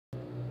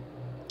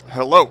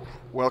Hello,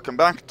 welcome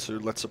back to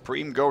Let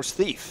Supreme Ghost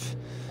Thief.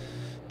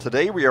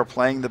 Today we are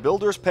playing the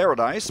Builder's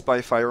Paradise by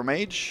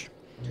FireMage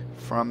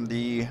from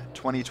the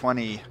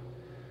 2020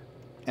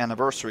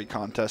 anniversary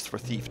contest for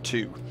Thief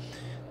 2.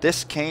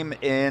 This came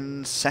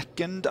in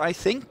second, I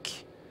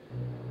think,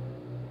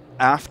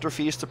 after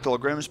Feast of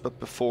Pilgrims, but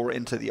before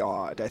Into the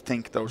Odd. I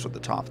think those were the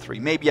top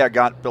three. Maybe I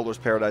got Builder's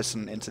Paradise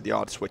and Into the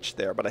Odd switched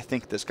there, but I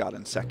think this got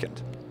in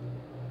second.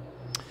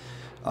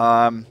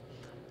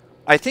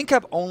 I think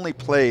I've only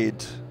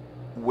played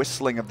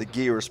Whistling of the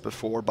Gears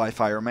before by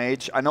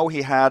FireMage. I know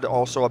he had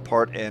also a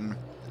part in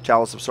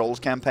Chalice of Souls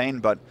campaign,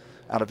 but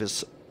out of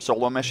his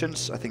solo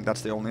missions, I think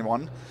that's the only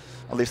one,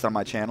 at least on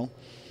my channel.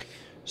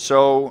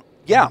 So,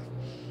 yeah.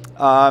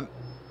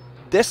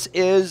 This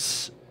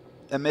is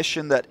a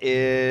mission that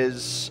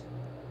is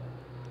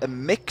a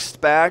mixed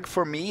bag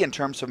for me in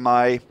terms of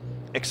my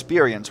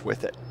experience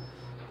with it.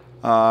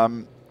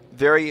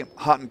 Very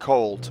hot and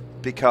cold,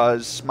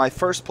 because my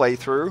first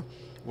playthrough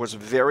was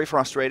very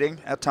frustrating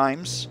at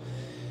times,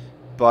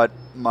 but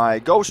my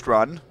ghost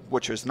run,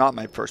 which is not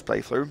my first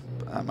playthrough,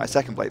 my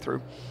second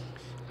playthrough,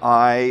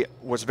 I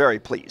was very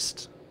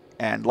pleased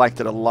and liked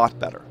it a lot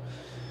better.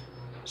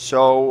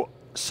 So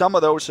some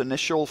of those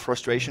initial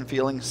frustration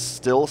feelings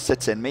still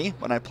sits in me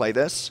when I play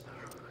this,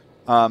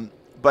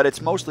 but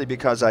it's mostly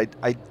because I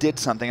did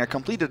something. I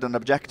completed an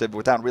objective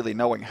without really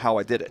knowing how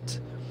I did it,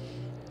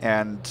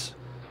 and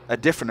a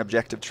different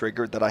objective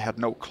triggered that I had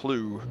no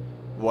clue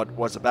what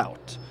was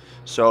about.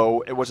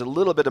 So it was a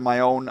little bit of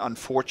my own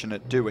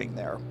unfortunate doing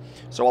there.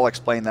 So I'll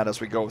explain that as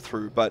we go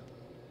through. But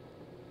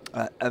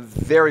a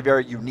very,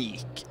 very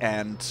unique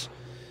and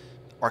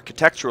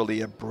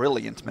architecturally a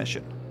brilliant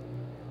mission.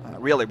 I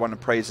really want to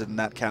praise it in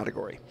that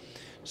category.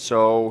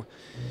 So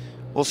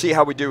we'll see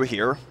how we do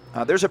here.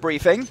 There's a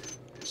briefing,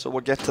 so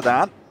we'll get to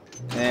that,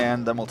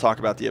 and then we'll talk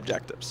about the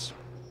objectives.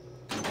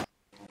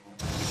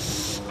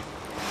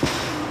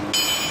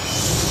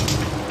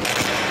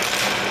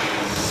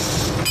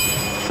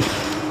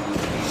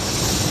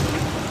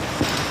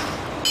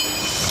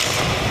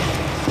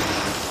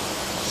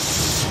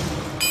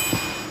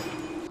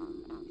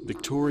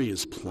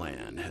 Victoria's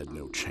plan had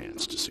no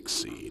chance to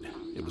succeed.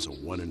 It was a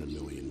 1 in a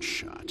million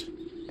shot,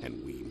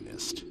 and we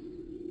missed.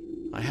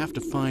 I have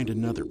to find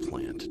another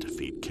plan to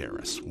defeat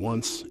Karras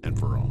once and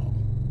for all.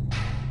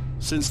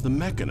 Since the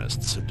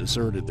Mechanists had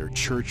deserted their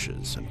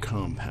churches and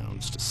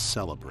compounds to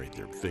celebrate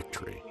their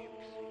victory,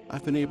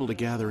 I've been able to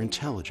gather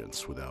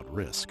intelligence without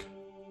risk.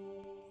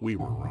 We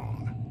were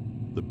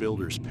wrong. The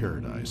Builder's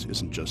Paradise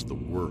isn't just the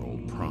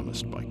world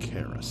promised by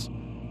Karras,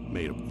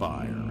 made of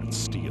fire and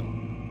steel,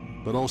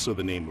 but also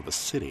the name of a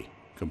city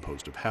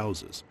composed of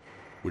houses,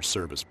 which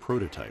serve as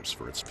prototypes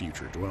for its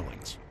future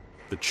dwellings.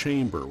 The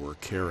chamber where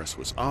Karras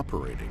was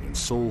operating in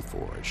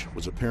Soulforge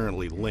was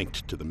apparently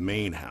linked to the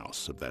main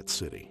house of that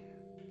city.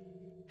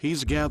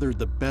 He's gathered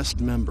the best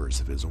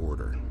members of his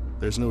order.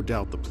 There's no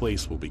doubt the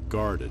place will be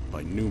guarded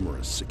by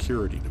numerous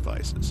security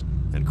devices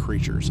and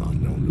creatures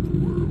unknown to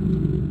the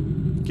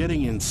world.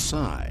 Getting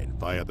inside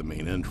via the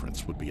main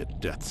entrance would be a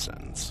death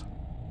sentence,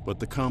 but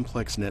the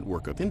complex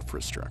network of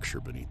infrastructure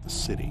beneath the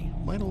city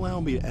might allow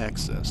me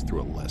access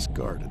through a less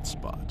guarded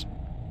spot.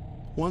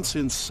 Once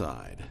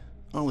inside,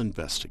 I'll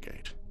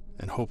investigate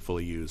and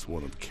hopefully use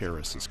one of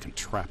Karras'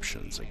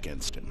 contraptions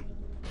against him.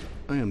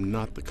 I am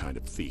not the kind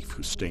of thief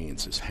who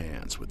stains his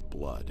hands with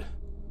blood,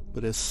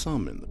 but as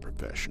some in the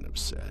profession have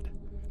said,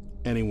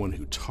 anyone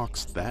who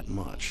talks that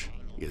much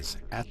is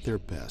at their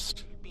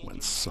best when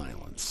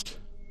silenced.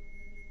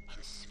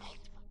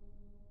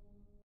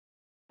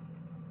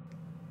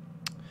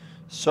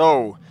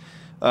 So,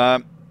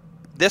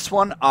 this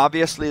one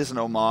obviously is an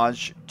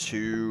homage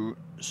to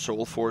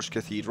Soulforge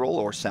Cathedral,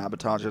 or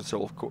Sabotage at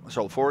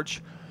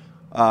Soulforge.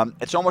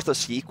 It's almost a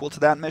sequel to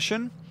that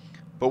mission,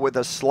 but with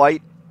a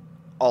slight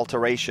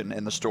alteration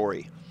in the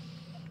story.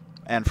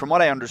 And from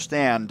what I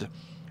understand,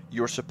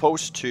 you're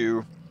supposed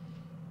to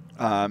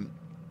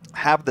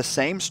have the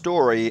same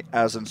story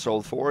as in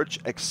Soulforge,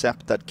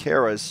 except that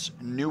Karras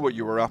knew what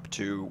you were up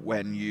to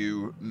when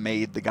you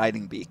made the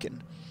guiding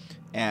beacon,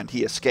 and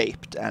he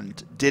escaped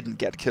and didn't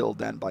get killed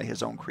then by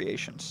his own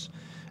creations,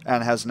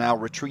 and has now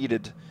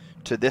retreated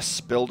to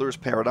this Builder's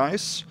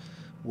Paradise,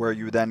 where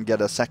you then get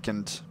a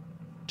second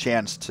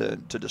chance to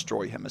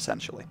destroy him,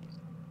 essentially.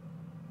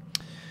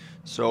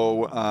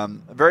 So,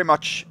 very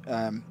much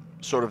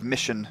sort of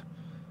mission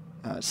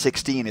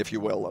 16, if you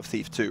will, of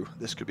Thief 2,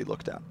 this could be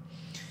looked at.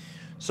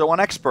 So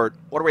on Expert,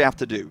 what do we have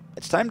to do?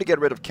 It's time to get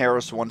rid of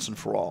Karras once and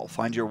for all.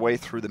 Find your way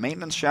through the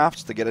maintenance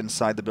shafts to get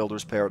inside the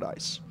Builder's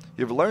Paradise.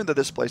 You've learned that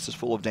this place is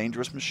full of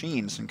dangerous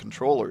machines and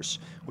controllers,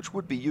 which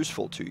would be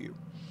useful to you.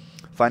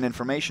 Find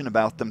information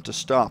about them to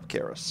stop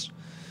Karras.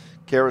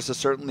 Karras is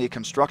certainly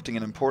constructing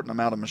an important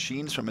amount of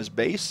machines from his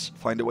base.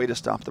 Find a way to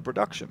stop the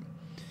production.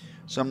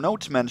 Some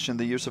notes mention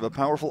the use of a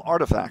powerful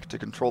artifact to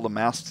control the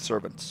masked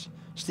servants.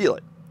 Steal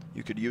it.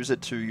 You could use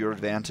it to your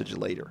advantage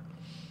later.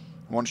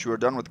 Once you are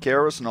done with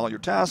Karras and all your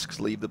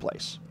tasks, leave the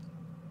place.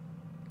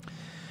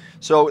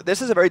 So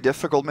this is a very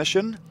difficult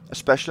mission,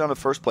 especially on the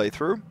first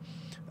playthrough.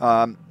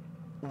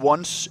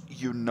 once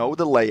you know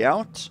the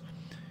layout,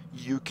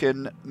 you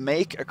can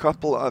make a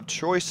couple of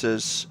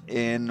choices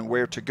in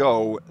where to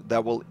go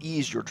that will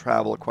ease your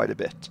travel quite a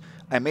bit.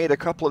 I made a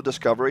couple of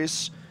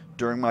discoveries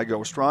during my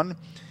ghost run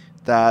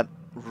that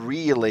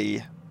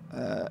really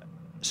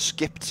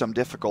skipped some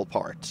difficult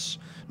parts.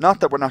 Not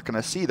that we're not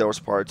going to see those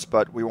parts,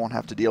 but we won't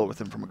have to deal with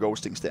them from a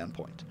ghosting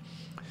standpoint.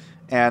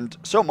 And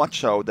so much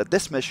so that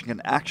this mission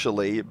can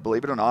actually,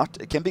 believe it or not,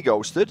 it can be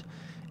ghosted,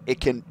 it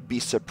can be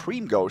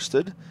supreme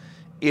ghosted,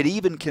 it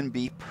even can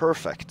be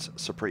perfect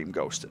supreme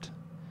ghosted,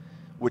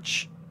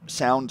 which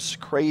sounds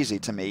crazy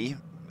to me.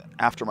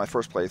 After my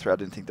first playthrough, I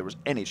didn't think there was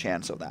any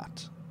chance of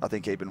that. I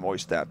think I even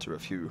voiced that to a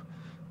few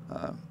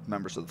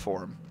members of the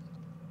forum.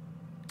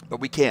 But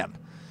we can.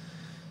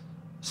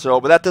 So,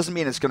 but that doesn't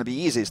mean it's going to be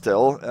easy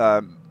still.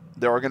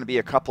 There are going to be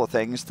a couple of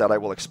things that I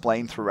will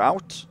explain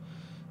throughout.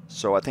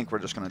 So I think we're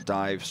just going to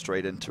dive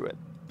straight into it.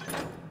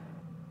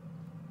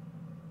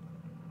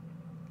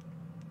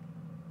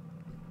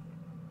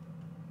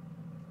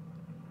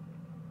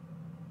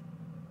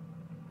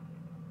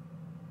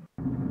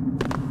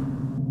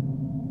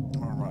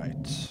 All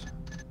right.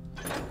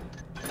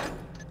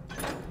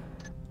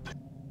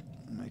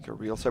 Make a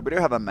real set. We do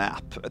have a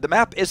map. The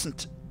map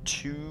isn't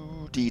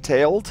too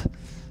detailed,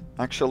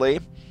 actually.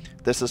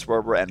 This is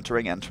where we're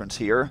entering, entrance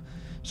here.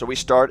 So we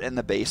start in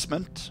the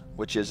basement,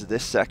 which is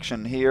this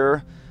section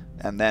here,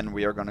 and then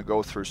we are going to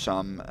go through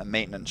some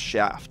maintenance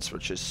shafts,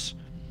 which is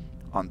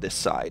on this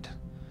side.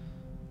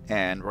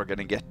 And we're going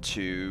to get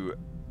to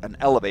an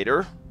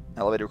elevator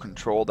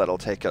control that'll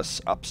take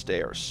us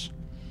upstairs.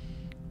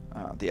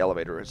 The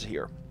elevator is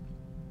here.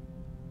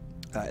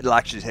 It'll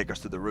actually take us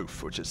to the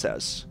roof, which it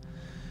says.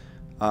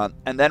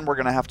 And then we're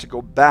going to have to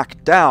go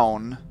back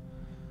down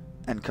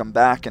and come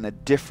back in a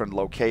different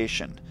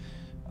location.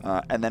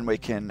 And then we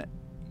can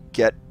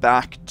get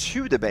back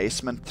to the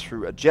basement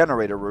through a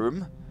generator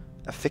room,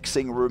 a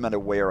fixing room, and a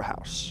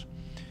warehouse.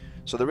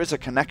 So there is a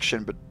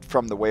connection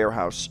from the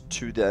warehouse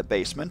to the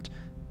basement,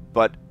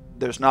 but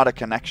there's not a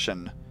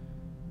connection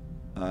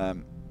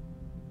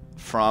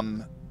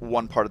from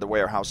one part of the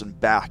warehouse and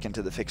back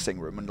into the fixing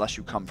room unless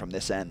you come from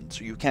this end.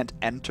 So you can't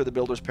enter the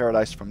Builder's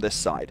Paradise from this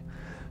side.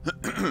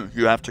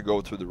 You have to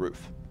go through the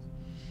roof.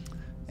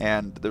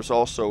 And there's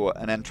also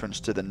an entrance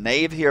to the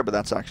Nave here, but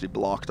that's actually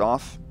blocked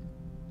off.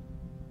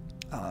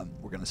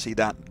 We're going to see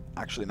that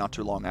actually not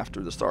too long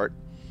after the start.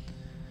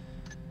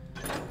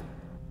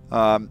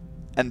 And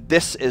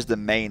this is the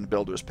main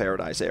Builder's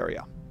Paradise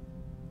area.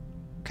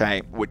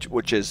 Okay,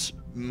 which is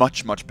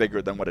much, much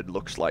bigger than what it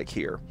looks like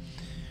here.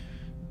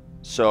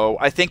 So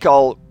I think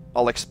I'll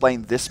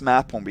explain this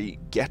map when we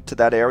get to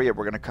that area.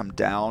 We're going to come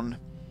down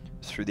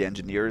through the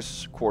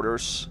engineers'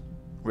 quarters,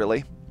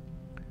 really.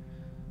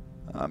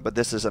 But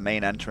this is a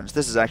main entrance.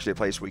 This is actually a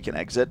place we can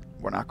exit.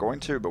 We're not going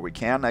to, but we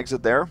can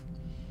exit there.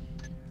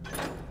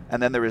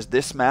 And then there is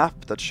this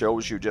map that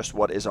shows you just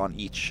what is on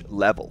each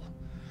level.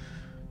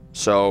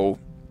 So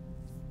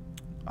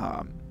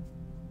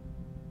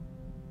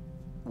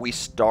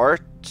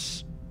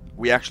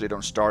we actually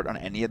don't start on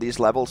any of these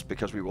levels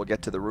because we will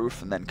get to the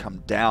roof and then come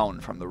down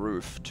from the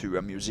roof to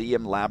a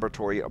museum,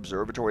 laboratory,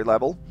 observatory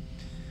level.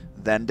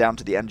 Then down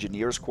to the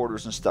engineers'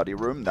 quarters and study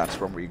room. That's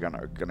when we're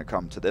gonna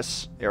come to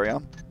this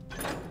area.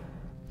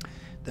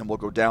 Then we'll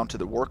go down to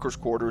the workers'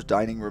 quarters,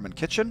 dining room, and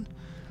kitchen,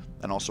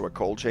 and also a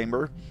coal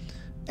chamber.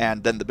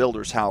 And then the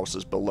builder's house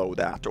is below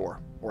that,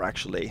 or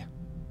actually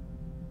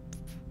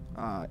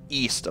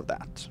east of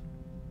that.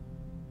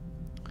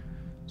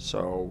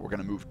 So we're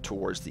going to move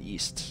towards the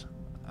east,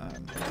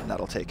 and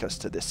that'll take us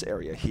to this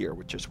area here,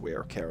 which is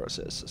where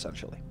Karras is,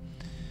 essentially.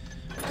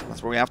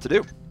 That's what we have to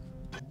do.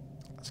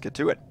 Let's get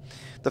to it.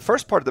 The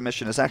first part of the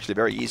mission is actually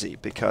very easy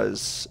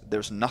because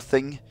there's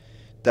nothing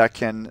that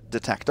can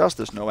detect us.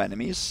 There's no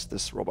enemies.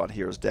 This robot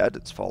here is dead.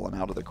 It's fallen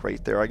out of the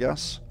crate there, I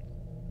guess.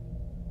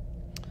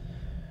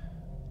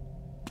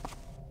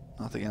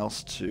 Nothing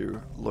else to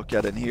look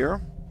at in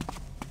here.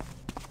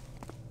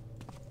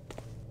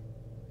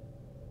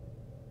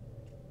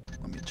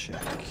 Let me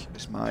check.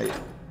 Is my...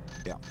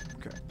 yeah,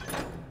 okay.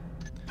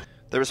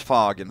 There is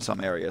fog in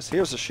some areas.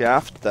 Here's a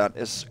shaft that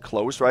is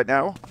closed right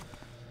now.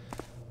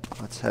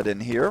 Let's head in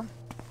here.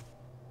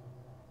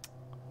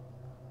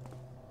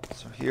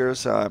 So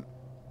here's a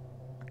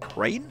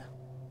crane.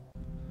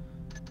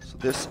 So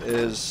this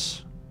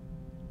is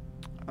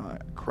a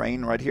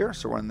crane right here.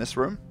 So we're in this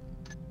room.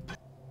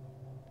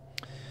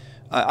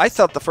 I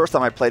thought the first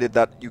time I played it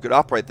that you could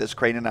operate this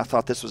crane, and I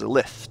thought this was a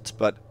lift,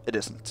 but it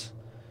isn't.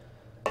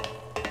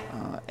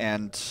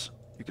 And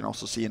you can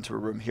also see into a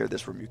room here.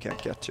 This room you can't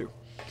get to.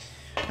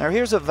 Now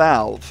here's a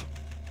valve,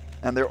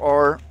 and there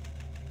are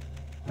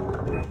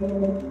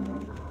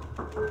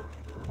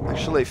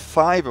actually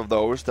 5 of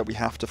those that we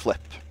have to flip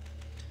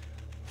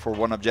for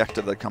one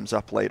objective that comes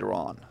up later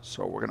on.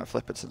 So we're going to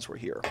flip it since we're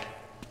here.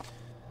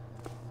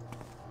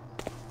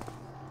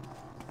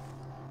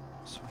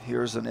 So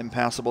here's an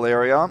impassable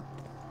area.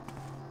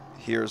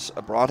 Here's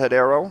a broadhead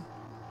arrow.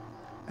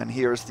 And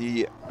here's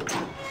the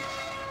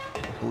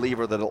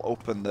lever that'll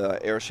open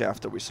the air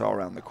shaft that we saw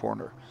around the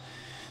corner.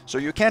 So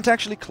you can't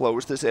actually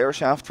close this air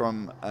shaft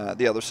from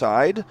the other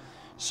side.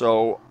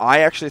 So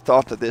I actually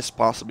thought that this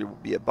possibly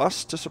would be a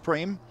bust to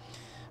Supreme,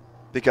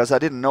 because I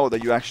didn't know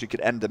that you actually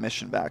could end the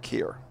mission back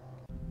here.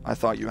 I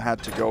thought you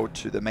had to go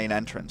to the main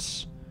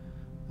entrance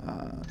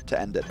to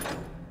end it,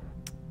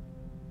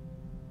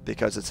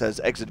 because it says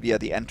exit via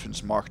the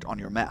entrance marked on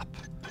your map.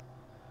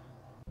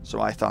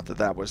 So I thought that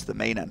that was the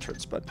main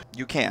entrance, but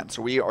you can.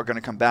 So we are going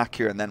to come back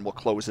here and then we'll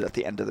close it at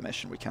the end of the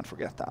mission. We can't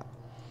forget that.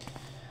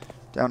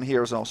 Down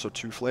here is also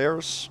 2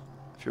 flares,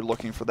 if you're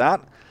looking for that.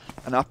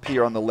 And up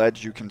here on the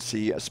ledge you can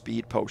see a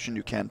speed potion.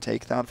 You can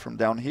take that from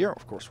down here.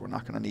 Of course, we're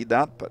not going to need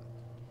that, but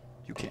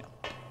you can.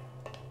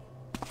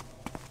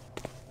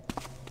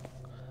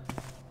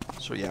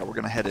 So yeah, we're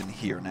going to head in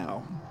here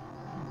now.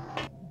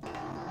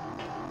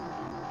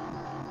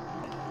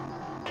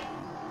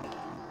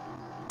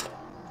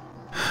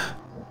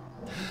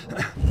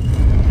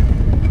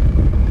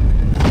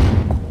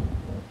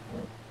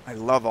 I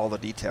love all the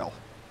detail.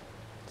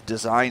 The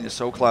design is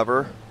so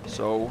clever,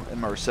 so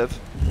immersive.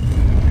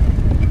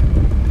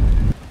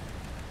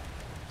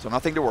 So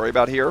nothing to worry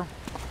about here.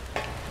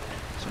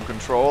 Some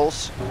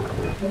controls.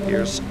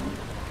 Here's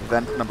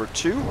event number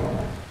 2. So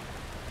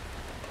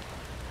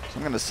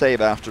I'm going to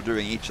save after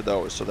doing each of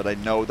those so that I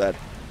know that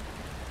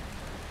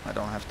I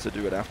don't have to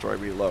do it after I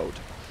reload.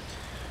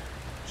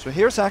 So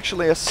here's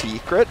actually a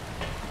secret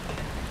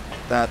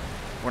that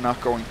we're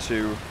not going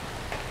to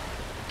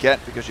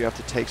get because you have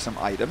to take some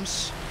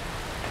items.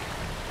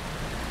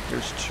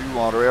 Here's 2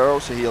 water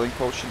arrows, a healing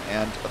potion,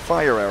 and a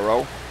fire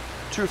arrow.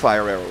 2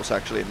 fire arrows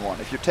actually in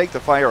one. If you take the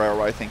fire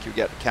arrow, I think you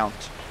get a count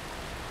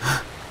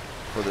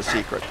for the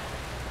secret.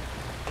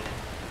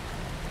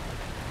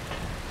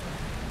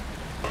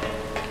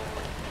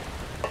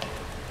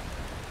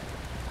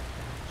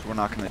 So we're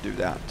not going to do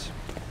that.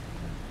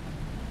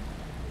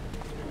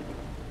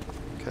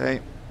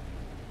 Okay.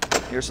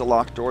 Here's a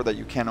locked door that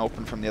you can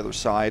open from the other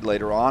side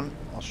later on.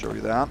 I'll show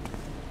you that.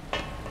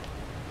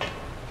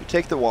 If you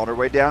take the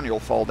waterway down, you'll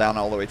fall down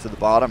all the way to the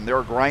bottom. There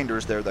are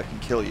grinders there that can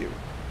kill you.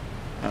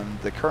 And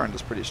the current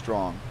is pretty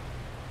strong.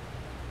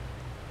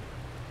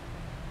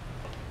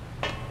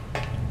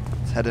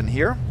 Let's head in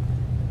here.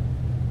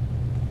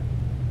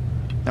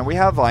 Now we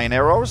have vine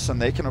arrows,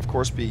 and they can of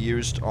course be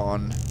used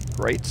on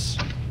grates.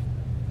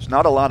 There's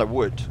not a lot of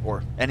wood,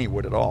 or any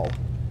wood at all.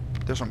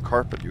 There's some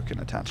carpet you can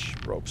attach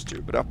ropes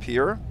to, but up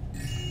here,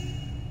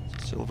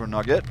 silver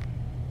nugget.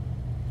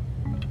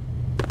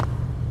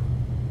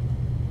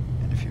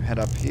 And if you head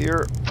up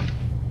here,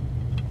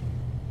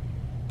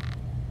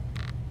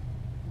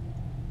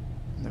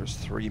 there's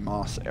 3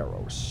 moss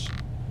arrows.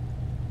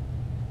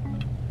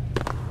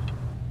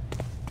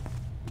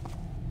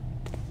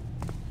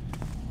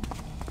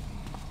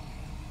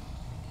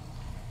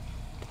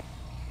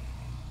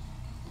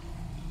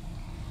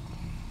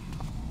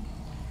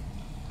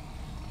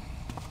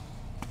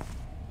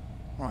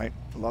 Right,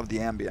 love the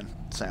ambient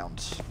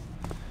sounds.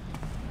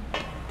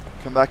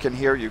 Come back in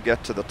here, you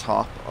get to the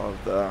top of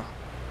the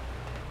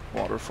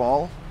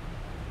waterfall.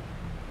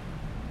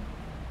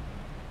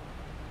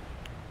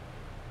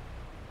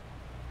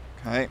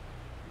 Okay.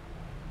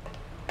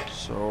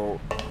 So,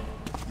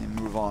 let me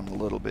move on a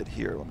little bit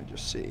here. Let me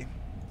just see.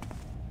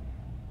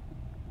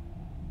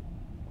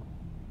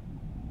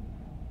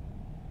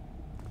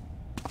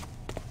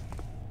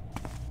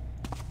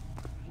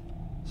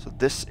 So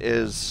this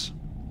is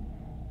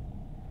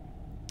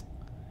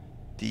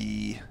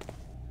the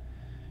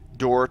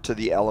door to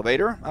the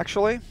elevator,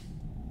 actually.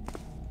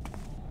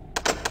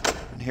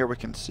 And here we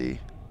can see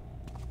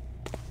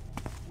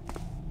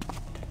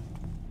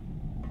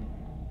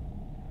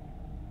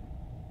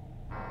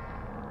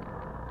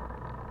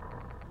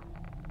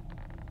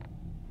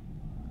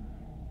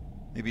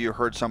maybe you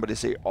heard somebody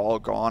say all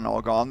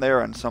gone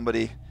there, and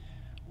somebody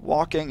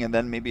walking, and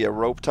then maybe a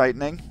rope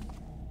tightening.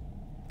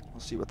 We'll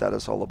see what that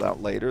is all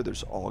about later.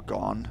 There's all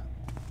gone.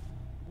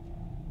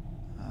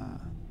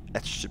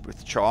 Etched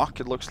with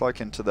chalk, it looks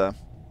like, into the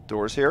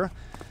doors here.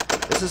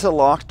 This is a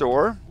locked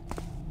door.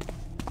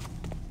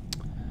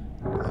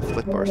 We're going to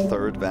flip our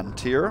 3rd vent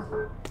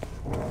here.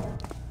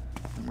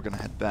 And we're going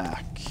to head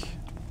back.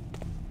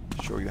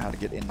 Show you how to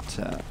get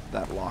into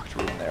that locked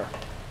room there.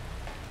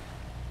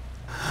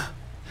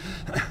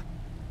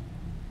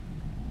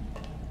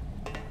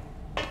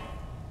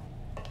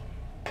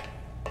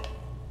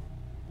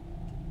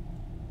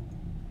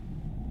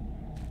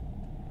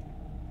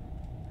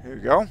 Here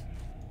you go.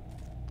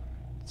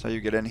 That's how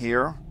you get in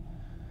here.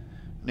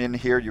 And in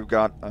here you've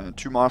got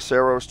 2 moss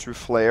arrows, 2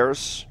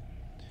 flares,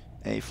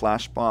 a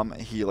flash bomb, a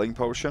healing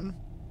potion.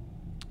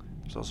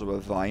 There's also a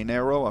vine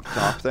arrow up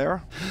top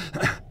there.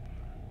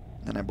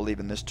 And I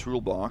believe in this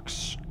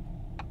toolbox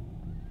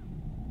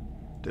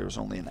there's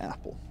only an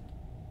apple,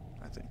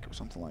 I think, or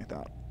something like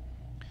that.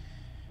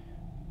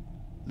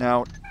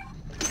 Now,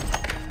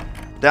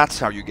 that's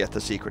how you get the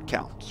secret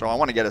count. So I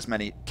want to get as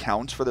many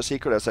counts for the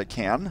secret as I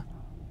can.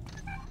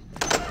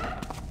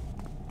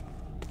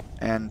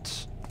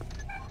 And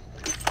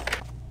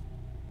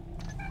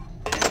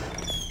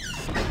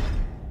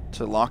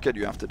to lock it,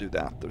 you have to do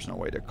that. There's no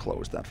way to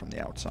close that from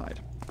the outside.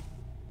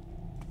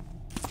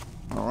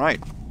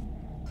 Alright.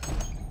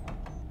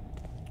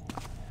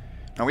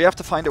 Now we have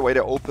to find a way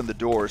to open the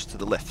doors to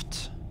the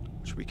lift,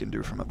 which we can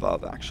do from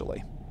above,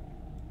 actually.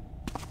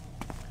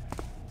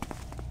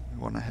 We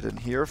want to head in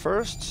here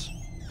first.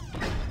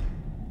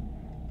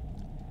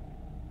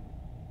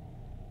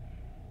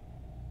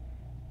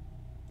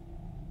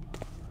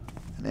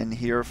 And in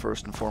here,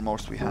 first and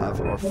foremost, we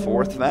have our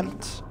fourth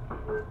vent.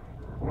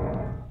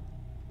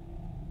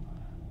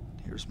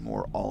 Here's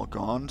more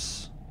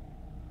Algons.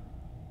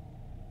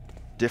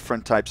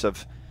 Different types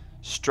of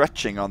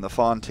stretching on the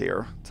font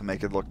here to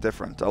make it look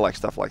different. I like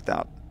stuff like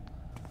that.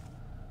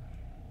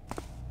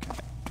 Okay.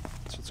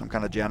 So it's some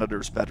kind of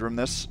janitor's bedroom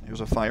this. Here's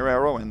a fire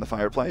arrow in the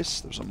fireplace.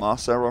 There's a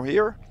moss arrow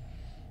here.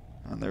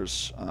 And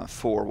there's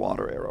 4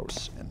 water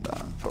arrows in the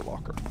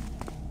footlocker.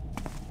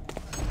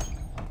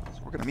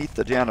 So we're going to meet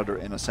the janitor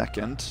in a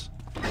second.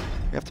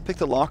 We have to pick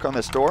the lock on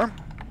this door.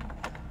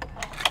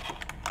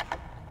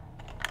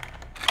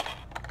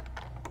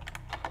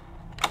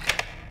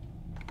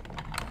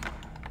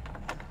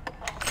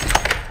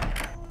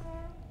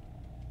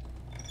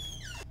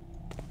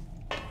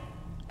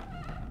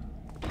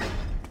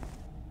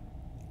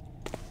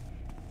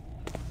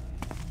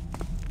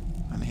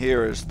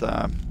 Here is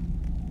the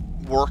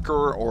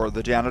worker or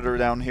the janitor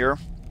down here.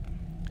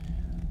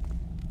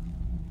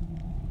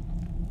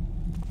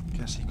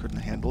 Guess he couldn't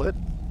handle it.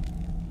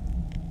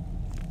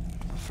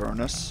 The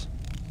furnace.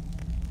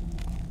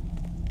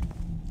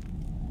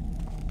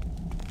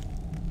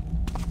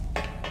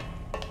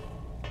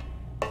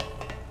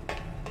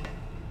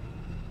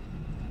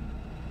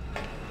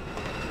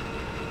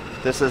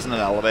 This isn't an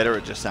elevator,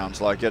 it just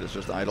sounds like it. It's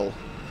just idle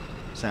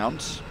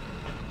sounds.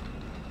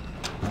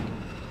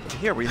 But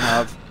here we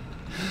have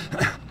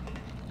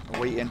a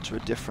way into a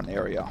different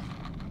area.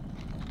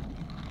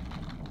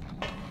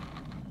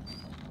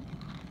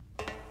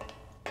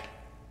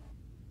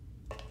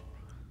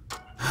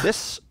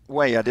 This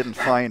way I didn't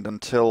find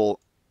until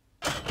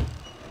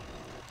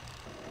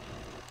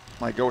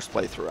my ghost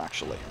playthrough,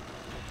 actually.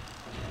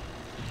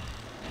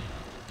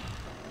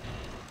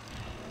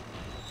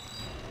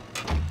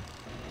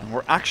 And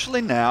we're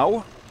actually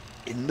now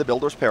in the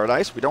Builder's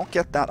Paradise. We don't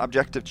get that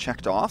objective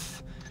checked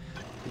off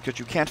because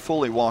you can't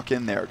fully walk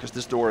in there because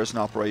this door isn't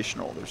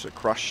operational. There's a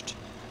crushed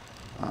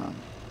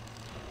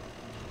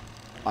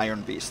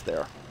iron beast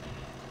there.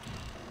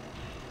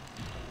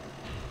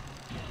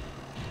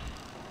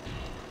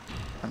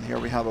 And here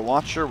we have a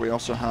watcher. We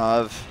also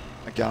have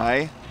a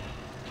guy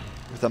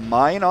with a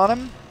mine on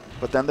him.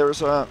 But then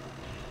there's a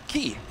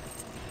key,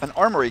 an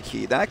armory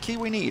key. That key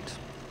we need.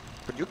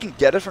 But you can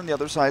get it from the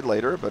other side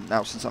later. But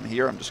now since I'm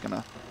here, I'm just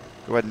going to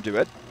go ahead and do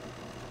it.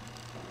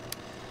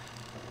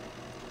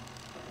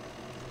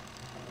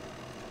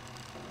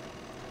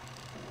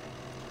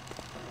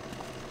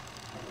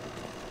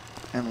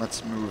 And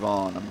let's move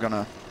on. I'm going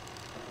to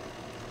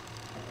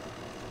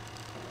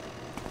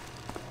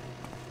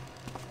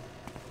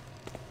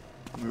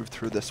move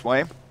through this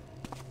way.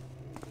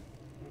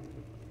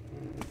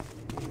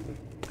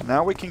 And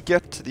now we can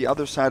get to the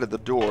other side of the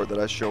door that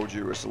I showed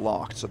you is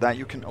locked. So that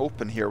you can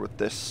open here with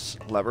this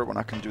lever. We're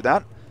not going to do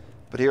that.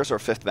 But here's our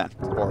 5th vent,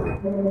 or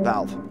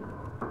valve.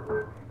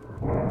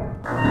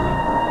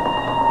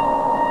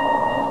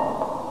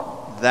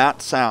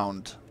 That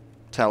sound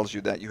tells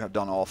you that you have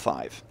done all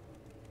 5.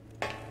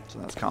 So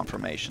that's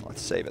confirmation.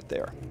 Let's save it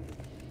there.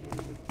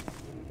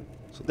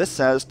 So this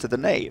says to the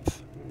Nave.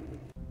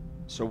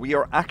 So we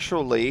are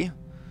actually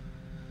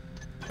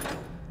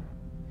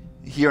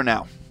here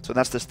now. So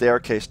that's the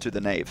staircase to the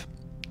Nave.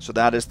 So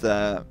that is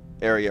the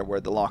area where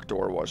the locked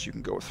door was. You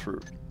can go through.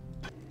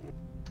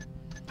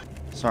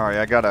 Sorry,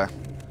 I got a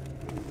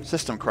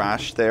system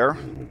crash there.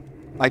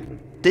 I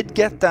did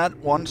get that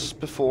once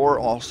before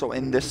also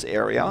in this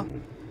area.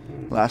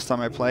 Last time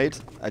I played.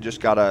 I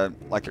just got a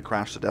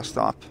crash to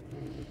desktop.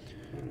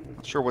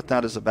 Not sure what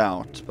that is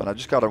about, but I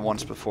just got it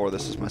once before.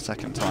 This is my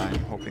 2nd time.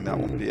 Hoping that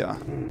won't be a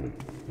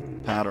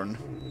pattern.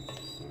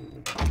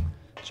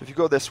 So if you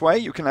go this way,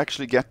 you can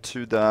actually get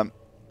to the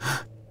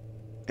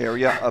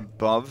area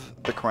above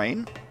the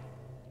crane.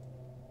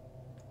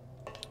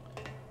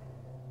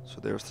 So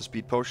there's the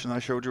speed potion I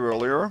showed you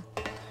earlier.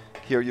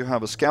 Here you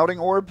have a scouting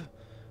orb,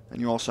 and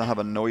you also have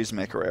a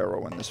noisemaker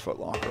arrow in this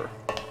footlocker.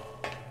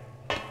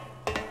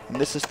 And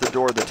this is the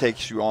door that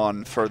takes you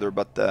on further,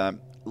 but the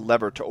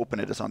lever to open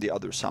it is on the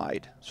other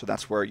side. So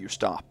that's where you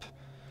stop.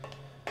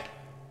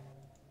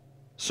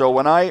 So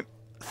when I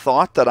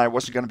thought that I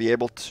wasn't going to be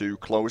able to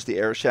close the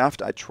air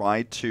shaft, I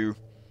tried to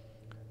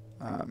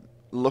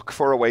look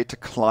for a way to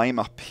climb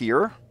up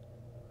here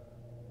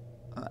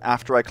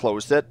after I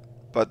closed it,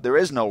 but there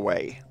is no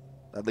way,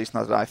 at least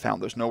not that I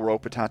found. There's no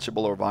rope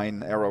attachable or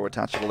vine arrow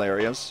attachable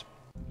areas.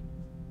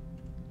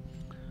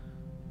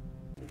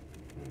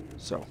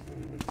 So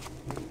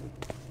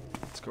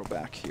let's go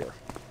back here.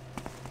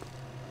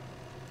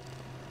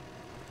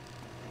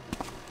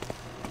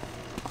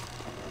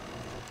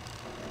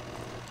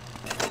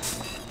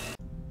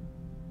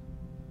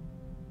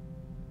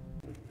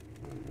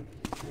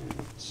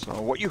 So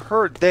what you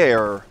heard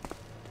there,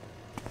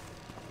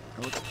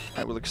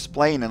 I will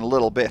explain in a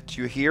little bit.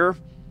 You hear,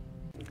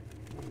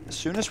 as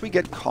soon as we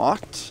get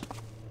caught,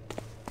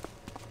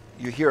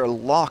 you hear a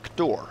locked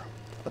door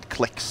that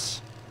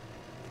clicks.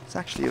 It's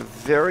actually a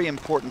very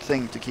important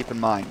thing to keep in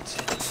mind.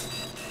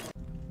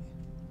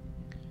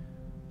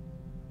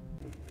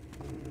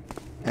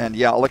 And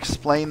yeah, I'll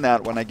explain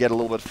that when I get a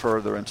little bit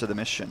further into the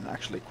mission,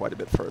 actually quite a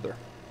bit further.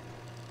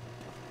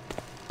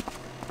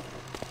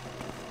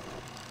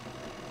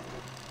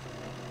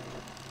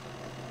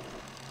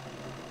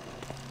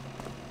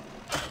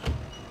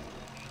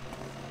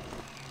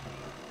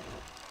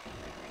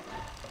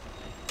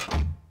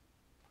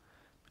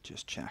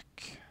 Just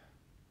check.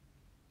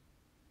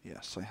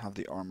 Yes, I have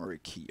the armory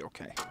key,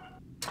 okay.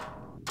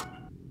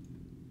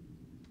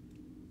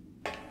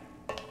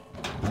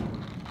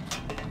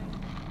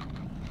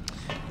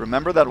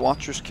 Remember that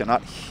watchers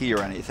cannot hear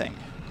anything.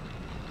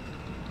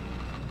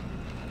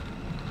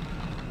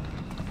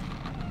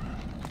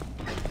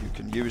 You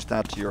can use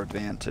that to your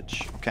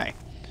advantage. Okay.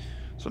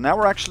 So now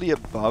we're actually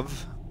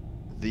above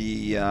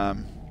the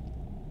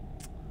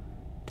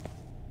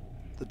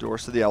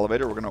doors to the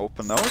elevator. We're going to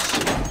open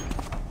those.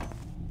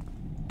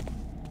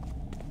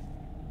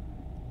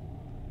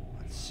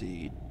 Let's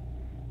see.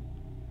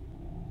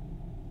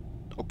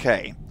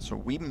 Okay, so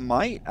we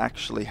might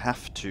actually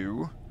have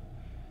to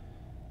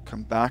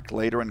come back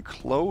later and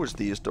close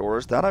these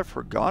doors. That I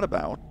forgot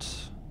about.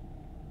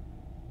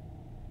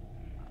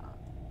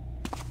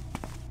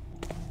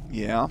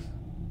 Yeah.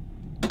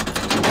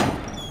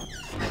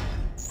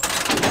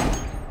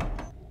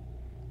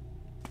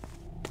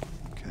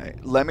 Okay,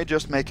 let me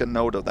just make a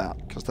note of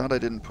that, because that I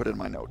didn't put in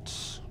my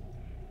notes.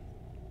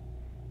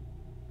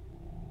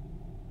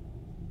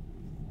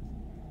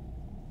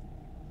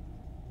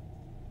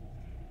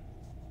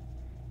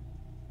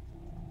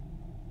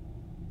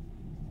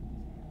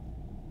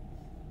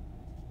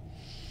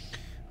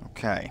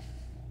 Okay,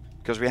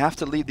 because we have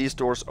to leave these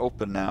doors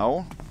open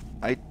now.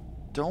 I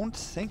don't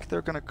think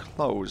they're going to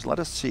close. Let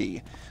us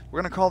see.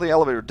 We're going to call the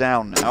elevator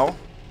down now.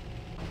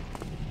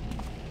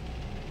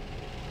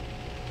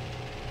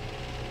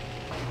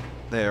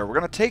 There, we're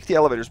going to take the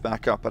elevators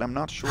back up, but I'm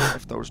not sure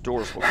if those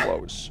doors will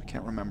close. I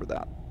can't remember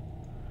that.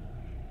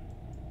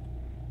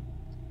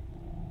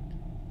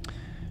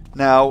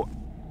 Now,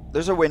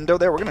 there's a window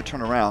there. We're going to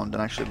turn around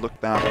and actually look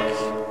back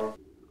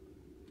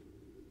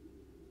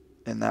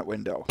in that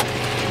window.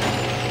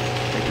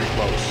 Make it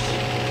close.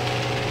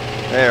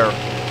 There.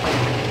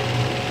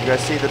 You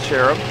guys see the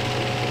cherub?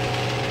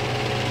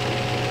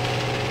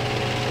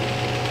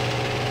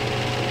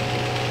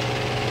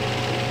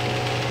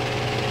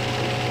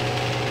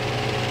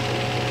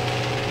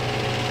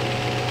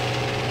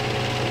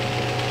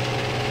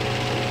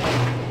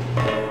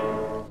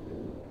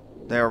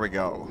 There we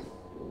go.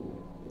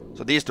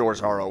 So these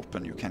doors are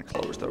open. You can't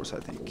close those,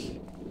 I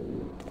think.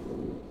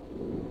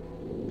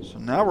 So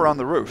now we're on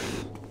the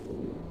roof.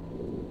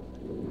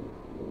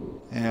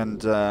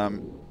 And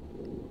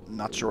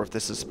not sure if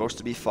this is supposed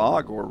to be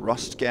fog or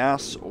rust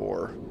gas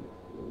or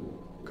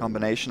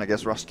combination. I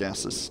guess rust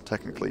gas is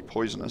technically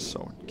poisonous,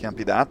 so it can't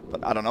be that,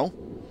 but I don't know.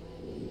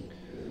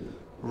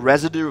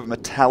 Residue of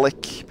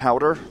metallic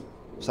powder,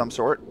 some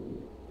sort.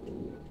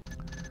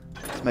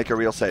 Let's make a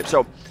real save.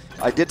 So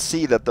I did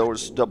see that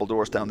those double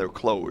doors down there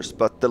closed,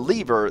 but the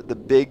lever, the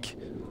big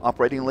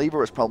operating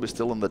lever, is probably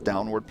still in the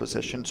downward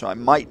position, so I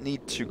might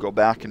need to go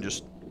back and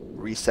just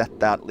reset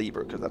that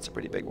lever, because that's a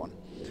pretty big one.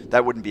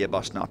 That wouldn't be a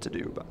bust not to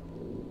do, but...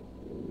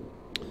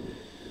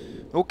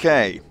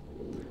 Okay.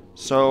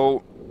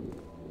 So,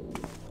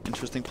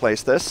 interesting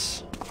place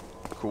this.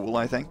 Cool,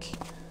 I think.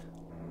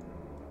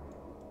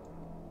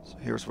 So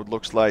here's what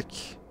looks like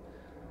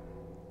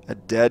a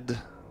dead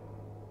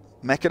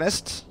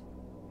mechanist.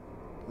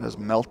 It has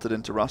melted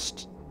into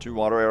rust. 2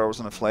 water arrows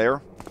and a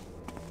flare.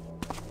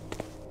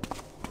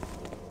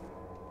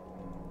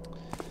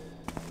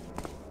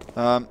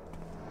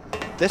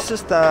 This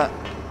is the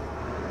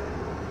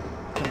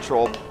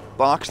control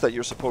box that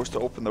you're supposed to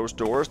open those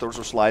doors. Those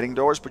are sliding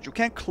doors, but you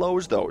can't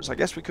close those. I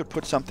guess we could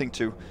put something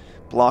to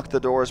block the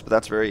doors, but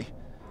that's very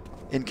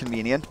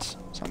inconvenient.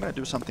 So I'm going to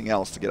do something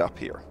else to get up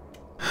here.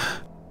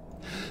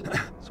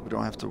 So we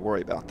don't have to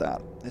worry about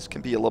that. This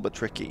can be a little bit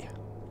tricky.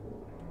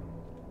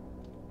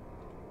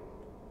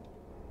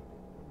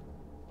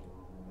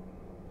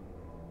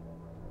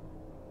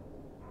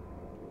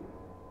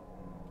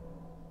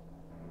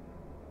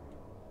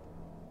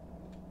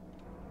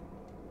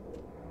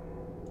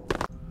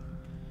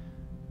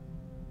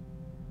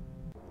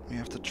 We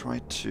have to try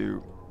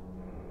to...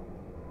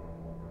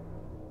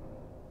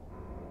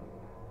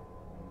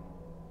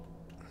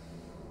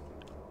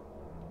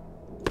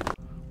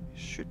 We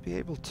should be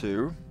able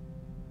to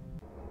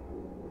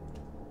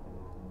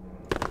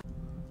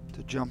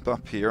jump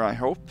up here, I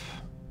hope.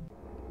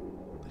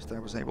 At least I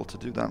was able to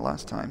do that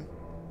last time.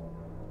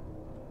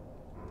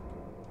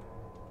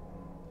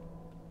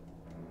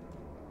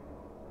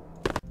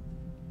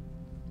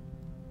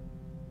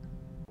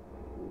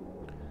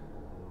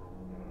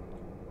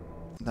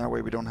 That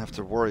way we don't have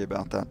to worry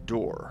about that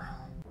door.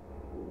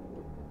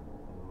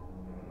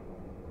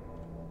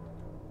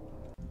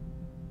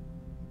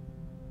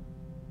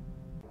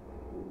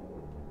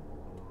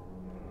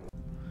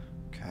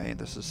 Okay,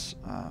 this is...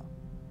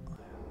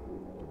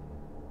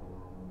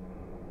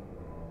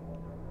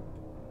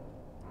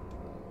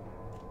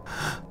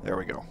 there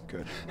we go.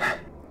 Good.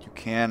 You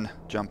can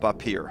jump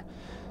up here.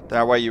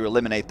 That way you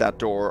eliminate that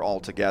door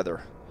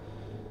altogether.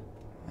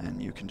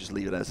 And you can just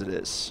leave it as it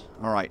is.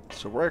 Alright,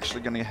 so we're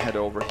actually going to head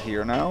over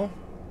here now.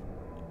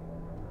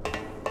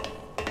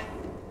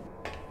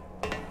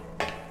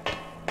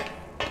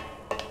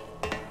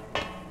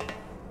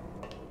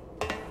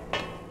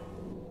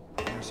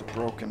 There's a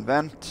broken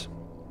vent.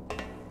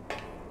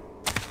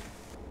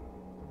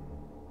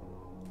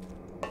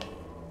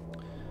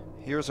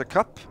 Here's a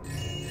cup.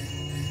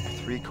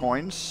 3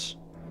 coins.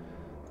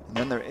 And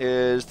then there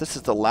is... this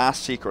is the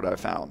last secret I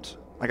found.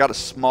 I got a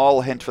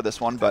small hint for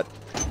this one, but...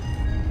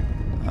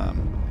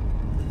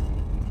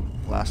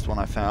 last one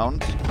I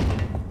found.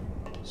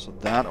 So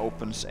that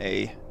opens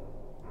a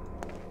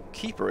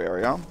keeper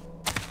area.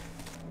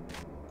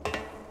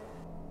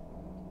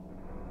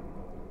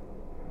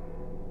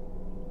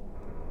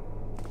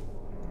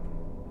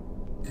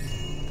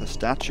 The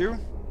statue,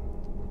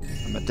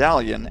 a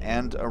medallion,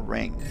 and a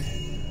ring.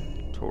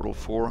 Total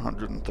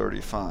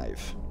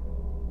 435.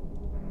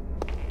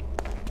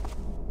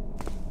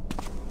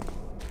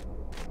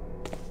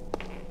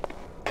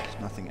 There's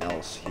nothing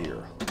else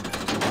here.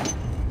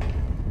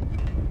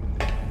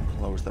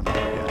 Close them up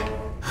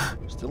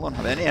again. Still don't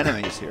have any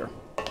enemies here.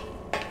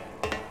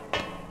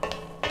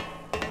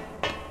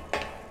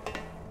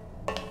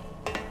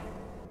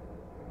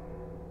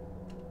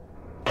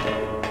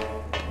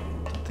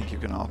 Don't think you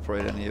can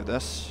operate any of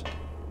this.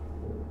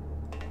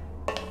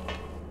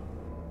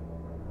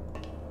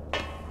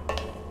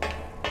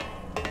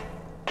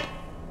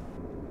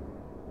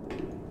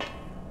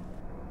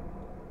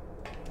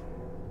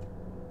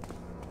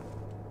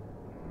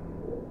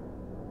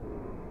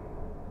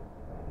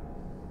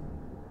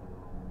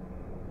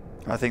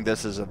 I think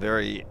this is a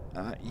very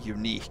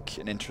unique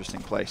and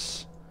interesting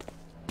place.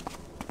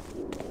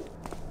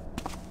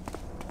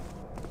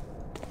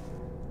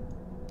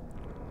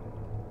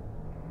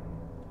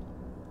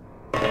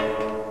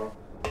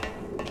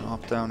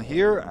 Drop down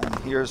here, and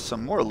here's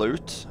some more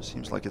loot.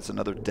 Seems like it's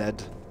another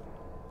dead...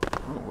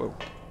 oh, whoa.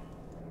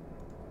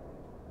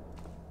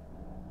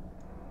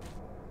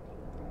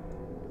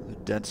 Another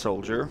dead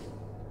soldier.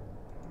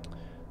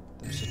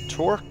 There's a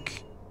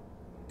torque.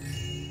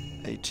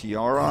 A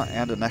tiara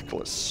and a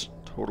necklace.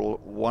 Total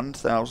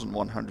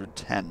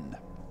 1,110.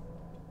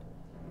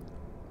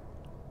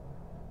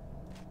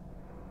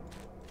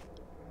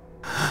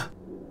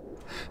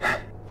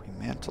 We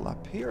mantle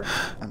up here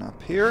and up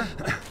here.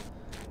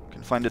 You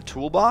can find a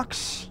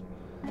toolbox.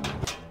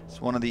 It's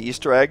one of the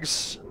Easter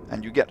eggs.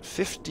 And you get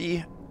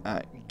 50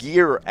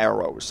 gear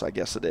arrows, I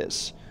guess it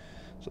is.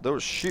 So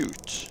those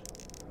shoot.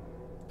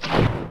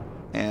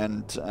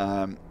 And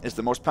is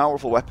the most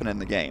powerful weapon in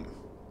the game.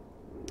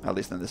 At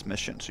least in this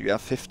mission. So you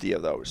have 50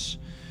 of those.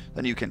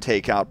 Then you can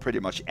take out pretty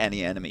much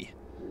any enemy.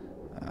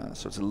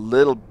 So it's a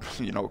little,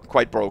 you know,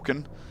 quite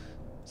broken.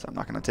 So I'm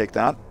not going to take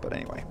that. But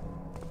anyway.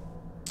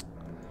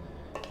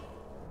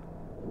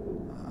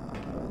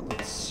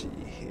 Let's see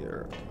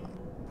here.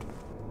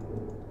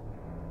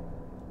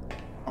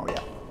 Oh,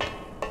 yeah.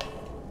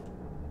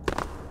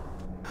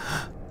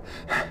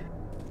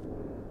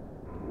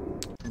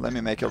 Let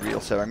me make a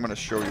real set. I'm going to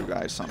show you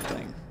guys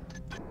something.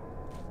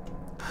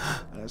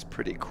 That's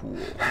pretty cool.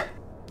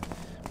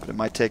 But it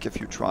might take a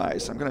few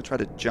tries. I'm going to try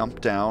to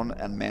jump down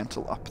and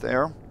mantle up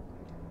there.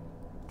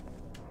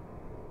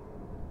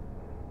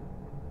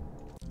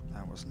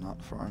 That was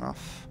not far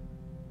enough.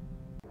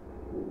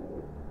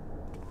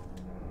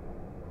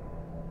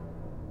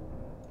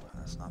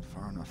 That's not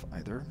far enough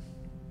either.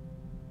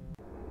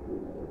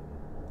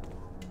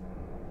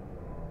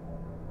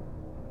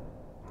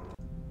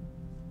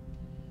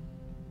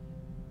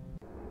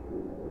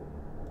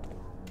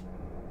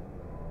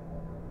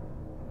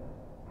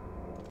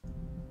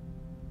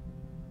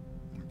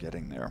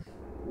 Getting there.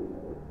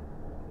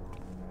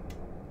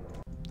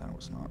 That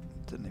was not,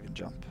 didn't even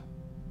jump.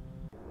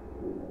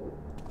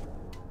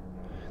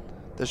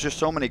 There's just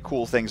so many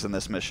cool things in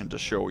this mission to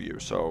show you,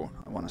 so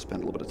I want to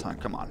spend a little bit of time.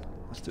 Come on,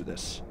 let's do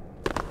this.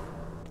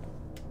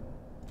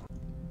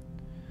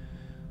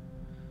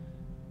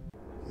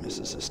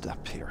 Misses a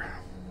step here.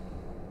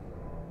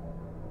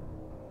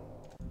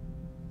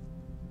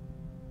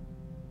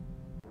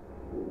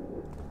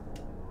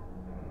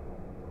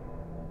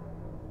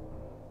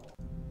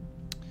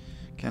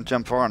 Can't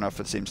jump far enough,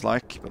 it seems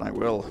like, but I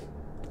will.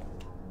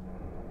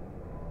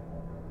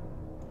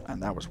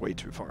 And that was way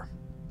too far.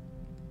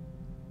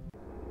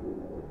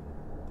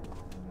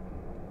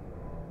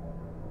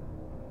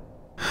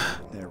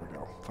 There we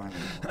go, finally.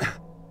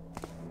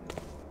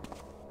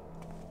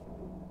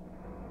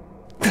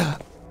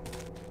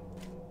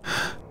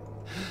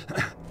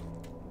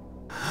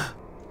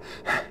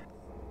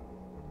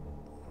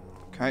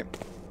 Okay,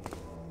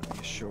 let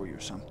me show you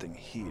something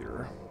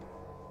here.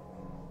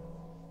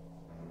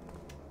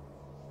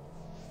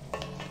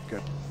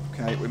 Good.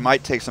 Okay, we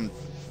might take some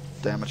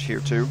damage here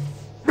too.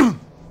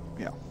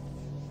 Yeah.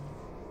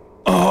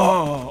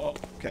 Oh.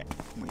 Okay,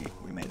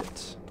 we made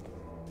it.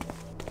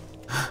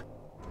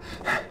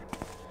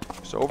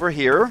 So over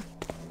here,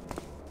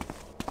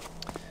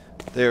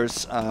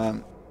 there's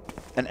an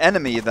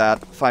enemy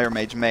that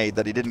FireMage made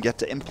that he didn't get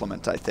to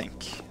implement, I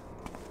think.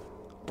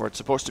 Or it's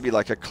supposed to be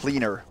like a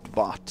cleaner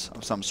bot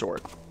of some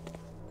sort.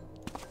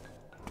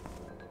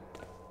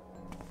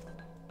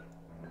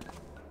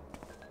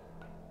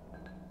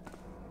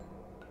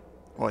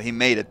 Well, he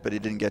made it, but he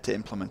didn't get to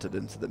implement it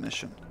into the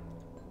mission.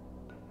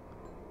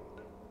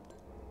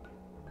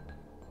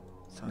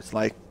 So it's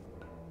like,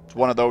 it's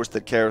one of those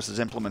that Karras has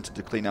implemented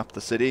to clean up the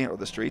city or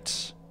the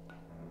streets.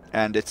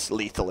 And it's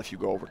lethal. If you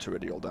go over to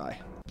it, you'll die.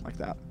 Like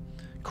that.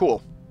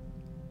 Cool.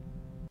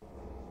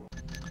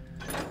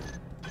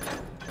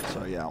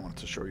 So yeah, I wanted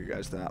to show you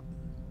guys that.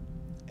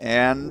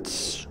 And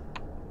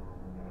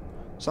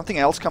something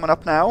else coming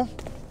up now.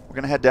 We're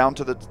going to head down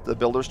to the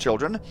Builder's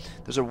Children.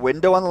 There's a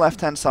window on the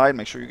left-hand side.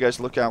 Make sure you guys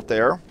look out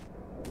there.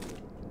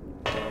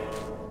 See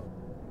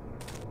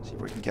if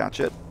we can catch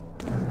it.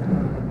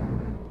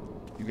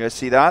 You guys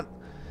see that?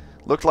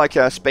 Looked like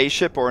a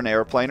spaceship or an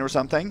airplane or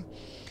something.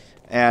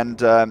 And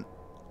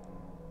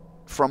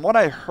from what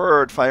I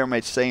heard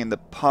FireMage say in the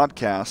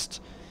podcast,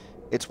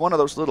 it's one of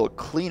those little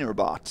cleaner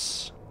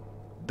bots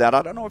that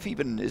I don't know if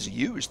even is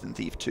used in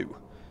Thief 2.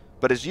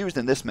 But is used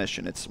in this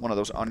mission. It's one of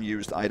those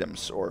unused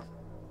items or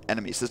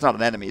enemies. It's not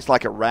an enemy. It's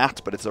like a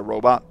rat, but it's a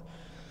robot.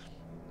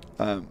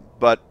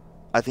 But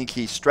I think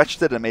he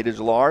stretched it and made it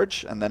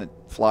large, and then it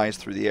flies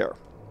through the air.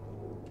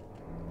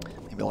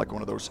 Maybe like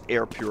one of those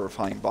air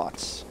purifying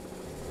bots.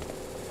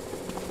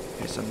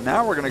 Okay, so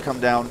now we're going to come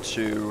down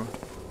to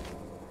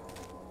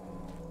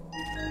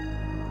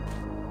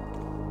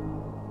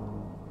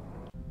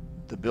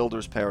the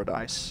Builder's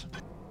Paradise.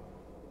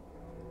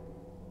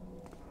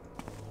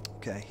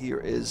 Okay, here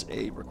is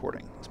a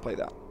recording. Let's play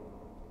that.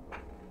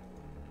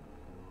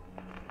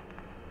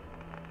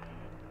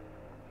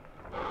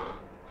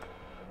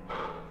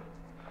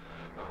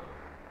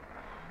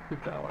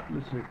 If thou art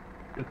listening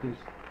at this,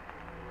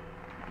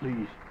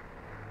 please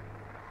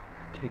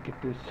take it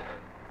this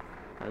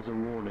as a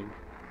warning.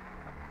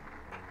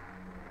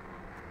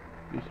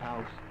 This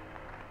house,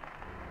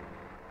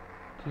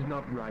 tis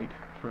not right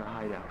for a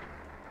hideout.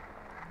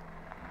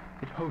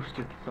 It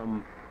hosteth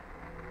some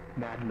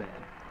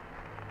madman.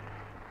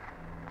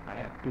 I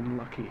have been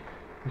lucky.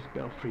 His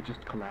belfry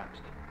just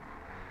collapsed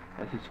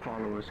as his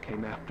followers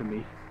came after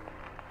me.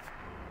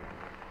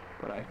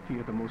 But I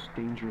fear the most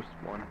dangerous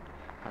one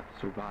hath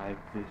survived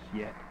this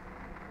yet.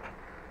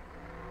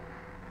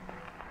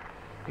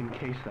 In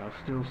case thou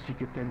still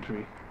seeketh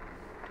entry,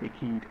 take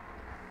heed.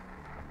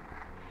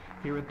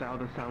 Hearest thou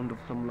the sound of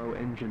some low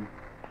engine?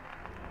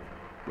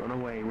 Run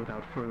away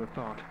without further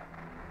thought.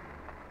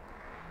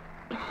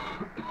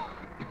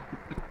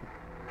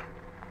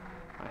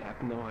 I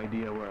have no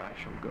idea where I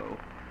shall go,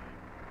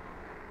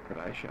 but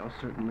I shall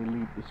certainly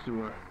leave the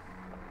sewer.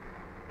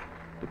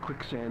 The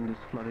quicksand is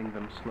flooding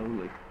them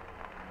slowly,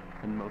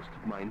 and most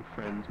of mine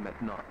friends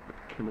met not with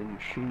killing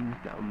machines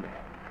down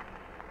there.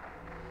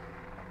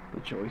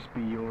 The choice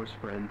be yours,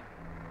 friend.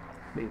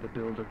 May the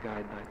Builder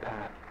guide thy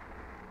path.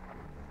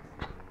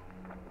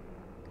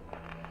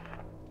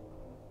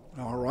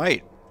 All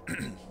right.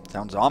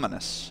 Sounds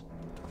ominous.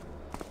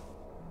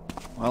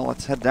 Well,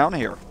 let's head down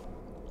here.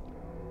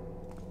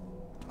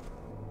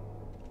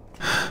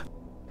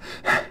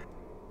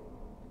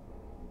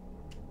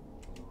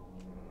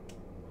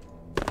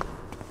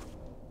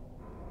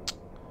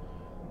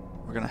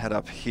 We're gonna head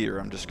up here.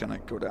 I'm just gonna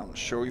go down and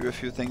show you a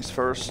few things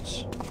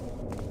first.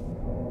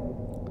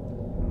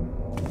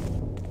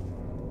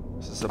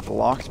 This is a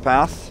blocked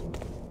path.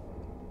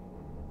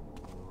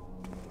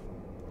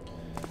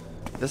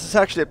 This is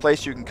actually a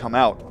place you can come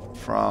out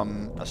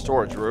from a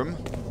storage room.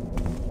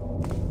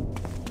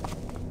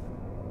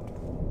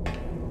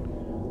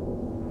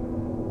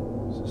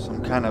 So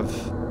some kind of,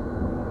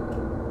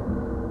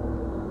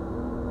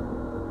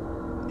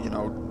 you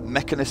know,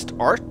 mechanist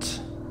art.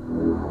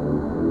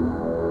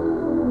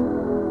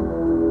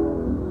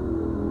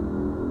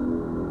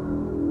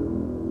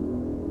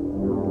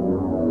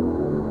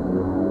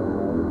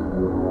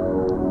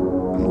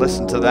 And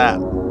listen to that.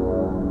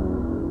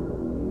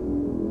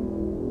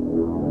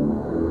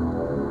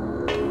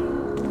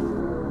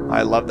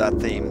 I love that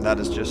theme. That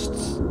is just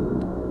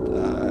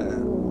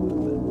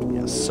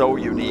yeah, so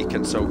unique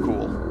and so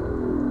cool.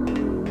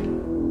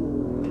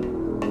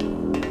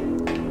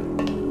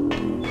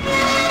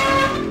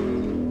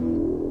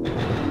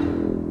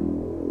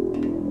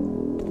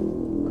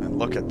 And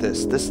look at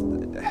this. This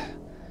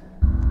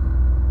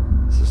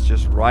is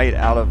just right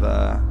out of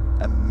a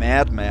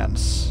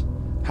madman's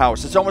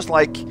house. It's almost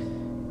like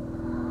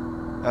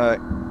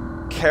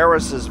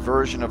Karras'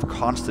 version of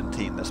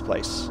Constantine, this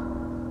place.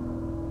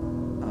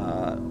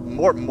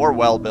 More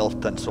well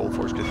built than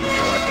Soulforge Cathedral,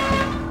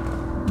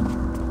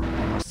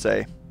 I must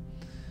say.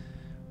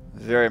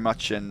 Very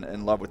much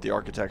in love with the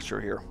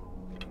architecture here.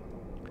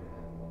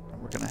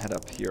 We're gonna head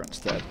up here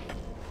instead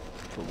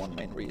for one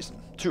main reason.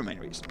 Two main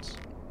reasons.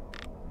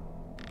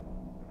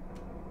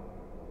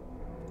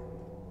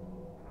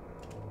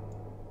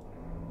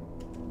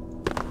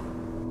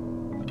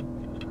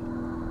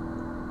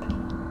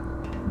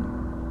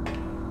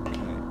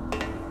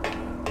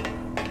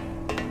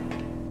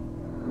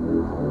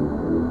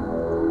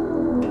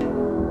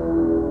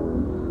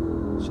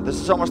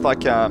 is almost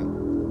like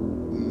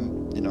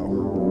you know,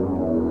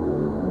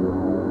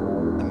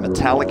 a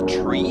metallic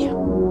tree,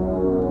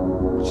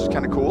 which is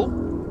kind of cool.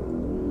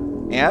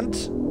 And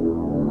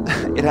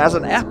it has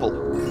an apple,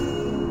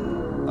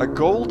 a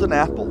golden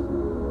apple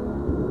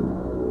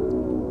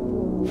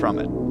from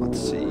it. Let's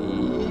see.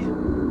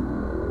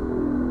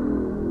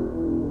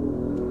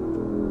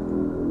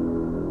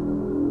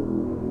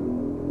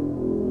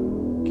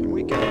 Can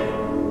we get...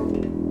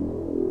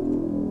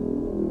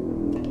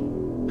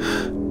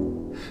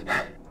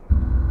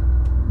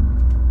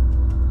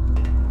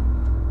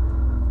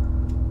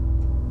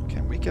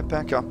 Can we get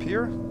back up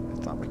here? I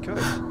thought we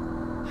could.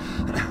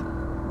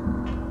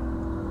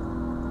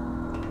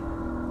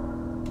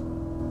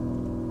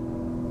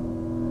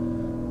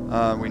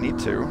 We need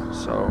to,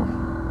 so...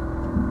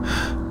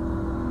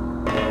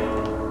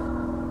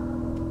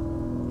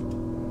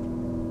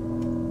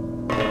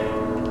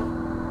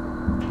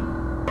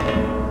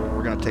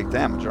 We're gonna take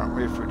damage, aren't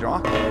we, if we draw?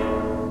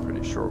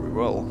 Pretty sure we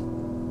will.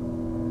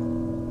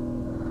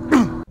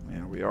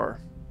 Yeah, we are.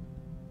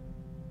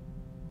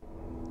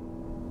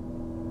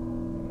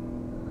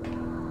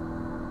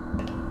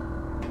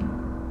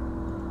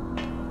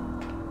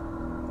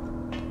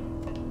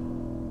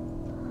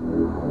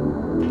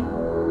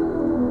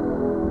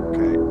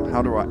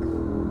 How do I...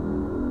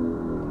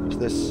 What's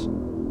this?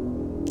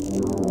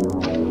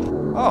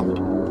 Oh!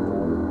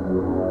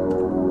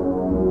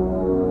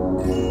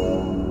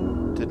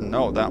 Didn't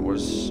know that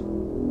was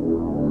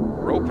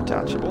rope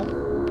attachable.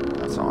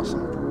 That's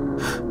awesome.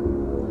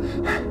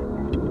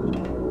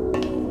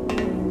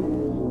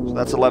 So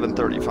that's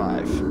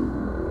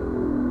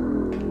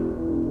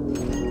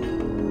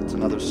 1135. That's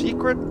another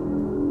secret.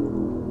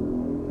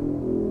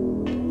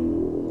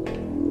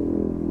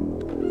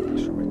 Make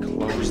sure we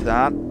close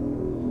that.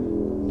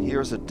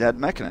 Here's a dead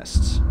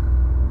mechanist.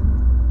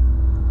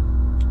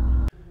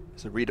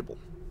 Is it readable?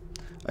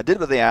 I did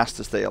what they asked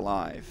to stay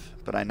alive,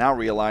 but I now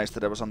realize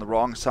that I was on the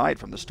wrong side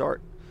from the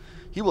start.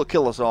 He will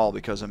kill us all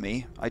because of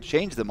me. I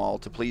changed them all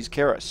to please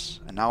Karras,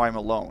 and now I'm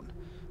alone.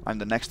 I'm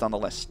the next on the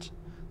list.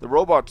 The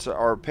robots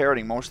are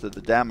repairing most of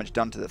the damage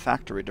done to the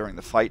factory during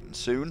the fight, and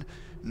soon,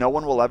 no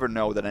one will ever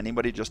know that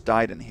anybody just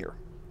died in here.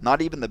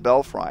 Not even the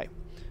belfry,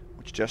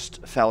 which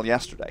just fell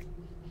yesterday.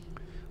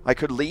 I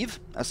could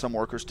leave, as some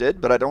workers did,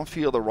 but I don't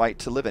feel the right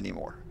to live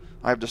anymore.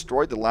 I have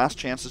destroyed the last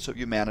chances of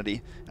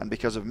humanity, and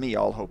because of me,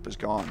 all hope is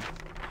gone.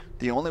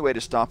 The only way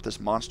to stop this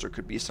monster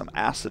could be some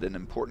acid in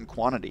important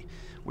quantity,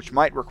 which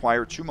might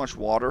require too much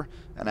water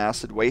and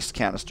acid waste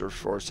canisters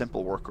for a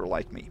simple worker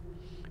like me.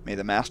 May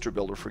the Master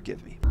Builder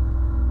forgive me.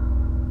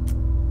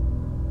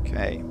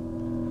 Okay.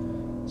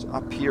 So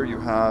up here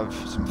you have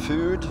some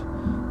food,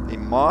 a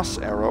moss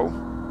arrow.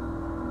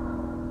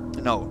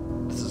 No,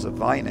 this is a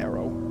vine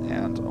arrow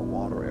and a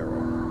water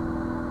arrow.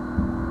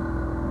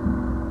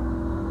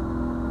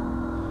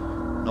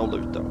 No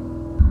loot though.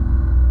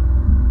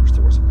 Wish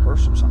there was a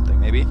purse or something,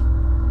 maybe.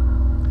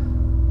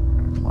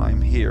 We're gonna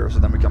climb here, so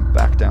then we come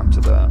back down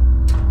to the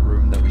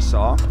room that we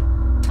saw.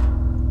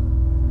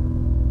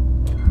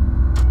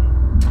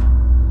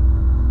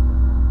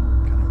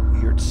 Kind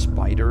of weird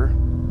spider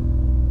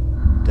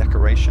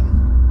decoration.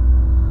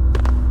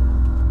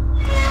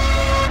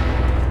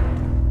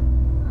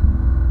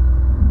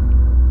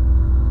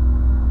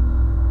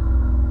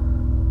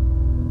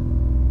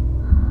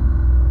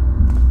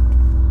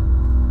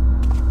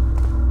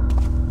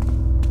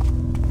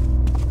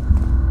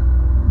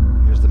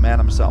 Man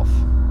himself.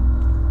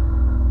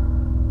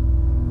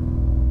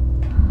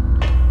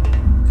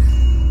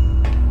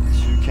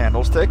 Two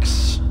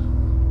candlesticks.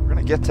 We're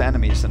gonna get to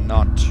enemies in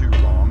not too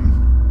long.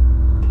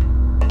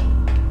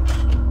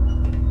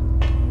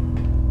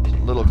 So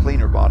a little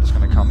cleaner bot is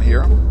gonna come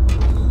here.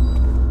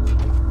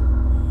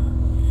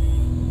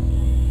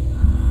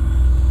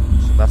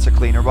 So that's a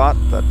cleaner bot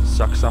that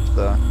sucks up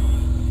the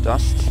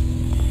dust.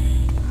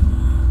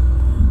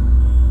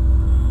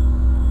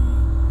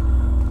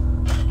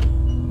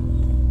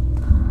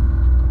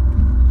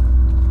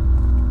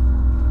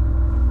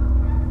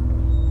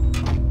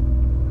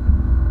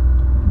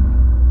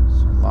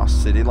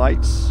 City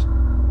lights.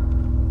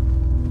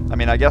 I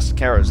mean, I guess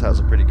Karras has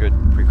a pretty good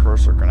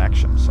precursor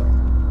connection, so...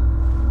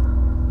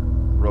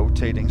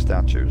 Rotating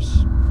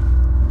statues.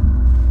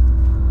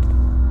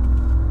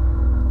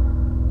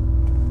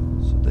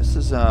 So this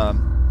is a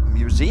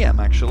museum,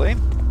 actually.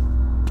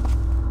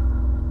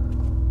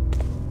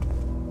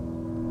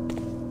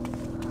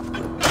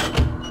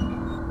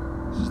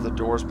 This is the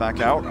doors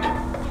back out.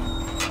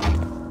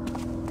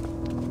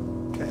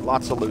 Okay,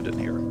 lots of loot in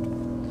here.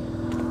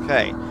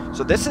 Okay,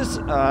 so this is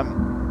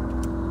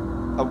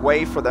a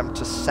way for them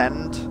to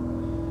send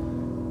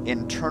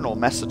internal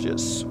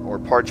messages or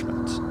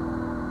parchment,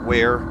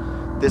 where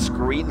this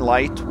green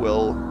light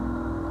will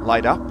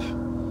light up.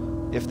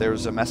 If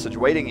there's a message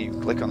waiting, you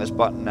click on this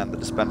button and the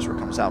dispenser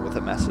comes out with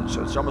a message.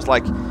 So it's almost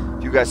like,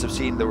 if you guys have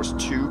seen, there was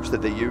tubes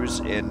that they use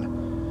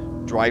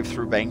in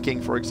drive-through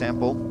banking, for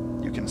example.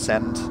 You can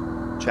send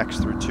checks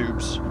through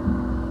tubes.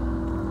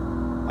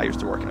 I used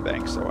to work in a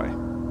bank, so I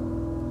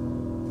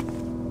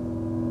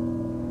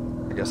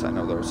I guess I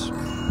know those.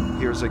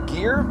 Here's a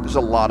gear. There's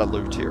a lot of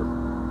loot here.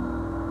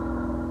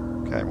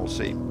 Okay, we'll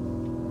see if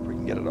we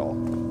can get it all.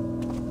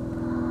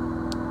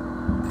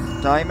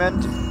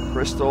 Diamond,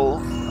 crystal,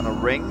 and a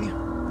ring.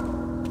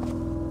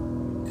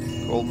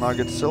 Gold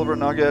nugget, silver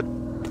nugget.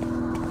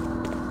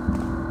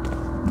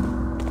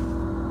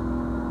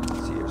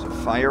 Let's see, here's a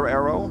fire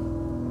arrow.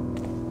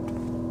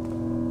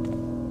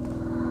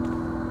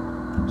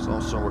 There's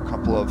also a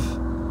couple of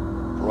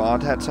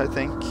broadheads, I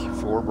think.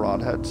 4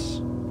 broadheads.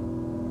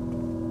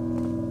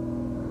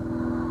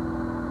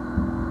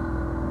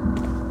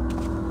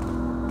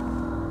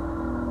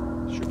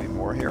 Should be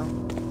more here.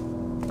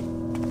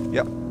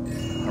 Yep.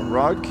 A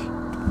rug.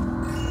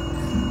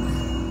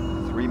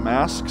 3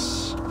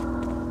 masks.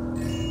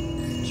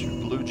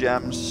 2 blue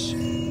gems.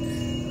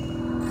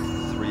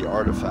 3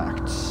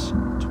 artifacts.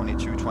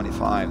 22,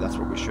 25. That's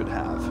what we should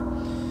have.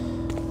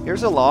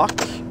 Here's a lock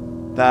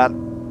that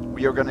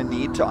we are going to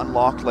need to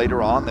unlock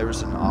later on.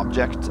 There's an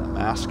object, a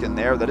mask in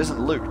there that isn't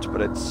loot, but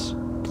it's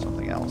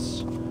something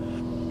else.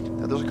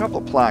 Now, there's a couple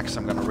of plaques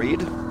I'm going to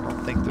read. I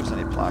don't think there's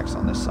any plaques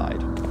on this side,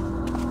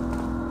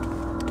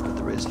 but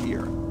there is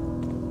here.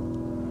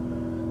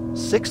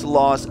 6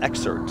 laws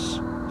excerpts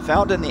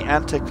found in the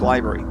Antique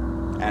Library.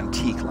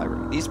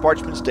 These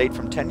parchments date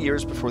from 10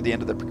 years before the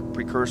end of the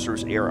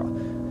Precursor's era.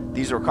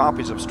 These are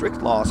copies of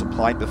strict laws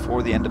applied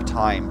before the end of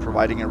time,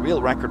 providing a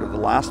real record of the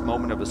last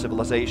moment of a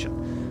civilization,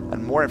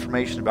 and more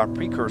information about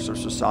precursor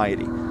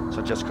society,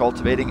 such as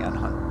cultivation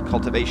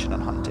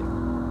and hunting.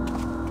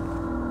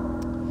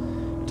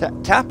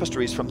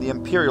 Tapestries from the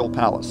Imperial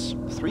Palace.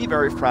 3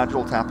 very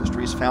fragile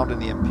tapestries found in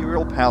the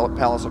Imperial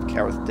Palace of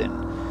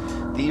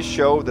Karras. These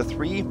show the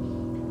 3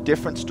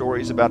 different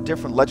stories about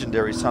different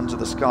legendary sons of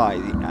the sky,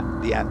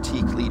 the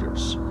antique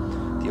leaders.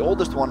 The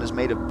oldest one is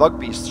made of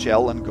bugbeast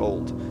shell and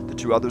gold, the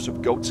 2 others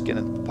of goatskin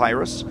and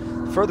papyrus,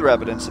 further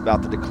evidence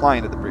about the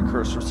decline of the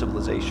precursor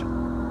civilization.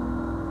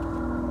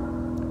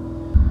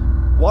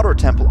 Water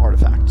temple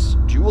artifacts,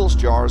 jewels,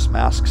 jars,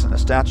 masks, and a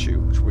statue,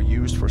 which were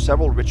used for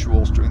several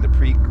rituals during the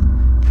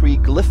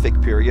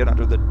pre-glyphic period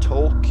under the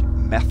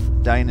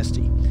Tolkmeth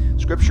dynasty.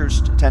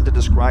 Scriptures tend to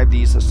describe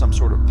these as some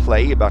sort of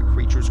play about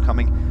creatures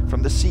coming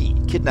from the sea,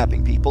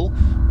 kidnapping people,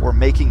 or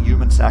making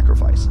human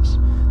sacrifices.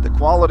 The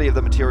quality of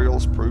the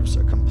materials proves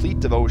a complete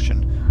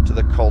devotion to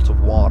the cult of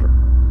water.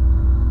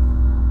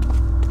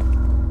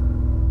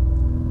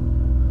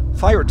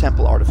 Fire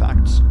temple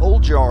artifacts,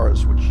 old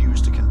jars which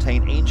used to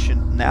contain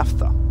ancient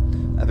naphtha,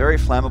 a very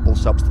flammable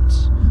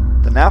substance.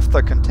 The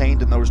naphtha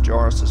contained in those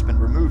jars has been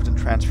removed and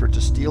transferred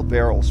to steel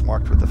barrels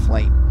marked with a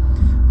flame.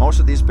 Most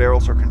of these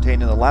barrels are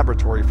contained in the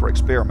laboratory for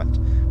experiment,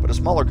 but a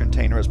smaller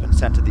container has been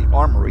sent to the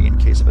armory in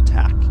case of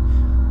attack.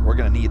 We're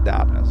going to need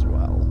that as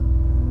well.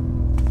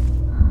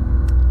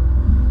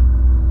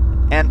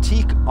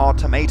 Antique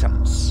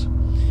automatons.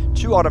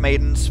 2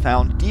 automatons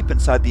found deep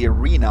inside the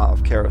arena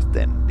of Karras.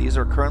 These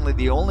are currently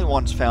the only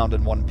ones found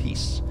in one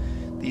piece.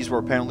 These were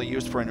apparently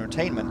used for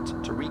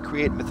entertainment, to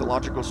recreate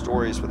mythological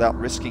stories without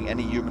risking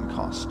any human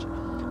cost.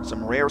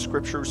 Some rare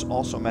scriptures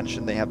also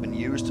mention they have been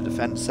used to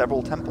defend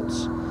several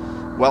temples,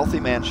 wealthy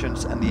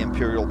mansions, and the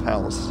imperial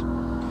palace.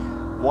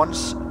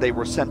 Once they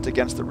were sent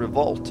against the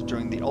revolt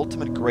during the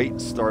ultimate great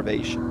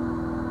starvation.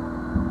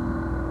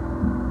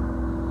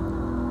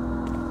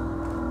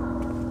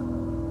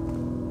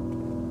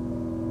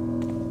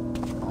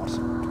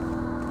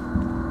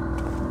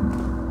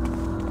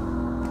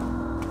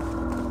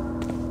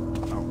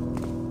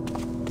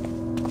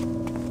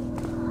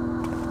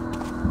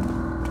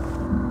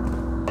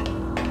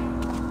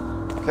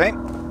 Okay,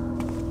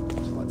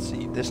 so let's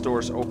see, this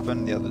door's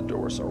open, the other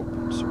door's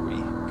open, so we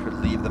could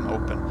leave them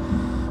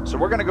open. So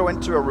we're going to go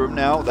into a room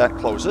now that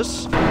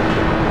closes.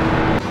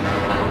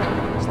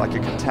 It's like a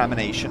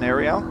contamination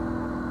area.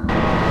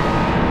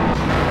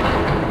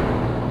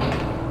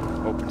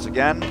 Opens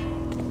again.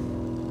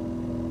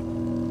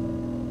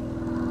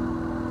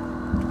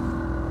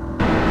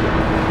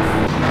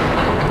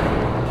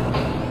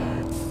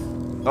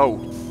 Oh.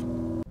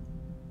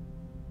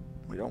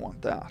 We don't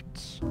want that.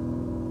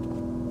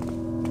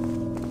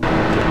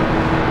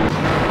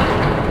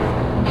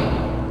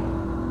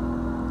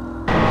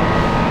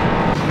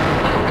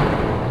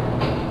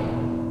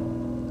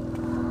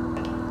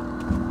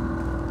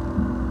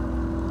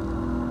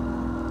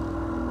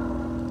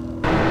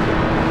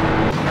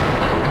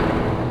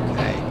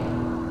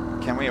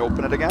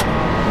 Open it again?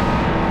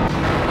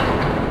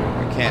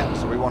 We can't,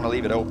 so we want to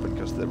leave it open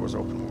because it was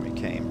open when we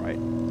came, right?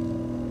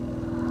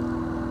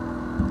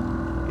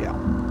 Yeah.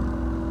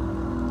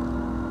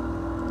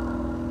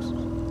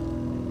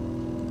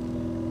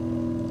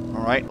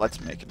 Alright,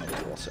 let's make another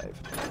dual save.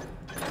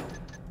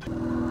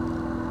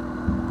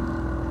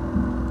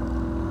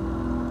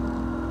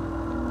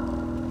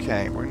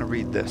 Okay, we're going to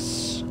read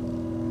this.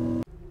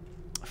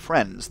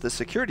 friends, the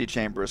security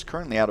chamber is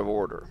currently out of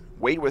order.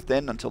 Wait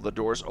within until the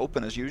doors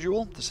open as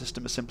usual. The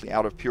system is simply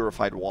out of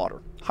purified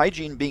water.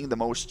 Hygiene being the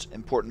most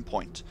important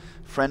point.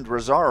 Friend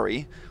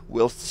Rosari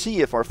will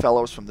see if our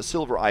fellows from the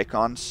Silver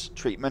Icons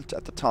treatment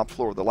at the top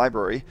floor of the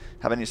library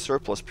have any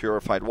surplus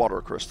purified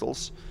water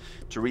crystals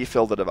to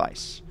refill the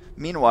device.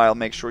 Meanwhile,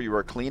 make sure you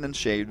are clean and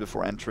shaved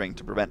before entering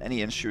to prevent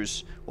any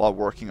issues while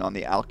working on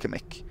the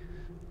alchemic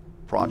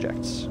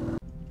projects.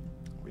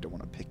 We don't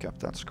want to pick up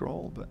that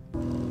scroll, but...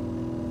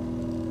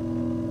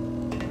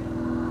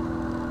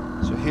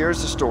 So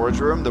here's the storage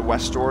room, the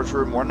west storage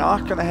room. We're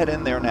not going to head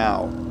in there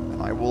now,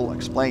 and I will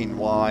explain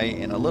why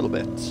in a little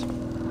bit.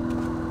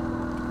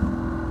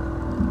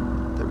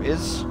 There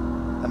is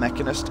a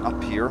mechanist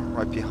up here,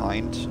 right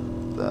behind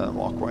the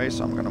walkway,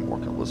 so I'm going to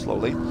walk a little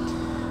slowly.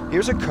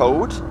 Here's a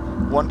code,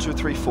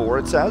 1234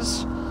 it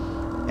says,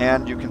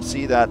 and you can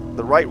see that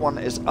the right one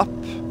is up,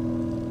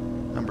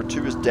 number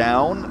 2 is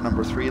down,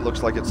 number 3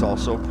 looks like it's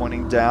also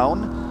pointing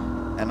down,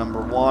 and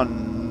number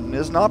 1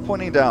 is not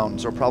pointing down,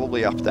 so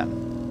probably up then.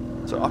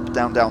 So up,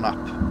 down, down, up.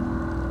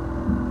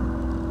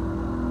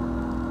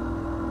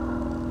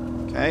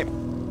 Okay.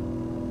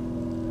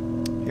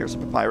 Here's a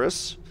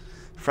papyrus.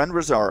 Friend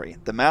Rosari,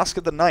 the Mask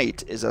of the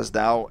Night is as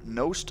thou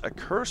knowst a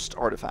cursed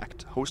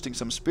artifact, hosting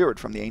some spirit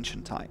from the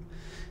ancient time.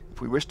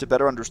 If we wish to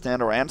better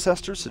understand our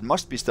ancestors, it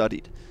must be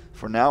studied.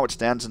 For now, it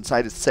stands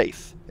inside its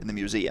safe in the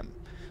museum.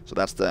 So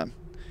that's the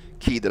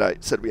key that I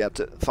said we had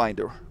to find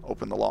to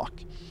open the lock.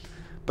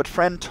 But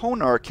friend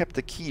Tonar kept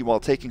the key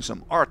while taking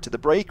some art to the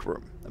break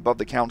room above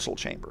the council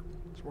chamber.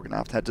 So we're going to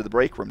have to head to the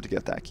break room to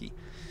get that key.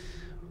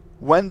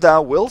 When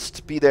thou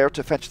willst be there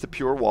to fetch the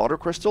pure water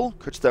crystal,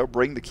 couldst thou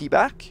bring the key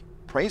back?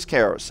 Praise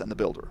Karras and the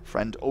builder,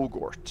 friend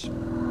Ogort.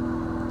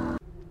 And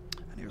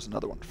here's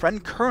another one.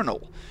 Friend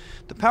Colonel,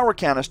 the power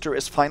canister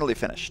is finally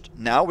finished.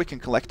 Now we can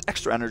collect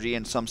extra energy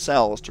in some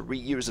cells to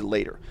reuse it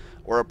later,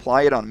 or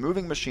apply it on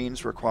moving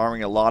machines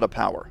requiring a lot of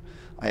power.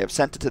 I have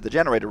sent it to the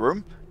generator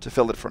room to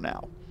fill it for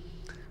now.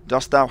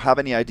 Dost thou have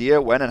any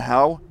idea when and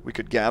how we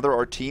could gather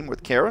our team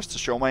with Karras to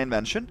show my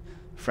invention?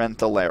 Friend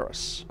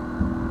Thalaris.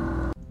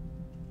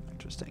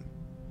 Interesting.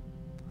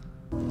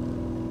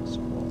 So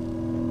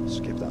we'll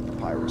skip that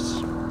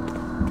papyrus.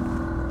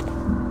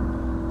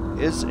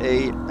 Is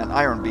an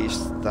iron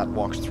beast that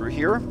walks through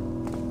here.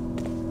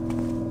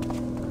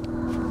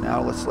 For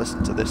now, let's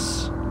listen to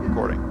this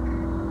recording.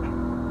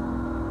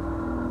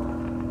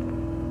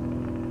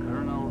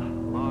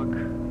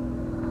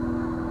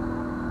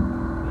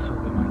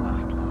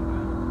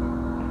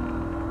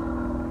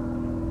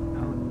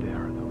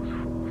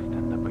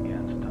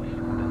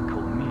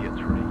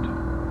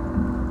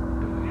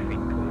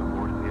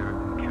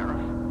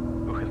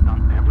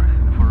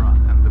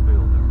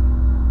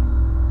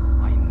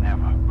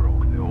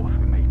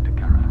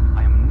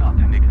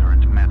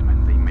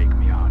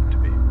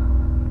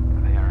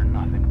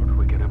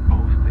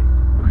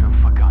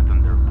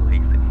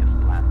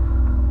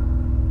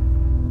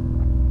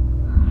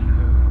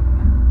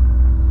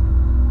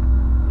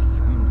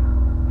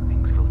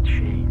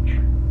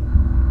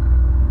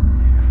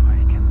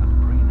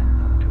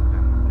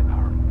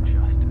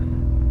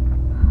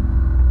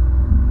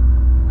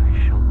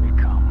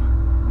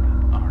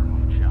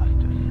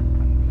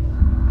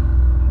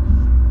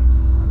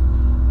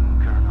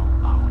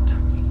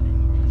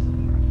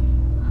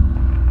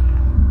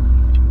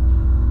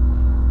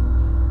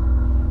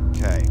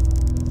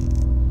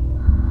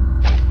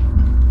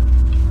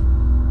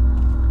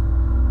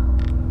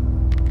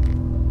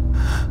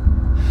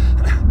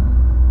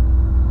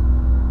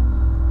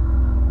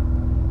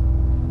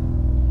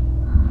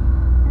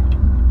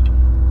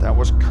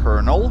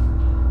 Colonel.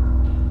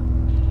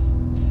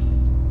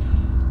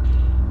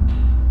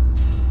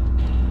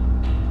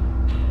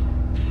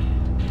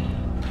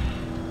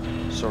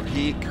 So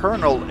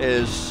Colonel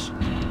is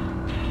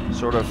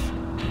sort of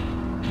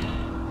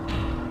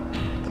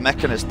the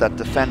mechanist that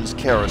defends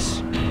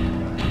Karras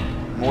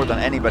more than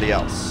anybody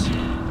else.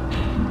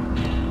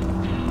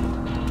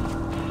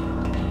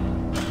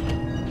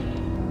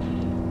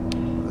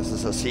 This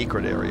is a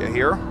secret area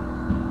here.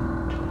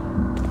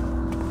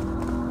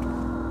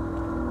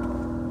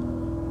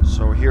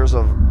 So here's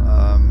a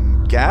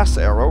gas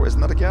arrow.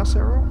 Isn't that a gas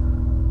arrow?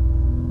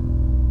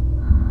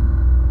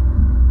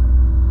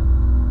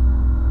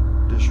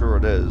 Sure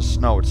it is.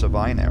 No, it's a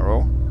vine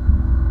arrow.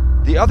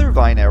 The other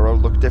vine arrow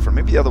looked different.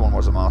 Maybe the other one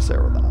was a moss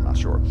arrow, then I'm not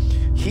sure.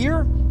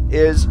 Here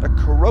is a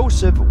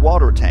corrosive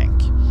water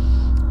tank.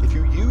 If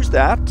you use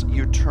that,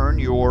 you turn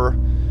your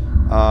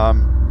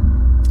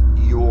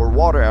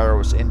water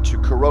arrows into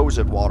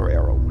corrosive water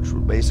arrow, which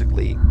will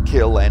basically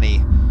kill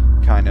any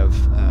kind of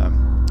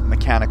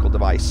mechanical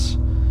device.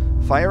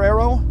 Fire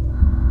arrow,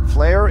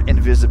 flare,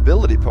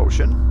 invisibility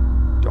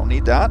potion. Don't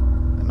need that.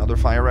 Another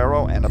fire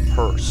arrow and a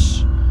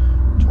purse.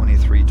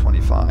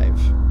 2325.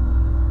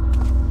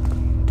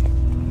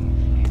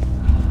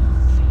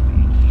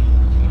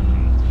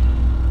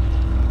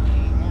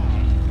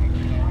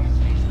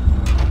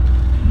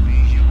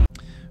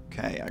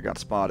 Okay, I got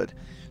spotted.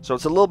 So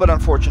it's a little bit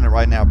unfortunate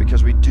right now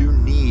because we do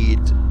need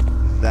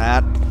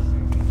that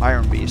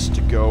Iron Beast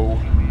to go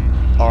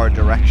our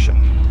direction.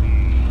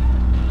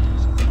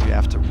 So I think we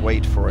have to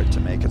wait for it to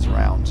make its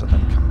rounds and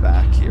then come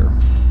back here.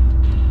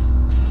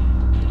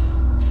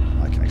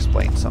 I can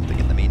explain something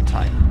in the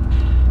meantime.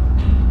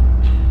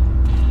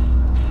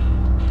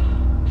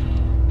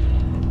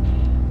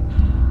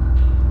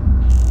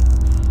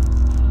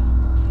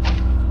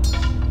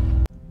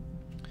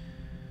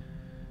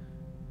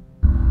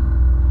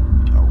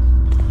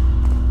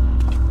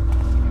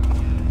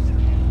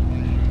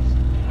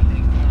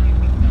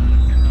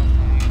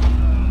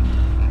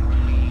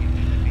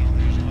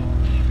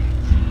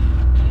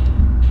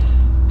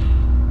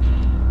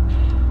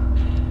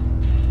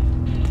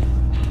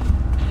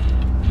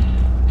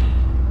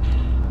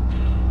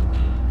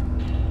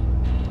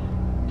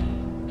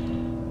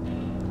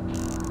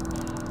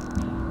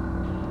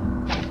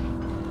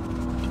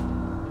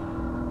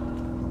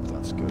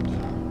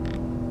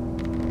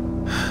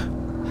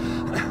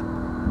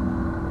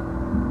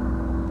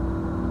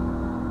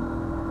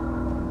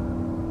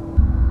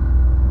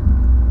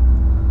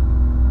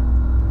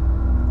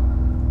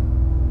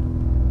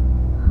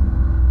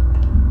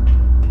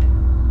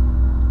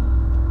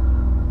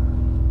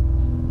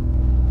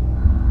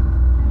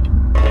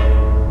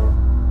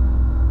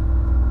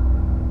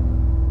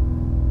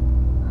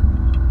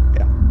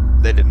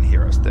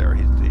 There,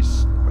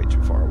 he's way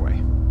too far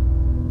away.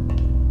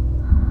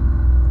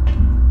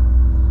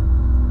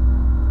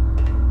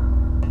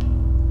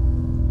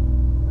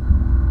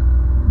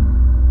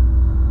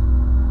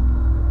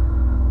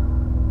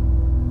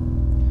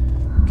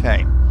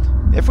 Okay,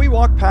 if we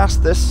walk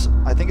past this,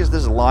 I think is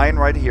this line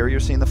right here you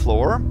see on the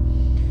floor,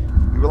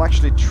 we will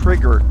actually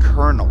trigger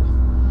Colonel.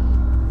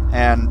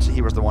 And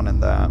he was the one in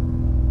the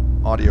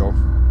audio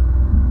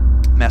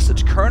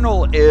message.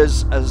 Colonel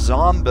is a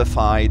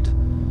zombified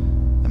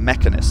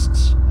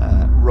mechanist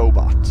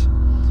robot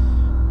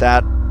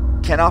that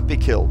cannot be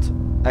killed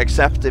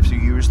except if you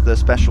use the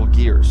special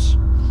gears.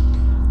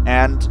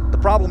 And the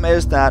problem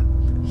is that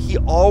he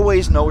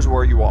always knows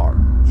where you are.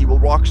 He will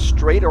walk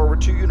straight over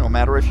to you no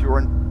matter if you're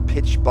in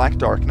pitch black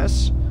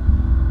darkness,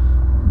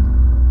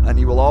 and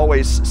he will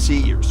always see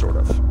you, sort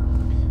of.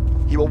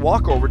 He will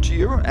walk over to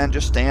you and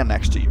just stand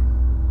next to you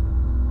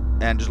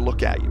and just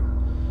look at you.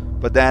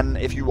 But then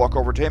if you walk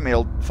over to him,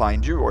 he'll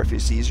find you, or if he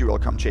sees you, he'll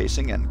come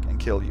chasing and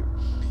kill you.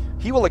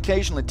 He will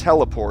occasionally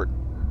teleport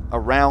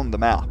around the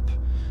map,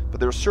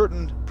 but there are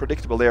certain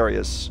predictable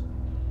areas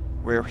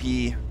where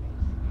he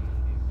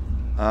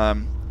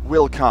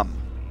will come.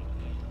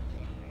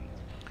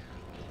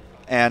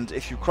 And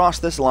if you cross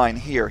this line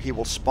here, he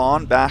will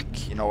spawn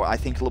back, you know, I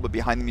think a little bit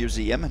behind the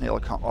museum, and he'll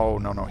come. Oh,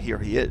 no, here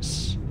he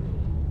is.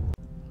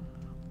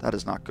 That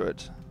is not good.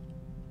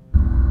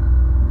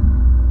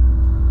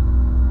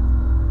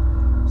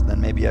 So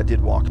then maybe I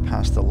did walk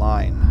past the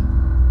line.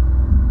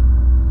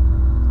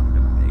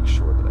 Make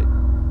sure that I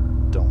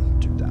don't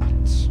do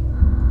that.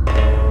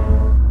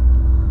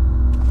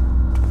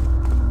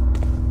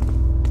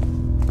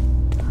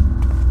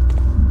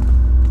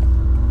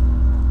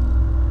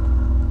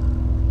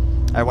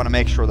 I want to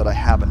make sure that I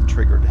haven't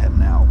triggered him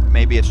now.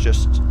 Maybe it's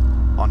just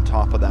on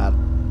top of that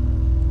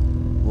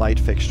light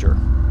fixture.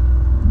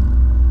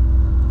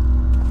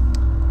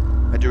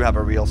 I do have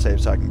a real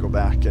save, so I can go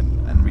back and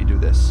redo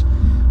this.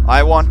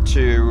 I want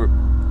to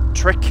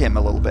trick him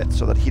a little bit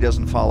so that he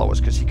doesn't follow us,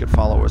 because he could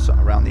follow us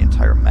around the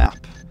entire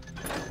map,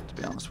 to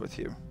be honest with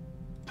you.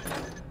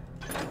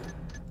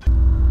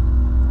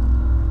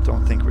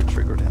 Don't think we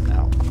triggered him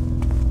now.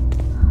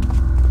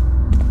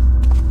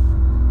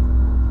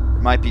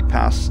 It might be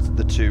past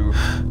the two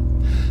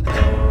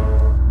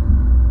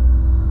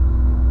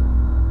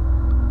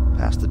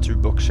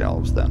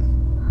bookshelves then.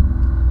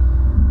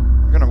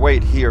 We're gonna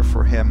wait here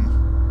for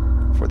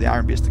him, for the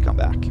Iron Beast to come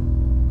back.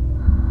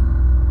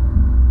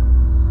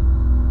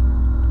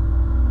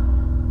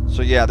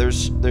 So yeah,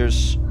 there's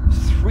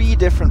 3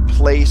 different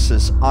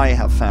places I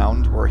have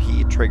found where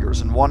he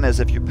triggers, and one is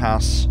if you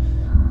pass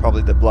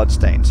probably the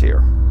bloodstains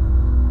here,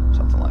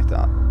 something like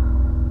that.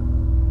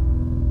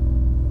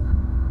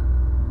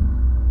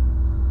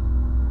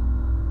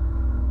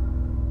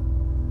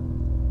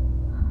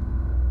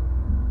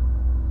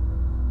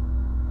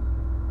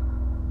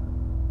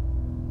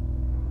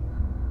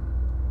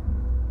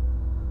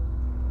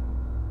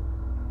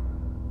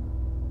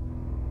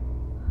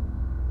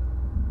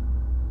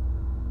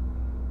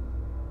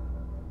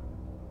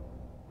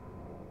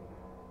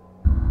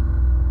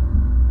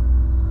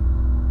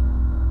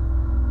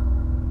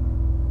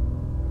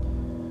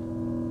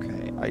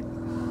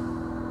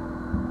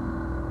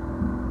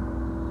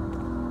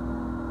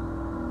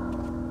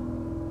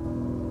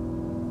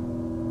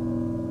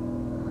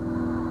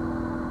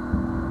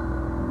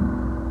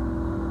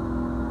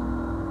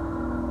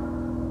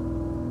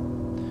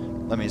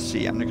 Let me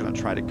see, I'm going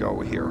to try to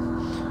go here.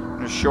 I'm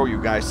going to show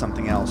you guys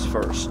something else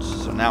first.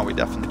 So now we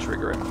definitely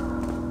trigger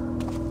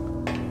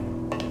him.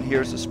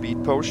 Here's a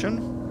speed potion.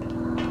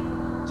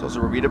 So it's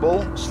a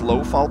readable,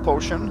 slow fall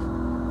potion.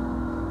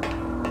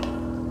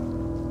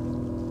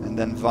 And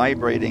then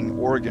vibrating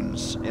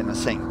organs in a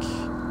sink.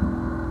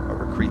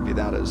 However creepy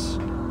that is.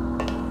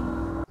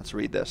 Let's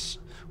read this.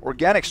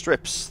 Organic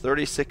strips,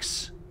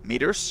 36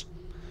 meters.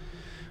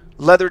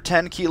 Leather,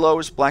 10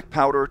 kilos. Black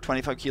powder,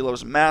 25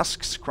 kilos.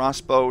 Masks,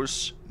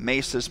 crossbows,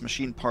 maces,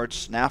 machine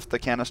parts, naphtha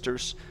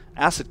canisters,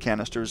 acid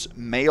canisters,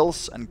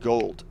 mails, and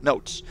gold.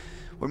 Notes.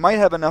 We might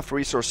have enough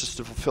resources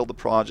to fulfill the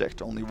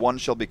project. Only one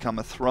shall become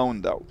a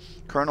throne, though.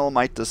 Colonel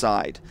might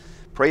decide.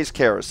 Praise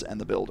Karras and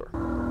the builder.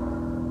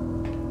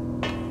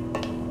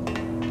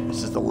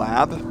 This is the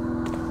lab.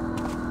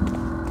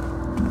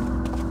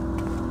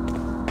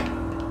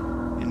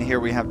 In here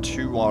we have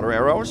 2 water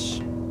arrows.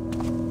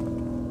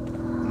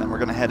 And then we're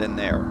going to head in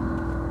there.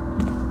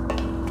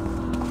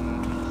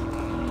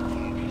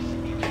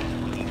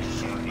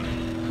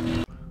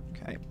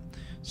 Okay.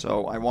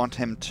 So I want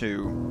him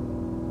to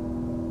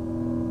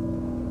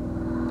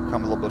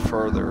come a little bit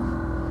further.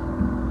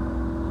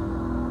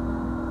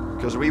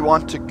 Because we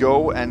want to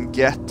go and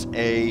get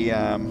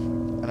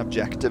an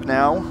objective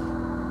now.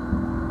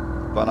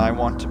 But I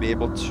want to be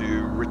able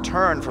to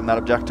return from that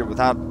objective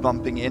without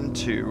bumping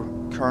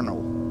into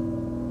Colonel.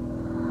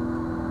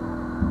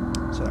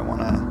 So I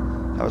want to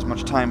have as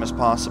much time as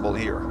possible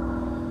here.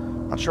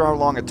 Not sure how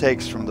long it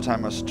takes from the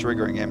time of us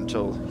triggering him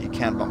till he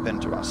can bump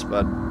into us,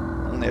 but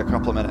only a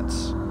couple of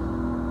minutes.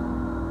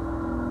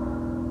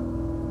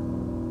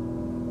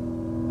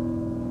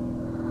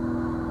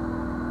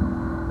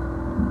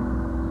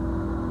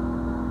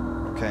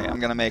 Okay, I'm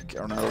gonna make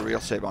another real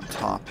save on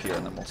top here,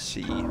 and then we'll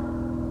see.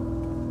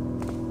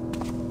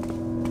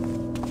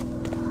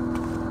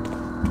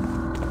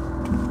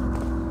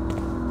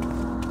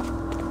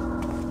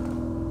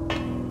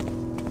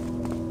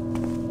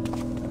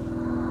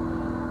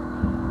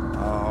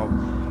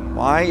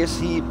 Why is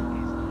he...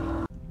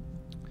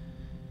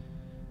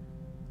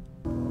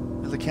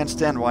 I can't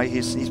stand why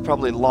he's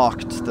probably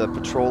locked. The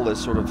patrol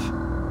is sort of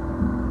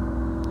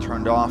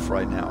turned off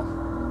right now.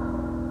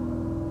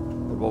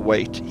 But we'll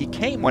wait. He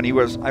came when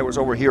I was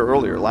over here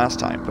earlier last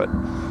time, but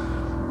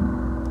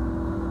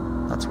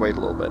let's wait a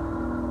little bit.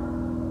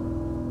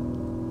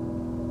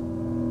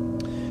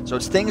 So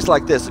it's things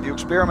like this. If you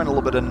experiment a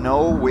little bit and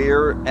know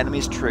where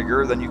enemies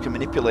trigger, then you can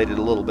manipulate it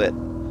a little bit.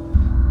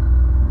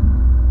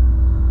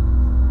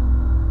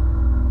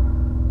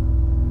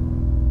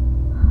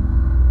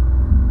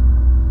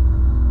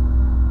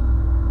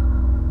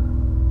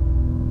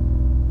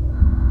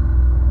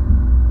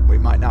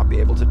 Be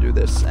able to do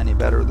this any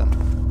better than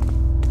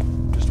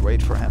just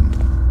wait for him.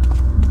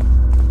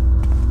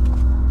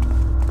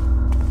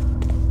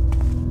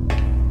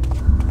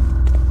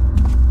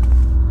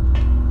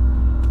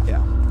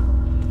 Yeah.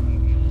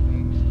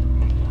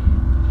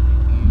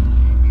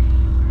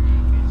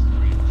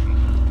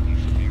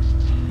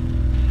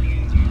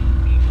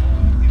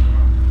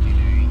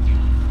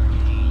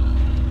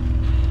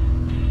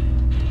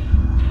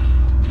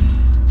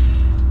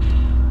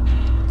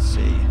 Let's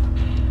see.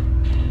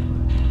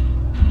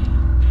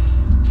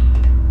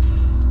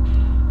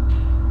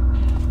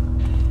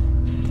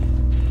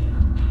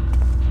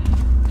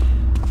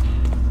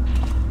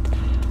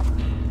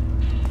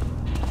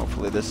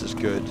 This is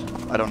good.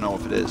 I don't know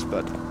if it is,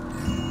 but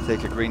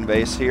take a green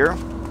base here.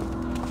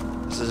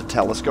 This is a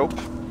telescope.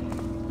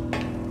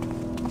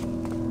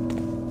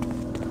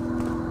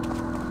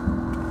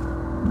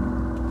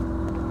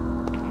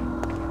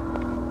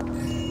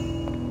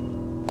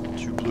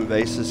 Two blue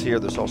bases here.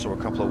 There's also a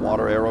couple of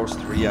water arrows,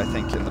 3 I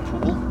think in the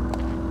pool.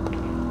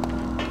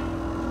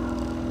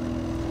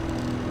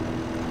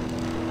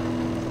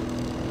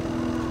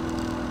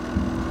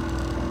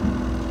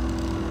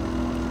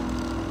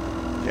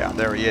 Yeah,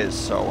 there he is,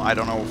 so I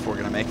don't know if we're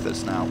going to make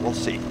this now. We'll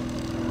see.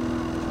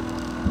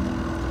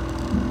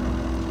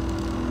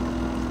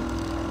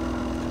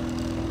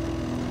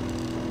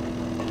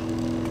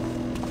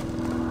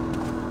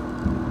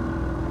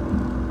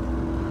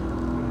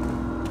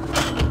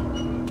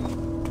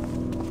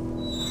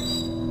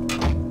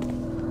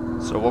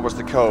 So what was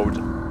the code?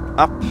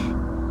 Up,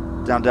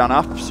 down, down,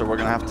 up, so we're going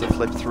to have to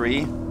flip 3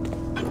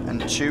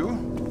 and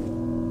 2.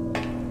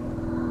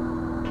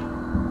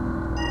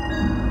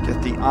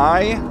 Get the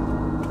eye.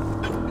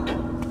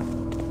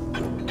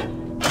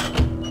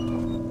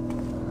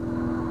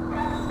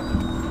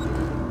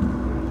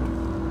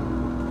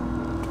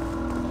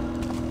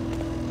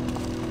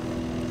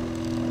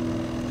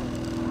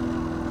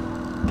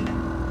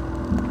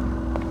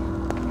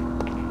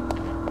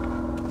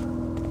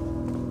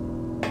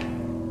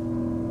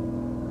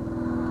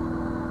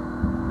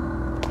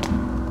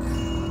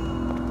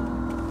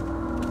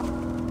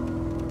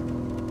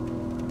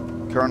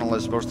 Colonel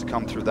is supposed to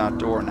come through that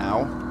door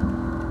now.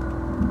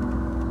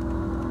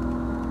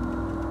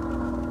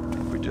 I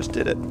think we just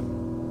did it.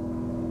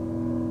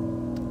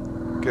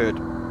 Good.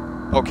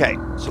 Okay,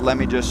 so let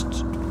me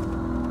just...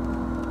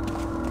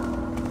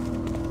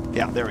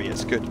 Yeah, there he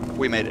is. Good.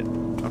 We made it.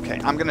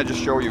 Okay, I'm going to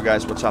just show you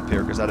guys what's up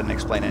here because I didn't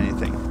explain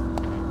anything.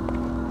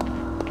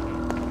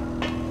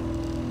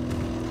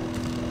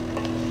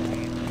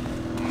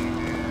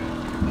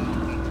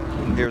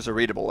 Here's a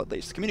readable, at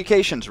least.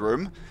 Communications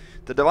room.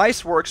 The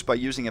device works by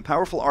using a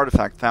powerful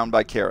artifact found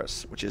by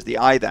Karras, which is the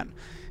eye then.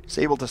 It's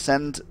able to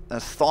send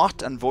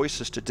thought and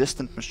voices to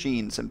distant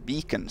machines and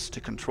beacons to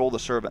control the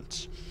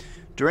servants.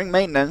 During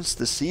maintenance,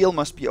 the seal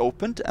must be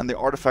opened and the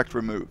artifact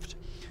removed.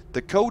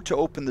 The code to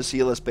open the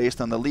seal is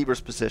based on the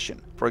lever's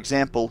position. For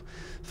example,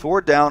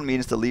 4 down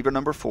means the lever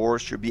number 4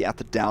 should be at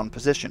the down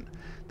position.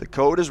 The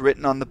code is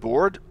written on the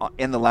board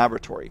in the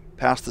laboratory,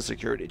 past the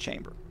security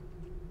chamber.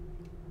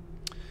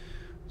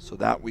 So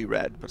that we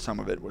read, but some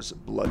of it was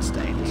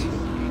bloodstained.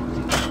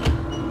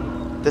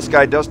 This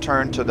guy does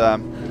turn to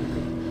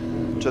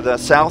the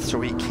south, so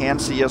he can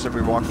see us if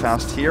we walk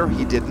fast here.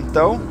 He didn't,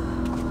 though.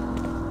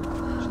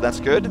 So that's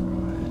good.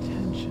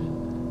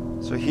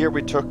 So here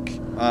we took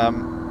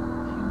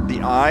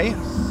the eye,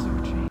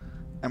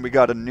 and we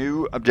got a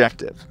new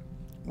objective.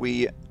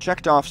 We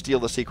checked off steal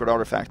the secret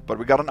artifact, but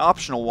we got an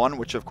optional one,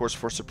 which of course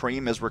for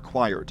Supreme is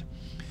required.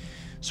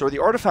 So the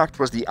artifact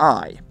was the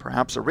eye.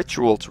 Perhaps a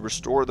ritual to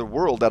restore the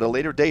world at a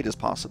later date is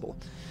possible.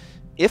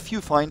 If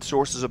you find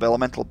sources of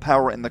elemental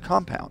power in the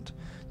compound,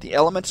 the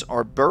elements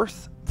are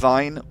birth,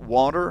 vine,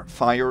 water,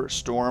 fire,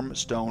 storm,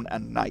 stone,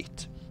 and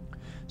night.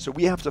 So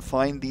we have to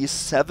find these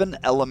 7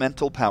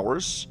 elemental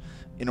powers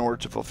in order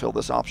to fulfill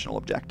this optional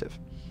objective.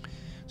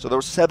 So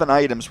those 7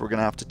 items we're going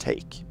to have to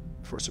take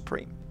for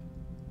Supreme.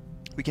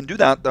 We can do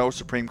that though,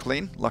 Supreme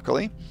clean,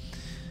 luckily.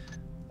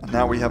 And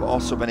now we have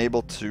also been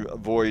able to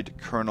avoid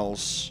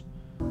Colonel's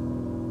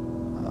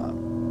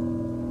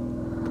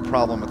the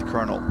problem with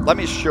Colonel. Let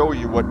me show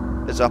you what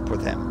is up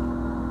with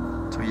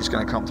him. So he's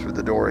going to come through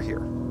the door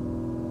here.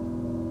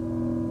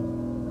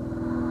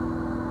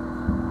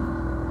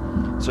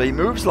 So he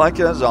moves like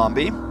a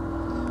zombie,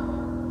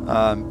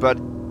 but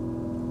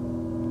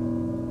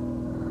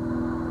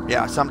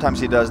yeah,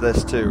 sometimes he does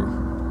this too.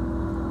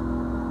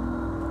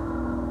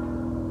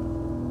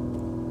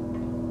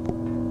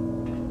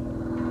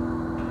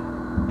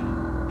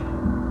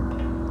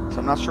 So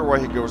I'm not sure why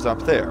he goes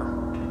up there.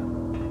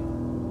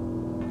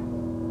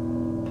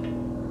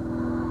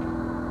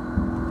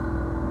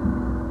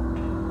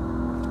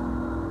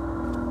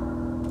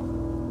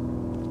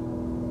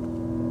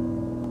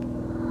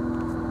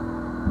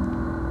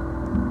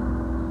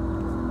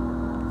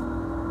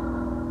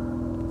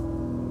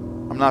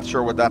 I'm not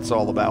sure what that's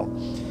all about.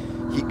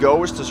 He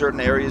goes to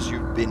certain areas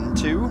you've been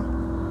to.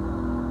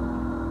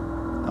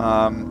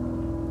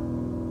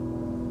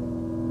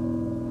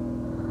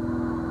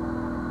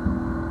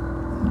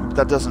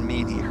 That doesn't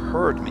mean he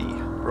heard me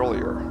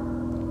earlier.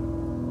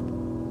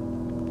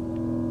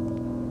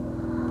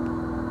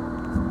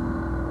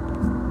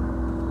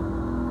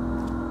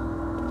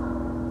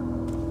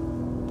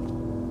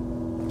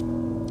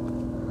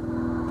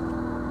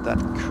 That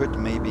could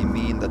maybe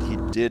mean that he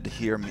did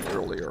hear me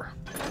earlier.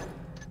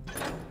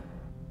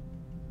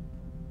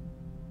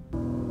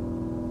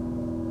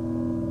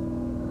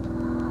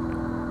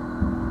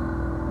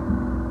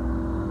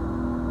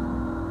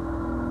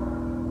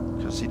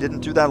 He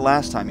didn't do that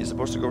last time. He's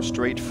supposed to go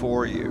straight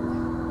for you.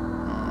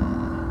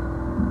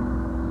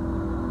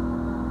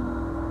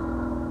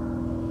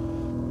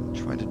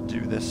 Try to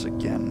do this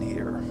again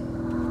here.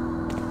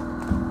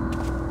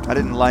 I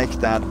didn't like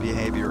that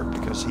behavior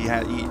because he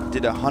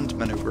did a hunt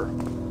maneuver,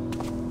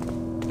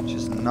 which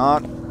is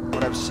not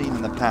what I've seen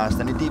in the past.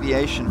 Any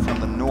deviation from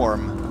the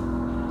norm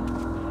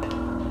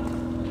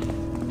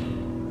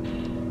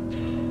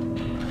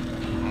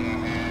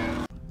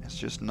it's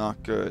just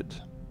not good.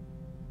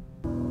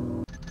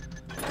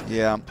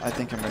 Yeah, I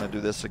think I'm going to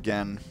do this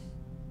again.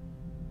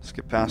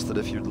 Skip past it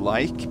if you'd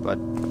like, but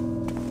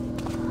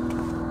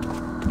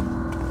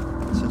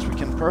since we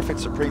can perfect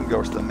Supreme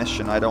Ghost the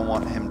mission, I don't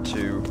want him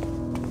to...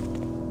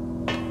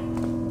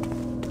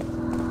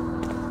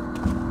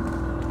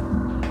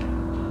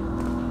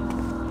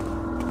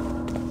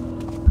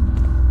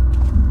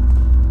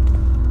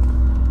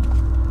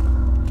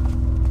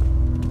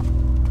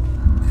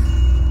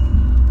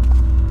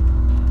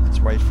 Let's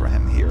wait for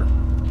him here.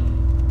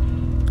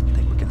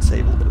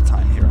 Save a little bit of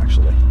time here,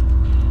 actually.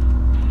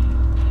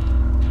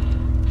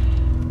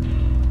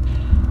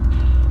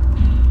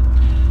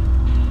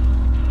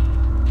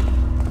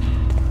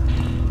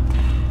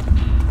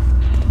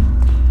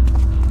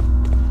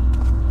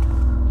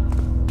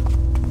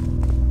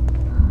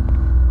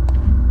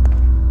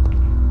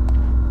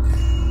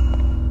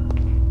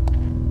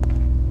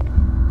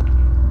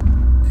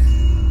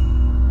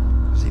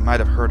 Because he might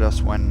have heard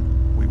us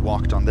when we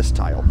walked on this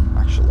tile,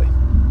 actually.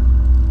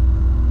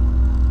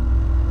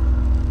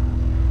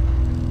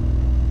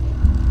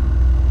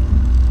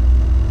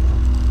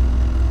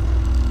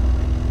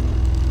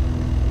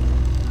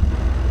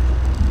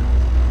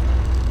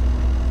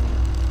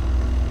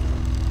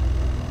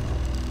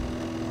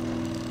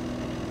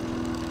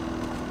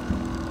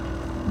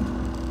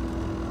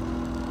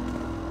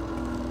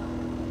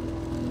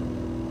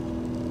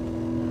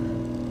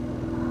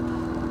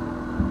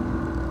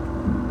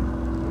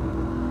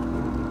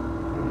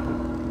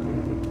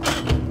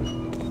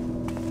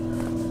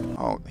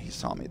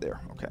 Saw me there.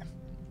 Okay.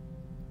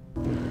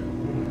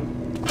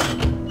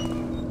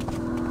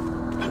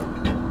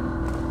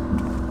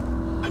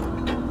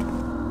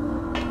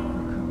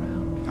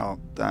 Oh,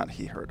 that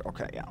he heard.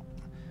 Okay, yeah.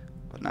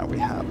 But now we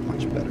have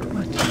much better.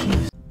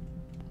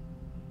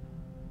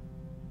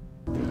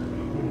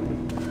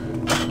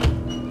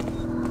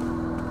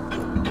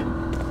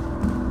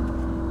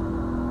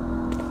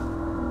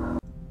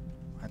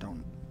 I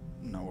don't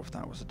know if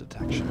that was a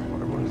detection or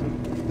what it was.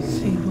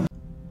 See what?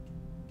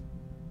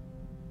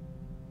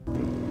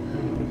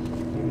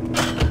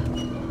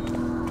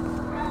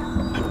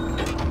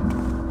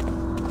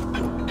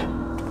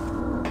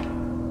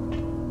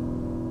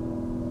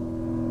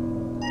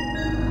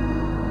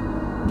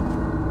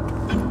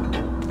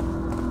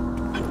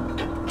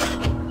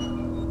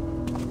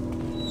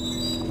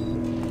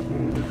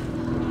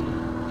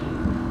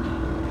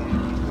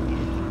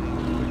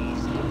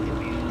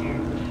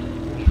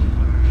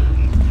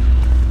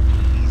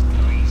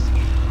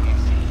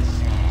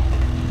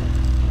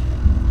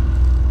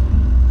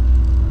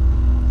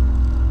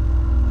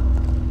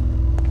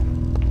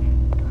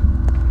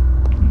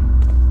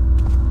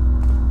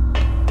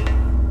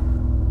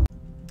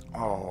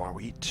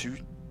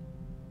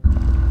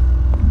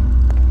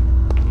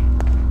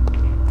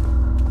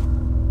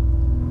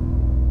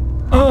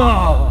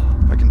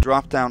 I can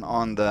drop down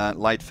on the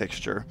light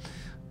fixture.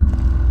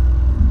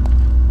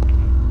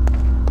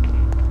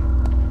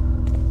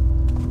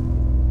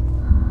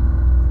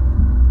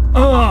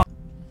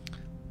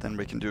 Then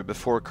we can do it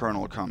before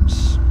Colonel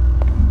comes.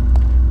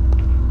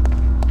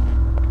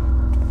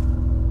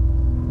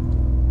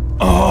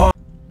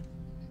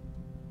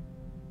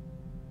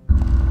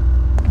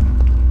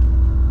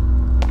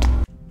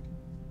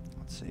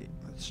 Let's see,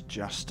 it's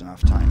just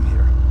enough time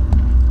here.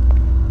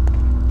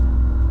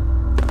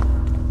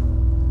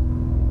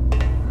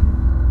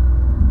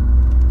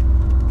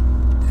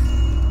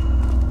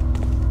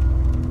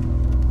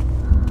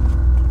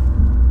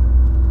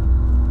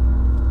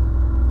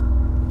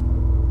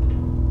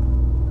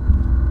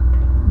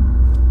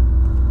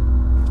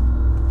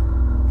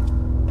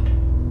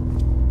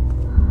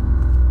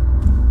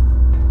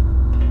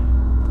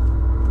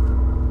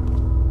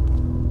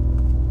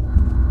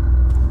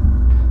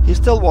 He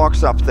still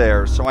walks up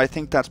there, so I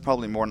think that's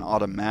probably more an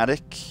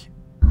automatic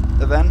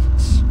event.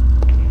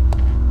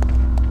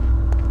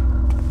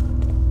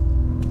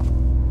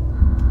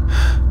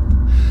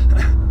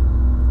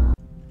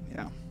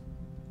 Yeah.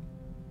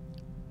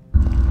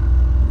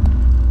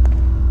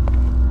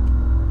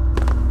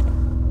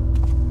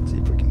 Let's see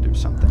if we can do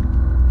something.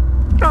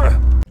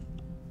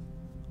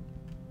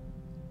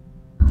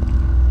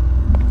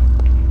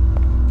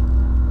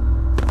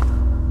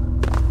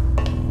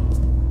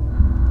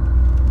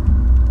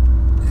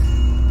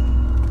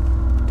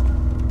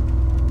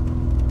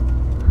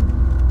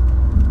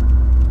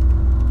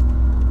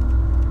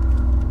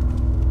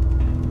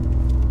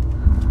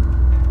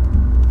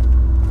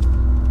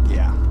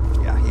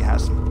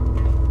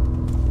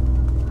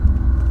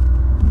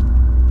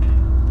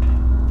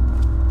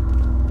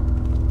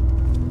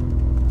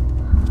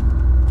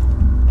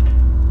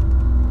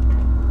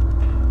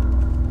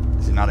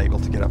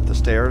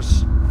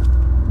 Stairs.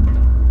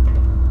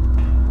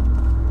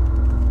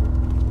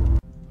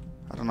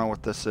 I don't know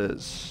what this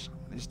is,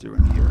 what he's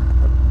doing here.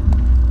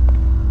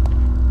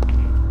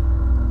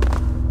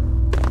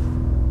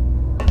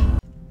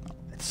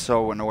 It's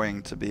so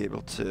annoying to be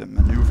able to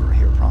maneuver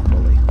here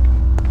properly.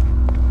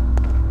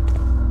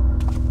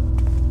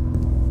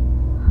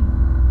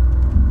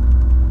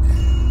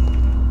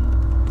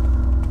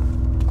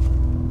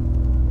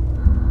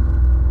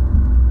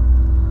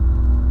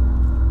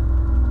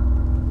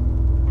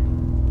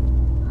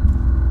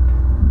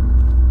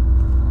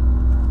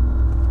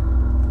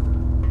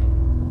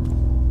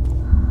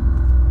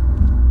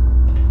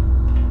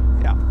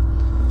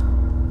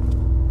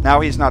 Now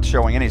he's not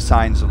showing any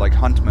signs of like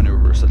hunt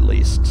maneuvers, at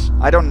least.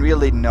 I don't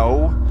really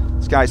know.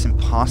 This guy's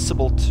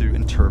impossible to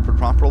interpret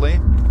properly.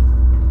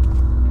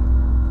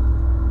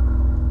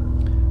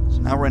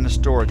 So now we're in a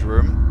storage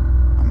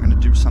room. I'm going to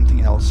do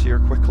something else here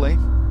quickly.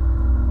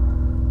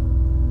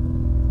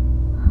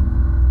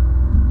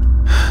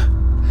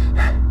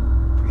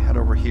 If we head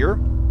over here.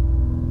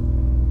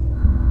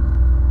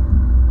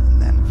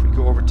 And then if we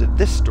go over to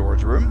this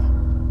storage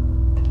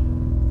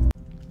room,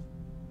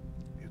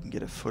 you can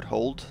get a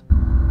foothold.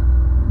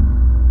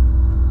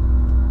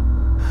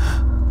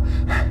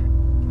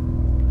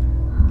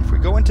 If we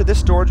go into this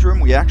storage room,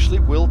 we actually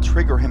will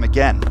trigger him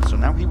again. So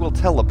now he will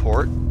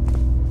teleport.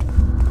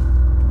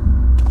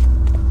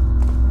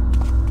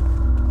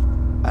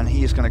 And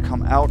he is going to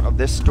come out of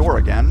this door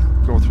again,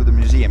 go through the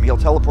museum. He'll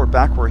teleport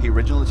back where he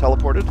originally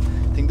teleported.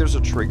 I think there's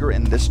a trigger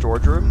in this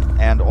storage room,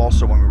 and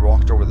also when we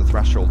walked over the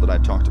threshold that I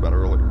talked about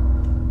earlier.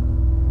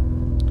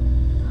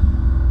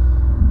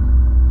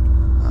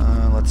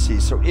 Let's see,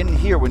 so in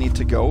here we need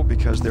to go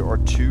because there are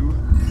 2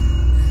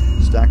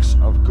 stacks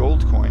of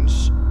gold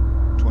coins,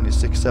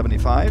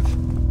 2675.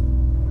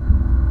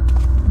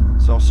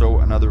 There's also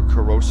another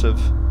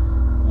corrosive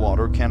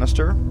water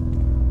canister.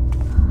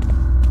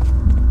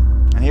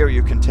 And here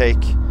you can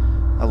take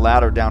a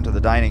ladder down to the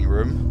dining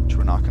room, which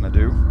we're not going to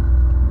do.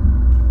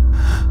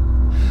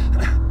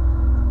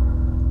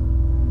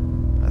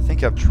 I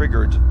think I've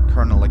triggered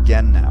Colonel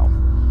again now.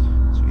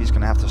 So he's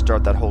going to have to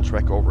start that whole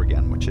trek over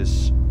again, which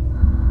is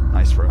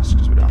nice for us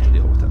because we don't have to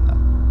deal with him then.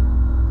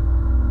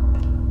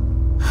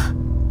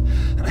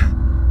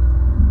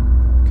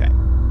 Okay.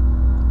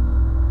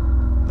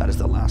 That is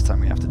the last time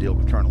we have to deal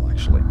with Colonel,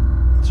 actually.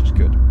 Which is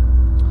good.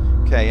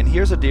 Okay, and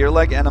here's a deer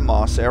leg and a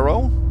moss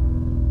arrow.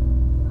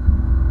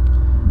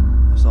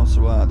 There's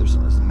also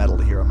there's metal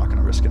here. I'm not going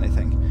to risk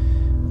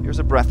anything. Here's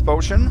a breath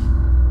potion.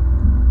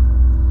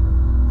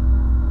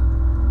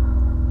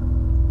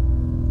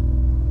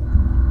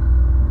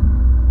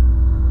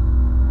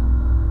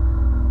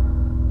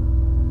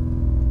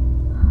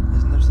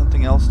 Isn't there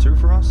something else too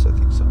for us? I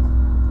think so.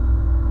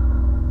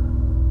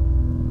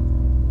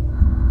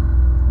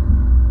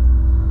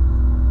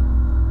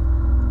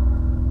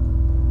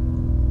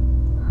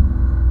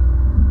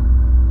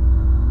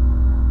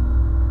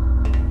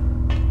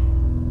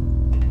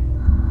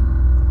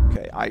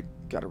 I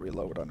gotta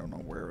reload, I don't know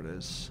where it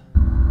is.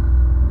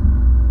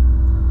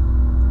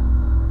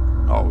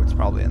 Oh, it's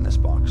probably in this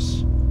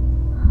box.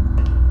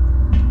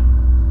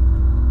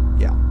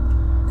 Yeah.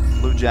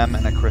 Blue gem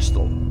and a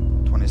crystal.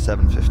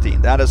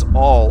 2715. That is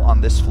all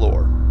on this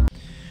floor.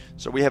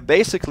 So we have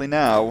basically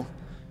now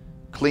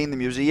cleaned the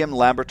museum,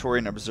 laboratory,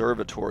 and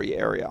observatory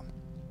area.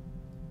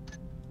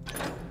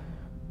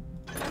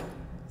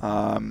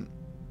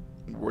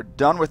 We're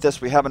done with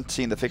this. We haven't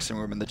seen the fixing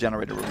room and the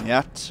generator room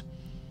yet.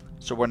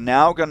 So we're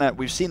now gonna,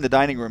 we've seen the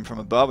dining room from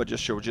above, I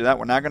just showed you that.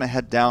 We're now gonna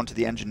head down to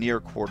the engineer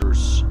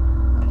quarters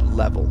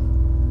level.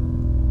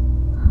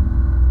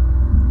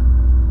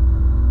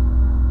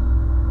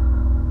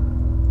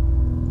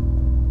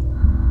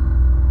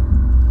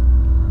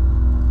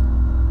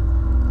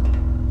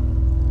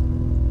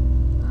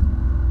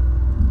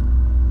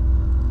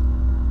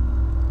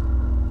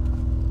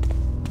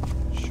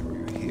 Show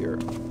you here.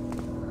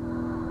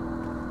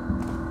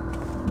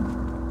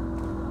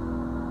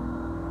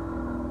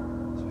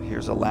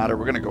 Here's a ladder.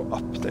 We're going to go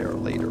up there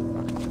later.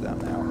 We're not going to do that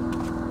now.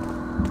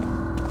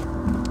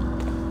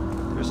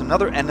 There's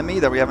another enemy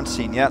that we haven't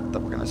seen yet that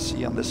we're going to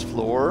see on this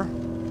floor.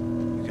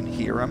 You can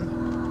hear him.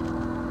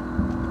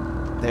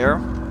 There.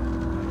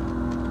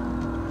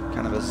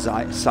 Kind of a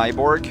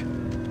cyborg.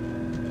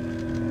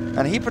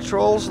 And he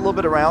patrols a little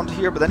bit around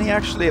here, but then he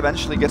actually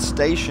eventually gets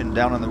stationed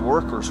down in the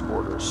workers'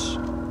 quarters.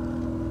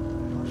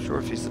 I'm not sure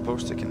if he's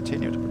supposed to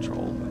continue to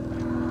patrol, but...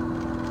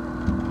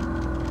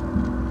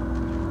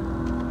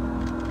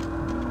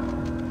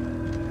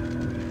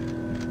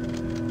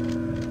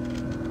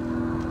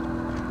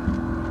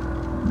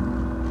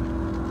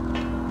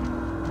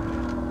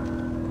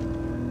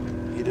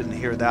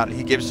 hear that.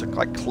 He gives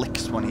like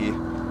clicks when he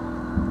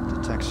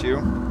detects you.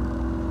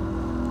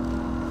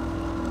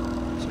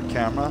 It's a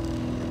camera.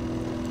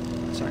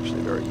 It's actually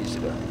very easy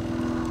to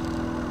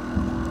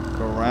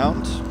go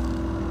around.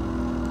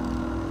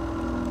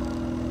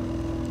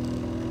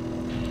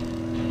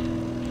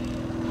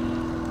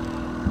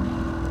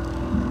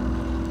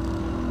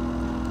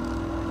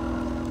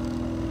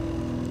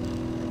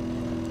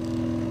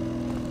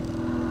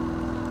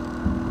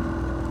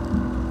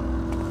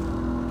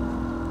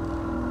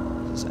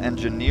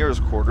 Engineer's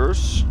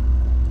quarters.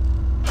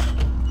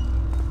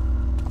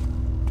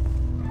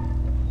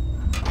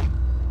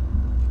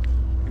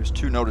 Here's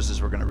two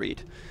notices we're going to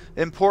read.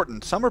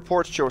 Important. Some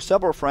reports show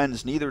several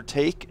friends neither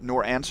take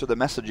nor answer the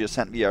messages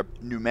sent via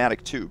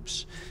pneumatic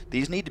tubes.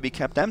 These need to be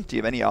kept empty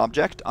of any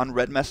object,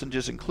 unread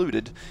messages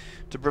included,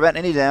 to prevent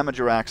any damage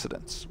or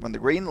accidents. When the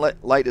green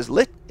light is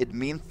lit, it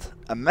means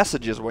a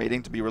message is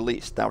waiting to be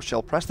released. Thou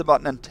shalt press the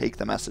button and take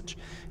the message.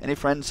 Any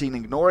friend seen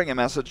ignoring a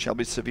message shall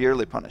be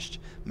severely punished.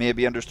 May it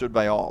be understood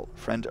by all.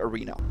 Friend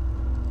Arena.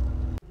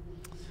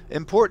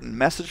 Important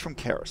message from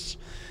Karras.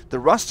 The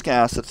rust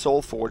gas at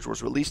Soulforge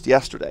was released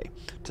yesterday.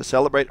 To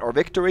celebrate our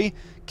victory,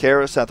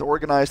 Karras hath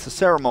organized the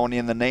ceremony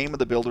in the name of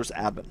the Builder's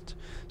Advent.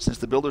 Since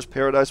the Builder's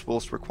Paradise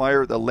will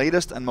require the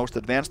latest and most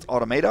advanced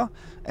automata,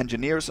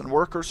 engineers and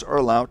workers are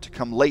allowed to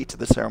come late to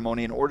the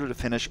ceremony in order to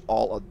finish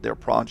all of their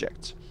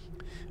projects.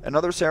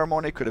 Another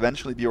ceremony could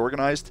eventually be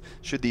organized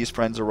should these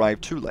friends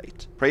arrive too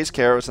late. Praise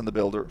Karras and the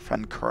Builder,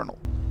 friend Colonel.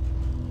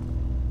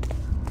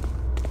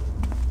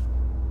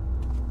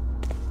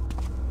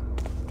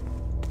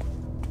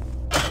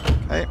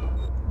 Okay.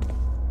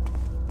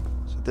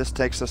 So this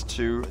takes us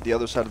to the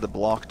other side of the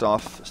blocked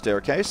off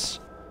staircase.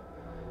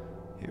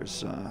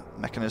 Here's a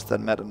mechanist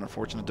that met an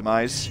unfortunate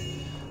demise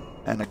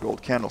and a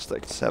gold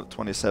candlestick,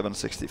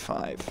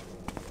 2765.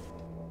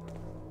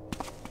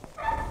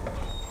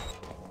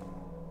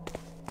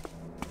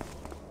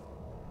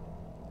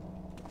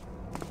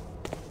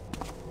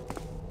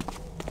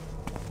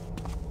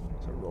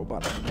 There's a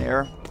robot in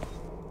there.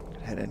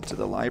 Head into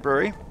the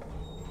library.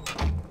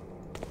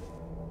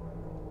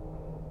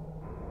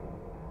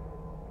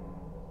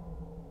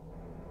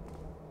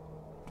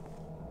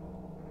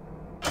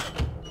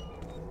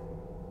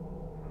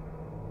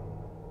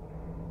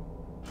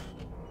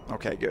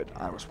 Okay, good.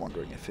 I was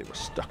wondering if it was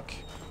stuck.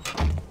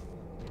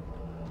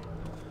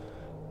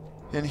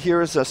 And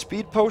here is a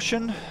speed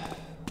potion.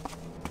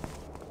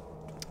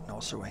 And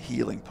also a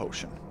healing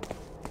potion.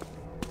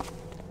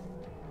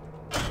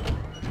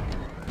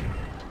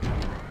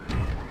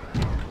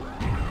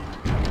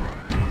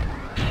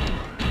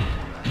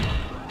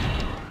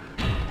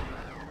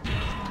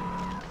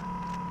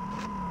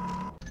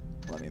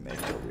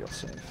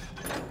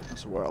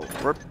 Well,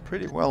 we're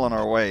pretty well on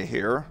our way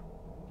here.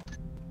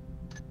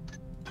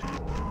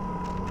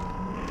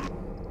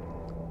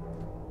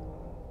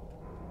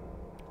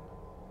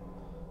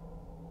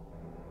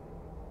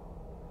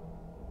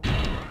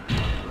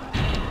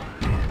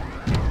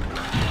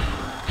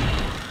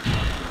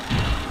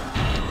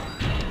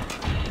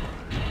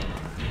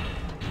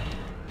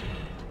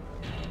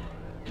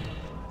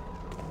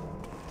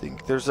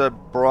 There's a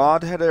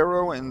broadhead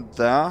arrow in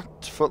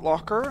that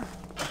footlocker.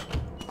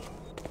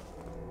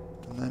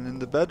 And then in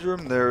the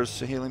bedroom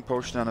there's a healing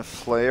potion and a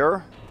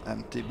flare.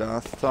 Empty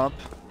bathtub.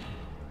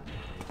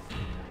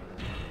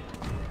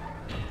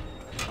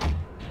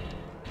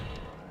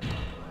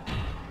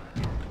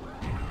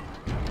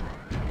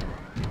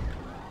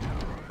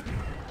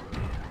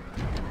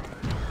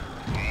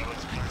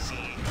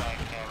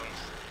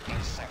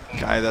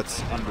 Guy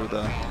that's under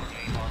the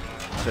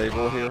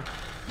table here.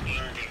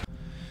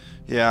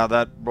 Yeah,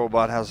 that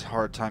robot has a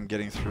hard time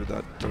getting through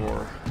that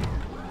door.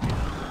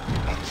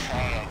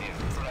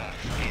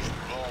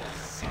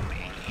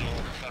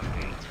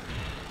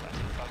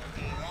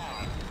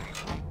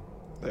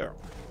 There.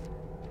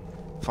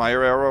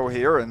 Fire arrow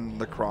here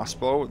and the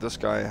crossbow. This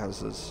guy has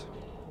his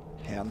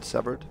hand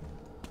severed.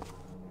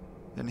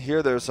 And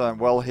here there's a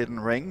well-hidden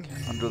ring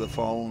under the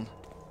fallen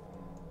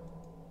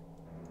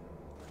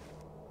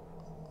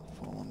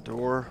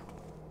door.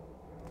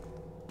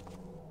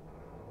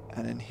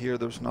 And in here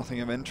there's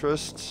nothing of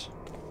interest.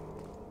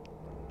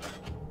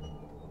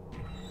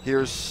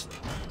 Here's,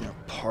 you know,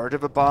 part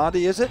of a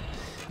body, is it?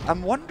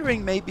 I'm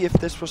wondering maybe if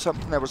this was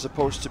something that was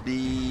supposed to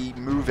be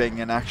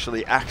moving and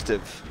actually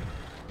active,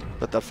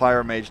 but the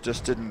FireMage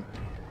just didn't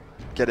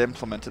get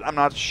implemented. I'm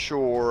not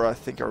sure. I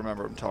think I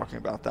remember him talking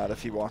about that.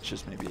 If he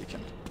watches, maybe he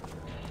can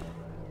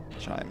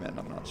chime in.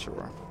 I'm not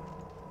sure.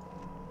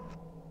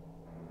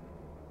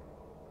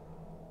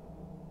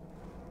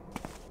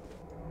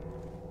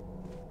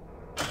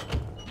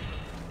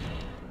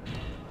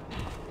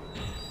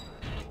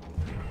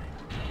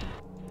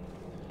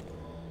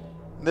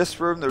 In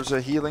this room, there's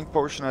a healing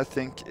potion, I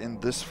think,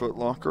 in this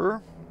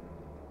footlocker.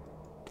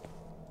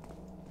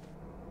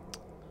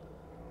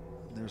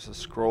 There's a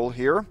scroll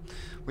here.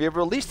 We have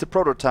released a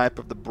prototype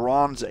of the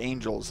Bronze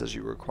Angels as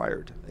you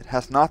required. It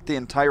has not the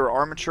entire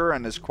armature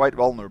and is quite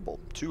vulnerable.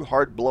 2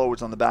 hard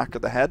blows on the back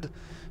of the head,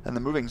 and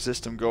the moving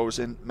system goes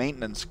in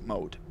maintenance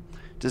mode.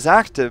 It is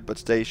active but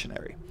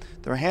stationary.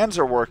 Their hands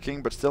are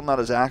working, but still not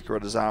as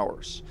accurate as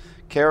ours.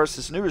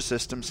 Karras' newer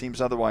system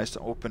seems otherwise to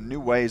open new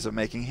ways of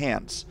making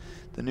hands.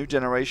 The new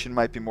generation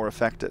might be more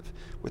effective,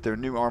 with their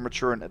new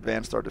armature and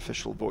advanced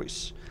artificial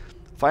voice.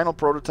 Final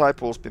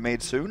prototype will be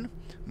made soon,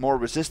 more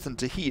resistant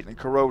to heat and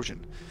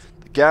corrosion.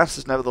 The gas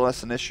is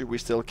nevertheless an issue we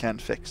still can't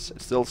fix.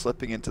 It's still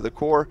slipping into the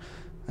core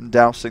and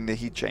dousing the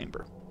heat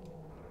chamber.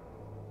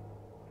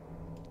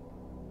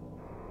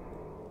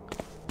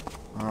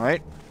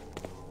 Alright.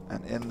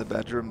 And in the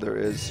bedroom there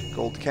is a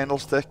gold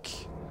candlestick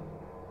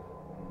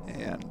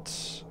and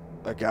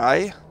a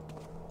guy.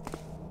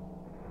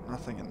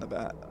 Nothing in the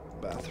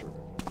bathroom.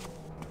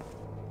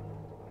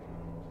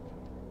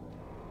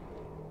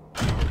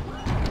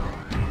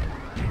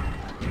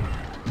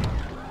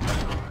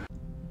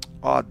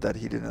 Odd that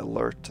he didn't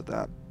alert to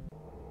that.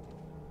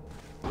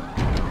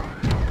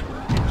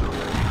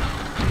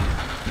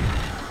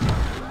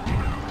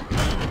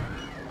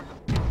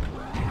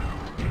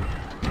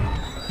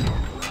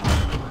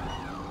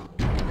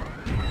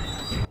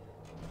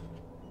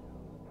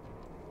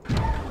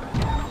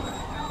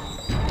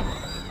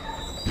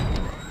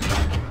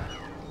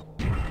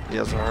 He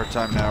has a hard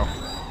time now.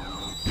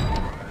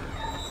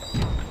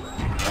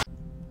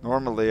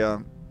 Normally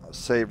a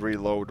save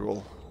reload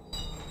will...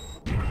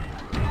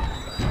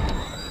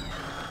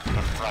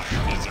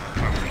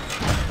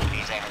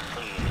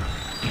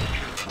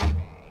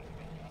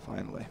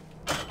 Finally.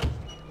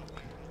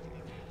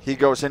 He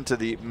goes into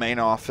the main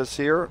office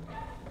here.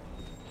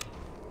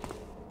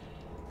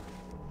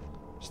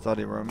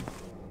 Study room.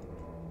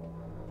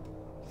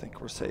 I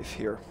think we're safe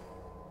here.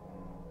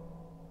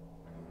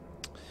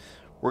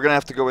 We're gonna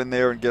have to go in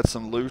there and get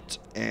some loot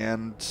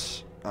and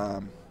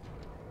a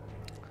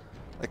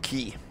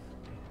key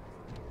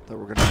that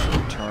we're gonna have to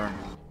return.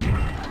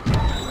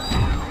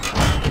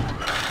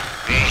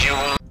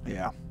 Visual.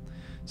 Yeah.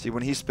 See,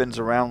 when he spins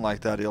around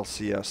like that, he'll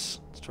see us.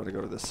 Let's try to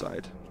go to this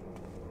side.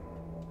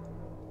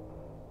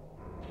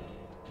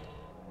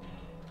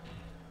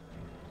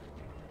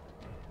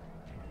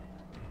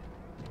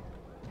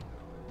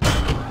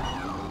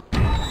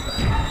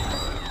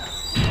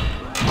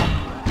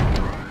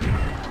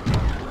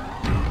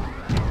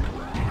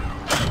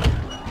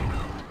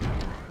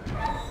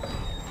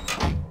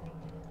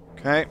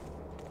 Okay,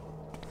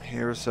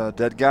 here's a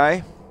dead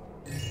guy.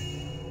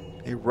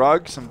 A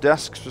rug, some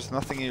desks with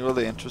nothing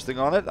really interesting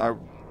on it. I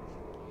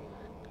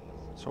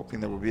was hoping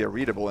there would be a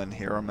readable in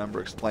here. I remember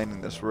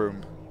explaining this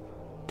room.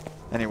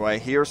 Anyway,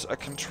 here's a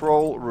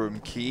control room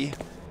key,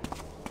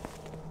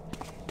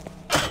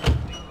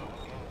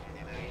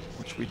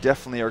 which we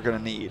definitely are going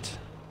to need.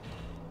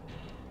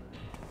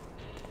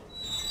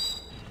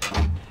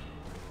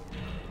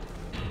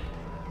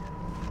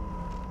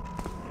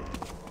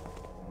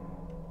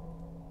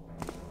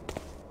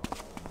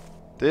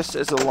 This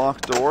is a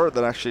locked door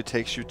that actually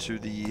takes you to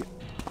the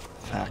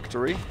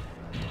factory.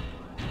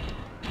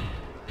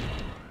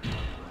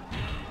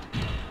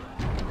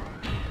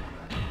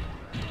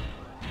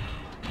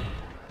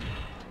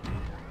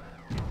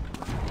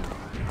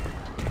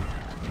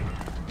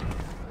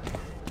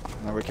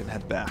 Now we can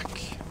head back.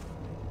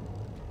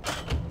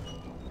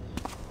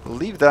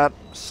 Leave that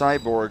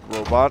cyborg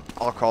robot,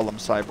 I'll call them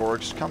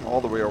cyborgs, come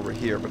all the way over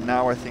here, but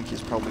now I think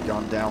he's probably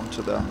gone down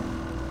to the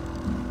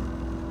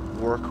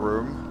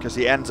workroom, because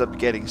he ends up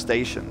getting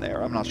stationed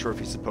there. I'm not sure if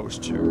he's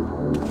supposed to.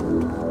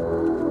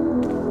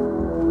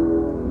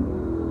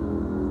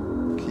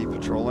 Keep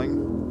patrolling.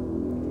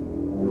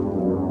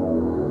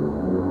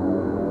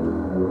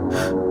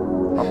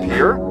 Up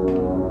here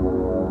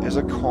is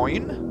a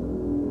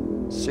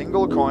coin.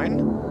 Single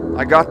coin.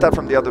 I got that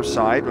from the other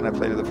side when I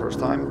played it the first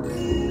time.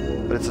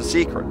 But it's a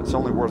secret. It's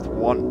only worth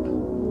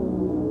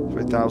 1.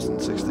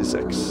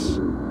 3,066.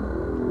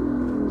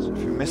 So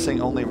if you're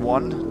missing only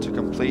 1 to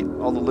complete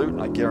all the loot,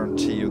 I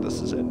guarantee you this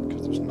is it,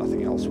 because there's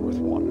nothing else worth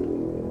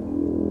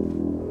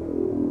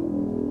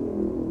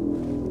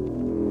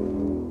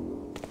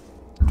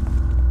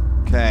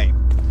 1. Okay.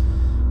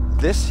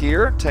 This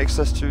here takes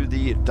us to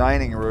the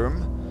dining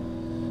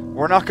room.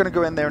 We're not going to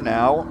go in there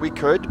now. We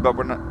could, but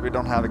we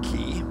don't have a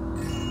key.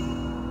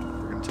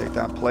 We're going to take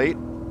that plate.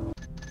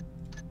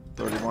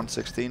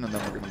 3116, and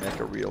then we're going to make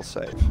a real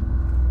save.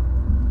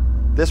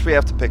 This we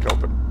have to pick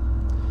open.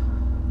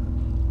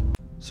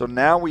 So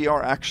now we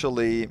are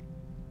actually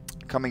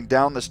coming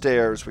down the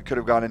stairs. We could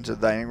have gone into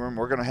the dining room.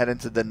 We're going to head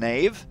into the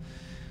Nave.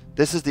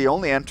 This is the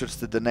only entrance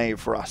to the Nave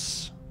for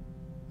us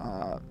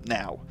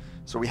now.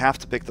 So we have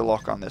to pick the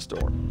lock on this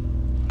door.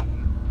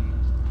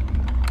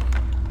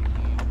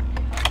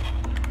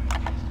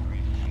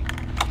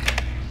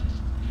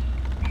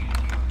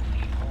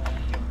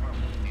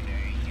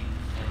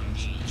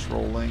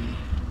 Rolling.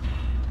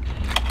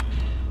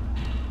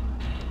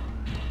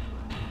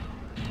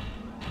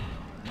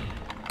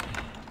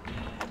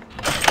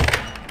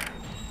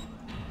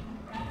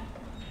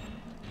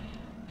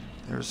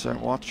 There's a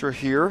watcher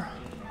here.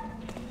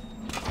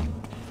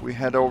 If we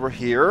head over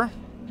here,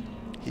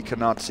 he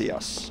cannot see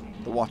us.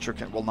 The watcher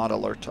will not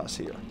alert us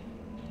here.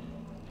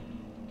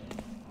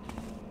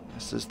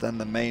 This is then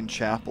the main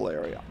chapel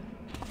area.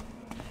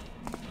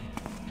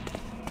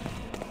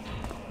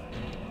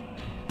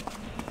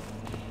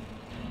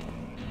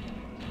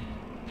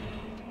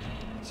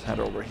 Head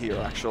over here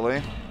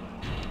actually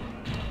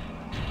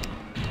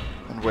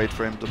and wait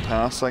for him to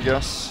pass, I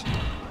guess.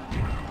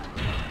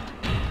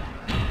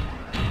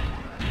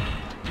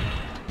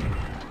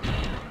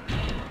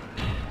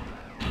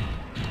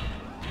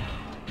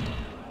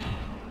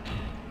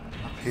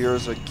 Up here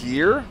is a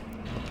gear, a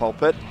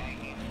pulpit,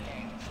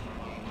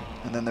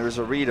 and then there's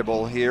a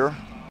readable here.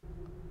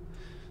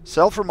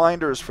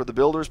 Self-reminders for the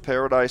Builder's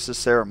Paradise's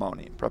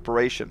ceremony.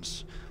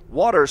 Preparations.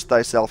 Waters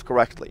thyself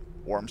correctly.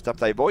 Warms up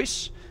thy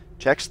voice.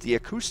 Checks the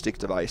acoustic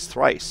device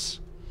thrice.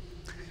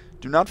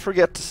 Do not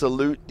forget to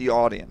salute the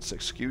audience.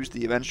 Excuse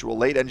the eventual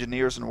late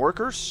engineers and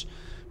workers.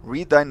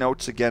 Read thy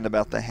notes again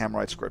about the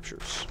Hammerite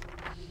scriptures.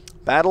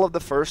 Battle of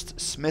the First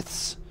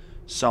Smith's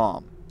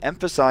Psalm.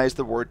 Emphasize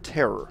the word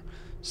terror.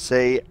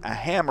 Say a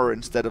hammer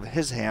instead of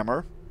his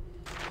hammer.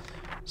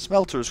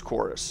 Smelter's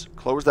chorus.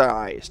 Close thy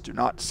eyes. Do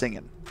not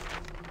singin'.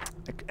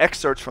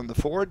 Excerpts from the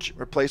Forge.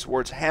 Replace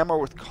words hammer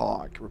with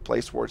cog.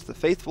 Replace words the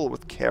faithful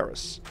with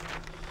Karras.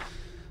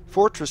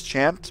 Fortress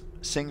chant,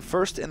 sing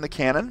first in the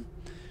canon,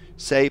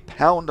 say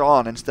pound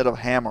on instead of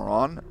hammer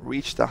on,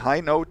 reach the high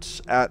notes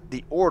at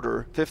the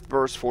order, 5th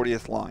verse,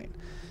 40th line.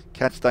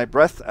 Catch thy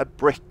breath at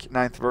brick,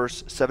 9th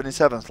verse,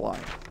 77th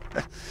line.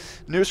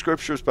 New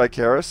scriptures by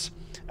Karras.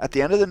 At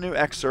the end of the new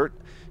excerpt,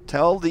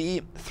 tell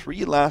the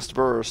 3 last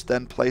verse,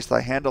 then place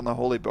thy hand on the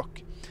holy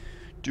book.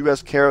 Do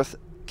as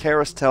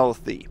Karras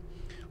telleth thee.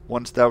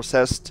 Once thou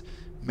sayest,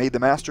 may the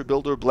master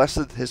builder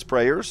blessed his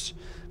prayers,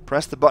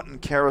 press the button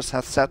Karras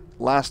hath set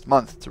last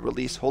month to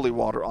release holy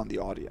water on the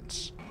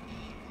audience.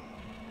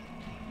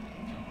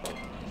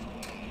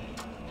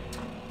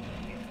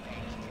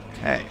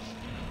 Okay.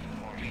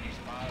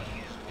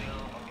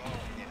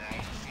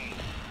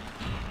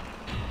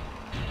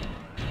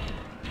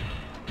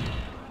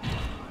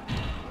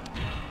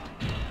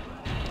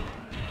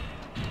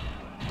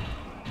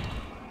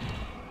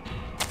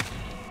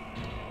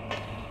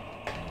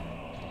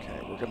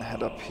 Okay, we're gonna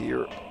head up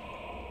here.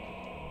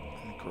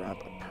 Grab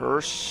a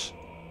purse.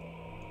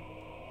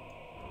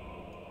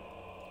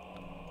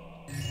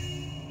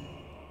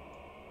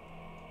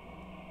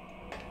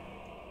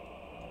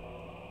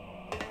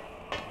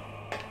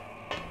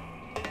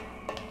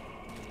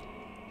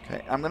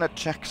 Okay, I'm gonna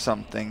check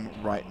something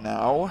right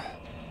now.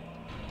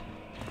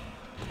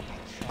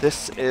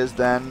 This is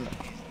then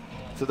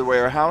to the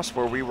warehouse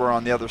where we were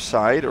on the other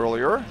side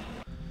earlier.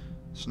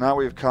 So now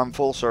we've come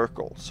full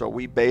circle. So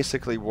we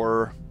basically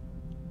were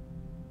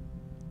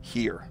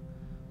here.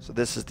 So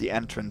this is the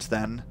entrance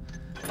then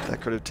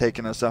that could have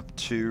taken us up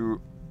to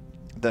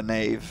the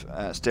Nave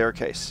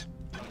staircase.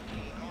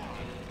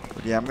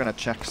 But yeah, I'm going to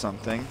check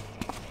something.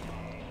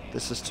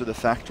 This is to the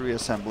factory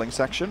assembling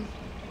section.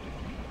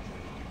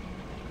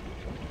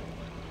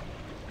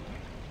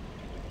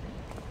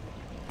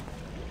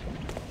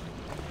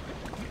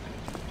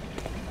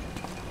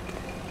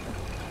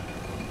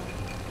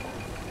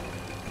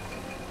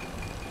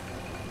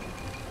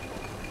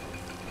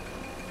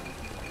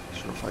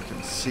 Not sure if I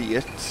can see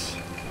it.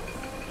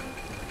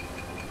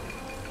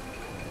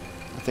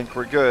 I think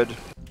we're good.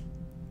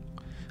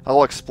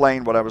 I'll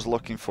explain what I was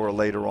looking for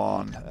later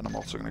on, and I'm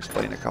also going to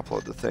explain a couple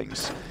of the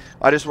things.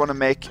 I just want to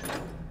make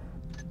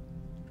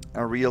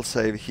a real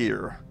save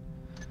here.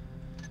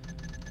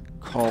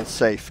 Call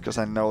safe, because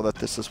I know that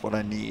this is what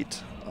I need.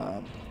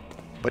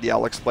 But yeah,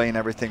 I'll explain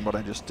everything what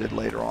I just did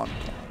later on.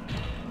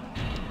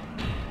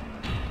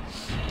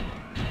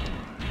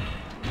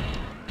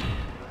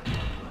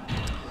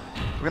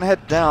 We're going to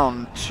head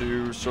down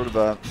to sort of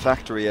a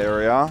factory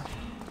area.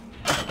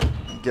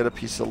 Get a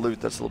piece of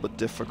loot that's a little bit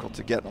difficult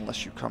to get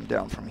unless you come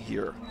down from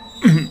here.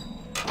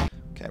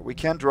 Okay, we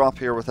can drop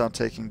here without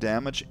taking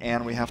damage,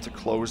 and we have to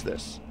close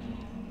this.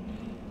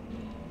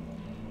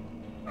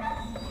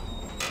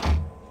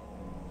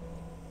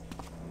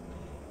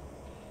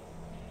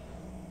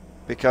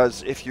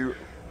 Because if you...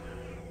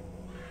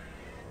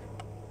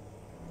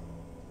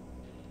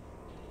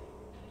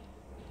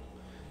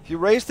 If you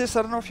raise this,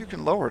 I don't know if you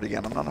can lower it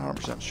again. I'm not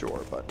 100%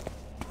 sure, but...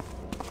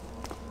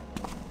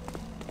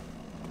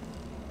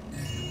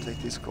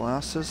 Take these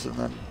glasses and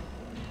then...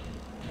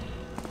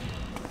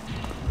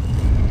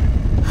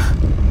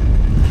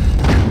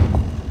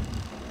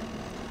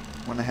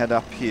 I'm gonna head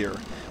up here.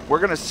 We're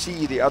gonna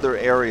see the other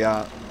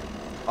area,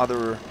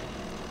 well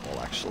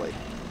actually...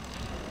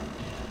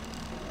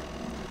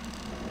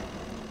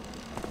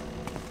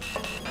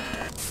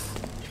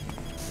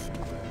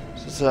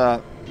 This is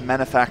a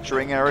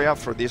manufacturing area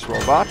for these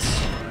robots.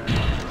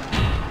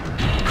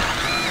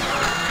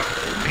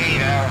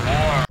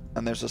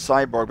 And there's a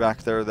cyborg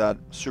back there that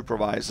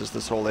supervises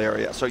this whole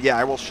area. So yeah,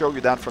 I will show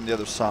you that from the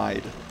other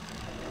side.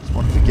 Just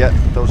wanted to get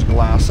those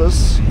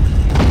glasses.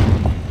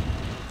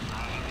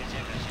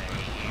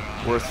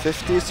 Worth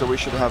 50, so we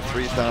should have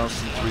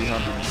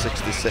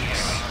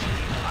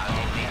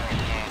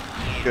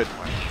 3,366. Good.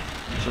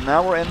 So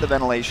now we're in the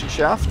ventilation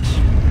shaft.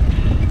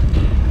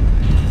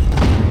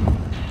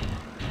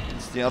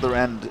 It's the other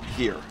end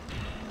here.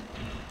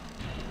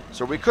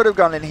 So we could have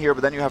gone in here,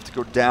 but then you have to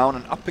go down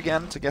and up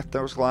again to get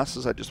those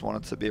glasses. I just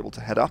wanted to be able to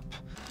head up.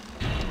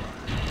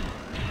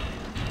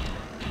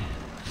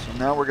 So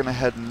now we're going to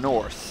head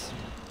north,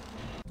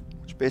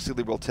 which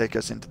basically will take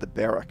us into the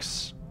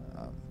barracks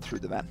through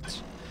the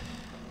vent.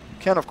 You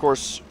can, of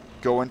course,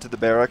 go into the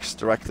barracks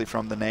directly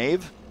from the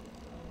Nave,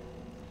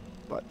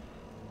 but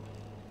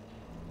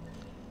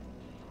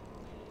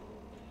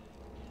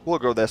we'll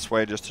go this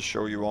way just to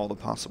show you all the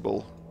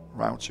possible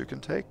routes you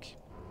can take.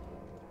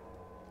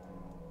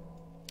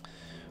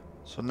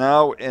 So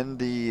now in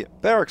the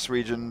barracks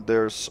region,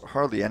 there's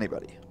hardly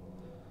anybody.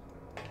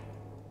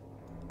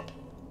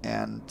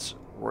 And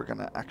we're going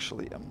to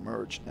actually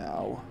emerge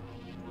now.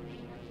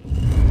 In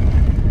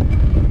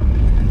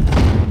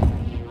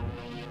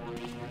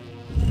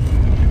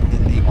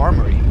the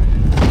armory,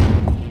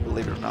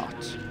 believe it or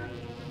not.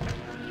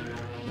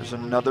 There's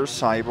another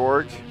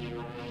cyborg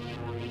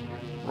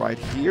right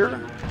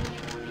here.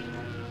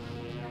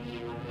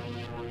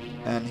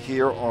 And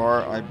here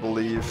are, I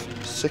believe,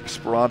 6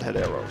 broadhead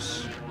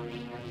arrows.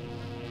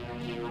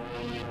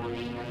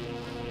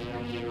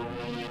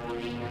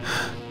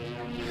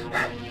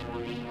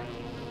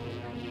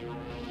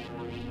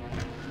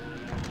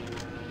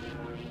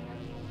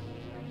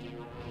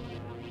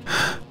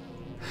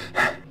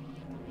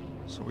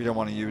 So we don't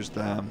want to use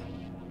the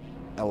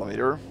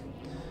elevator.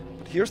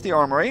 But here's the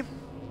armory.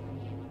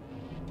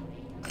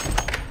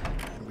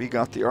 And we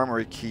got the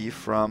armory key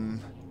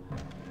from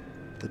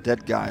the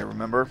dead guy,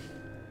 remember?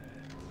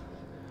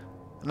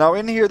 Now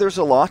in here there's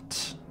a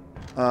lot.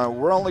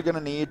 We're only going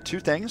to need 2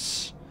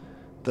 things.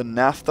 The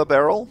naphtha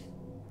barrel.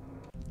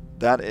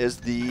 That is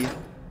the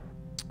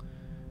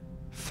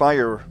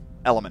fire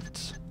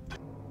element.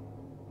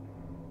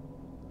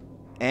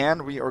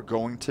 And we are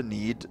going to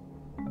need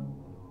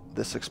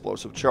this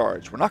explosive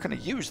charge. We're not going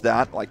to use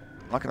that, like,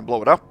 I'm not going to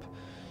blow it up.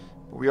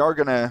 But we are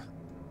going to,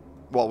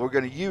 well, we're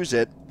going to use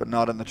it, but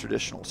not in the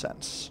traditional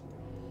sense.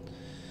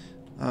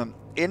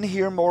 In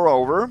here,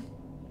 moreover,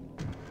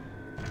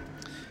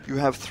 you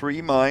have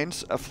 3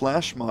 mines, a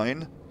flash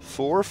mine,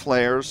 4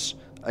 flares,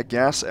 a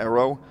gas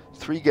arrow,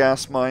 3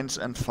 gas mines,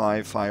 and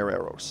 5 fire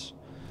arrows.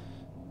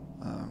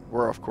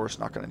 We're, of course,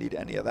 not going to need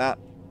any of that.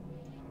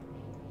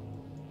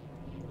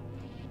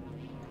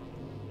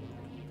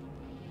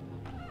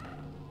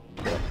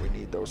 But we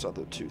need those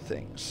other 2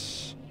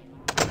 things.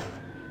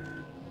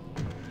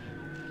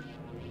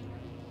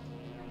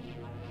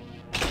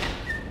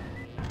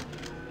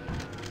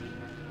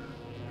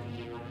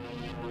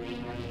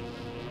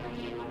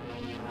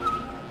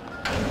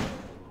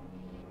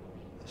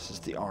 This is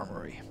the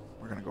armory.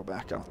 We're going to go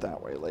back out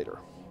that way later.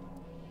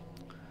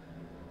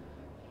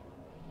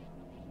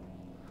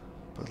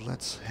 But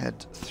let's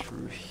head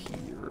through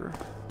here.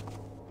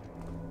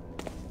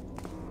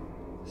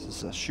 This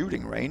It's a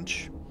shooting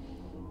range.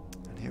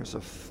 And here's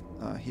a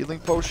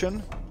healing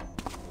potion.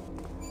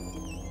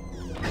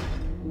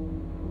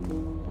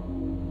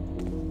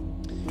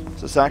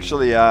 So it's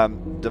actually a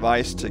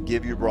device to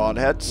give you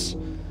broadheads.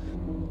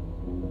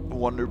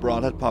 One new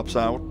broadhead pops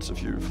out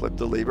if you flip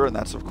the lever, and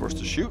that's of course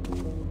to shoot.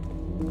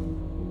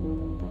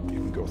 You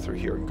can go through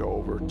here and go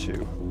over to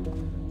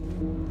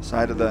the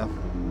side of the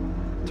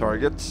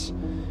targets.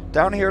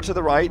 Down here to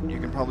the right, you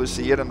can probably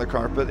see it in the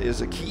carpet,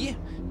 is a key.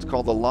 It's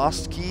called the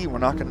Lost Key. We're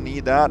not going to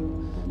need that.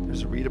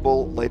 There's a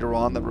readable later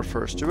on that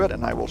refers to it,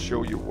 and I will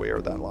show you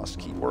where that Lost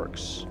Key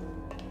works.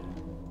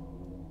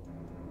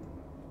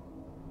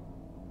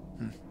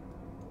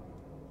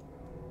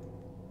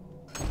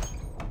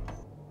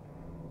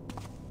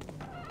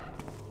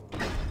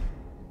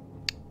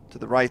 To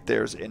the right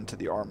there's into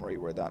the armory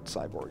where that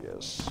cyborg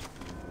is.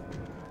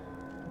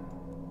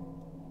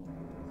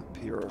 Up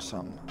here are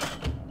some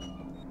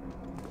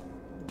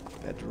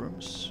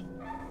bedrooms.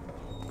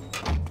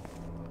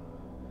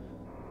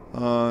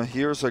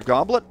 Here's a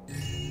goblet.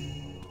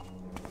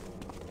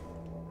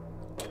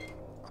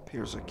 Up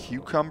here's a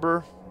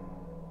cucumber.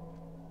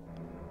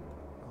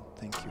 I don't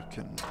think you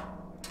can...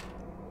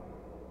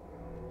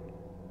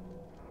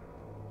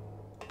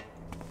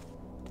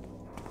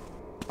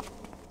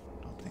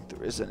 I don't think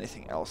there is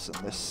anything else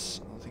in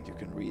this. I don't think you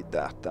can read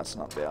that. That's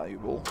not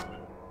valuable.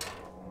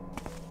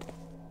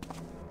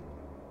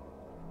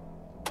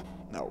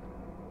 No.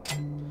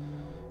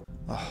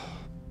 Oh.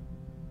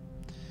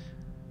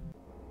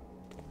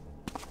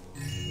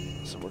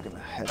 So we're gonna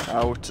head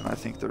out, and I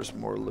think there's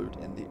more loot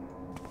in the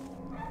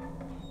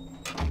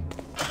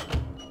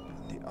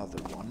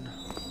other one.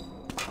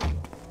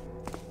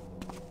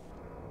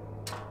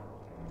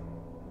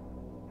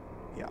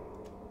 Yeah.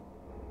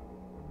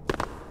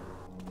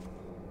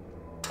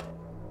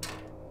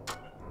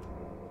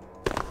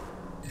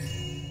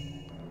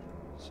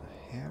 There's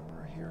a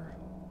hammer here.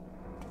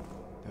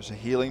 There's a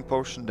healing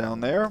potion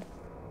down there.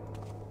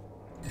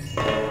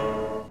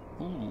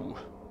 Ooh.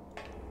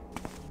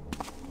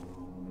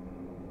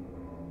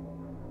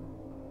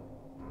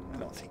 I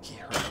don't think he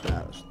heard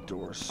that. There's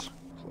doors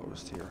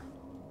closed here.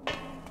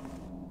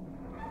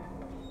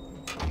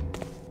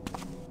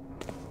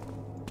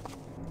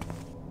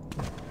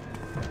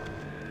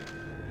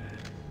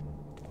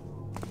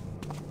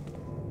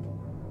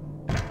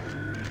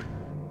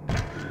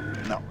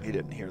 No, he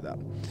didn't hear that.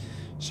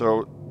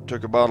 So,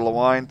 took a bottle of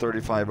wine,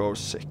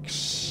 3506.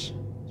 So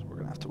we're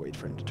going to have to wait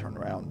for him to turn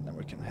around, and then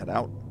we can head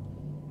out.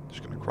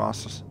 Just going to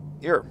cross this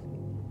here.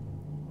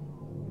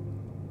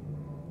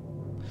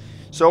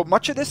 So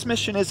much of this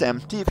mission is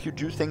empty if you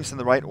do things in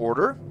the right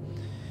order.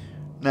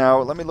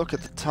 Now, let me look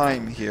at the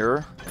time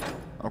here.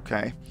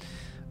 Okay.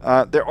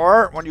 There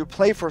are, when you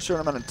play for a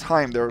certain amount of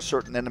time, there are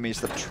certain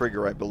enemies that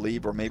trigger, I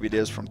believe, or maybe it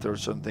is from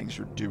certain things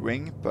you're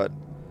doing, but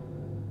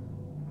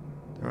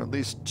there are at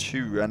least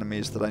 2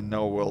 enemies that I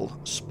know will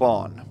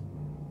spawn.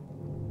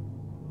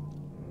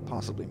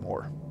 Possibly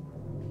more.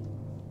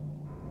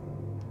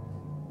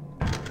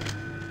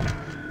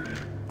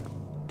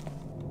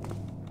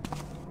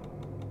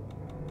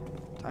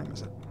 What time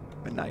is it?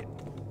 Midnight.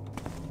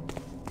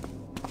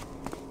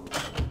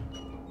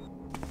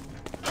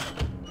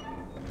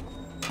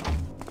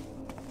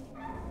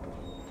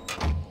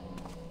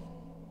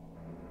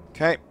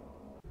 Okay.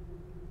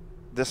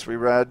 This we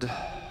read.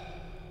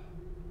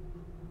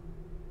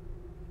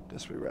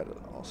 This we read it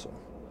also.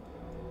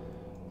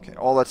 Okay,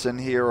 all that's in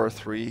here are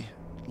 3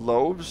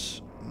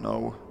 loaves.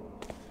 No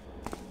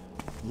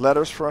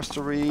letters for us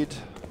to read.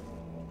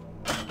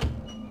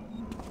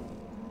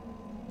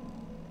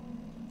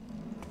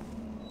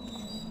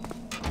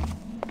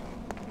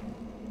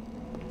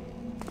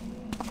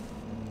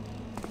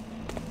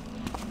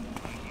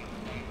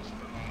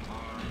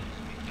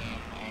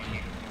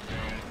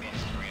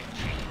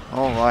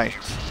 Alright.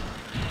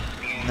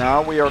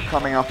 Now we are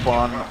coming up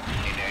on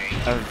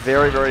a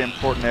very, very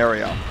important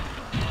area.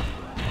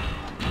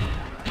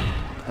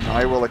 And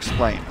I will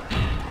explain.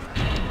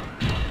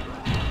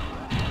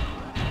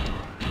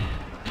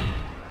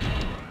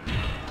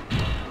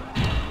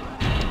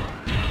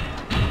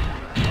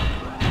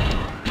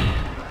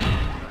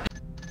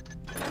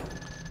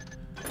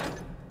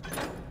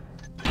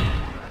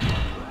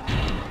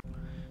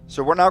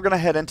 So we're now going to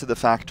head into the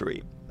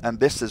factory, and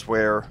this is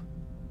where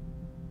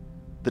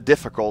the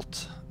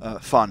difficult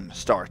fun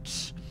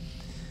starts.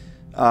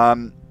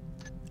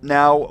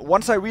 Now,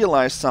 once I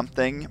realized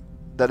something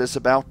that is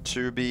about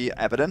to be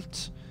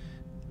evident,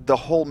 the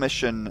whole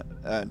mission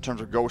in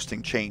terms of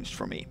ghosting changed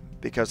for me,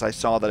 because I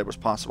saw that it was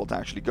possible to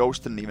actually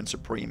ghost and even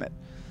supreme it.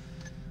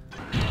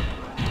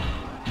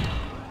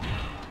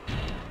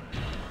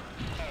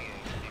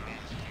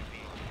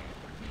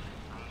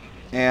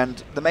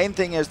 And the main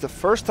thing is, the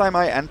first time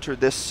I entered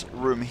this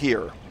room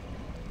here,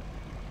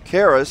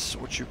 Karras,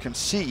 which you can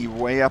see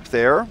way up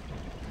there,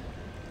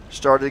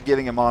 started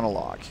giving a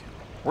monologue.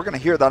 We're going to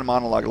hear that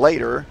monologue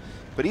later,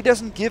 but he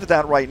doesn't give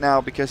that right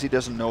now because he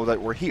doesn't know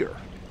that we're here.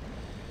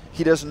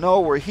 He doesn't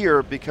know we're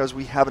here because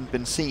we haven't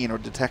been seen or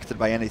detected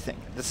by anything.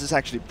 This is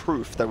actually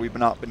proof that we've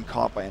not been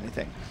caught by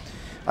anything.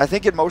 I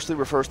think it mostly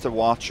refers to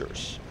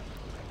watchers.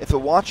 If a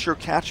watcher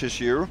catches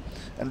you,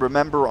 and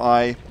remember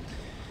I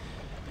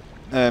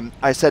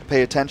said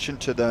pay attention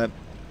to the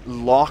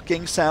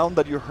locking sound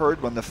that you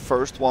heard when the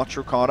first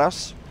watcher caught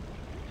us.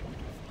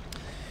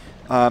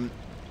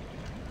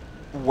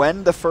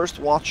 When the first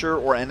watcher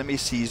or enemy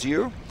sees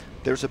you,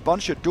 there's a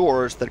bunch of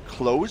doors that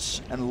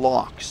close and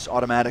locks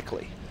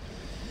automatically.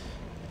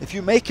 If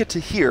you make it to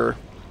here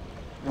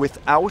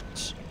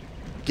without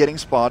getting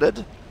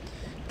spotted,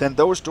 then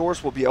those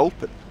doors will be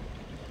open.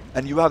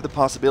 And you have the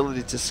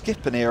possibility to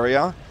skip an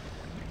area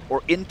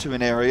or into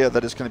an area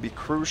that is going to be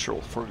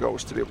crucial for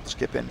Ghost to be able to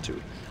skip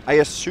into. I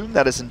assume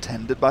that is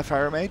intended by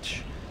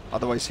FireMage,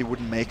 otherwise he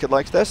wouldn't make it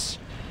like this.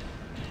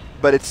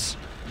 But it's...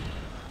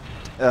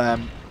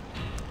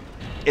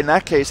 in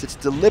that case, it's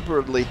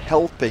deliberately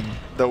helping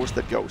those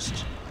that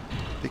Ghost,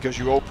 because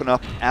you open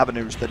up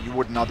avenues that you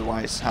wouldn't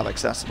otherwise have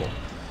accessible,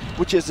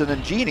 which is an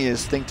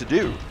ingenious thing to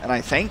do, and I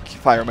thank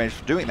FireMage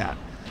for doing that,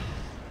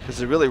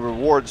 because it really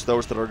rewards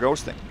those that are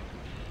ghosting.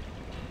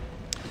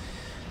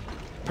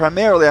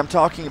 Primarily, I'm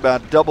talking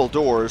about double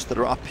doors that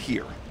are up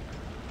here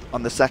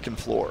on the second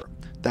floor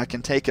that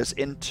can take us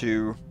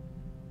into,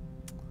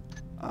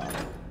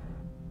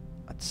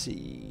 let's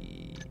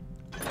see,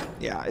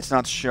 yeah, it's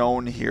not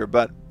shown here,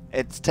 but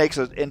it takes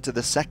us into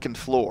the second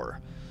floor.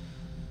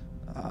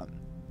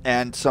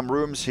 And some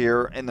rooms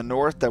here in the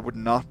north that would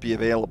not be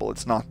available.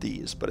 It's not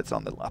these, but it's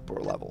on the upper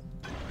level.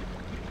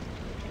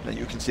 And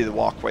you can see the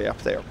walkway up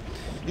there.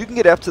 You can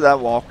get up to that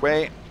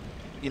walkway,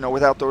 you know,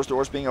 without those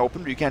doors being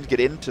open, but you can't get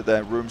into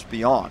the rooms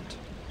beyond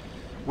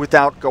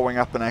without going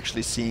up and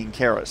actually seeing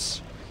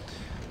Karras.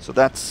 So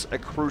that's a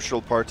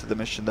crucial part of the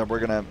mission that we're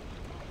going to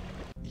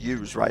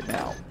use right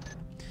now.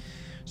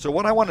 So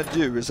what I want to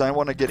do is I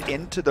want to get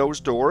into those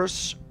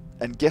doors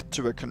and get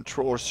to a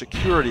control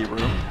security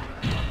room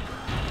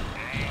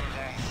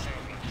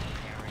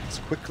as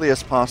quickly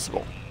as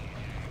possible.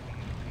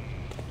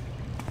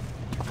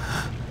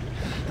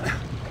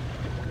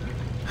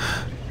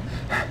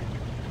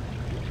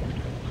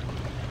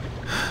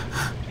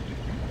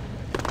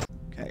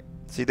 Okay,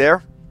 see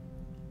there?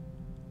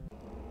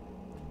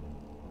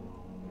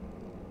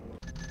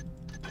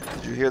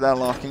 Did you hear that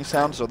locking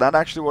sound? So that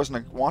actually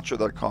wasn't a watcher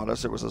that caught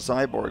us, it was a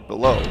cyborg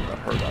below that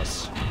hurt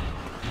us.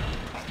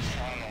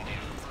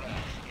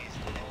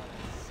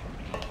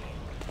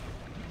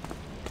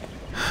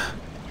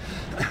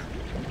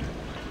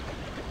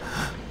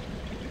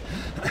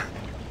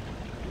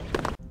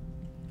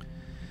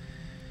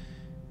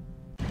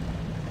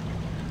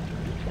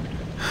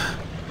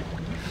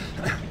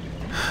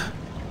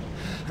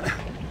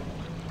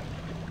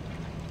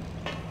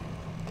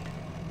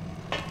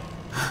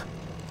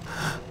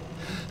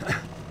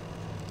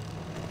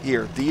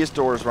 Here, these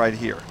doors right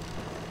here.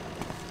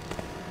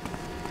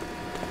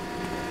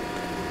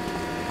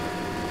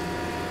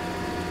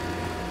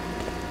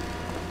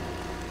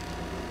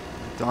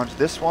 Dodge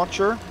this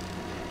watcher.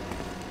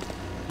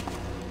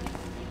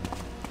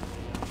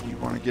 We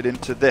want to get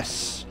into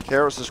this.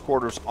 Karras'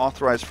 quarters,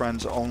 authorized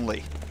friends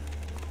only.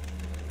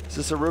 This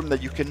is a room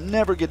that you can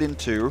never get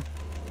into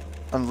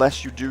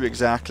unless you do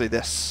exactly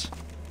this.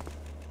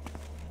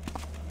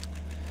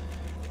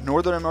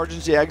 Northern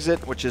emergency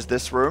exit, which is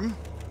this room.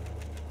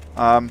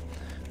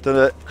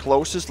 The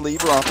closest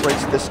lever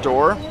operates this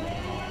door.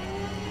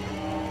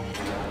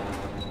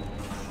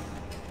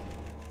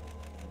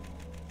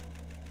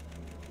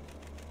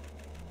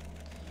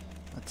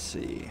 Let's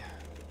see.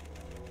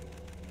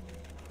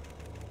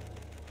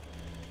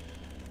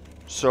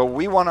 So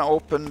we want to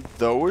open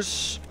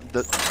those,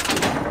 the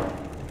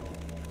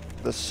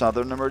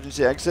southern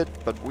emergency exit,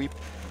 but we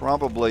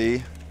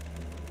probably...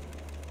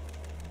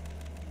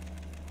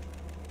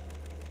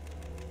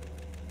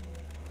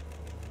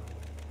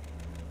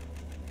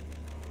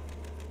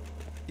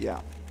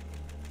 Yeah.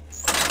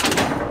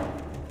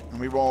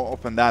 And we won't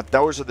open that.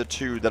 Those are the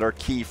two that are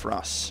key for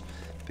us.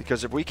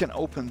 Because if we can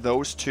open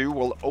those two,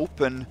 we'll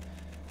open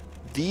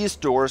these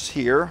doors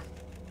here.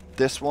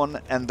 This one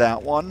and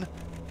that one.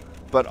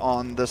 But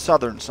on the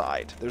southern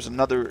side. There's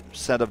another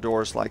set of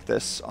doors like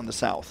this on the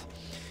south.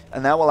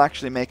 And that will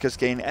actually make us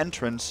gain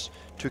entrance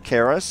to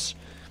Karras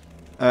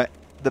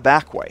the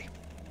back way.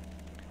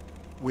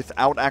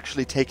 Without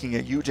actually taking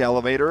a huge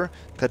elevator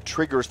that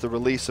triggers the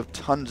release of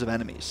tons of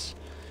enemies.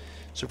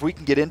 So if we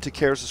can get into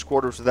Karras'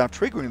 quarters without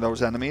triggering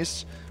those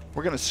enemies,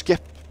 we're going to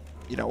skip,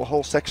 you know, a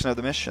whole section of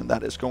the mission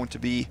that is going to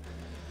be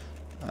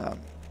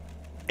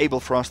able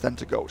for us then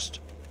to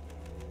ghost.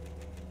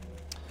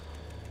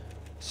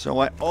 So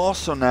I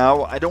also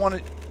now, I don't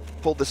want to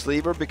pull this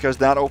lever because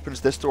that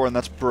opens this door and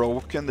that's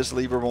broken. This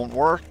lever won't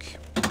work.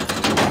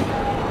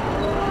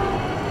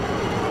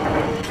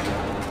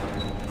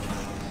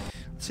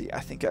 Let's see, I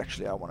think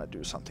actually I want to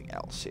do something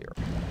else here.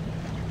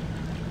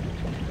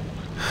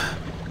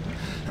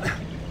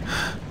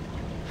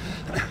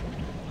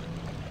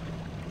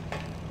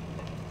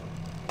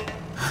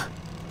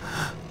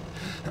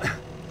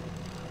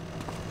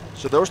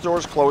 So those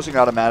doors closing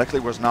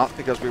automatically was not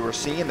because we were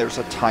seeing. There's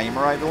a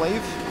timer, I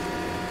believe.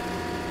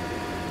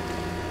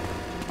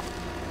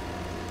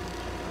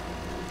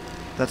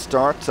 that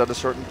starts at a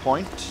certain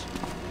point,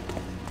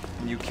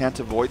 and you can't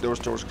avoid those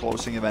doors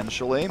closing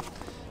eventually.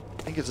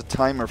 I think it's a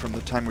timer from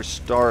the time we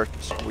start,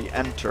 we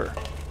enter.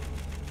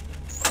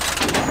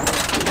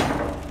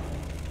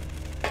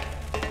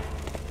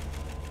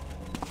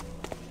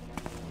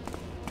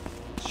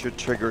 Should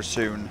trigger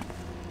soon.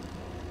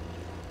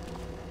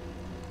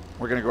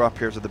 We're gonna go up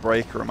here to the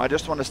break room. I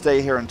just want to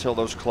stay here until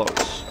those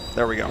close.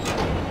 There we go.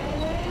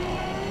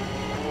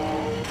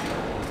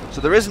 So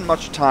there isn't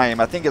much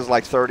time. I think it's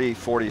like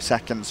 30-40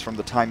 seconds from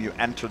the time you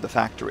enter the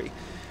factory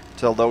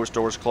till those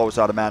doors close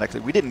automatically.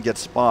 We didn't get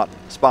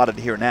spotted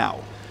here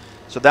now.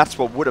 So that's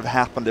what would have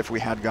happened if we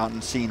had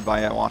gotten seen by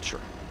a watcher.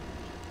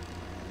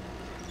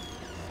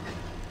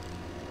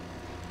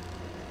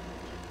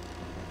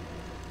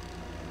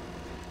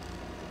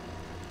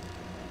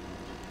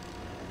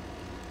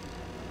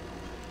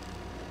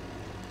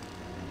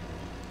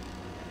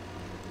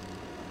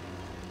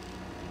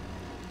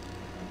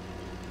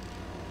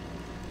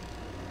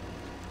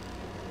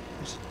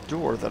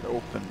 Door that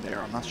opened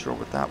there. I'm not sure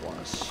what that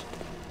was.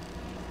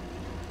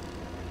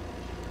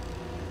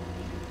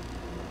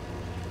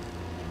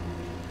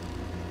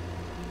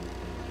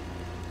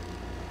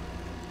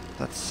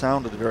 That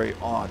sounded very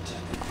odd.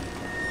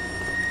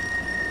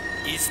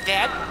 Is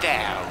that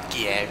thou,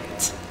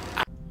 Garrett?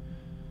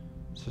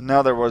 So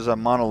now there was a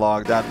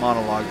monologue. That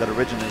monologue that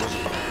originally was...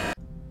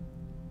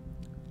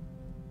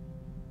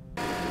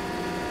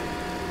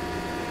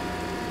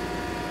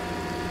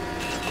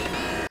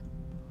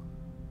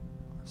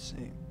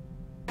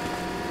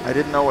 I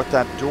didn't know what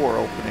that door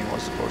opening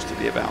was supposed to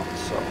be about,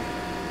 so...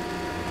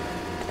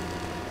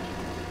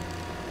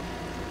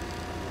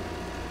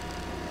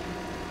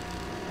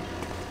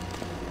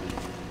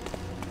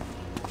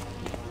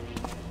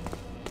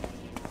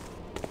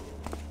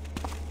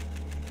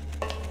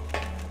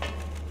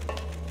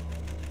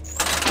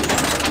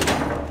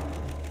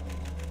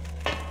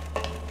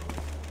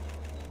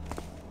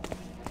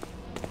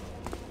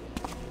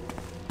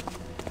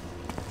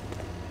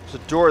 There's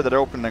a door that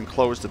opened and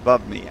closed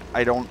above me.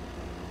 I don't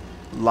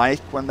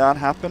like when that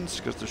happens,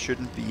 because there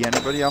shouldn't be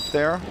anybody up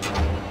there.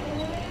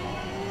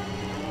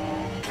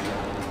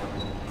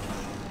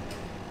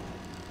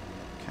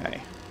 Okay. I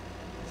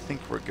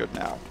think we're good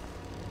now.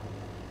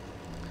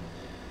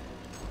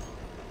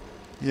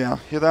 Yeah,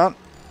 hear that?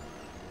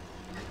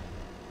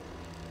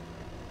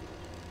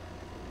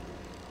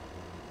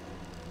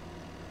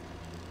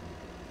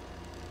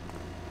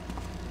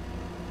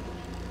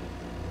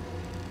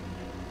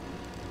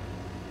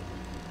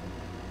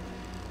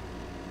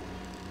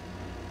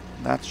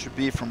 That should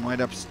be from right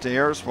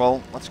upstairs.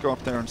 Well, let's go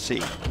up there and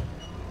see.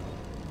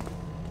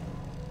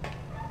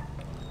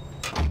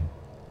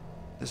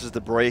 This is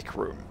the break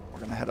room. We're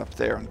gonna head up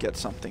there and get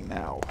something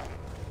now.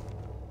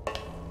 I'm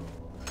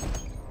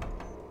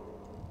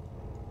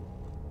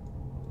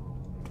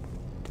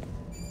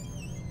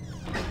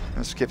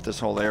gonna skip this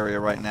whole area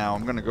right now.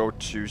 I'm gonna go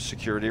to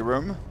security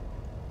room.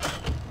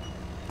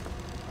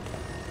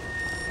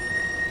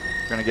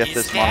 We're gonna get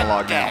this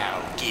monologue now.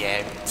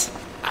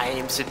 I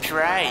am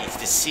surprised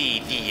to see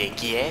thee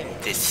again,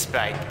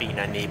 despite being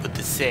unable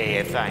to say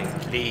if I'm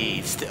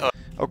pleased.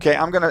 Okay,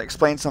 I'm going to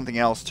explain something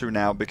else too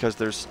now,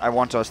 because I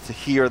want us to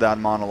hear that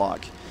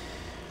monologue.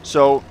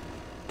 So,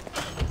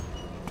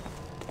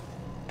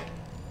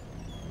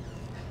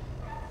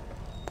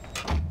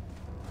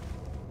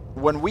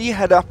 when we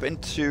head up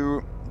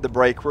into the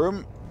break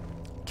room,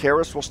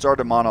 Karras will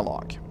start a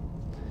monologue.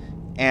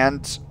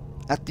 And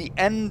at the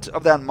end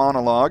of that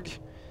monologue,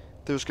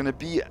 there's going to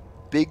be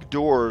big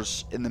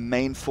doors in the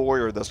main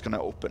foyer that's going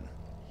to open.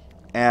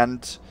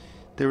 And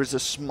there is a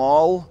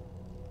small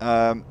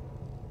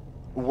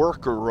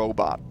worker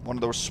robot, one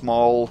of those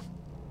small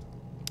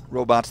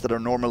robots that are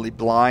normally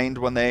blind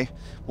when they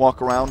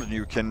walk around, and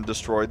you can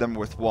destroy them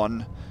with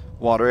one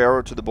water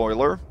arrow to the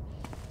boiler.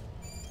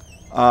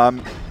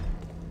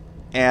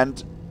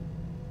 And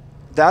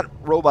that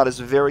robot is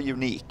very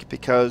unique,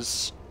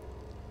 because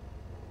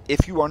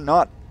if you are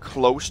not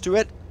close to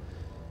it,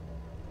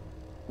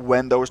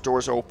 when those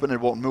doors open, it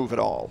won't move at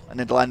all, and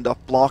it'll end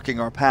up blocking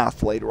our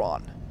path later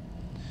on.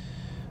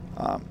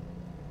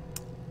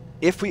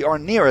 If we are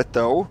near it,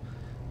 though,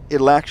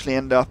 it'll actually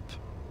end up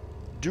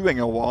doing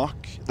a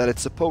walk that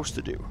it's supposed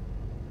to do.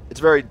 It's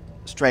very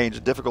strange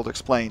and difficult to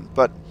explain,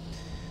 but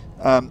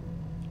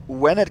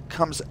when it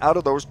comes out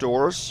of those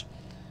doors,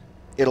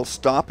 it'll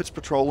stop its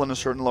patrol in a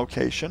certain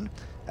location,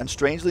 and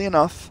strangely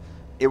enough,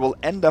 it will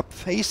end up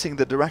facing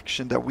the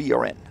direction that we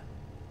are in.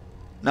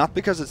 Not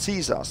because it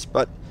sees us,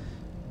 but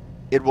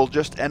it will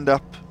just end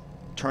up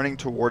turning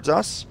towards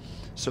us.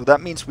 So that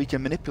means we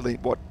can manipulate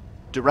what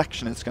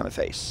direction it's going to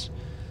face,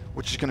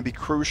 which is going to be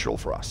crucial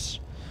for us.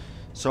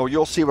 So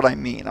you'll see what I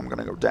mean. I'm going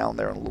to go down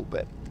there in a little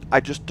bit.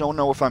 I just don't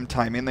know if I'm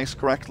timing this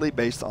correctly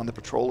based on the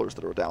patrollers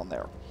that are down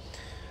there.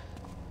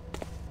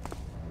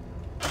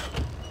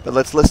 But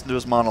let's listen to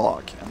his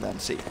monologue and then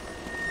see.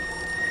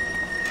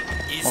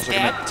 I'm also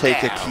going to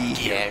take a key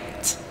here.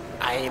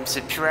 I am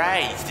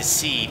surprised to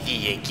see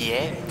thee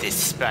again,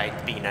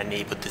 despite being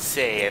unable to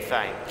say if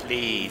I'm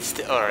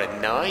pleased or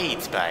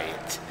annoyed by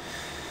it.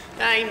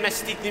 I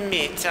must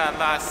admit our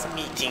last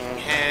meeting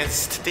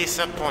has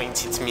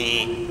disappointed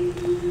me.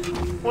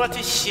 What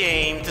a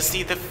shame to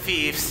see the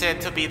thief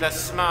said to be the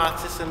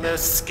smartest and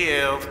most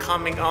skilled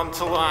coming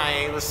onto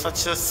light with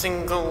such a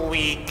single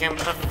weak and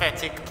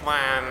pathetic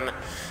plan,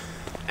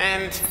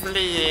 and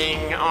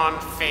fleeing on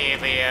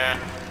failure.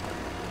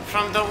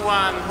 From the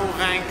one who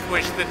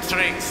vanquished the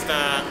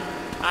trickster,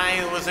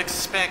 I was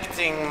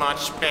expecting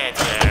much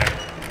better.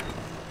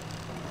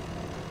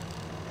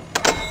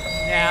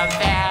 Now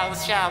thou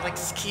shalt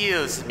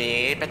excuse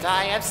me, but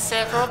I have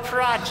several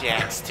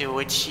projects to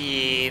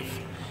achieve,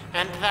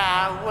 and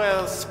thou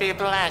wilt be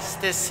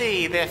blessed to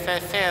see the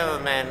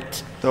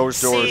fulfillment. Those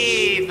doors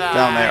see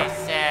down there.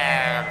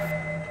 thyself.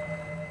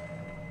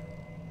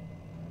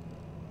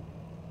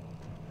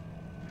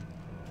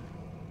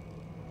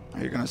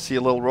 Are you going to see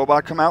a little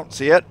robot come out?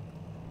 See it?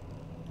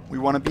 We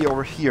want to be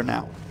over here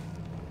now.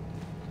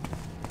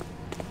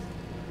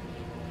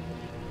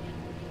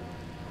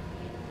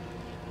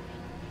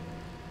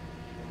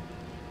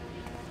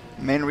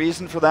 Main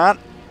reason for that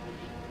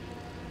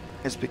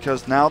is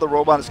because now the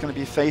robot is going to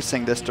be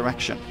facing this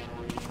direction.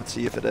 Let's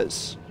see if it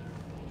is.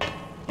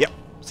 Yep.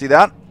 See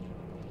that?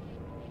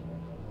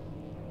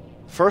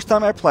 First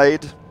time I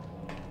played,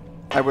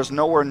 I was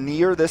nowhere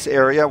near this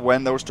area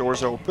when those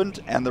doors opened,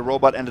 and the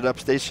robot ended up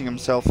stationing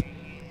himself,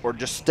 or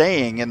just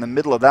staying in the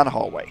middle of that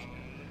hallway,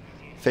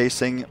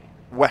 facing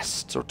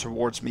west, or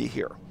towards me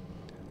here.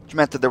 Which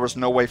meant that there was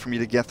no way for me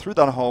to get through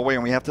that hallway,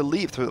 and we have to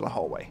leave through the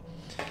hallway.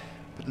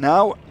 But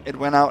now it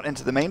went out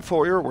into the main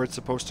foyer where it's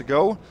supposed to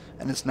go,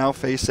 and it's now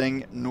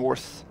facing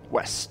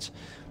northwest,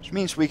 which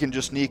means we can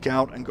just sneak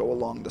out and go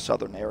along the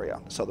southern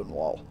area, the southern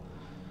wall.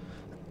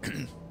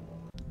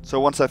 So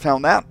once I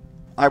found that,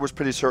 I was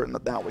pretty certain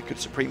that now we could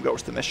Supreme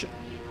Ghost the mission.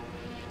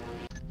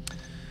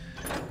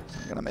 So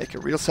I'm going to make a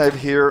real save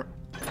here.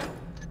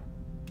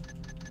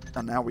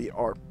 And now we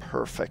are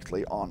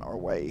perfectly on our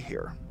way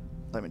here.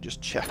 Let me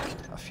just check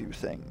a few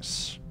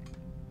things.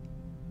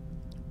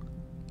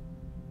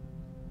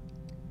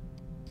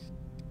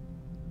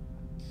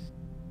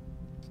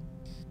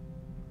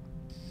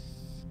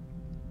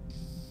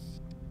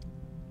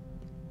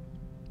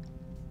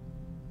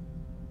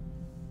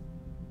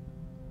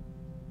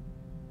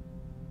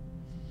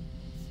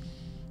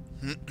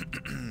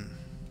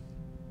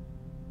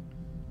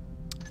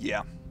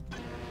 Yeah,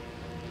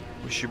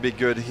 we should be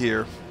good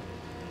here.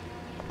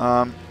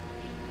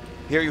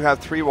 Here you have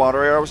 3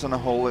 water arrows and a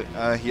whole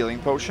healing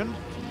potion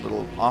from the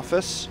little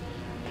office.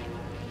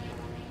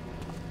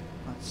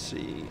 Let's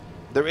see.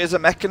 There is a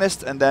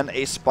mechanist and then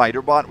a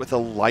spider bot with a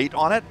light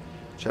on it,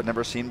 which I've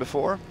never seen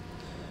before,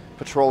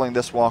 patrolling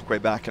this walkway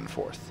back and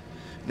forth.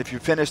 And if you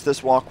finish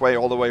this walkway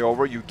all the way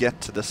over, you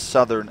get to the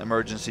southern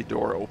emergency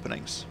door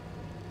openings.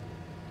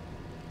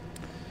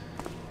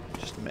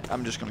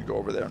 I'm just going to go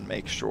over there and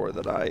make sure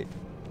that I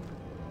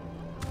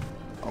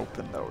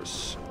open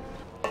those.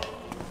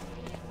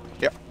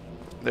 Yep,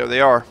 there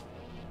they are.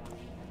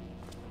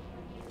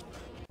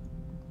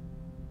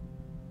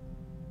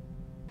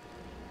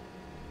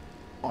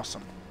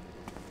 Awesome.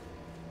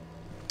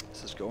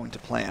 This is going to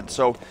plan.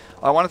 So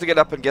I wanted to get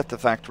up and get the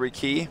factory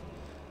key.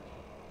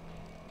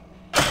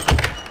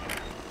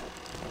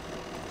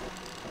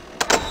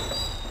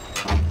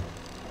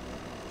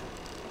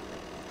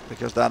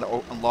 Because that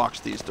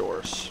unlocks these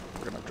doors.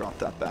 We're going to drop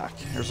that back.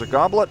 Here's a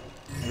goblet.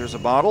 Here's a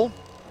bottle.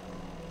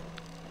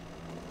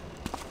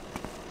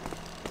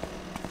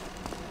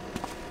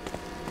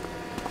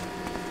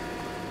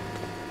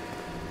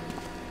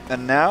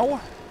 And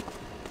now...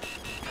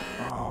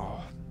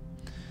 Oh.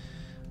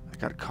 I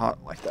got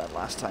caught like that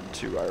last time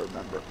too, I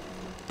remember.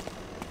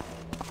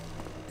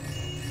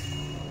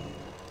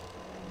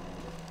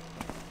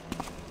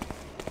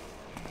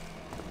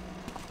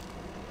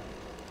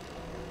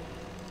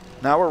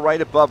 Now we're right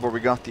above where we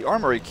got the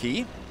armory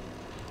key,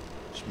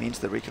 which means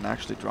that we can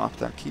actually drop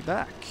that key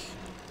back.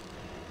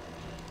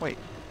 Wait.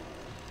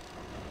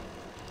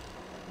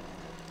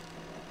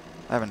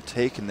 I haven't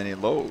taken any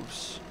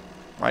loaves,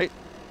 right?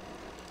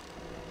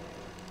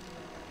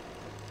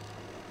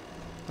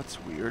 That's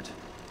weird.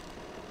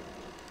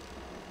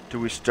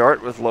 Do we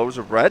start with loaves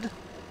of bread?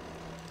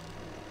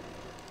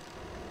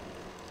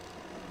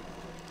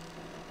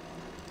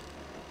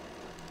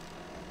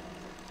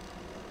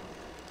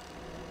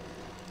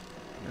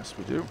 Yes,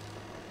 we do.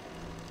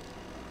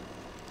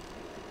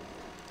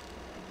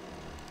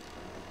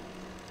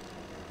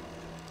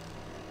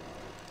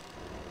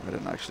 I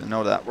didn't actually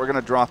know that. We're going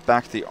to drop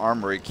back the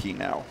armory key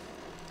now.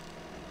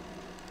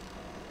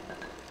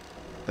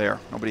 There.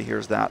 Nobody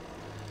hears that.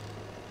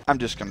 I'm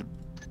just going to,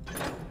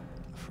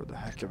 for the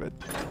heck of it,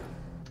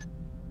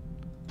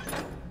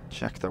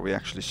 check that we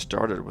actually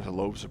started with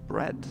loaves of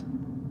bread.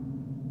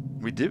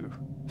 We do.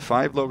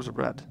 5 loaves of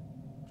bread.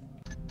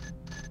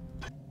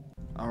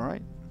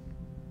 Alright.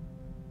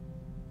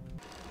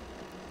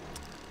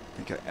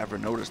 I think I ever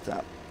noticed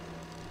that.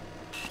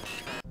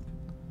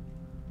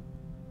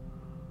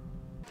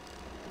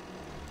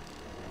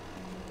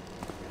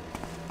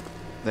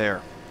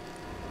 There.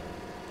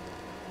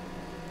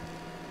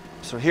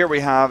 So here we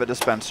have a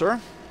dispenser.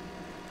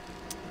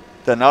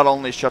 that not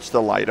only shuts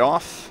the light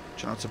off,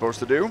 which you're not supposed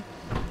to do,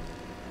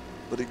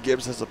 but it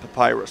gives us a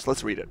papyrus.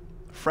 Let's read it.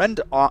 Friend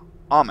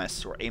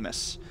Amos, or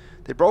Amos.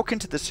 They broke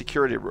into the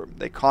security room.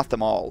 They caught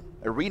them all.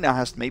 Irina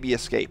has maybe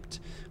escaped,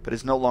 but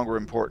is no longer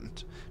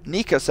important.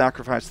 Nika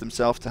sacrificed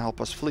himself to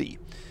help us flee.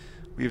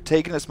 We have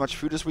taken as much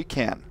food as we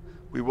can.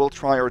 We will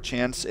try our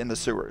chance in the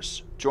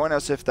sewers. Join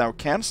us if thou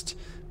canst,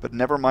 but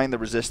never mind the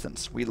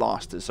resistance. We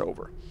lost is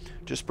over.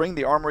 Just bring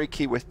the armory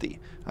key with thee.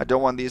 I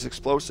don't want these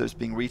explosives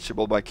being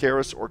reachable by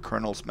Karras or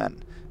Colonel's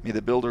men. May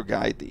the builder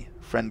guide thee.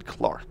 Friend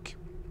Clark.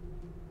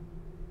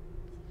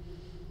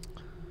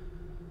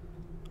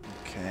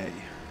 Okay.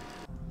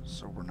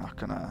 So we're not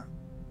gonna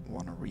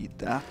want to read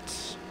that,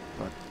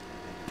 but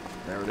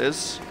there it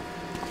is.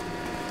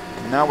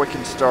 Now we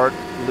can start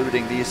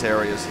looting these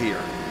areas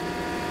here.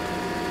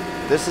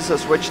 This is a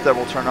switch that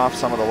will turn off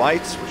some of the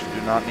lights, which we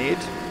do not need.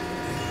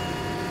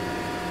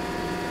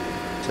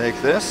 Take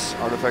this,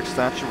 artifact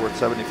statue worth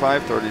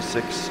 75,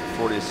 36,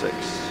 46.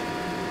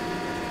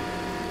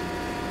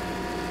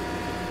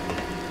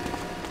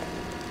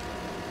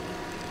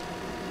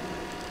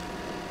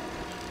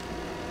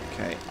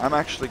 Okay, I'm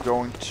actually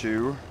going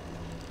to...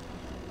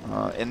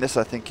 and this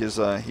I think is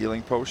a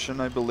healing potion,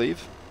 I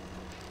believe.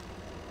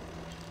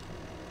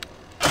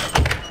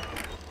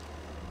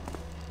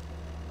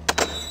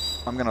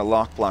 I'm going to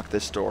lock block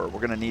this door. We're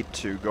going to need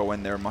to go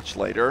in there much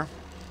later.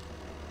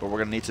 But we're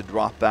going to need to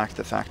drop back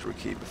the factory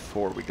key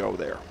before we go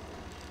there.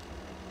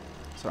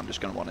 So I'm just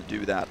going to want to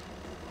do that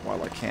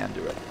while I can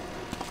do it.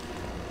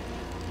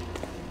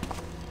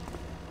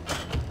 I'm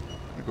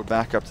going to go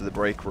back up to the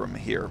break room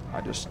here.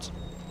 I just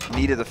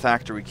needed the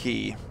factory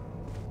key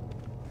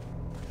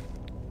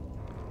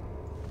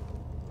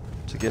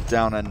to get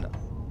down and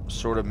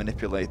sort of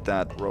manipulate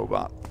that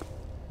robot.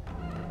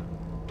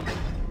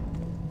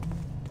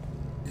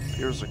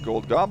 Here's a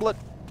gold goblet,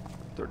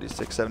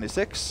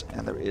 36.76,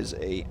 and there is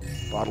a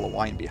bottle of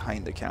wine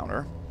behind the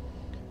counter,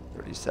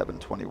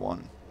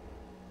 37.21.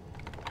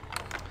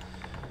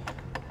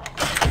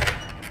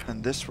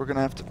 And this we're going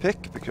to have to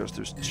pick because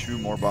there's 2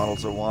 more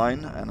bottles of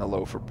wine and a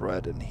loaf of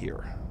bread in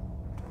here.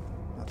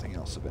 Nothing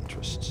else of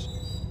interest.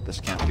 This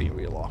can't be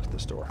relocked,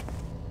 this door.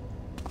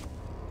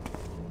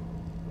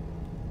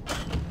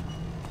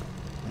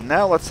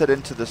 Now let's head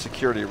into the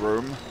security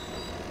room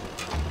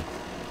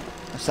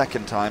a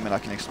second time, and I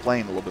can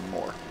explain a little bit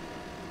more.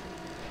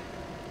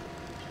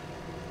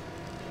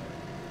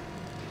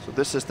 So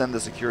this is then the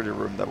security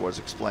room that was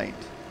explained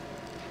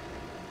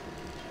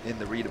in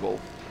the readable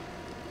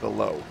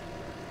below.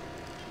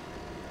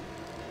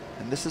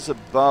 And this is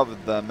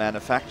above the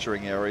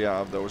manufacturing area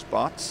of those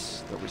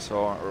bots that we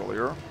saw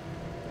earlier.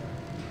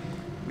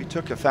 We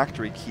took a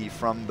factory key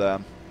from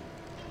the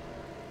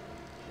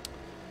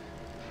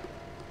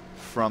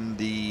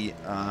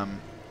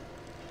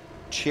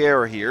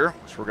chair here,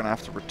 which we're going to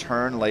have to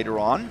return later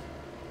on.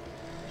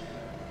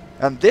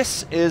 And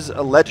this is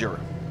a ledger.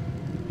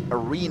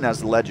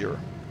 Arena's ledger.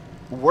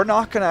 We're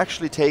not going to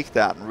actually take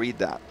that and read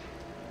that.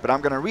 But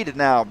I'm going to read it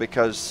now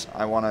because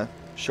I want to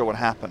show what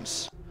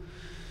happens.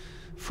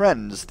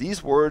 Friends,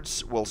 these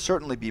words will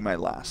certainly be my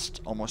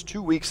last. Almost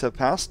 2 weeks have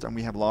passed and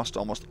we have lost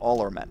almost all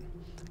our men.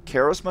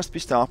 Karras must be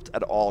stopped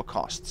at all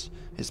costs.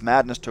 His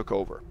madness took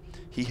over.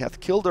 He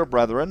hath killed our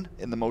brethren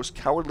in the most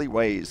cowardly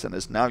ways and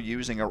is now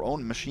using our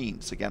own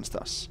machines against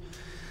us.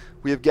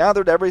 We have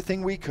gathered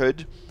everything we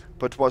could,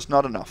 but 'twas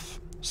not enough.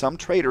 Some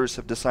traitors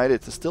have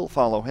decided to still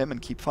follow him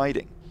and keep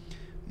fighting.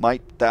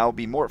 Might thou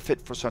be more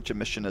fit for such a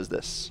mission as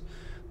this?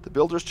 The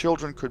Builder's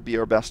children could be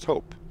our best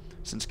hope,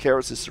 since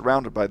Karras is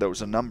surrounded by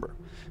those in number.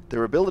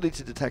 Their ability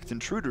to detect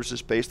intruders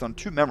is based on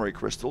 2 memory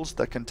crystals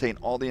that contain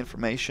all the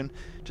information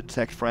to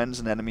detect friends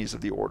and enemies of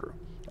the Order.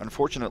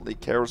 Unfortunately,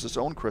 Karras'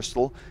 own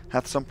crystal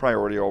hath some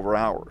priority over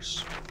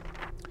ours.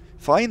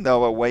 Find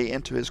thou a way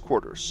into his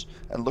quarters,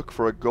 and look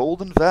for a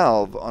golden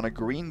valve on a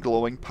green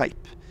glowing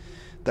pipe.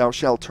 Thou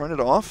shalt turn it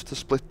off to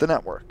split the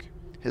network.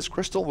 His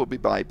crystal will be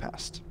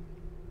bypassed.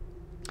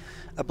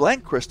 A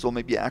blank crystal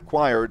may be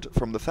acquired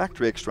from the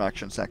factory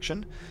extraction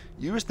section.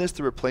 Use this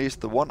to replace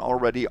the one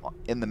already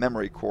in the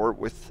memory core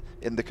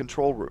in the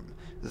control room.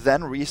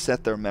 Then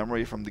reset their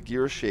memory from the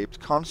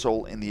gear-shaped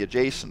console in the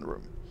adjacent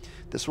room.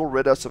 This will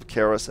rid us of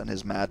Karras and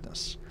his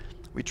madness.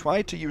 We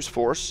tried to use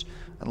force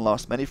and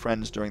lost many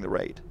friends during the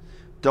raid.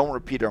 Don't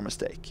repeat our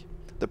mistake.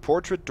 The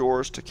portrait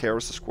doors to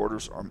Karras'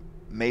 quarters are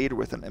made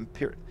with an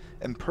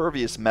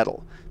impervious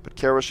metal, but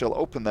Karras shall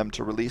open them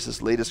to release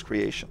his latest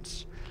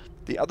creations.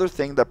 The other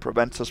thing that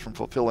prevents us from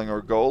fulfilling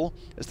our goal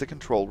is the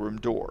control room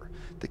door.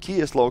 The key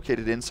is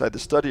located inside the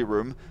study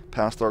room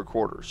past our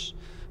quarters.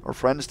 Our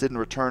friends didn't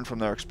return from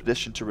their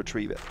expedition to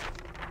retrieve it.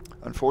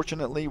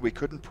 Unfortunately, we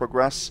couldn't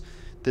progress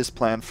this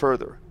plan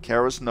further.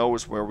 Karras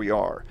knows where we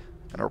are,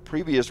 and our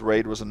previous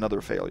raid was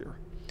another failure.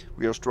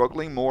 We are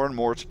struggling more and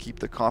more to keep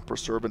the copper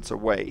servants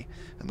away,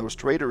 and those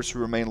traitors who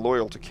remain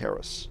loyal to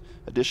Karras.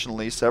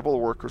 Additionally, several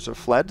workers have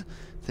fled,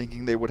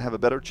 thinking they would have a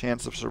better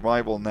chance of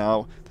survival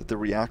now that the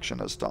reaction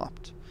has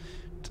stopped.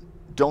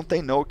 Don't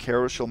they know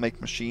Karras shall make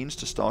machines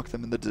to stock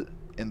them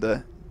in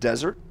the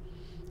desert?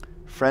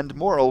 Friend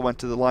Morrill went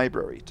to the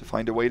library to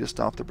find a way to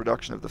stop the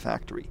production of the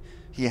factory.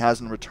 He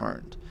hasn't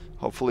returned.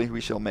 Hopefully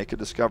we shall make a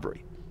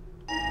discovery.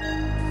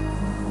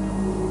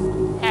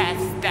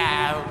 Hast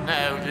thou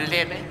no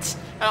limit,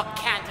 or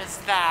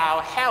canst thou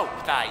help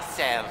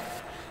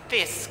thyself?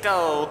 This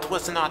gold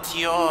was not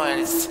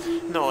yours,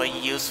 nor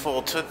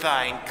useful to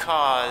thine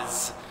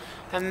cause.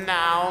 And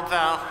now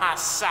thou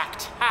hast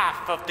sacked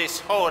half of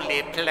this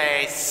holy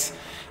place.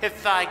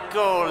 If thy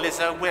goal is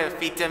a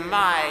wealthy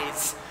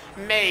demise,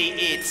 may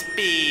it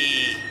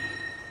be.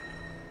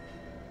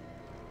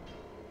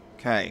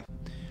 Okay,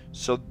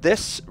 so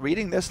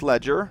reading this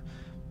ledger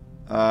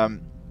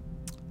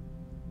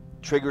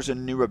triggers a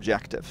new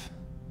objective.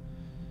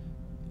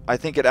 I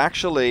think it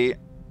actually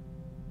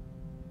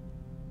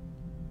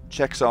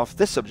checks off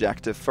this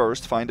objective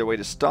first, find a way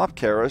to stop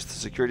Karras, the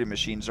security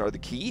machines are the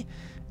key,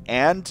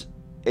 and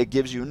it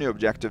gives you a new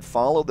objective,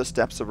 follow the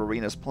steps of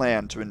Arena's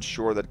plan to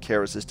ensure that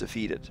Karras is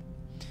defeated.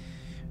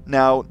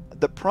 Now,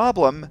 the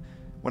problem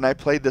when I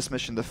played this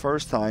mission the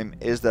first time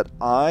is that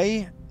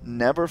I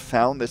never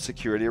found this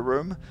security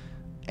room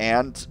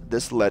and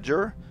this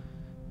ledger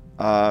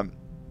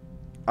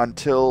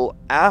until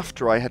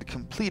after I had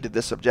completed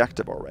this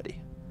objective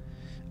already.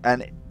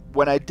 And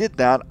when I did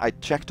that, I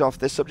checked off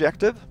this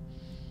objective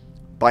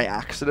by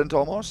accident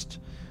almost,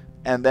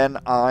 and then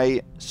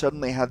I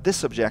suddenly had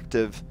this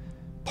objective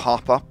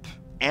pop up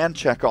and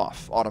check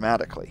off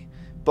automatically.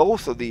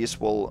 Both of these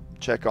will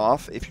check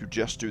off if you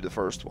just do the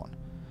first one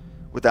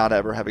without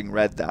ever having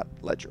read that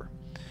ledger.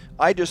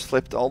 I just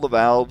flipped all the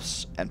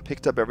valves and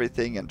picked up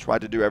everything and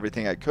tried to do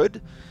everything I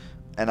could,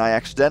 and I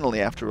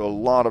accidentally, after a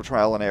lot of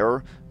trial and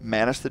error,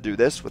 managed to do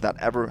this without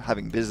ever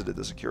having visited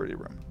the security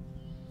room.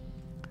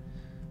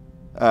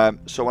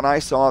 So when I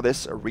saw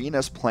this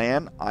Arena's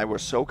plan, I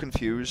was so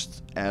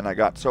confused and I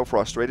got so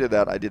frustrated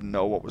that I didn't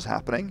know what was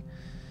happening.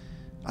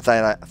 I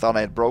thought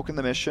I had broken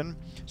the mission,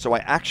 so I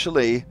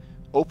actually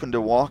opened a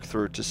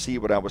walkthrough to see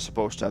what I was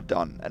supposed to have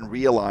done and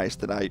realized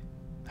that I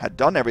had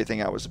done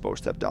everything I was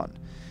supposed to have done.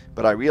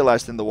 But I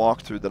realized in the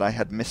walkthrough that I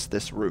had missed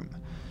this room.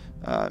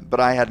 But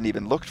I hadn't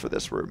even looked for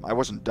this room. I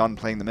wasn't done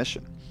playing the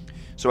mission.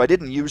 So I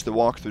didn't use the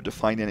walkthrough to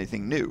find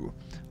anything new.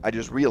 I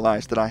just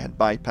realized that I had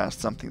bypassed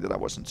something that I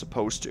wasn't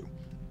supposed to.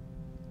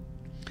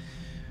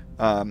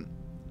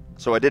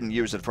 So I didn't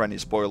use it for any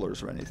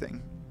spoilers or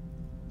anything.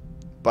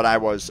 But I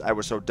was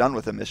so done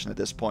with the mission at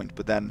this point.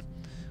 But then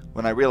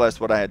when I realized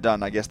what I had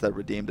done, I guess that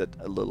redeemed it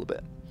a little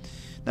bit.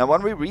 Now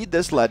when we read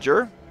this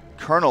ledger,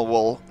 Colonel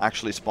will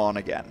actually spawn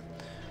again.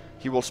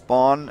 He will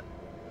spawn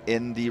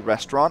in the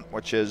restaurant,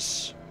 which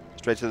is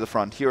straight to the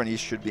front here, and he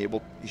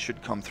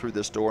should come through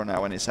this door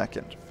now any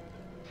second.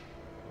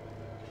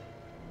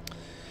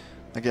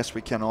 I guess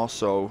we can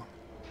also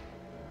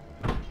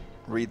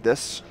read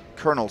this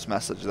Colonel's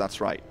message,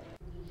 that's right.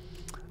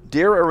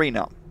 Dear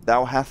Arena,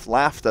 thou hast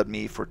laughed at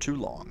me for too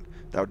long.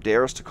 Thou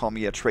darest to call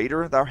me a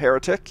traitor, thou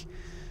heretic?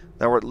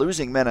 Thou art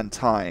losing men and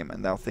time,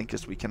 and thou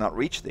thinkest we cannot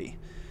reach thee.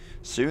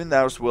 Soon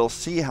thou wilt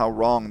see how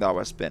wrong thou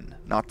hast been,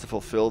 not to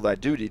fulfill thy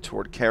duty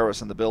toward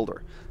Karras and the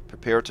Builder.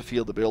 Prepare to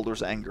feel the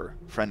Builder's anger,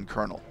 friend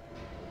Colonel.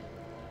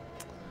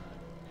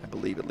 I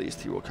believe at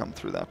least he will come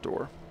through that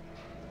door.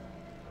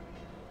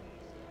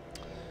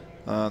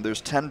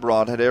 There's 10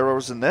 broadhead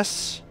arrows in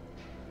this.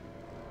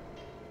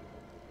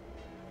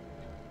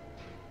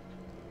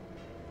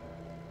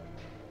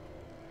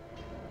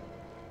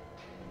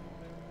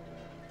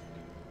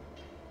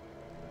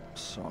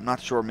 So I'm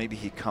not sure, maybe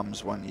he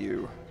comes when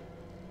you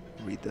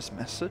read this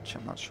message,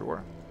 I'm not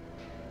sure.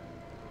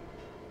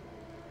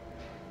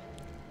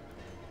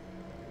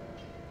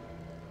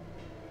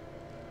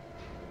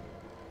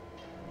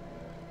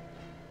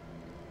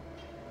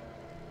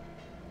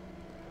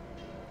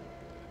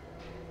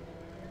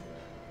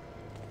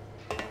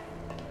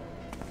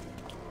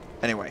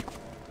 Anyway,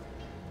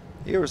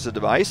 here's the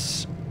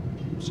device.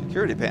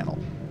 Security panel.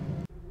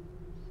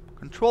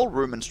 Control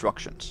room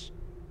instructions.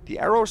 The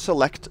arrows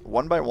select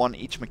one by one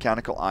each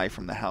mechanical eye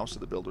from the house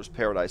of the Builder's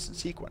Paradise in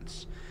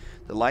sequence.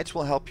 The lights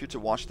will help you to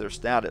watch their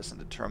status and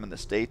determine the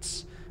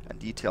states and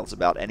details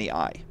about any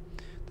eye.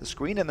 The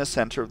screen in the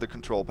center of the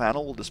control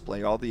panel will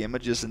display all the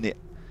images in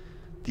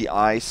the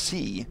eye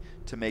see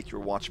to make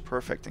your watch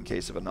perfect in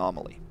case of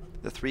anomaly.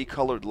 The 3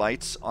 colored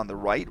lights on the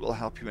right will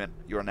help you in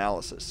your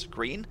analysis.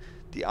 Green,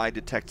 the eye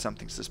detects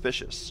something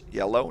suspicious.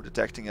 Yellow,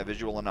 detecting a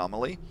visual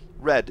anomaly.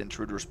 Red,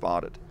 intruder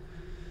spotted.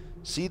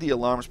 See the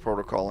alarms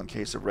protocol in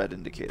case of red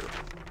indicator.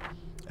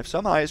 If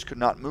some eyes could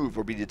not move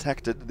or be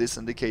detected, this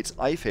indicates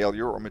eye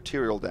failure or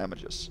material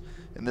damages.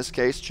 In this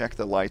case, check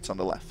the lights on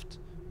the left.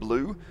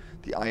 Blue,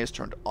 the eye is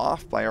turned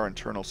off by our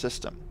internal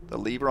system. The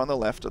lever on the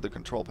left of the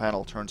control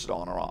panel turns it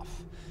on or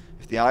off.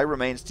 If the eye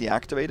remains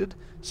deactivated,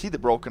 see the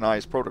broken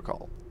eyes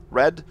protocol.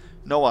 Red,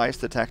 no eyes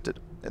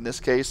detected. In this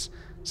case,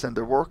 send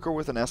a worker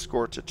with an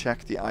escort to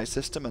check the eye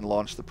system and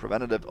launch the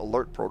preventative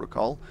alert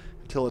protocol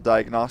until a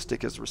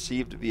diagnostic is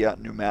received via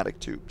pneumatic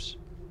tubes.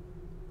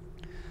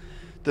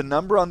 The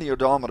number on the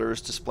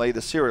odometers display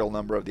the serial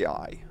number of the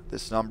eye.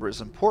 This number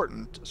is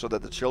important so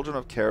that the children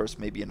of Karras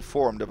may be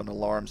informed of an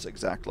alarm's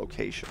exact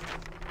location.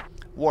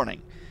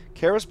 Warning: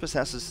 Karras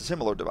possesses a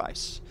similar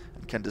device,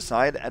 and can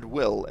decide at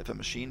will if a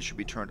machine should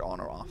be turned on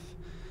or off.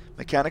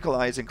 Mechanical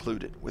eyes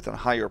included, with a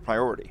higher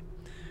priority.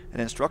 An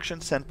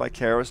instruction sent by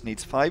Karras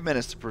needs 5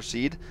 minutes to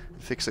proceed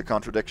and fix a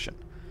contradiction.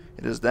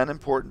 It is then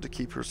important to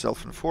keep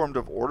yourself informed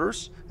of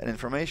orders and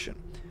information,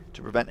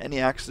 to prevent any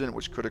accident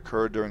which could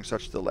occur during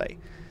such delay.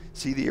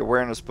 See the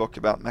awareness book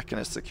about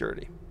mechanist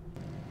security.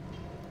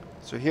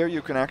 So here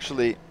you can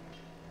actually...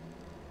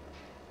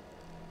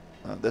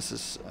 this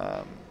is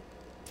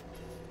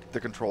the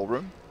control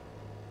room.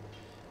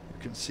 You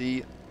can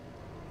see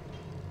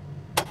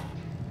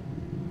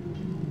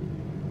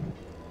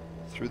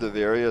through the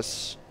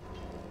various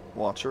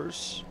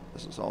watchers.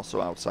 This is also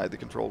outside the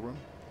control room.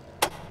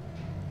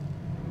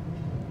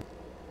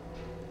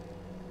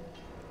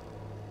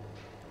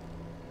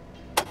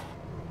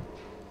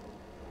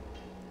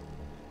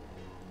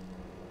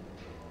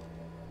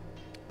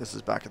 This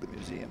is back at the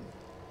museum.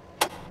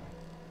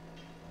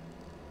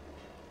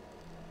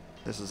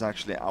 This is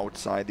actually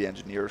outside the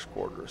engineer's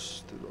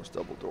quarters through those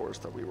double doors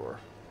that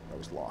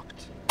was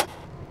locked.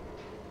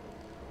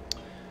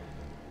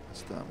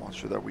 That's the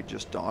monster that we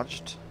just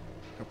dodged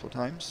a couple of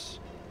times.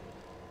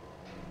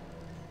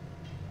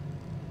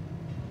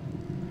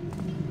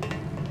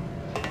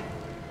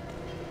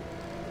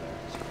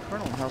 So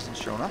Colonel hasn't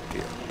shown up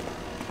here.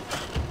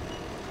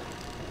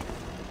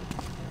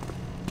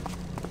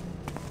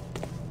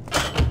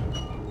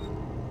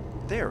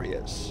 There he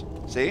is.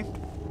 See?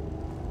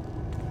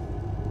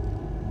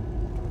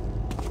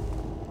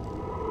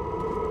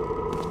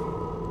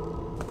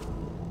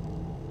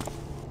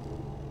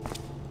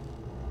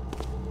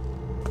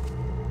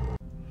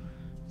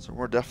 So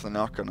we're definitely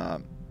not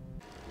gonna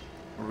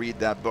read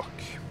that book.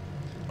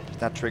 If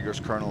that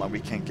triggers Colonel and we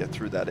can't get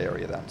through that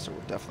area then, so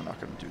we're definitely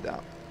not gonna do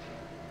that.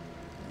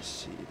 Let me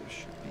see, there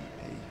should be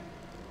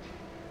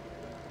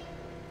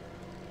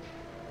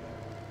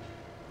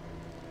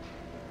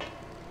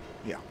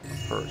a... Yeah,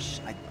 a purse.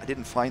 I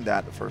didn't find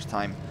that the first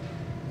time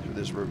through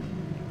this room.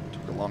 It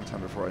took a long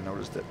time before I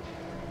noticed it.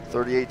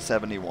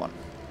 3871.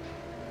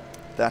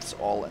 That's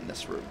all in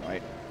this room,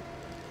 right?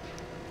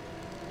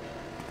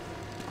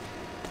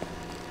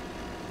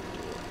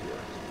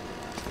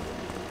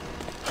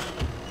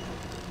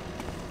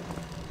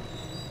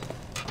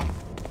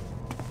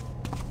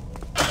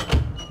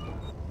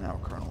 Now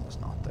Colonel is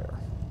not there.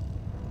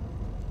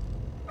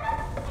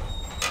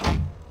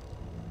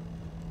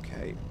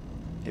 Okay.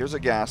 Here's a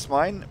gas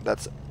mine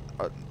that's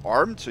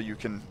armed, so you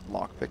can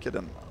lockpick it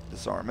and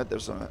disarm it.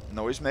 There's a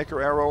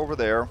noisemaker arrow over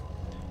there.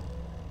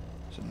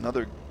 There's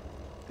another...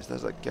 Is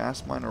that a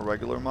gas mine or a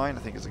regular mine? I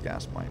think it's a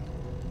gas mine.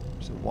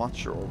 There's a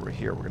watcher over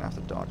here. We're going to have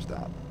to dodge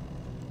that.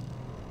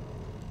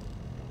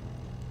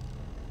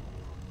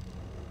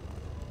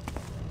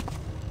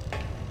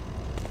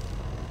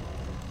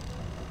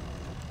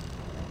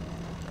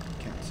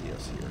 Can't see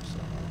us here, so...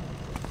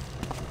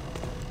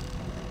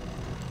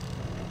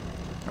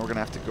 Now we're going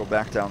to have to go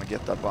back down and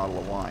get that bottle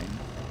of wine.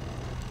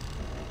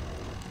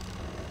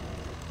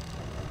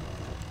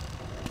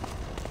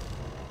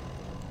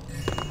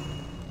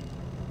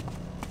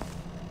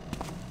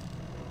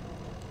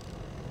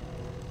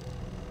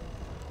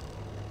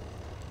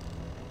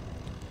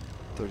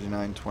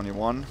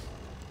 $39.21.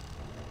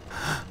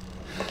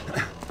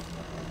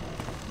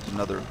 There's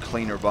another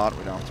cleaner bot.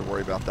 We don't have to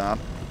worry about that.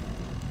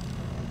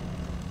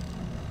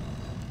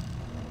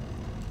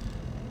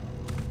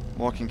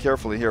 Walking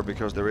carefully here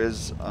because there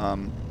is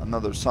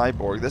another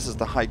cyborg. This is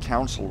the High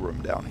Council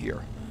room down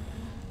here.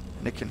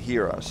 And it can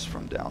hear us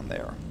from down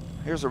there.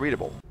 Here's a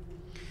readable.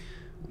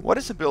 What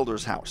is a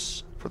builder's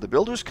house? For the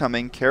builder's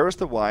coming, Karras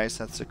the Wise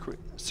hath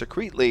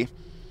secretly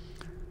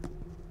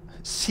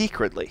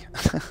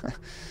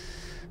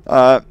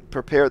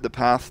prepared the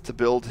path to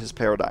build his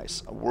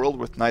paradise, a world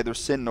with neither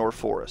sin nor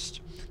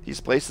forest.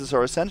 These places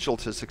are essential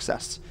to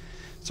success.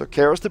 So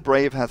Karras the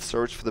Brave hath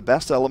searched for the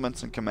best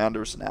elements and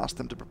commanders and asked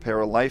them to prepare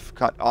a life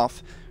cut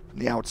off from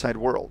the outside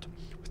world,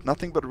 with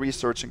nothing but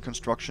research and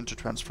construction to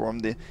transform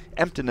the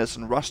emptiness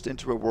and rust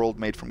into a world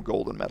made from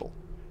gold and metal.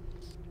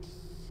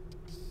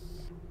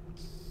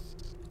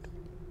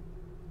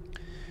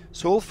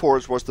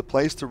 Soulforge was the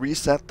place to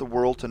reset the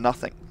world to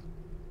nothing.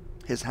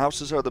 His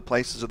houses are the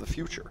places of the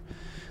future.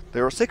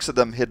 There are 6 of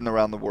them hidden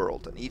around the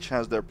world, and each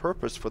has their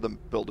purpose for the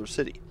builder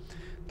city.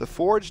 The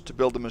forge to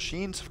build the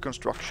machines of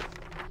construction.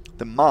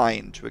 The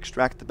mine to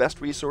extract the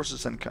best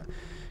resources and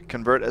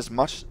convert as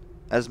much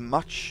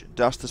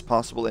dust as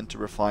possible into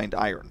refined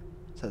iron.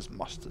 It says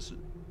must, this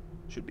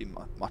should be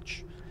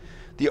much.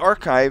 The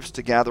archives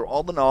to gather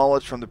all the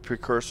knowledge from the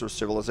precursor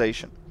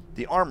civilization.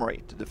 The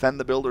armory to defend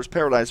the builder's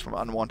paradise from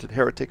unwanted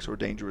heretics or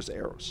dangerous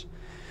arrows.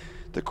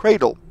 The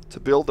cradle to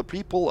build the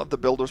people of the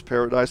builder's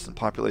paradise and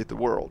populate the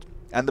world.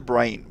 And the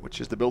brain,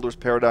 which is the builder's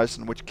paradise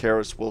in which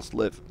Karras will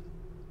live,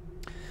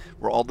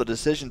 where all the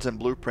decisions and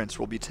blueprints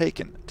will be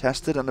taken,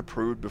 tested and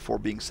approved before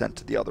being sent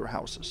to the other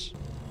houses.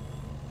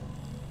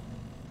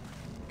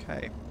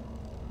 Okay.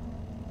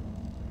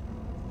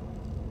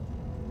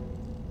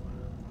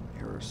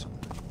 Here are some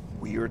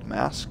weird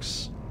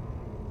masks.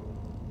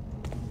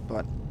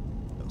 But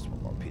there's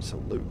one piece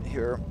of loot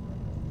here.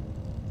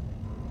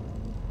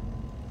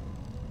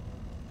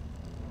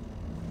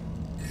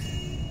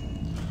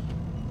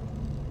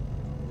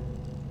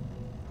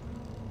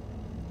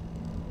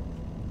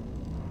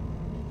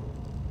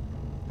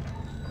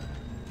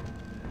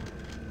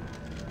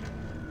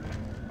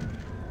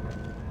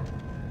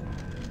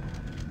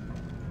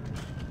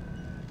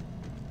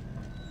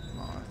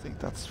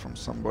 That's from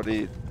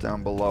somebody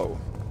down below.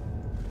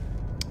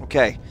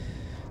 Okay,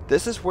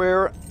 this is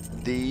where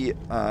the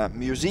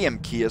museum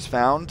key is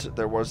found.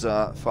 There was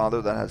a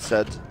father that had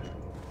said...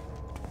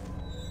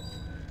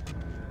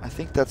 I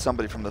think that's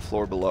somebody from the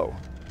floor below.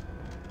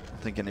 I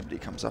don't think anybody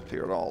comes up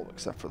here at all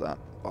except for that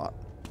bot.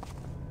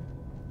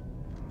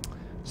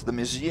 So the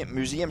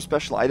museum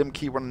special item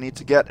key we're going to need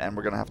to get, and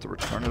we're going to have to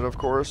return it, of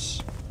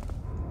course.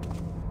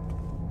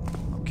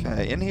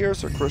 Okay, in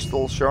here's a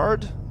crystal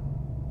shard.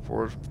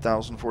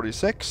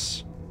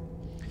 4046.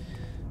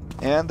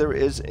 And there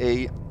is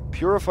a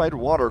purified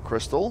water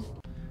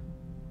crystal.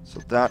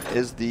 So that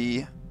is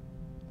the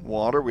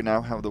water. We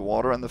now have the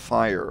water and the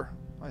fire.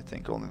 I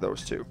think only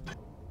those two.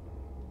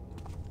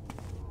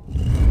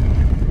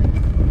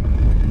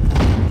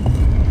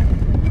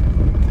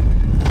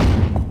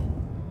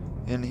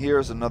 In here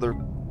is another...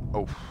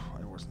 Oh,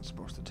 I wasn't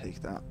supposed to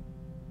take that.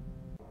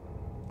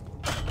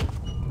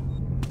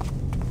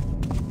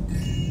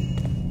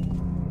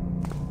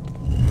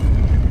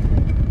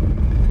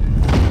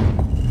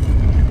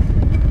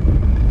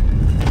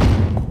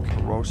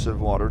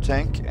 Corrosive water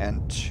tank and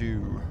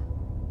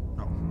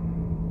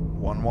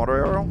one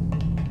water arrow.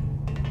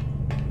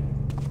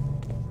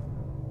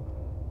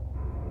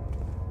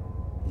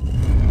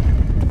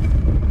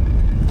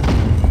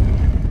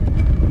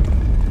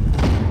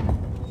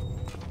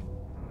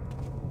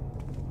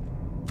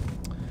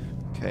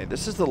 Okay,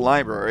 this is the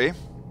library.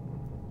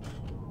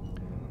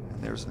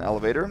 And there's an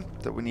elevator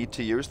that we need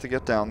to use to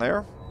get down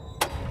there.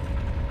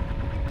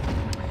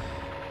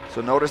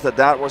 So notice that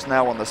that was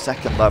now on the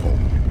second level.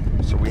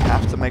 So we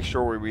have to make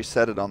sure we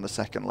reset it on the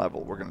second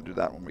level. We're going to do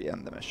that when we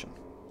end the mission.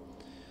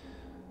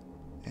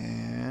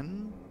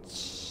 And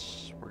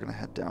we're going to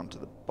head down to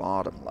the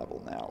bottom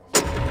level now.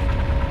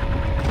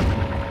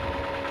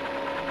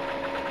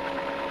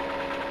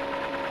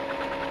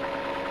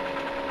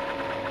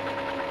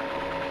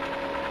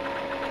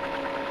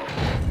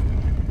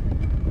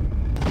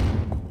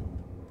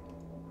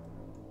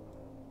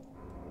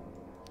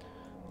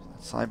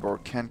 The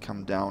cyborg can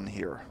come down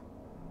here.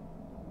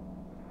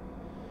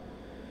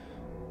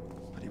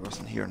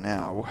 Wasn't here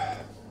now.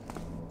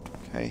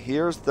 Okay,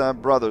 here's the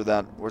brother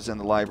that was in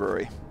the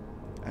library,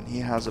 and he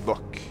has a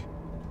book.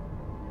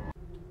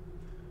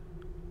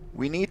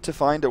 We need to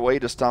find a way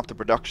to stop the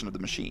production of the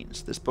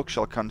machines. This book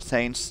shall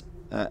contain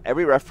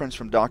every reference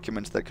from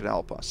documents that could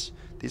help us.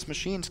 These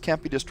machines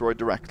can't be destroyed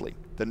directly.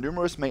 The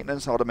numerous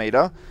maintenance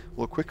automata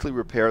will quickly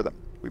repair them.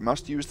 We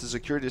must use the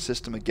security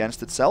system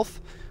against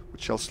itself,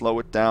 which shall slow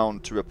it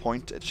down to a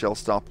point it shall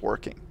stop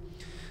working.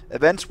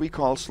 Events we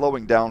call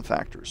slowing down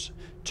factors.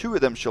 2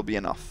 of them shall be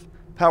enough.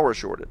 Power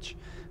shortage.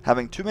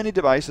 Having too many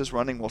devices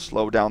running will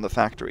slow down the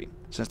factory.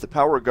 Since the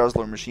power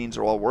guzzler machines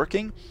are all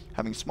working,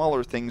 having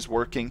smaller things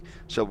working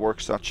shall work,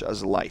 such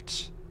as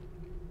lights.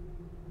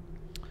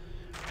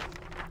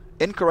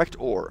 Incorrect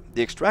ore.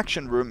 The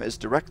extraction room is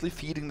directly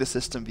feeding the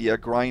system via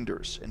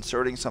grinders.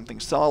 Inserting something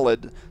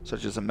solid,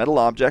 such as a metal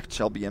object,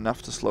 shall be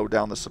enough to slow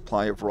down the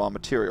supply of raw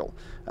material,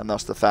 and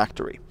thus the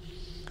factory.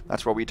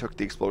 That's why we took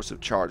the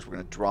explosive charge. We're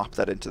going to drop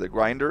that into the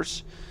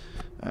grinders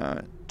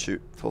to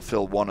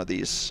fulfill one of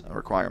these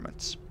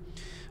requirements.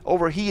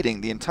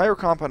 Overheating. The entire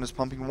compound is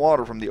pumping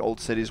water from the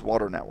old city's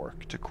water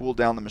network to cool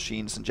down the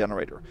machines and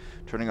generator.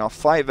 Turning off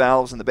 5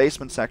 valves in the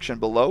basement section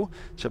below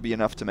shall be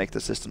enough to make the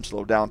system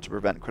slow down to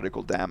prevent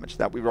critical damage.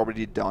 That we've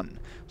already done.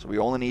 So we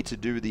only need to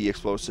do the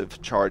explosive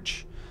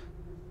charge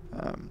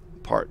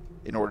part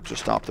in order to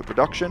stop the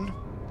production.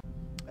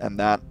 And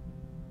that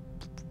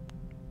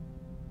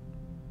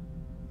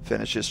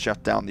finishes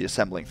shut down the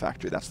assembling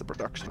factory. That's the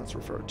production that's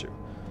referred to.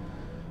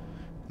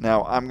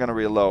 Now I'm going to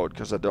reload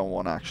because I don't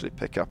want to actually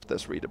pick up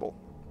this readable.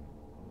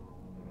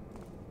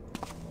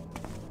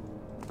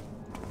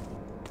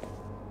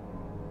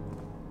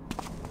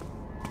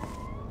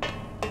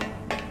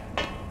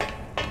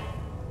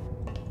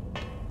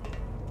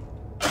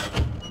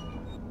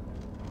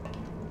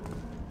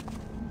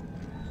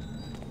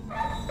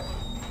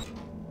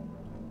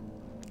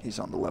 He's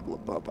on the level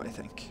above, I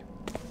think.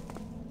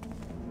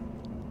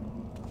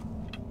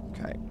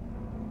 Okay.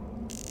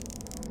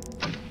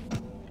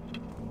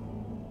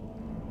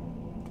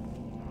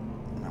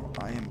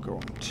 I am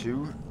going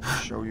to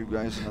show you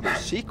guys another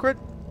secret.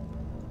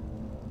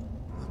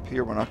 Up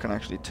here, we're not going to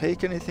actually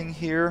take anything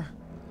here.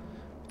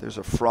 There's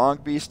a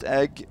frog beast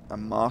egg, a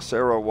moss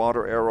arrow,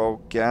 water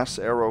arrow, gas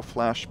arrow,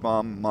 flash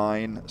bomb,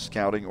 mine,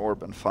 scouting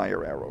orb, and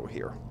fire arrow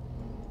here.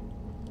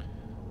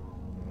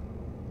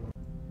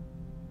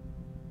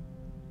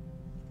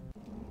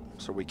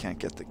 So we can't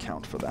get the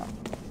count for that,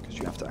 because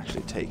you have to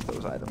actually take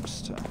those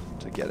items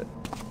to get it.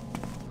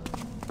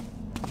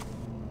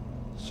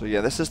 So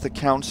yeah, this is the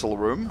council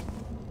room.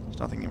 There's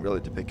nothing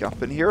really to pick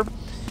up in here.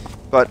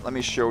 But let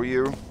me show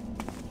you.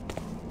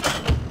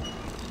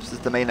 This is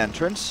the main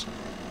entrance.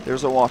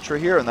 There's a watcher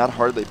here, and that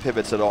hardly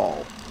pivots at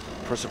all.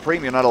 For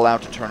Supreme, you're not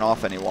allowed to turn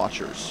off any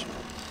watchers.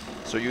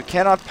 So you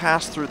cannot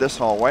pass through this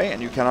hallway,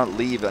 and you cannot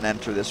leave and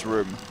enter this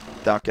room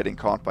without getting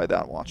caught by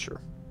that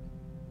watcher.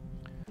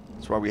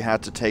 That's why we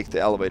had to take the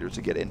elevator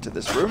to get into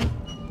this room.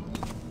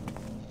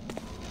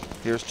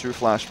 Here's 2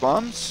 flash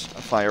bombs,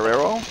 a fire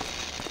arrow,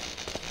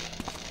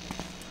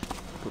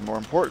 but more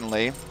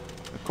importantly,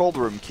 a cold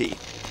room key.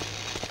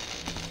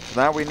 So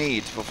that we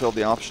need to fulfill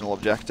the optional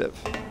objective.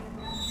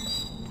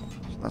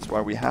 So that's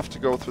why we have to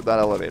go through that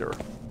elevator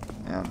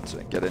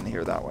and get in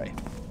here that way.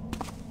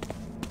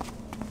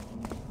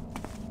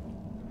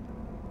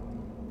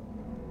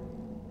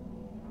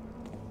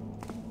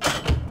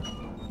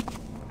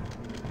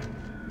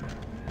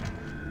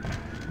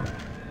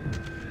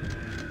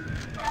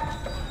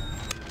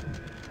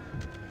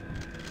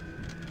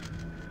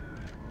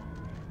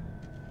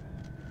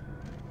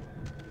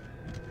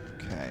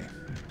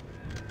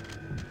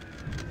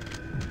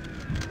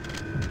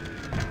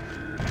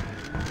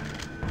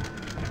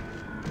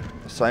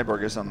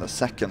 Cyborg is on the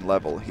 2nd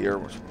level here,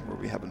 where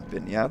we haven't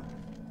been yet.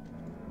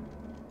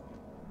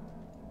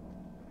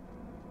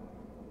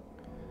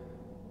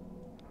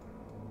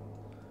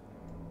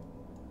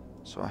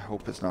 So I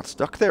hope it's not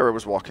stuck there. It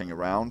was walking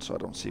around, so I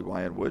don't see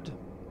why it would.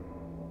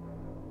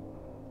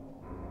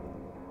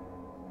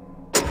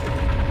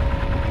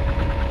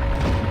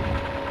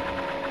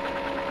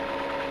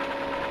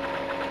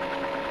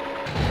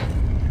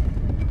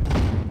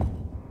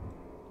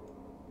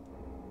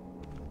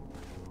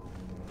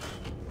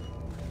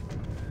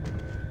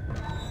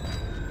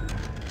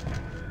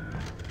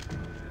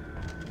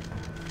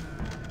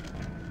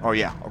 Oh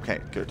yeah,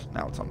 okay, good.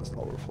 Now it's on this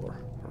lower floor.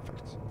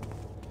 Perfect.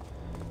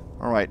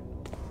 Alright.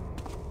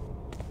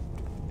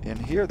 In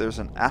here there's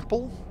an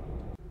apple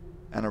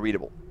and a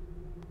readable.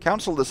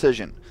 Council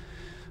decision.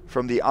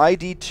 From the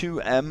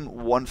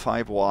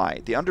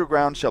ID2M15Y, the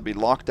underground shall be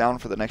locked down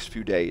for the next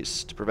few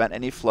days to prevent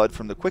any flood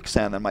from the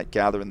quicksand that might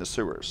gather in the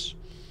sewers.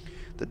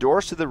 The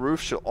doors to the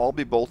roof shall all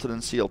be bolted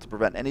and sealed to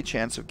prevent any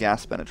chance of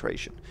gas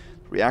penetration.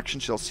 The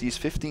reaction shall cease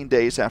 15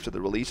 days after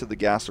the release of the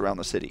gas around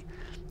the city.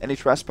 Any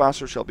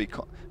trespasser shall be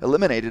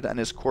eliminated and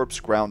his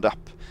corpse ground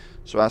up,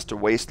 so as to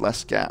waste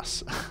less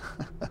gas.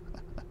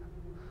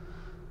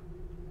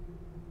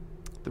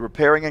 The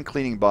repairing and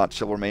cleaning bot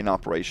shall remain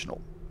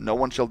operational. No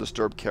one shall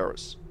disturb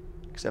Karras,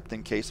 except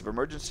in case of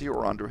emergency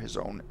or under his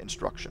own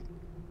instruction.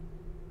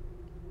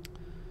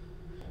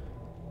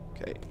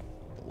 Okay,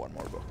 one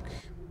more book.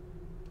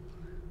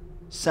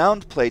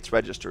 Sound plates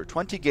register.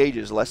 20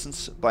 gauges.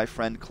 Lessons by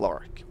friend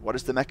Clark. What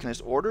is the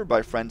Mechanist order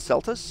by friend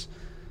Celtus?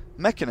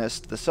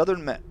 Mechanist, the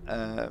Southern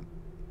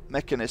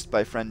Mechanist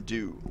by friend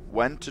Dew.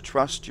 When to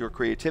trust your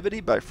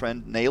creativity by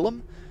friend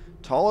Nalem.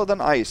 Taller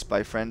than ice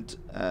by friend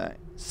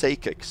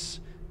Sakix.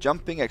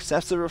 Jumping,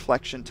 excessive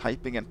reflection,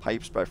 typing, and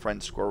pipes by friend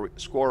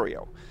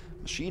Squario.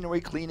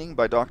 Machinery cleaning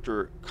by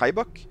Dr.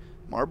 Kaibuk.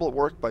 Marble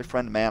work by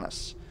friend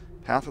Manus.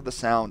 Path of the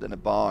Sound in a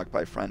bog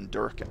by friend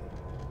Durkin.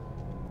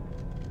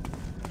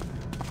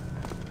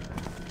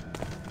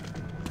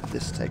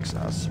 This takes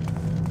us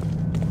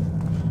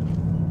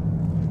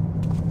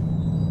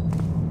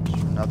to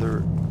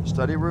another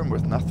study room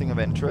with nothing of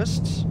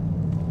interest.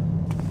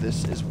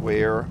 This is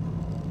where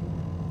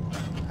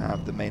we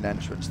have the main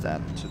entrance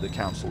then to the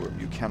council room.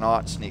 You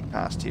cannot sneak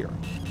past here.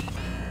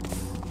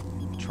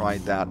 We've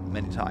tried that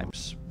many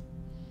times.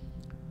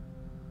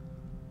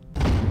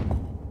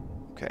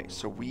 Okay,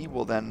 so we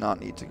will then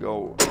not need to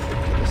go to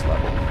this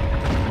level.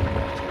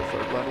 Go to the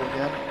 3rd level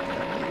again, and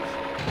then leave.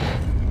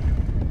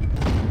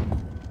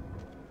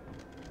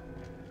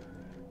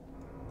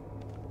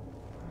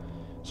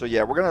 So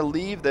yeah, we're going to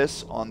leave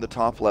this on the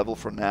top level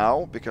for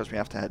now, because we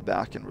have to head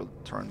back and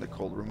return the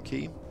cold room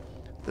key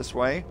this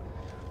way.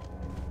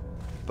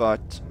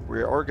 But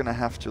we are going to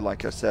have to,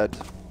 like I said,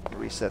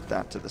 reset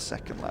that to the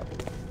 2nd level.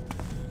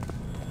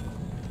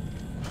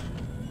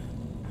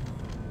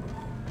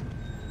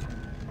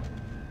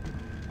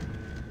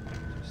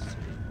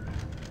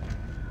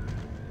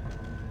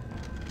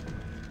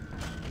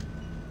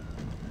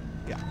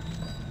 Yeah.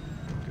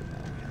 Good,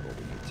 now we have what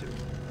we need to.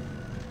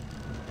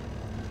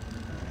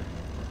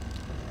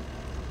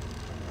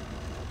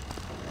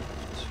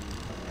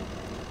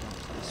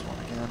 This one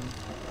again.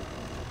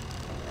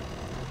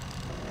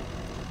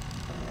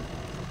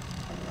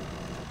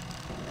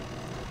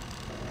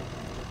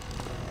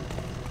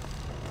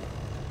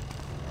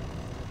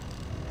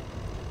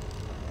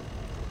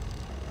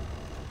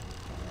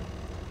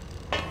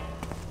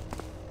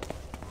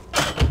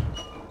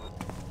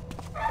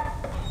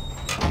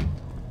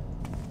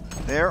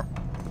 There.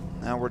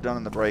 Now we're done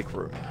in the break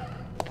room.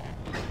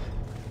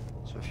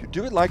 So if you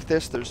do it like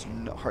this, there's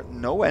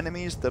no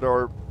enemies that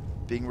are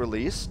being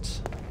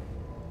released.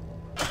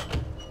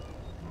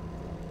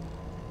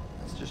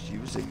 It's just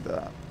using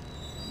the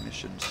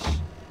missions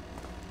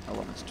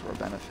elements to our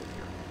benefit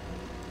here.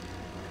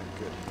 Okay,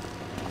 good.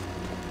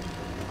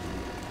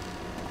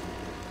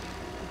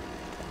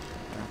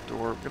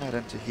 door. We're gonna head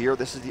into here.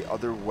 This is the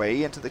other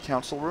way into the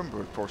council room, but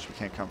of course we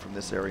can't come from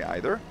this area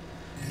either.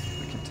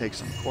 We can take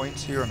some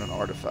coins here and an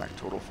artifact,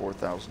 total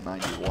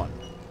 4,091. And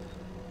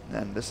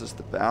then this is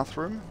the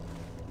bathroom.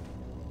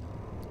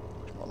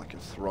 More like a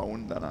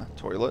throne than a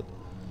toilet.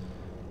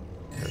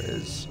 There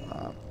is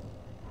a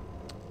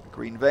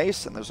green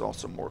vase, and there's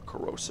also more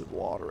corrosive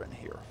water in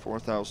here.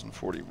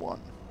 4,041.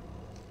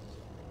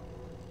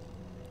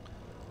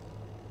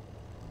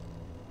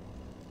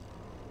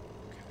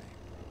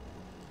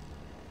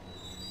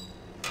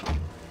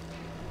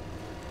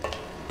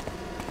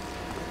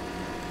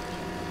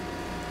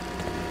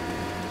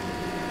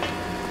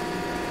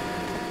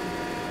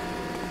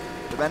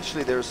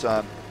 Eventually there's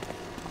an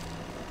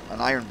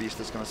iron beast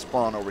that's going to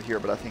spawn over here,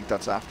 but I think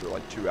that's after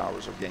like 2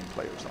 hours of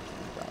gameplay or something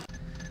like that.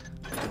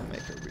 I'm going to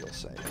make a real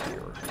save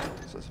here.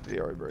 This is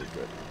very, very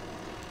good.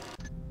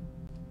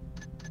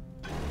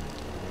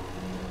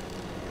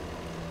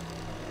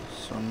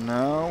 So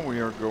now we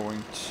are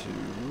going to...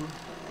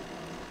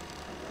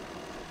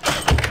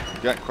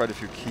 We've got quite a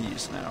few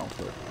keys now,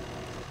 but...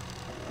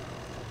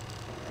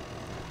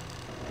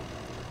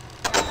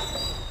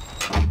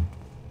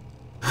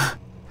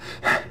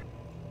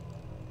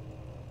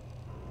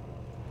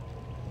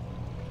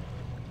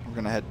 We're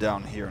going to head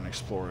down here and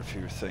explore a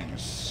few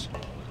things.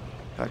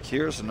 Back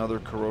here is another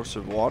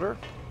corrosive water.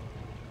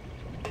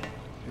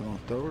 You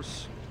want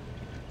those?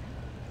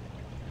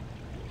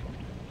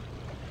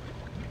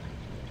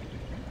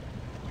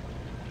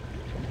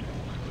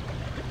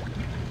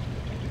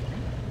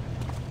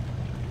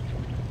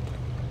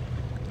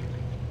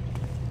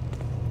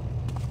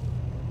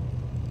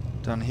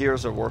 Down here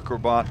is a worker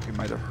bot. You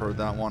might have heard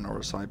that one, or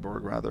a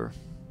cyborg rather.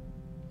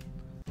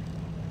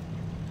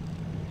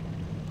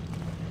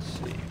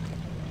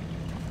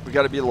 We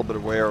got to be a little bit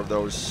aware of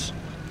those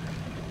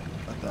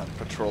that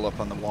patrol up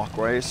on the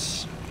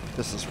walkways.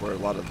 This is where a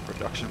lot of the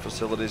production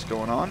facilities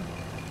going on.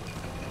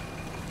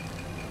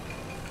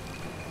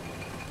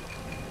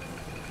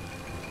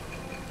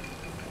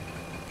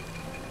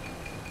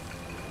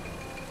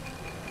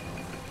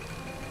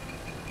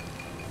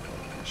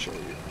 I'll show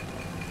you.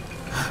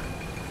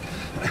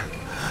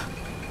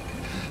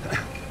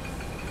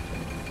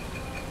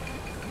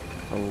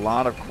 A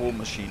lot of cool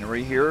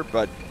machinery here,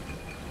 but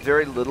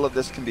very little of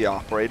this can be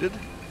operated,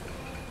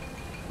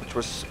 which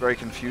was very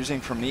confusing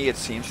for me. It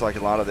seems like a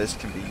lot of this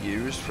can be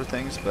used for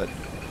things, but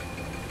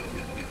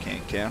you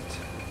can't.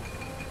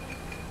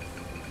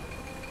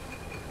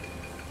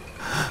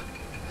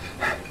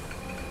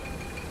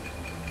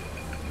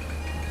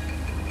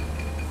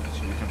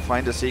 So you can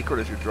find a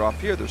secret if you drop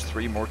here. There's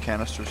 3 more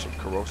canisters of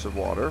corrosive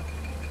water.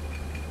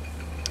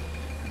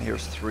 And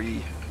here's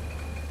 3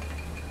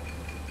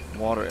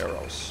 water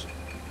arrows.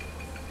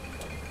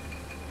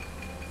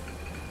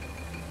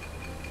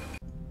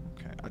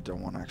 I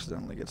don't want to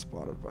accidentally get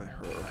spotted by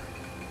her.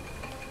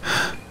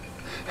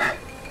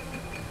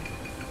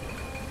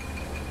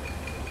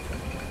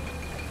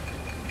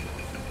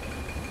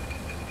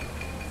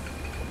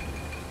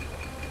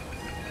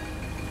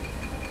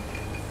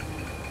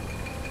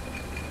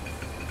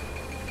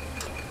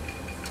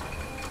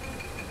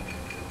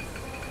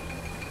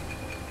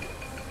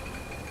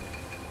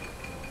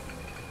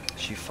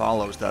 She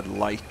follows that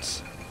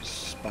light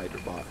spider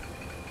bot.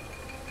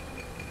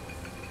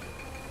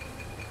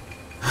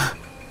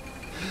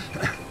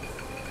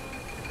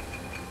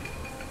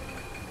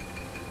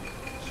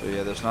 So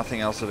yeah, there's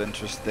nothing else of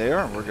interest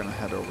there. We're going to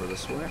head over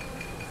this way.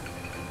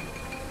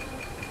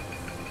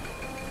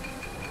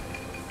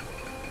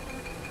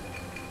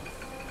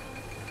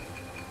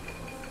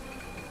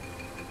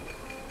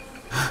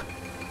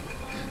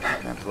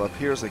 Mantle up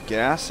here's a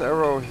gas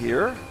arrow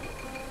here.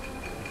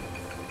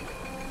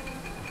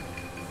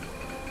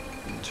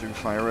 And 2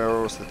 fire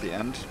arrows at the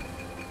end.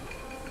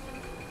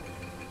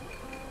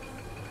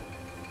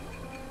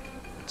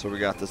 So we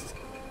got this.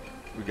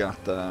 We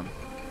got the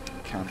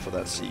account for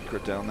that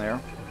secret down there.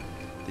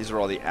 These are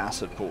all the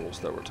acid pools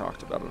that were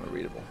talked about in the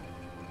readable.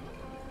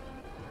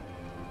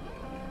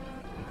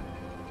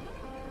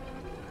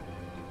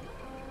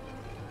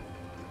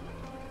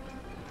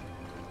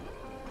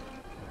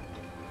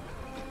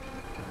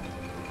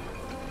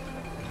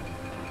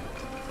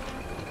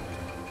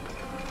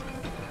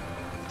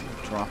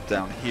 Drop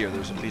down here.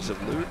 There's a piece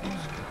of loot.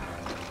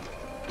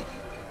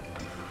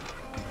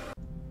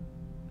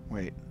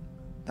 Wait,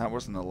 that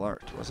was an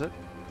alert, was it?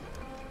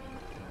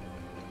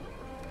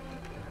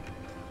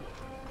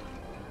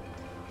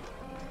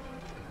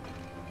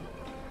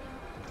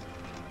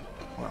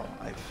 Well,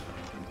 I've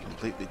been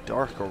completely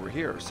dark over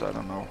here, so I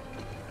don't know.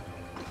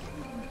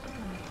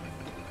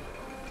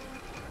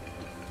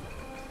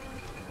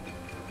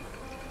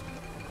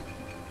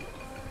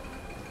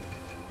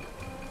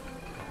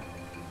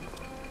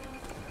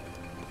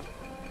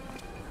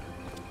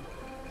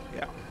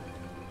 Yeah.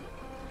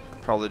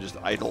 Probably just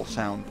idle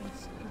sound.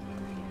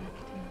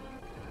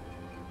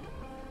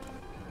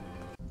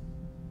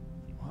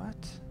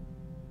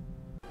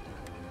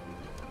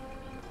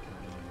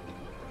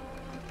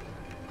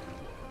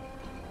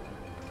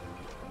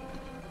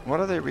 What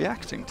are they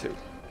reacting to?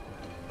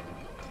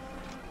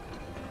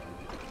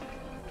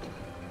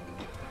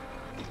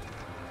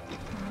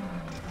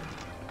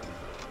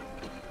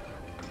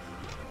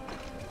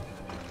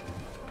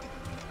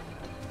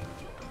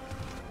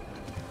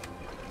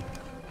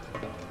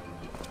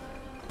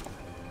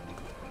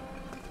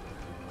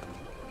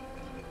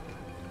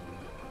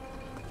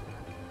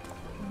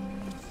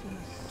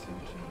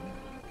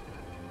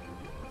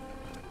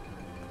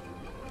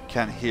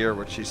 can't hear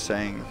what she's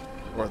saying,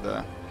 or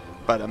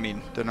but I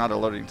mean, they're not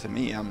alerting to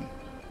me. I'm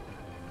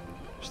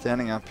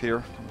standing up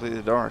here,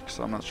 completely dark,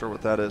 so I'm not sure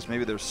what that is.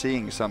 Maybe they're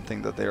seeing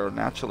something that they are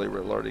naturally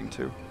alerting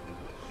to.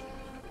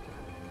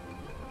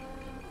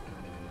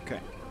 Okay,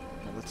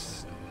 well,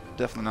 that's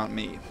definitely not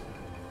me.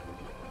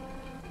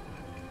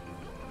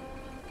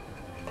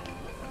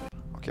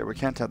 Okay, we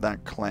can't have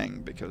that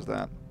clang because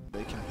that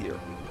they can hear.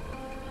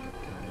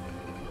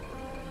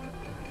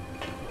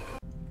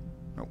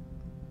 Nope.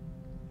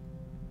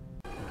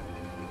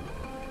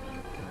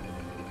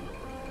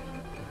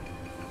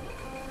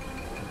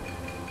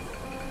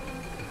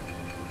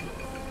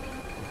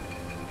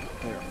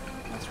 There.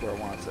 That's where I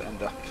want it to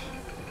end up.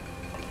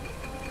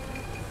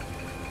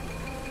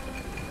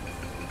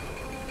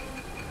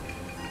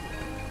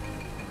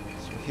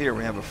 So here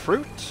we have a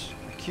fruit,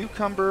 a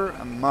cucumber,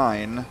 a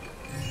mine,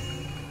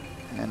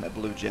 and a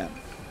blue gem.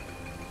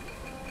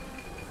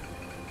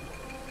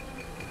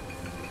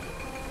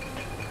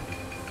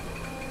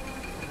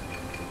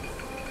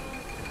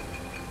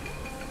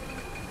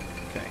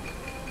 Okay.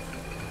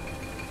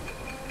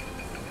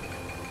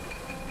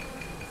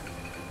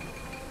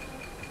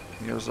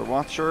 Here's the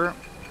Watcher,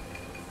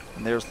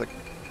 and there's the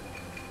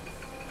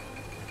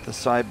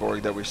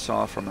cyborg that we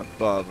saw from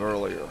above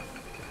earlier.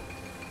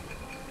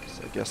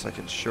 So I guess I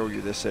can show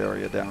you this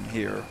area down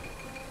here.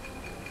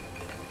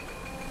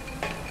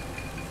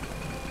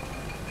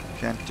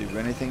 Can't do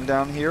anything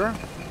down here.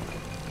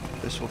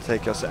 This will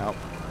take us out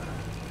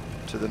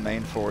to the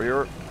main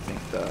foyer. I think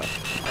the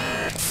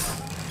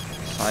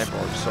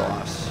cyborg saw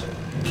us.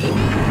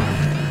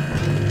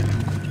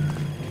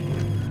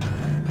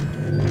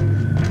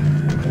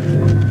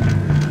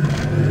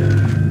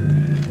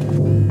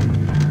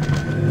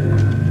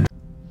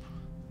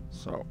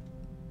 So,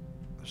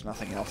 there's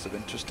nothing else of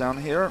interest down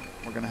here.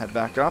 We're gonna head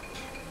back up.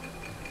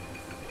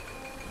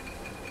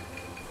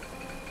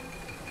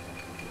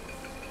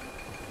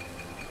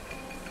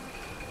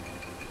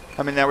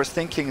 I mean, I was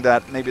thinking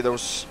that maybe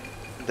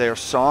they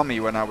saw me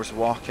when I was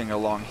walking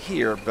along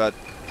here, but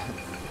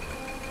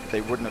they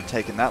wouldn't have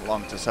taken that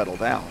long to settle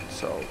down,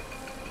 so.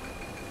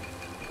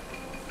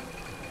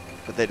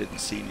 But they didn't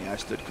see me. I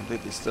stood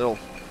completely still.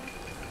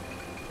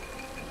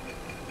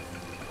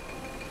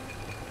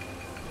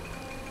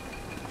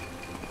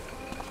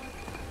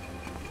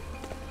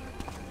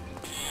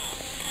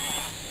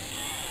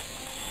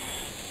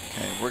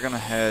 Okay, we're gonna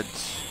head.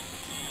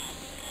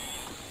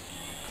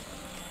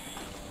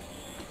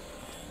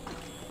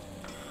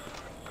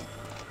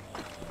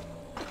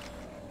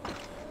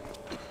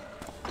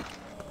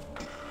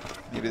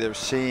 Maybe they're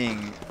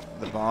seeing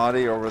the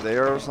body over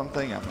there or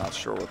something. I'm not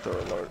sure what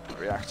they're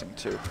reacting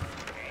to.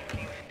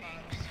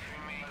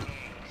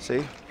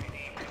 See?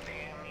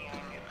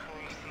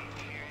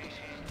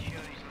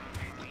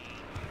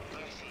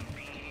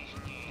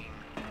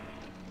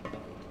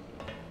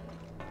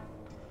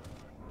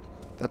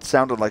 That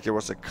sounded like it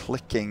was a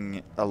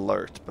clicking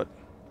alert, but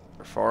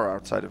they're far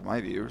outside of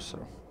my view,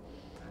 so.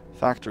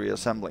 Factory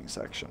assembling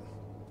section.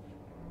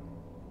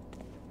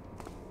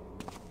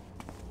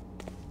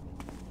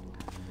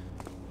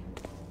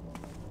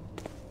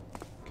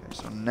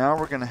 So now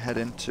we're going to head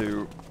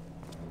into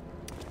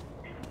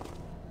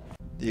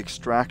the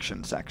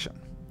extraction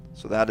section.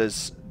 So that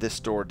is this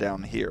door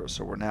down here.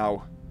 So we're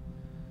now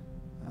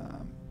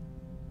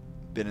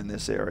been in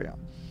this area.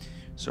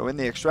 So in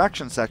the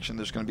extraction section,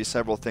 there's going to be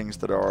several things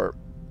that are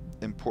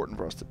important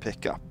for us to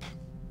pick up.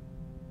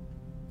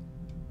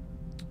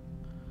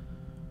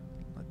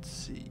 Let's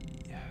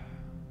see.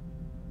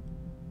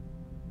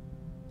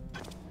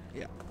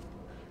 Yeah.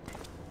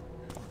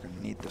 We're going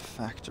to need the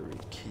factory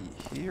key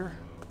here.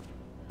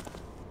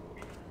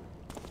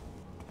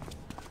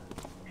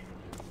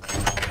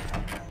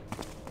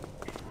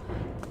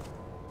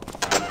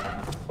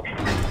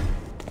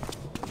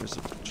 There's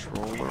a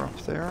controller up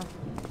there.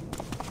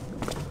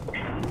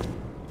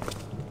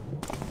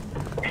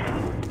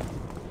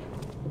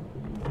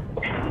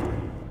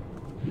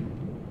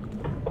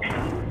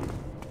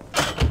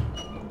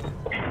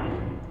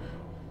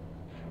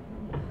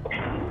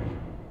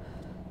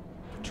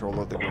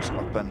 Controller that goes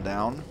up and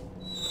down.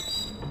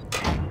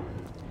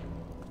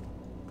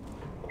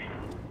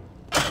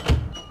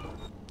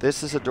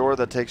 This is a door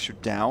that takes you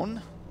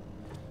down,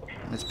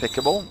 and it's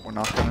pickable. We're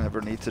not going to ever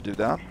need to do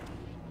that.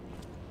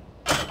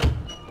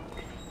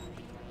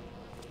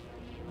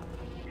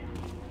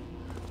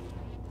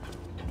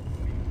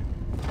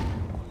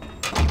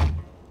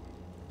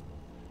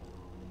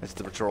 It's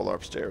the patroller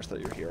upstairs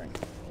that you're hearing.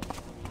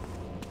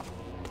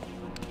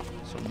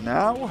 So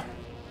now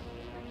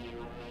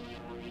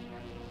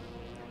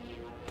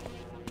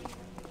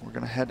we're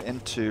going to head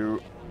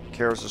into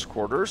Karras'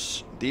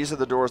 quarters. These are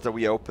the doors that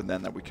we opened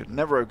then that we could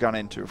never have gone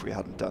into if we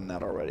hadn't done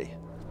that already.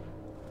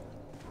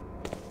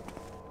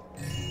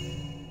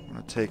 I'm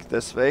going to take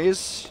this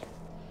vase.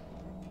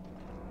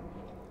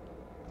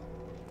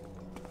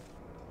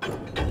 Let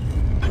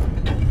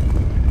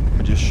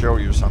me just show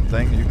you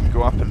something. You can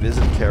go up and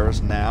visit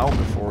Karras now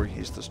before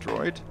he's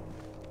destroyed.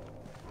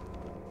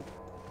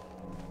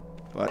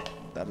 But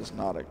that is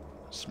not a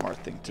smart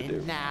thing to do.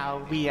 And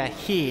now we are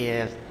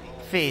here,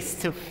 face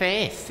to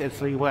face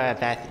as we were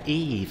that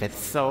eve at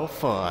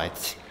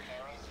Soulforge.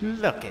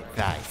 Look at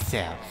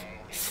thyself,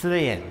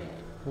 slim,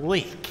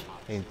 weak,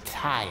 and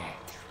tired,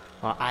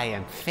 while I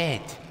am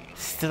fit,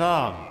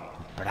 strong,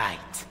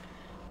 right.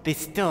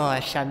 This door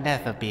shall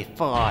never be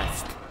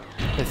forced.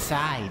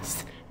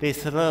 Besides,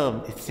 this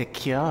room is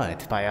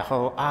secured by a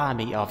whole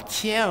army of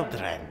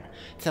children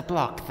to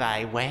block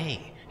thy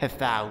way if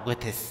thou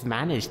wouldst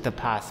manage to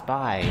pass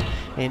by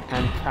an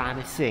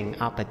unpromising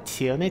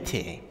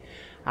opportunity.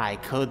 I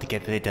could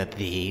get rid of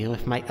thee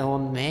with my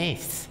own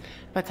mace,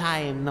 but I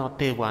am not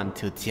the one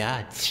to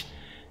judge.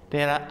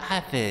 There are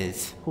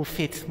others who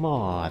fit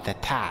more the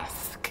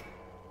task.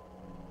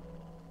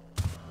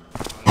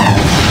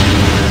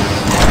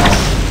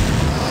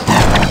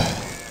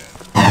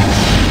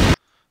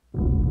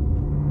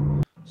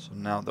 So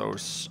now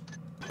those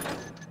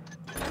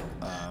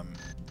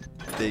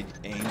big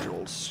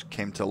angels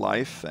came to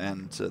life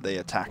and they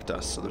attacked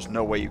us. So there's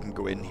no way you can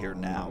go in here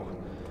now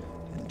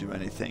and do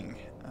anything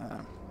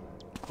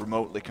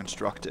remotely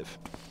constructive.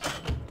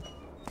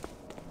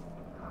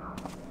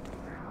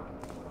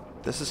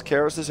 This is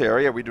Karras'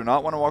 area. We do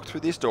not want to walk through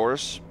these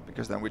doors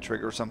because then we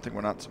trigger something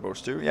we're not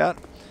supposed to yet.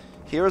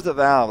 Here's the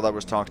valve that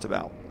was talked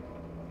about.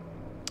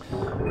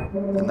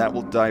 And that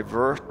will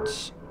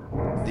divert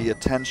the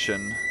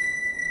attention.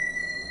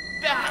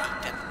 By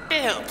the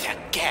builder,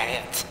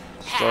 Garrett!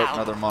 Start How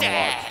another monologue.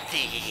 dare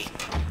thee!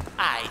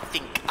 I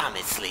think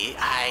honestly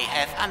I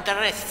have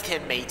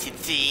underestimated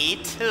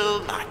thee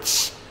too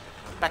much.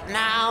 But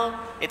now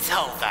it's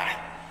over.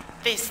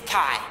 This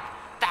time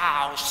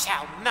thou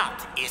shalt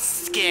not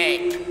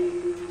escape.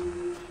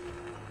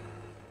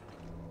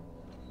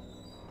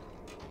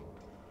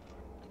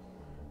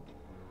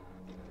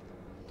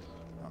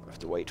 I have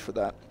to wait for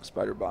that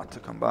spider bot to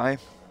come by.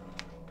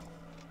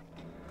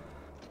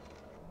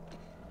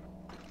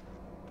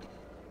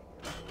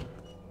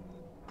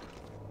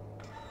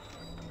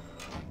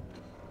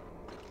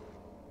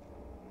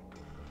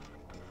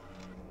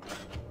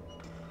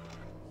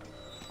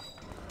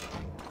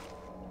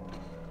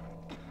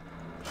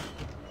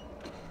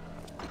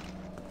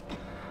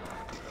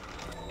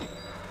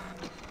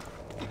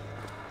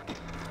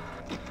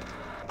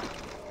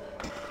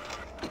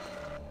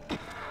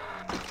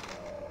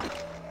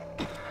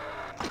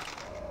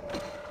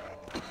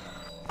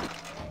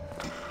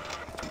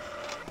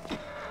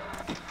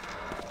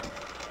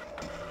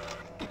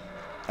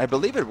 I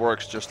believe it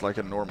works just like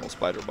a normal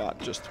spider bot,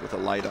 just with a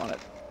light on it.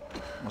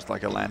 Almost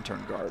like a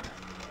lantern guard.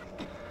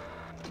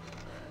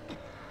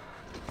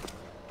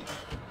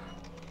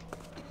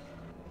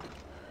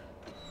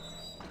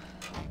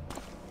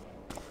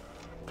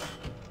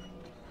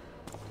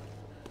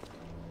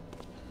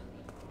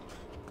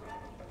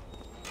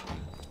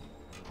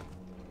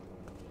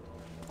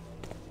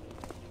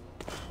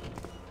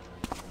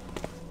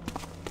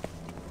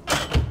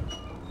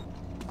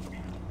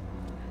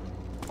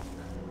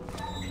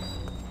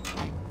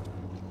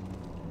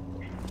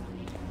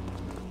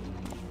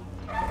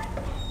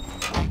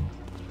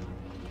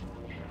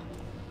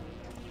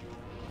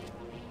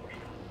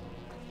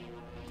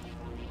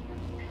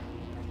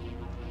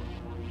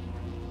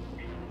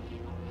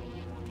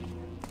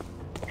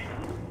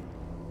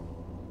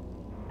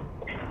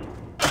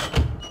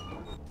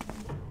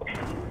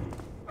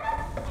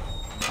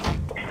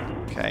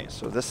 Okay,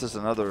 so this is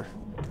another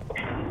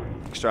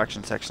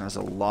extraction section, has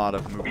a lot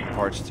of moving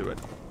parts to it.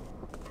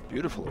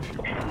 Beautiful if you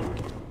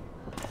want.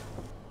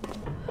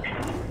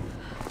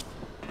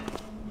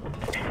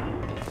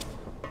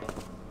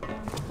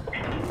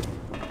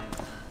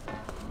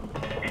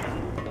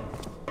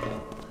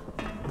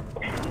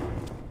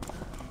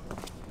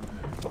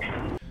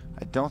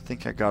 I don't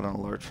think I got an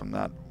alert from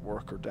that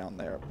worker down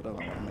there, but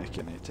I don't want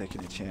to take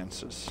any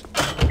chances.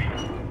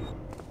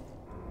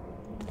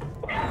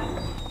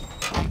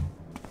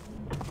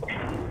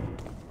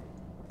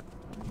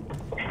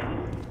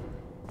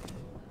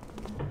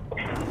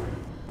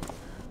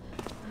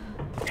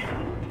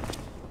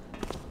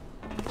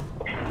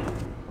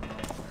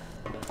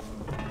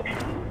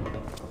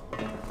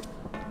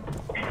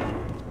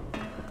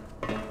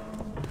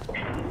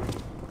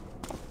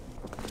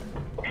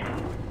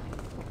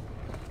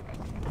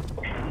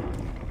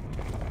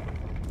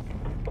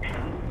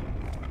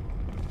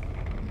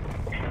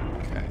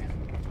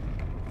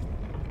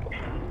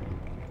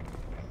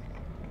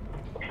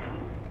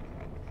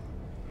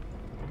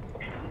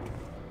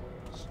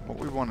 What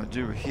we want to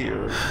do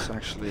here is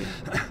actually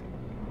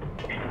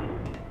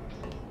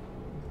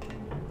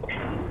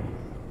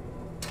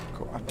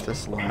go up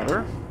this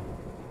ladder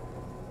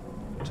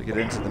to get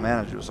into the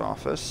manager's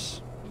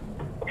office.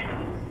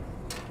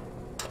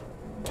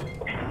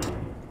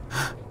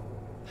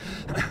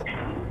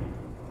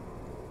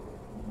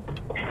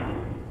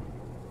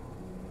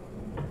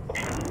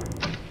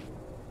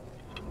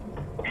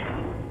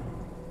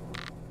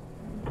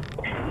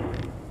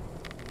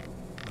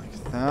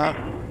 Like that.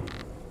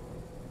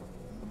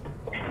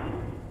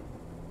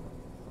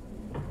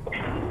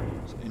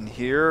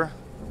 Here,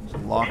 there's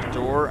a locked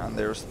door, and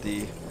there's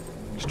the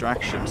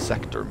Extraction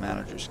sector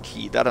manager's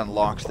key. That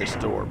unlocks this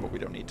door, but we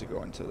don't need to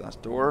go into that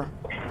door.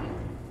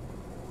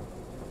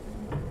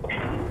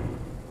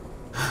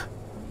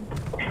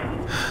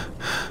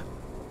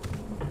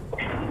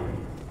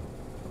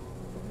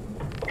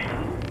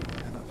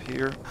 And up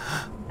here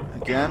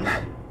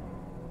again.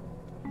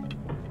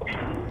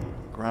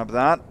 Grab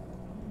that.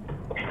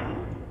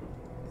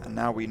 And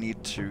now we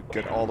need to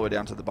get all the way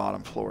down to the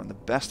bottom floor. And the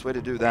best way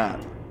to do that,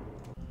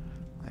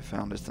 I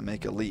found, is to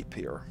make a leap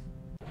here.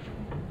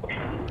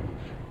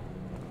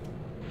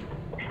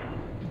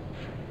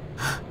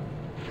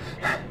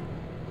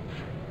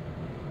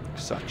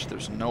 Such.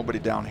 There's nobody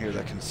down here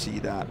that can see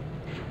that.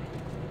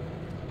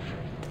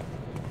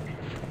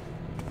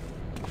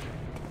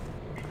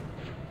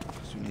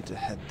 So we need to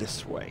head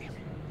this way.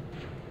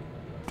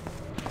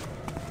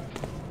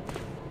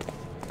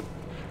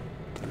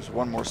 There's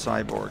one more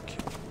cyborg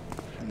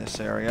in this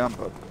area,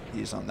 but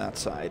he's on that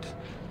side.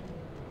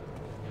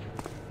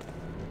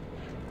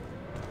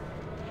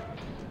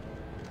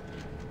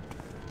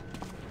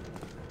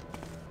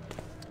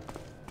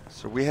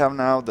 So we have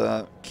now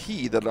the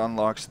key that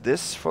unlocks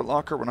this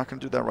footlocker. We're not going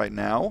to do that right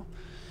now.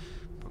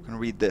 We're going to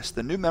read this.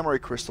 The new memory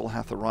crystal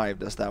hath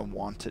arrived as thou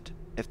wanted.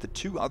 If the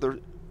two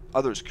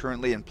others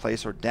currently in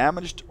place are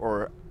damaged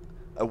or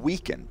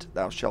weakened,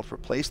 thou shalt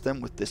replace them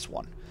with this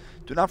one.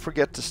 Do not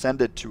forget to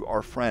send it to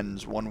our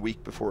friends 1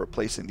 week before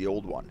replacing the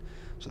old one,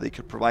 so they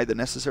could provide the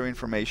necessary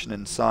information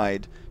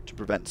inside to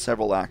prevent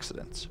several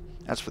accidents.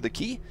 As for the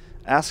key,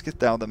 asketh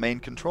thou the main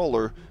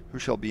controller, who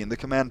shall be in the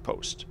command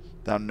post.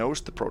 Thou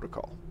knowest the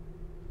protocol.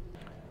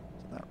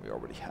 That we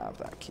already have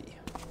that key.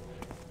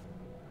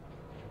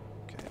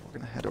 Okay, we're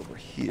going to head over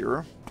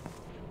here.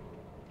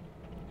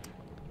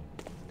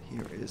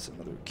 Here is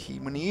another key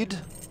we need.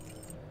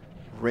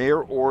 Rare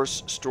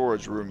ores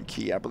storage room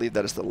key. I believe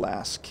that is the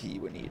last key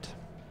we need.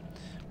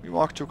 We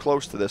walk too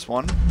close to this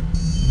one.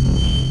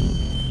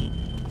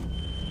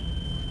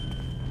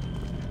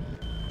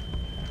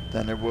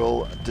 Then it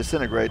will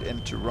disintegrate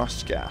into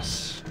rust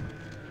gas.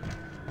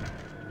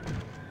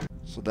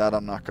 So that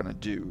I'm not going to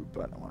do,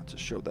 but I wanted to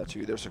show that to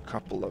you. There's a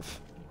couple of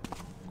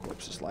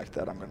corpses like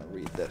that. I'm going to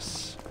read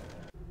this.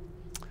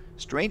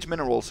 Strange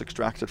minerals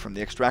extracted from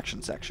the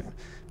extraction section.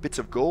 Bits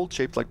of gold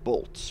shaped like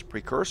bolts.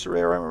 Precursor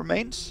area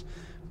remains.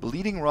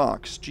 Bleeding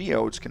rocks.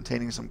 Geodes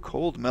containing some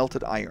cold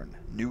melted iron.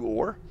 New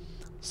ore.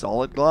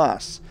 Solid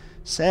glass.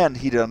 Sand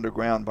heated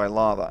underground by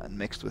lava and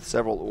mixed with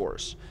several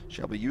ores.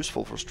 Shall be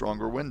useful for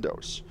stronger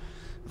windows.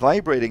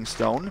 Vibrating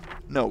stone.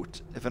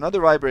 Note, if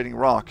another vibrating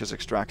rock is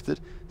extracted,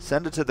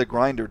 send it to the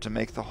grinder to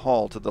make the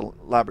haul to the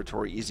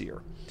laboratory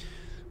easier.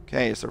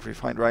 Okay, so if we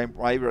find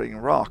vibrating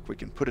rock, we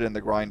can put it in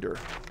the grinder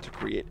to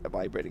create a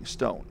vibrating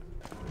stone.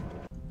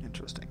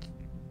 Interesting.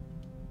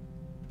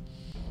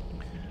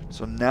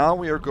 So now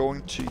we are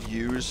going to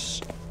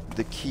use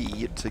the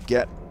key to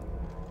get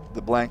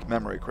the blank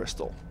memory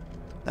crystal.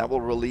 That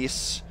will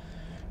release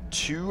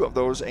 2 of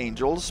those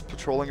angels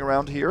patrolling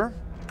around here.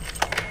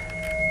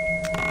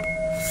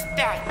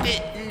 Stop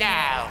it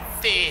now,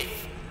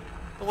 thief!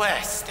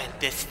 Worse than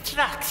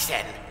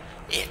destruction,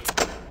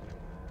 it...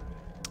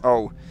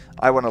 Oh,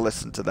 I want to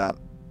listen to that.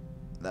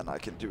 Then I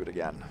can do it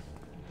again.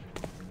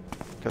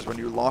 Because when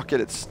you lock it,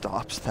 it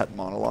stops that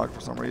monologue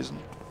for some reason.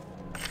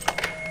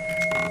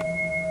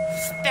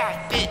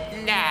 Stop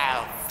it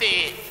now,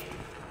 thief!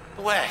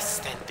 Worse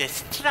than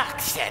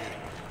destruction,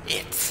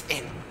 it's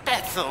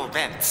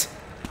embezzlement.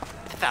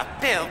 The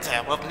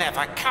builder will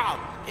never come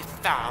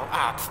if thou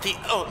art the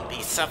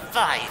only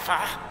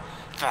survivor.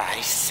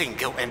 Thy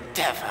single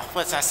endeavor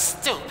was a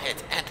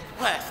stupid and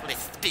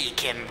worthless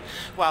beacon,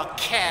 while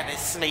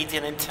Karras made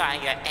an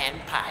entire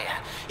empire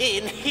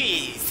in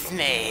his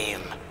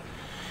name.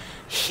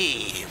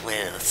 He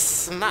will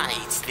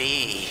smite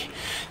thee,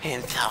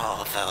 and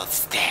all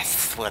those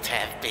deaths would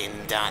have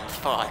been done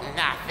for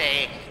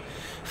nothing.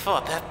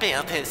 For the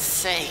builder's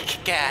sake,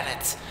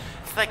 Garrett,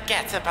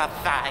 forget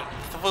about thy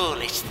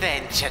foolish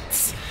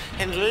vengeance,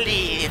 and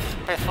leave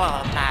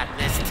before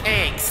madness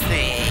takes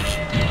thee.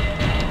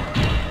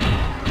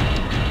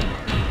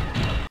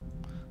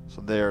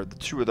 So there, the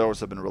 2 of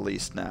those have been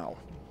released now.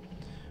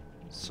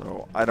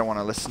 So I don't want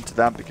to listen to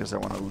that because I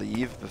want to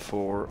leave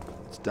before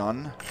it's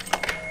done.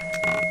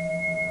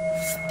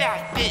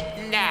 Stop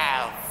it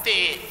now,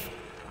 thief!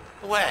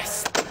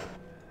 Worse.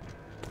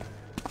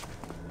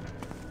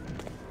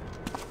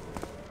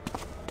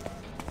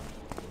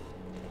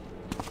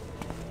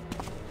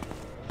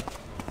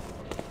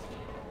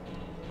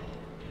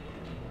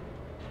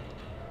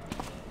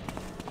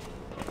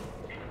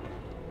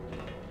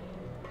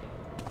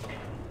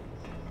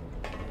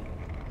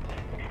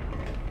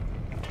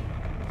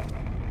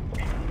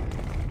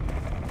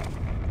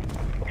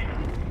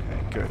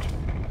 Good.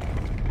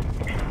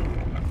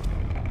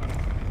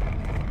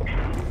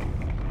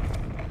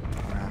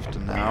 We have to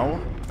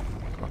now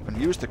go up and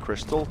use the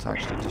crystal to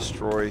actually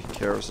destroy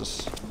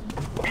Karras'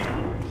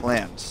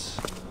 plans.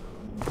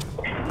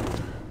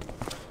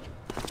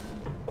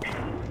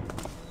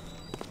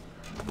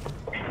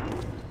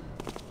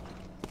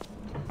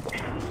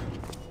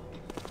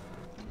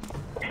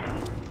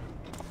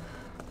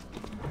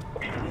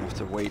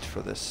 wait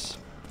for this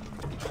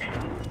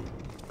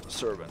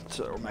servant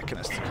or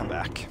mechanist to come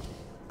back.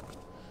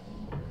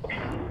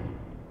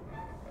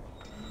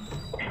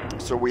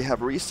 So we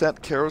have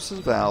reset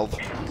Karras' valve.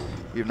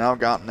 We've now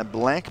gotten a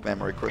blank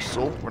memory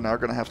crystal. We're now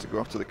going to have to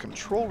go up to the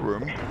control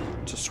room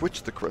to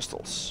switch the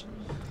crystals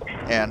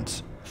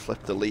and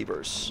flip the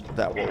levers.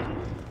 That will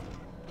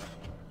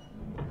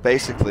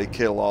basically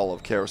kill all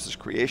of Karras'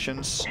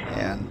 creations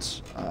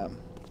and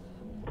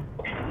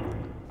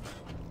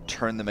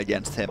turn them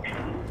against him.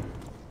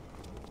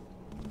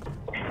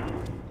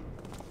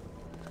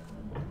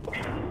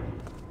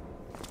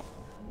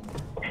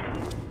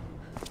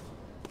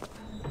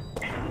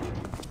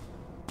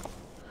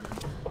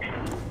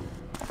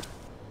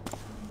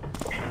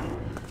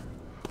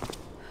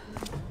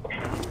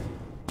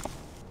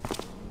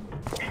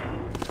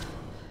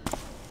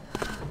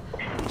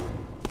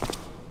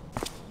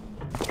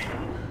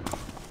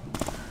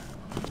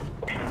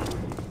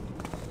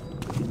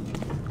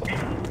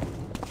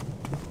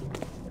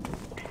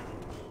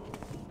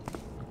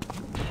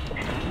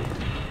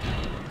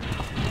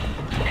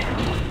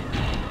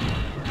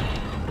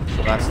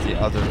 That's the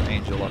other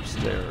angel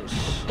upstairs.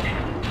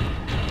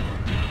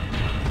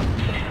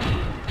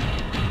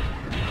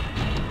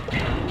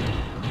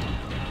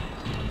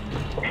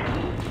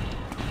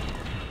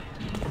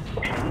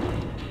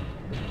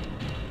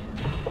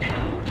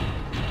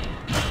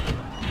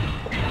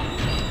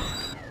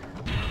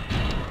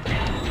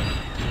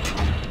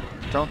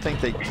 Don't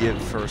think they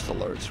give first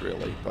alerts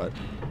really, but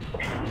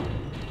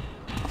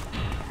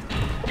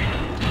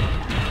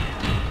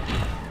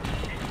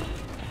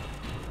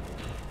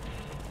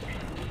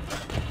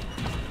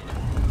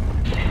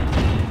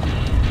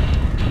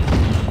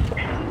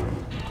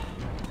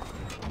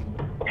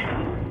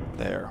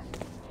there.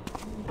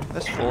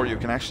 This floor, you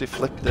can actually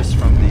flip this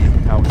from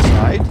the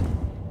outside.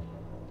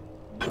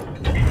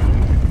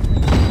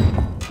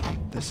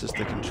 This is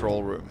the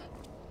control room.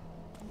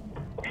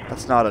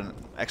 That's not an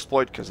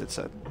exploit because it's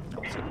a, you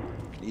know, you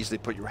can easily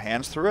put your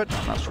hands through it.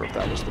 I'm not sure if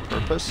that was the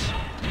purpose.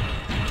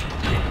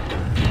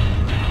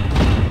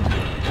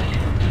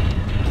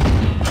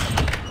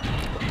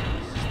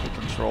 This is the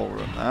control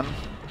room then.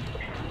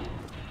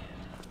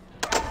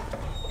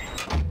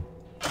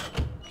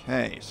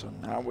 Okay, so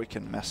now we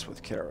can mess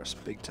with Karras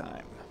big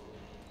time.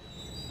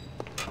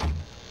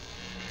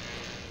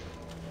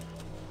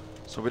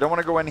 So we don't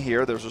want to go in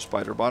here. There's a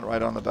spider bot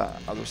right on the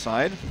other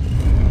side.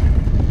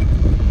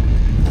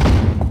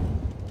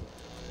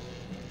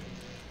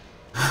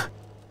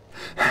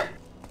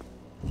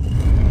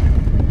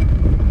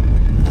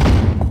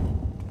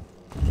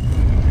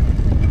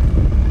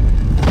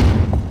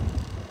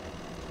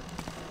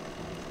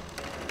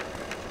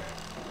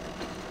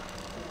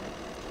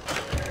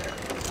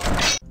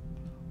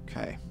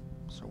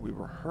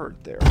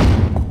 Heard there.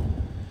 Then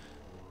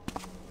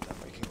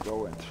we can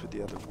go in through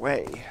the other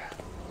way.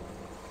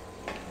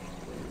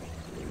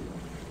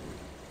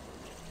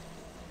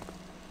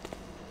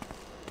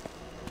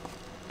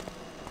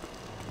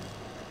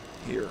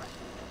 Here.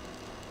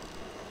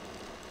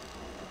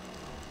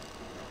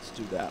 Let's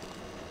do that.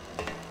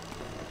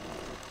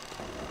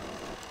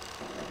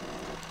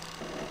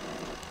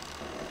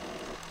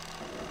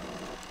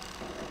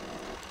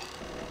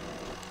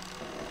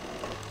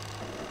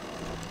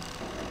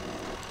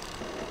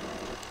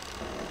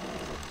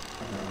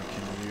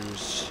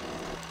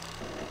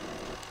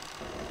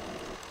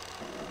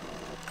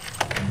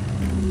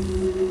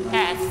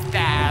 Hast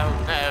thou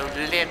no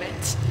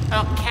limit,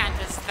 or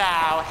canst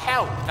thou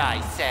help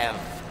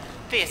thyself?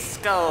 This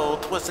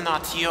gold was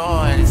not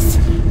yours,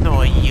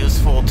 nor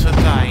useful to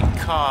thine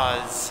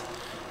cause.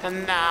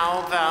 And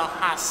now thou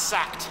hast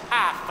sacked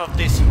half of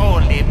this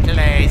holy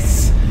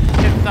place.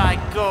 If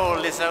thy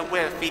goal is a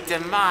wealthy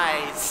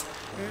demise,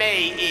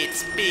 may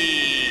it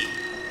be.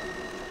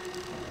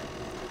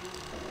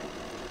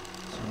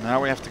 So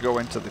now we have to go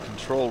into the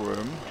control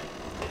room.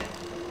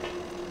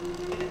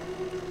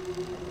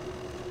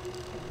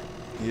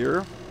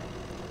 Here.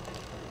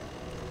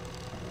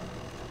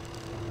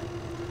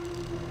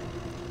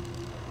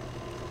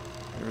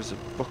 There's a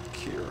book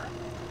here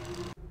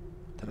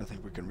that I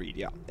think we can read.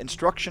 Yeah.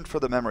 Instruction for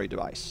the memory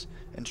device.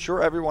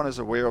 Ensure everyone is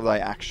aware of thy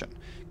action,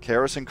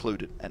 Karras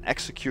included, and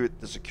execute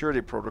the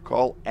security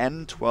protocol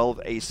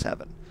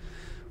N12A7.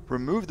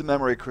 Remove the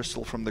memory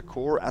crystal from the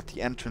core at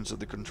the entrance of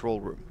the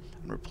control room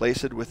and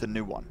replace it with a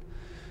new one.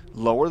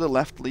 Lower the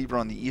left lever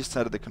on the east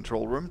side of the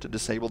control room to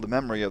disable the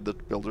memory of the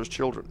builder's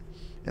children.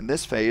 In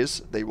this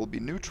phase, they will be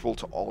neutral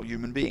to all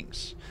human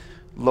beings.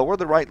 Lower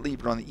the right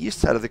lever on the east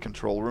side of the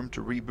control room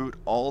to reboot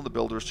all the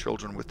builder's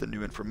children with the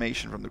new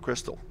information from the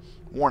crystal.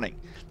 Warning,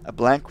 a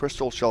blank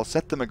crystal shall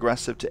set them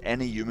aggressive to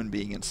any human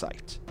being in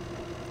sight.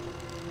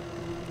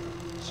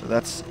 So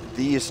that's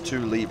these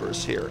two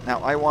levers here.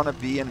 Now I want to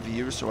be in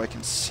view so I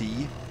can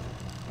see.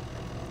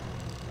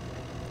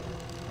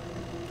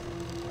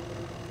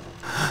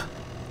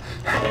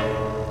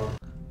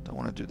 Don't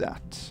want to do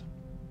that.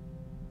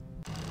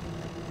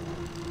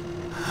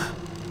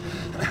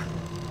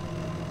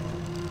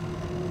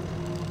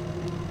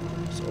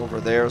 So over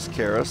there's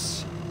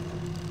Karras.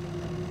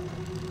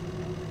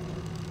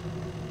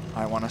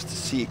 I want us to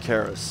see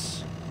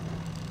Karras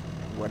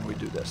when we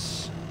do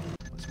this.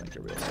 Let's make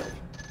it real safe.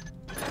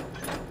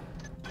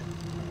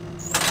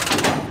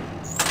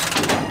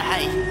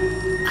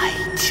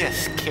 I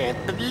just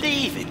can't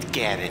believe it,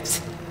 Garrett.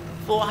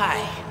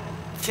 Why?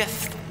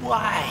 Just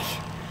why?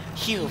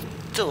 You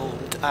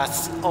doomed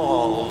us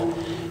all.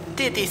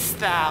 Didst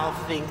thou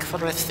think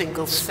for a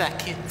single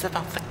second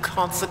about the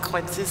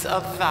consequences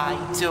of thy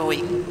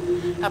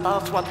doing?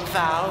 About what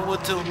thou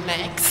would do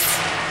next?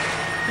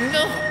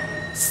 No!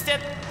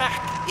 Step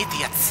back,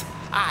 idiots!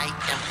 I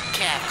am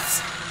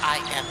Karras. I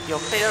am your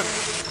bill.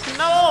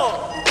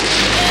 No!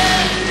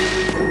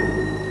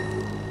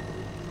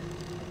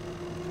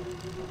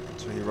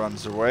 So he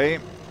runs away.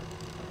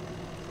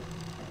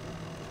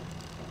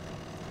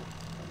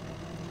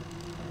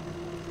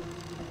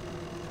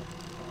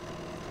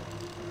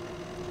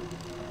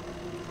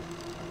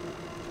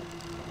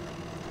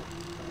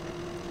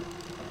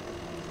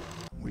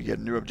 We get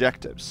new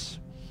objectives.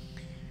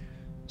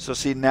 So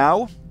see,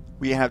 now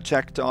we have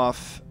checked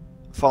off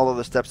follow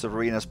the steps of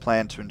Arena's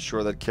plan to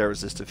ensure that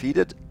Karras is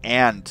defeated,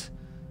 and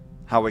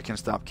how we can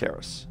stop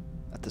Karras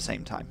at the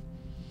same time.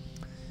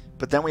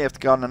 But then we have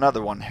gotten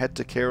another one. Head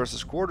to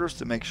Karras' quarters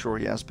to make sure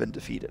he has been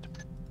defeated.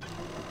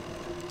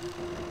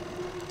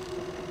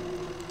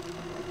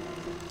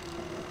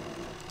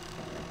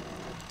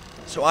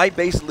 So I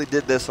basically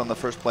did this on the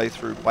first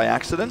playthrough by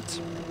accident.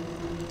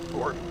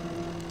 Or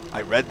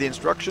I read the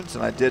instructions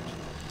and I did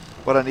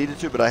what I needed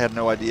to, but I had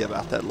no idea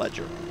about that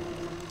ledger.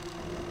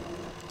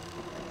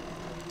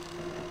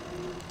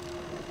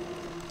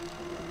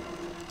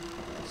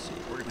 Let's see,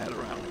 we're going to head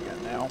around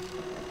again now.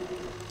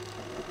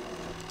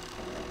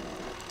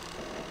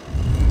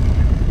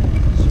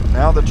 So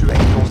now the two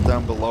angels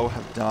down below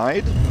have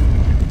died.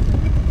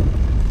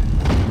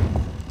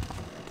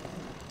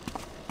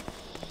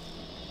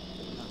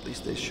 At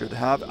least they should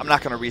have. I'm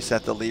not going to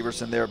reset the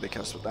levers in there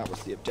because that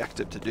was the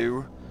objective to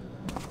do.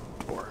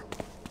 Or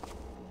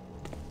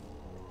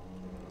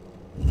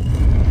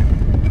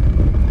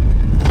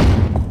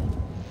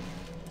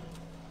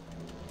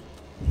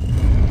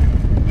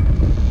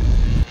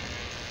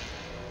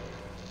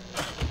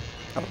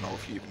I don't know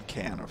if you even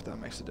can, or if that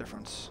makes a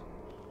difference.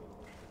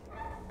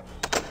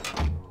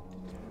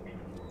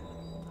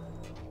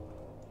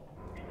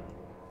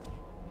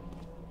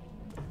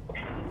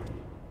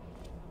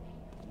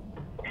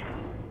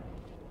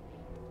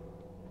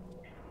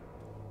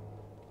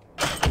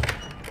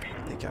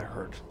 I think I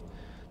heard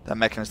that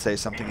mechanist say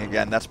something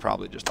again. That's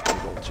probably just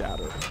idle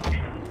chatter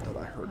that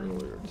I heard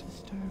earlier.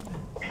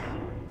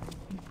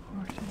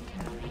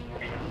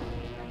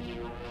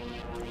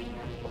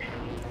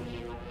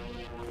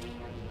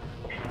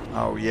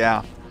 Oh,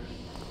 yeah.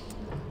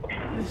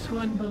 This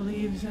one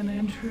believes an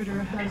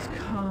intruder has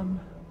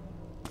come.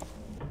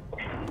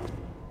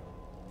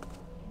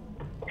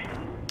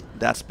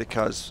 That's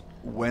because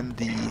when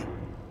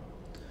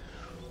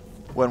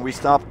we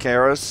stop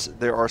Karras,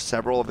 there are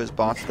several of his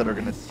bots that are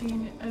going to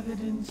seen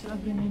evidence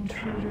of an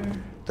intruder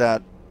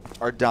that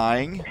are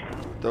dying.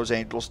 Those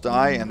angels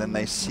die, and then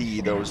they see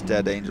those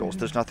dead angels.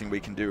 There's nothing we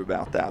can do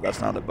about that.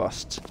 That's not a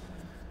bust.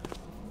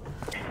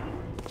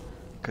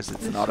 Because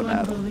it's an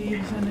automatic. This one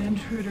believes an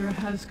intruder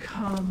has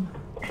come.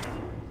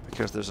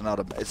 Because there's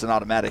it's an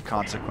automatic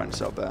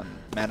consequence of a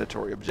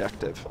mandatory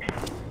objective.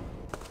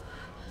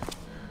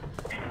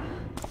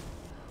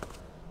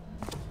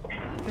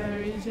 There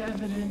is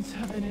evidence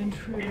of an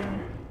intruder.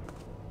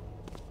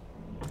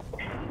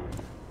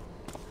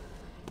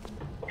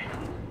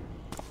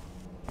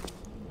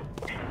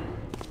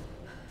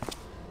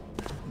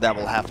 That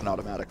will happen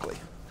automatically.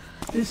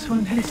 This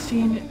one has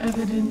seen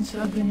evidence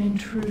of an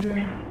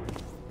intruder.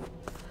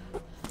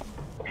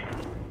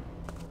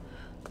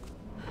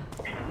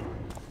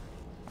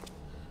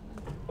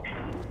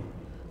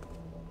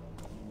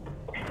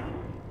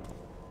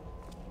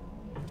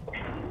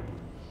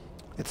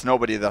 It's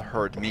nobody that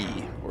heard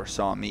me or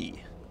saw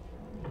me.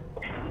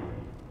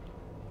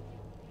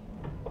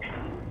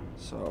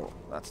 So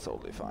that's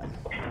totally fine.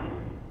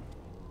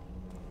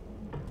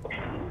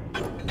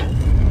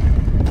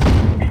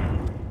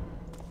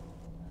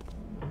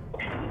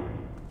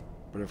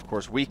 But of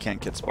course we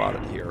can't get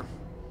spotted here.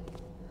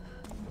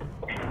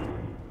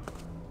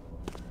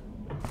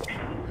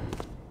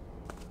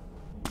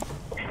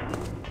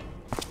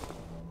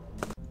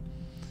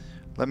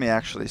 Let me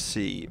actually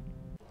see.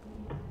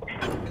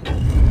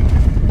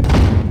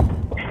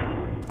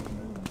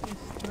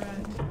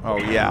 Oh,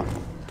 yeah.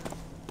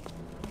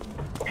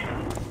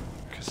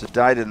 Because it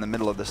died in the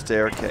middle of the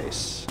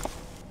staircase.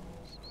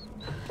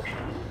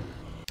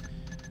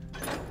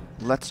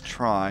 Let's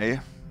try.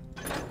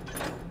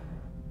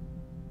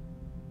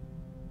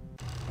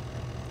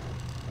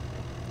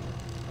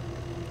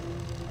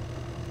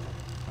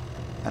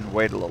 And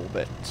wait a little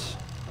bit.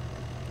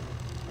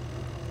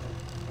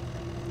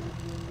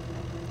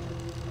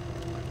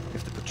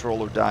 If the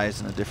patroller dies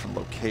in a different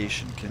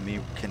location, can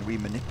we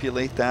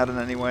manipulate that in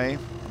any way?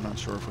 I'm not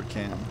sure if we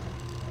can.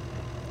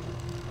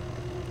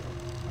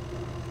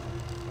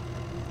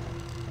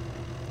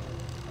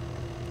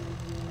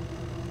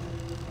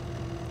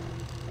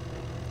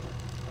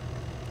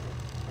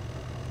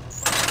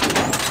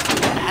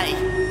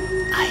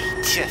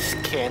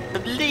 just can't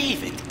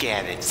believe it,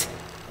 Garrett.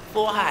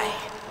 Why?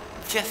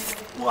 Just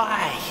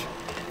why?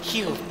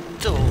 You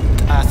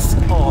doomed us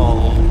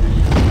all.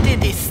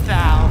 Didst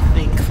thou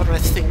think for a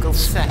single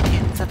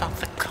second about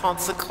the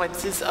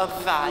consequences of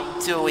thy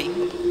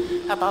doing?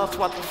 About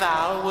what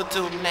thou would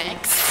do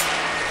next?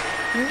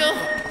 No!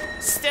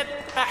 Step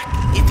back,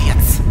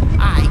 idiots!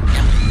 I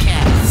am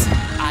Karras.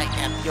 I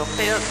am your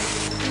parent.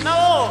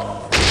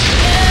 No!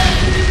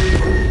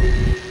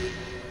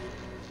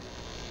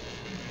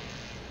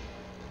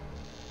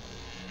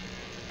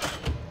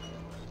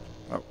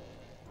 Oh.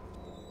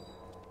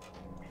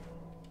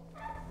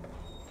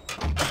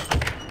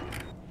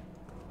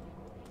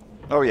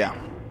 Oh yeah.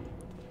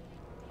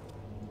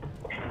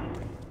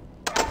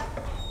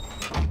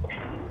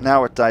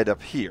 Now it died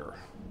up here.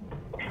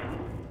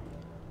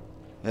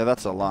 Yeah,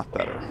 that's a lot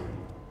better.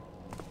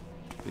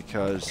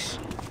 Because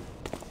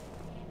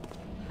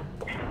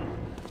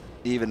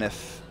even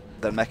if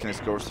the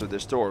mechanist goes through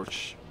this door,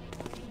 which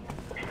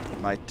it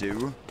might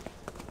do,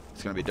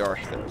 it's going to be dark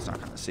there. It's not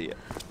going to see it.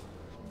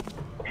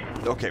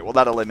 Okay, well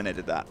that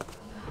eliminated that.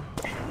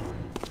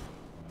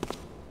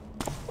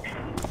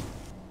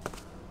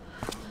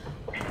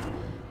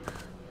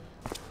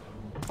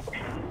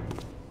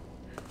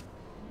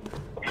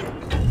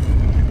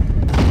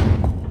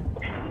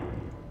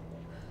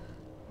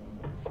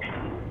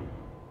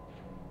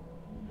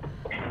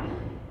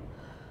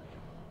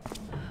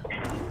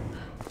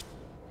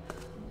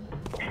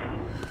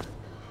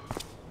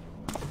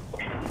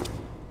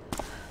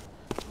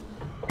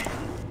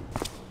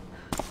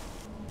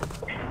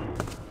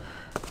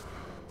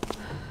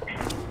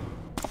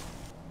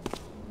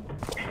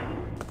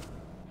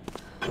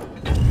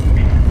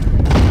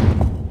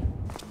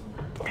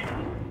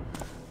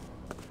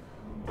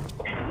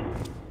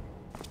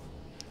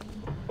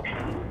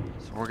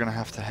 We're gonna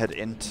have to head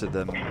into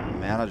the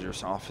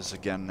manager's office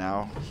again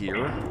now,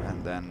 here,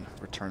 and then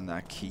return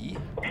that key.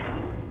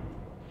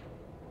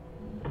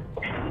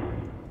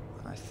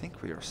 I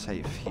think we are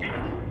safe here.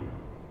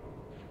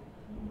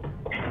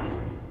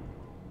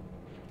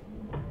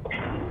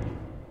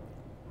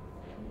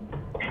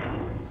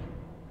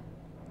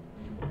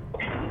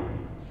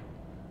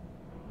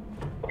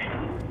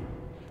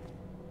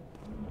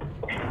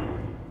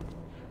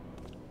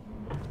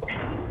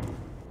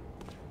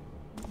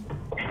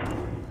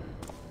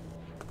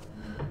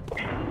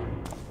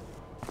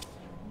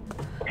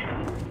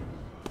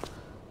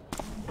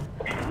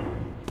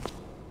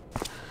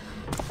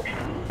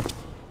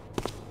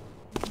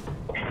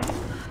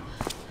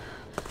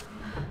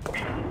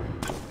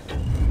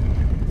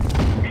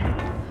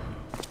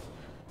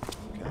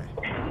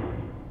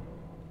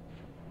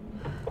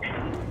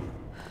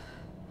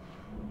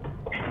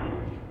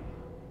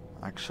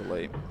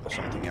 Actually, there's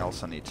something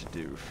else I need to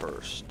do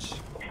first.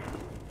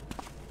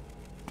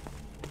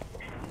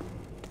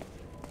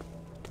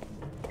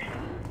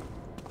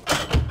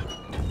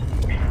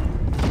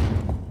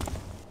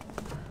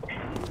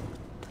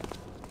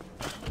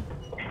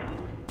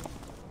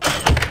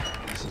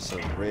 This is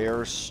a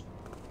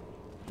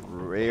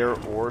rare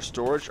ore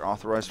storage,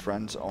 authorized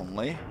friends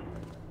only.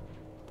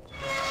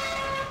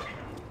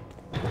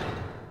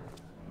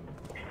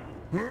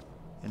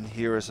 And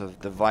here is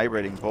the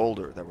vibrating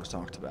boulder that was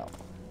talked about.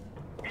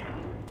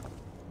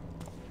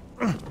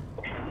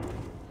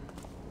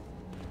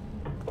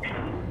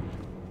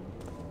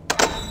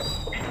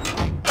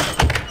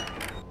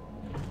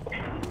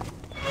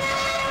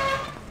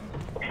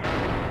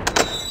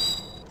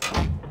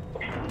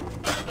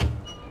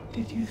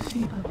 Did you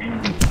see the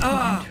light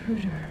of the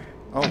intruder?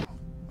 Oh,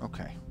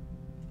 okay.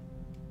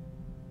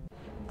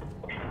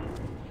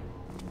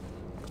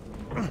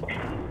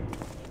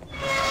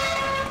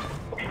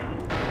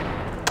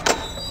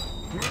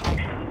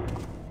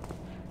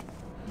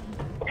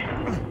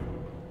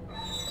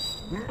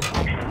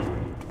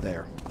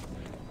 There.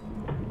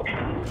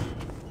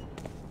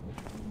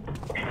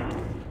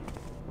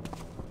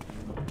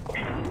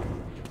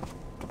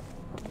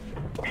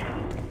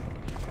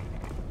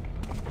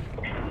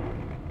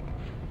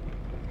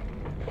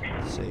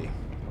 Let's see.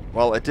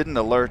 Well, it didn't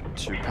alert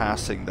to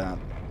passing that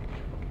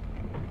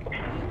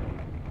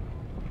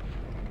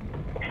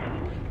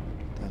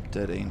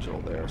dead angel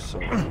there, so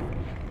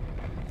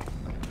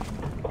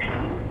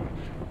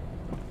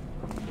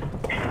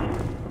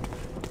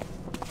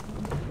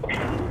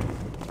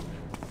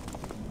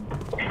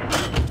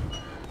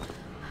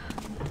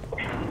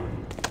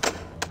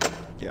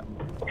yeah,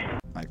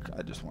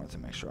 I just wanted to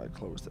make sure I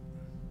closed it.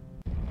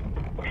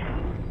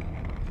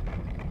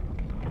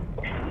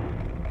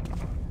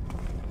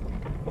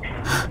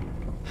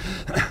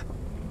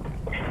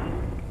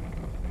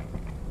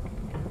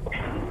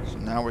 So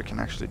now we can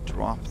actually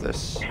drop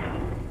this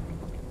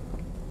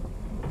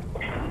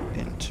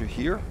into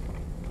here.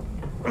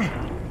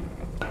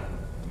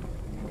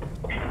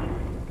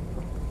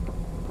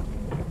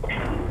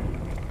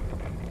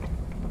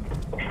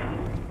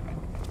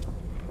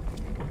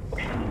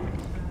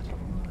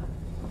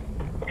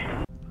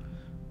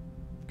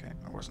 Okay,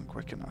 I wasn't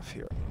quick enough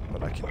here,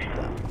 but I can do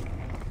that.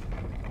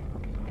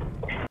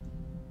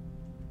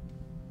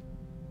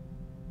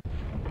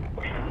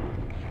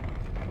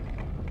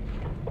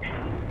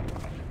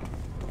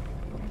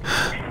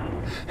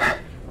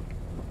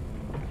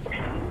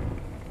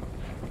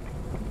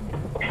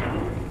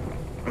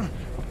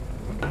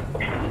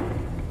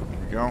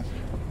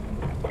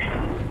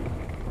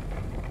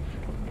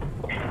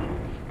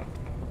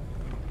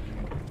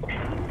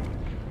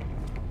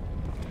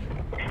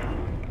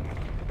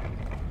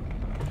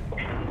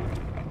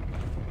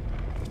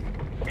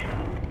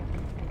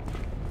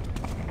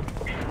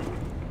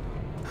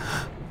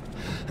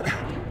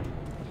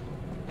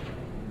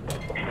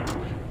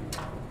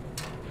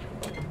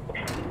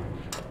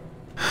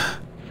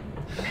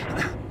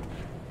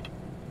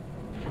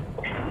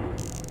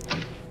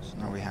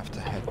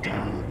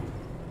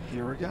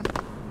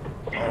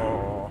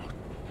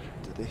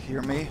 they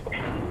hear me?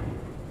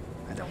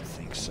 I don't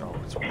think so.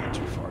 It's way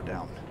too far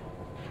down.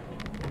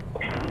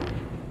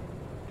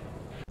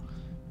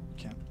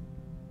 Can't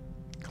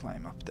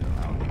climb up there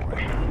now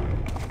anyway.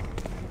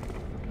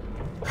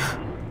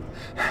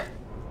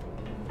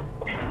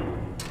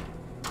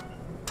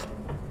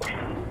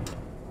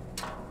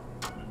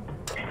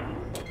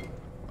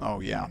 Oh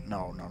yeah,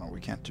 no, we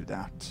can't do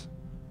that.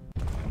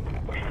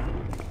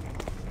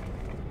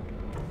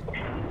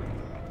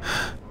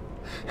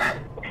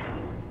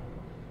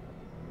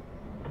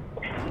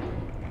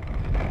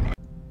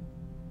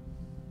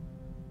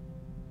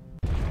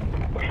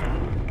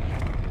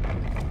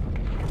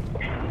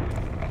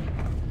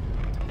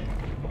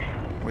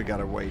 We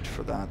gotta wait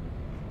for that.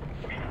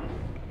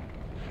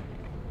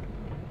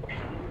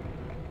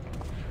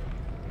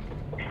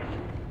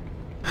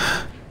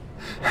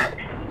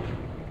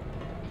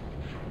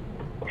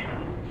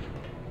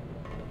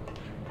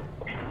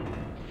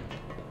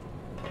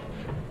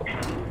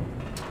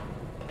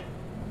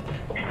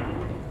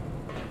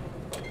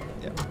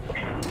 Yep,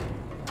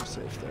 we're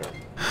safe there.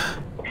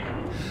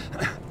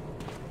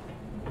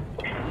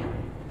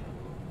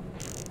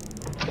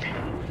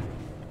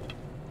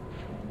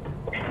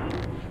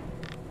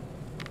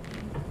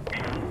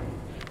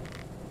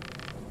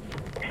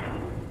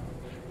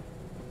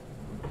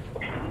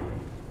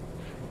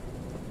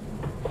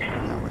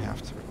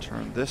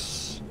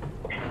 This.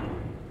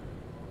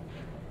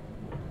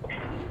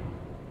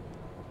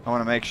 I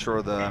want to make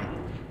sure the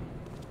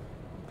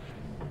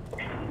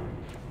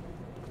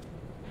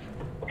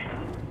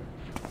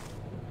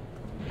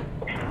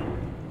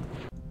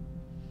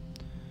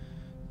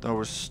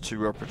those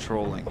two are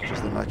patrolling,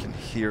 because then I can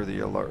hear the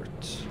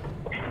alert.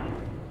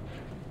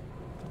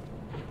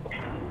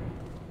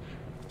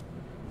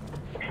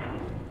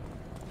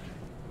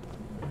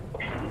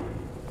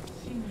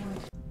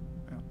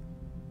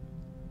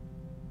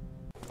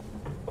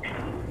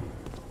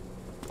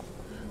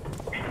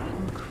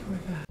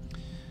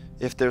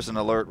 If there's an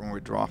alert when we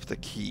drop the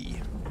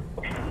key,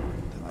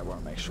 then I want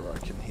to make sure I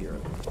can hear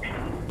it.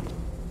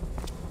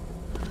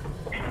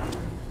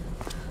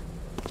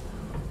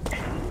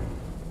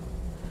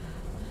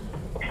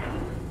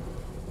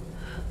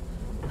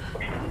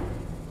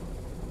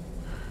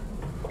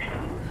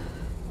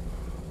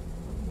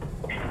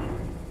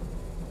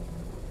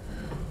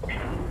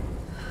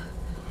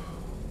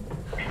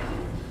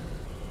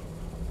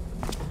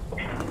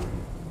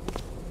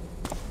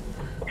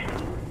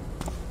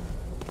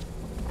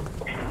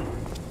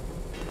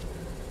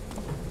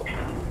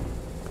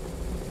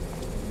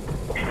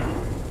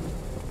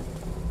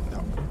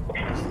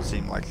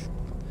 Seem like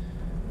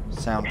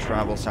sound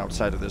travels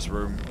outside of this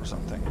room or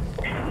something,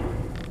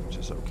 which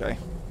is okay.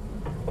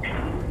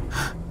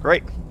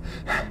 Great.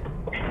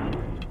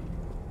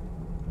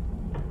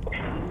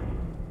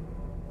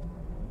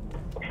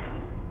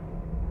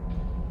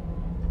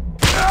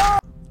 I'll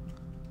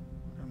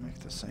make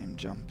the same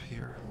jump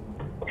here.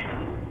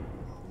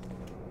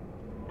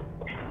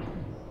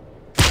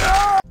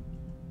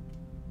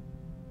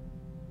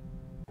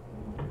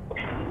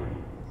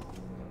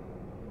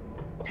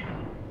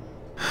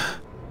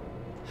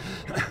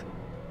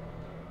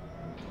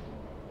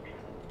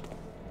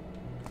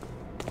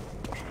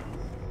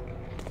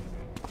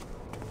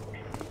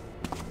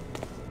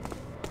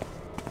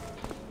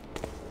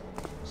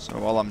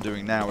 So all I'm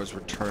doing now is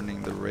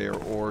returning the rare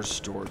ore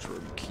storage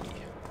room key.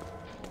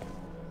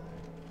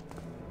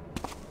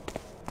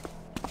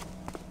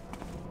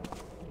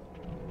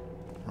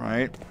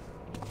 Right?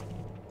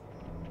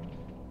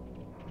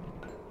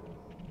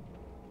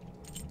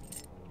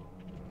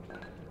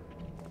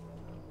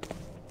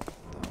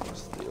 That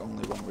was the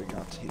only one we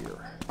got here.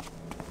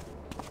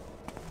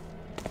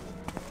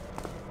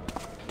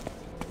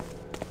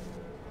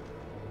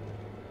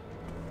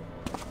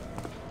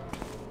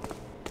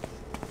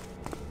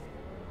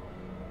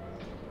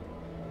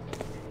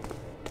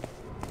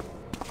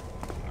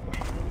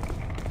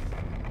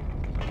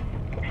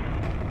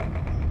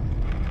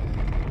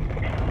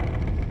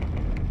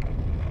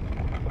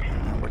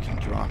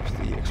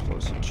 The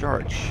explosive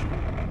charge.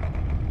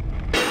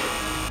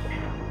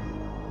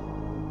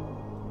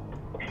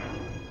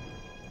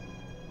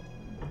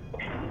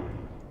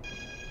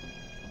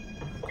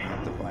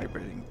 Grab the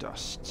vibrating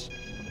dust.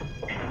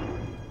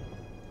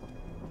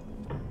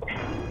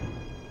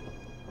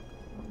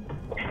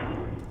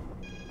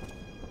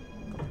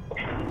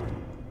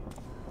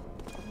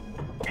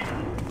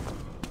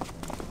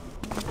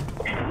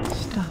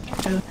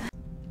 Stop, Joe.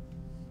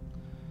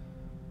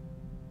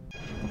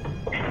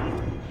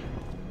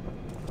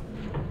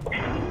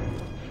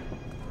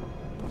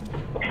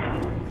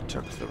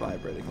 Took the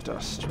vibrating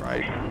dust,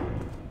 right?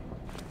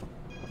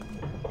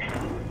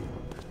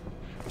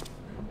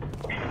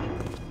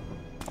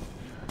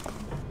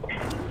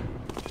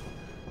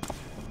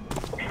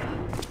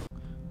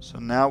 So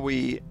now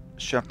we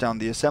shut down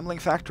the assembling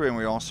factory, and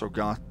we also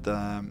got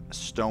the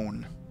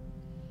stone.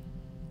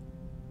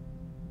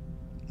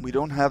 We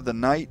don't have the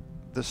night,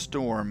 the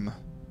storm,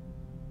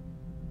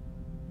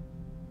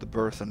 the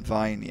birth and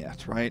vine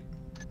yet, right?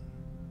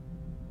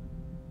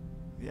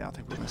 Yeah, I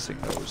think we're missing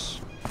those.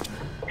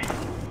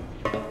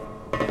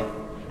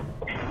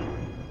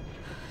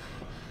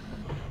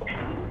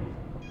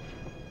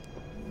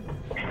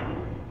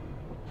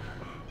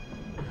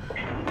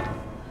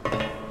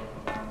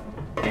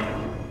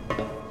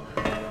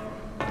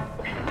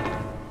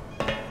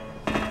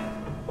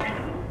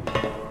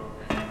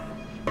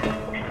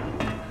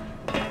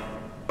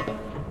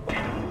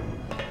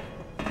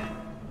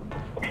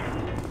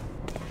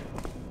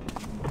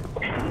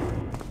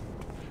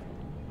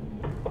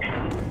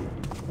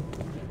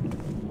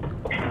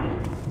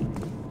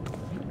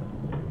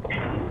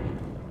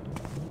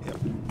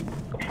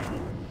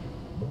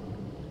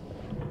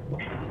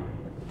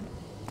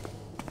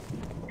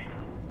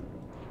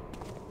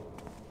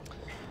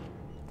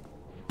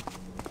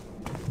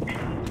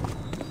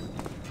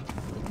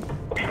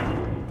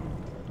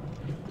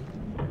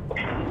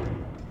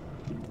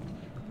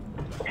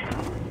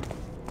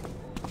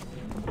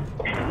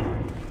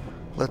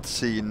 Let's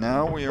see,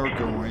 now we are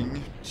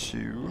going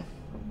to...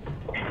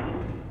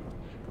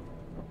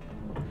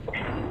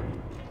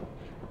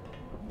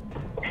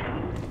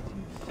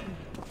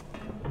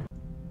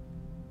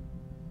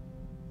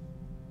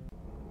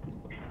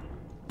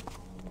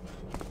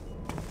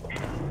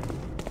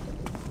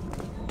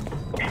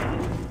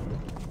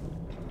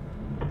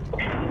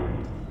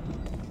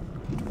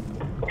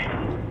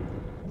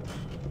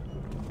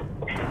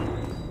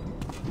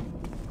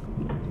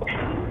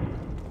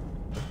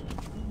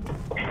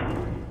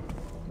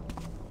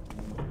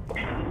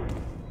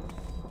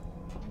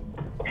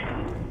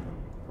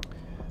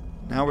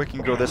 Now we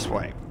can go this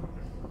way.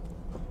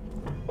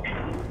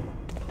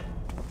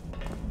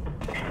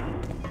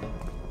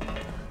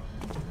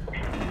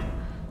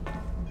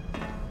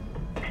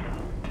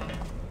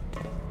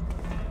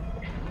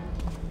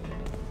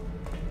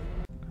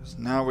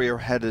 Now we are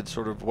headed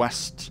sort of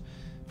west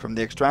from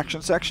the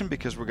extraction section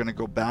because we're going to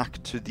go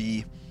back to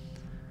the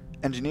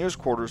engineer's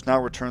quarters, now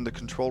return the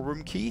control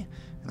room key,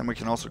 and then we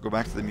can also go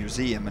back to the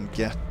museum and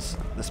get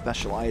the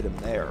special item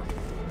there.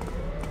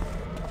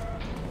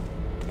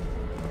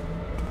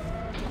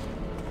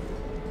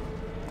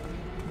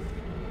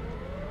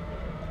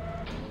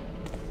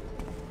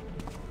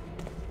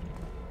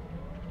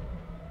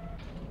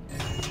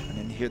 And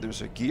in here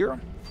there's a gear,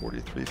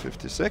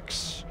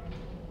 4356.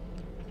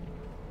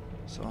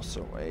 There's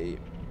also a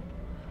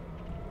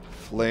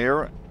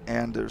flare,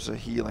 and there's a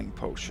healing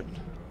potion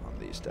on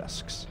these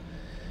desks.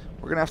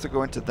 We're gonna have to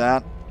go into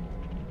that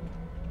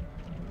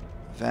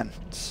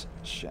vent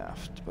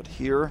shaft, but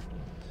here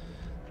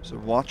there's a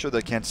watcher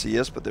that can't see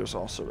us, but there's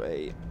also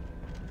a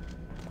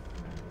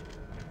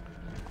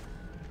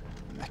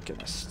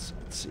mechanist.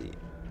 Let's see.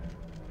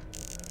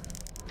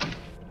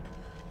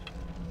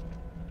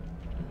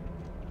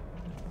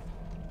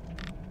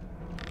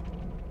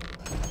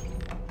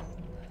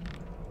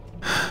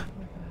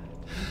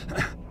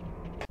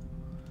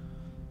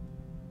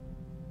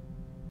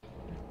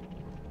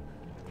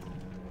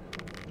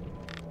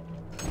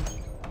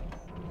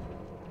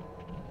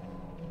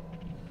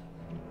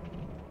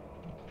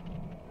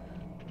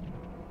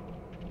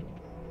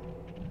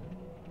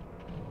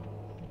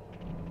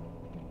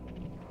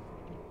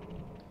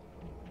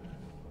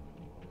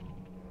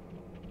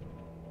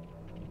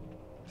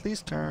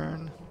 Please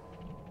turn.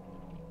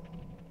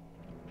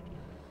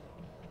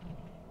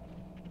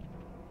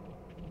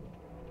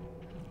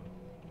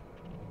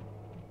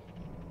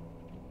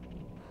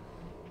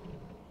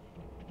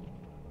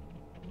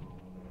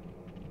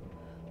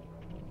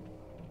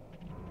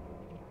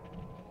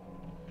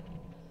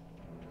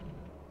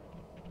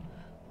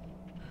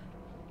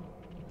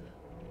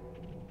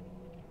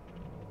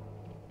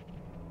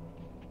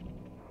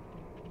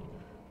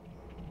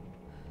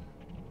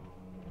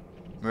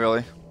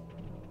 Really?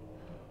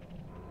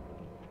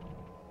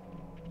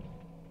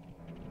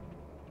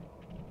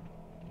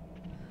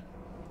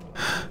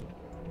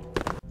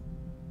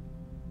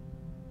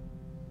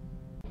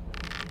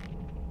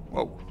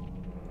 Whoa.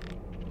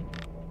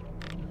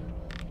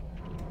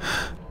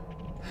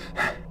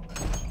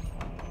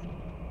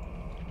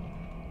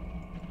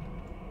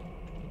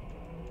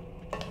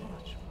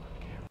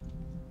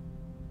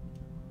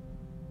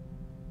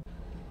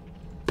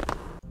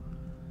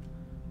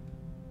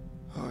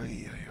 Oy,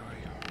 oy, oy.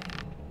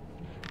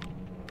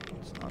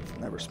 It's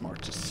never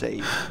smart to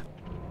save.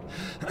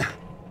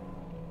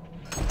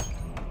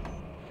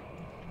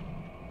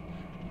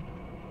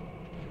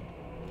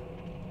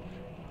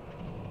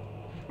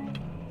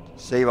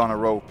 Save on a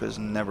rope is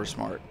never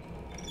smart.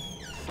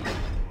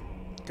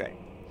 Okay.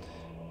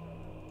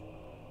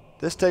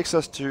 This takes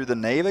us to the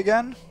Nave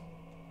again.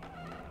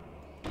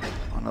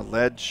 On a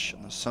ledge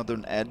on the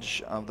southern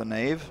edge of the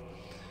Nave.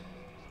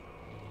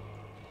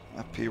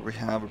 Up here we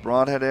have a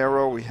broadhead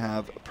arrow, we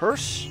have a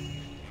purse,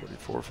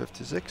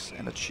 4456,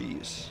 and a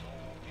cheese.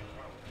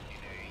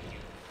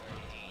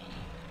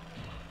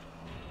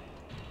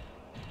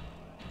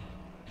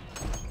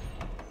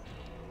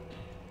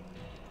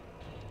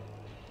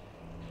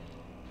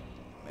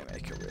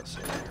 Make a real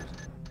save here.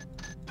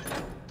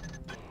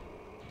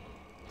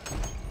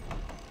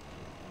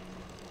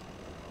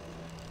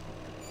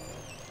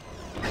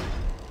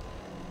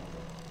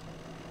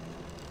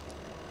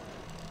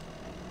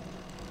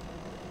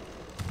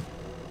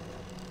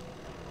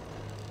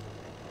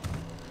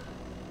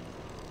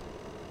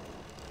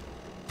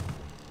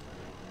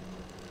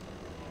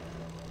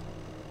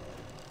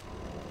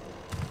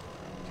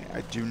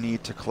 I do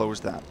need to close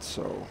that,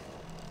 so...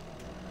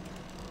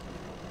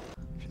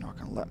 If you're not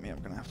going to let me, I'm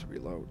going to have to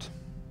reload.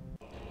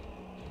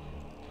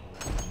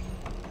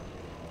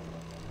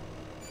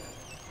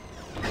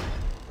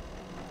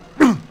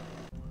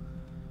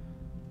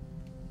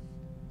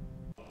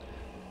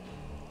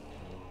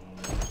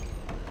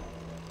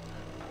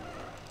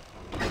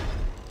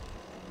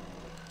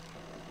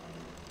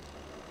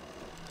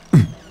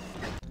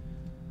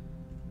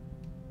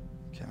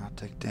 Cannot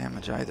take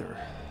damage either.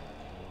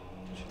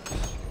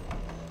 Jeez.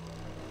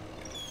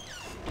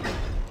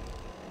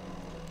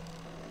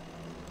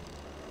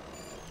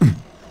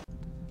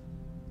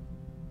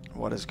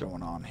 What is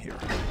going on here?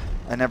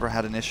 I never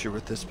had an issue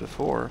with this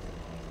before.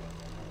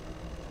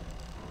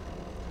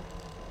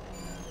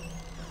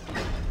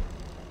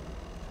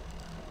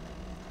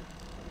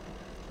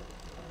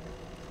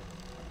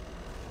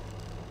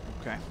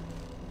 Okay.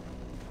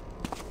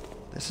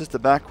 This is the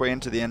back way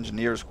into the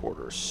engineer's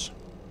quarters.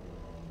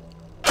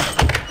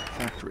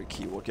 Factory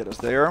key will get us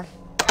there.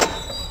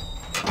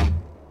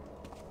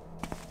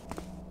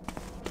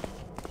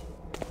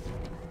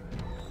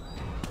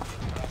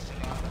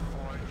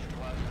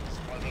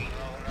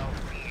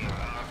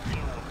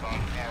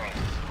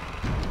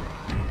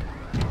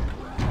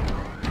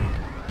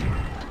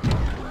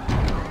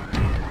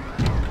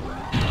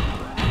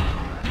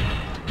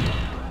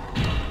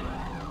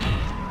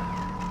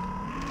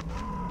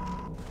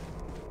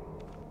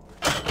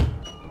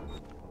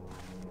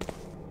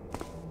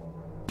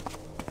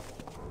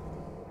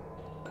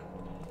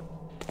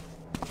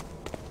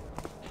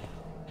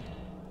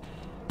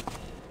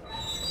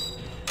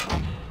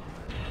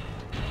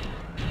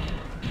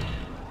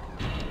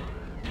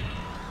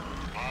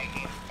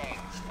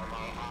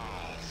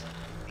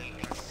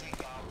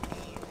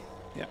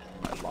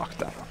 Lock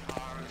that one.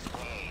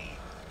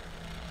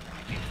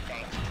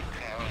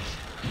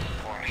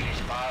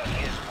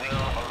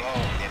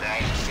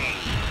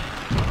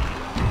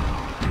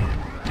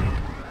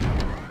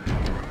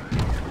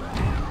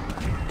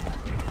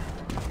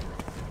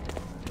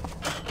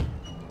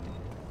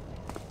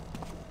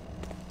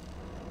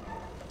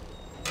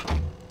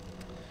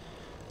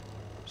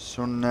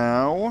 So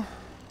now...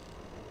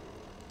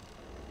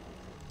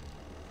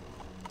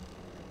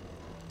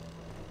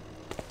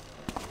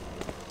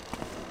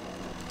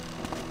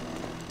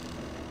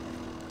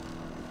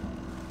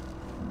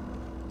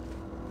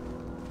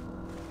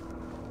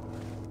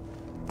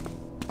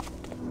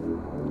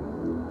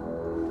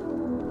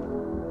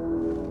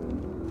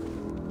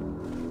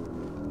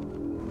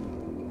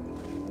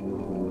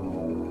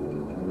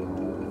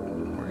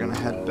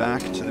 head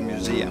back to the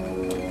museum.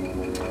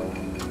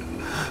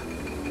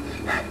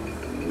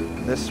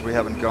 This, we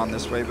haven't gone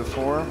this way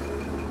before.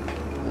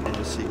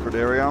 The secret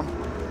area.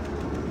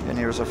 And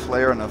here's a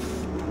flare and a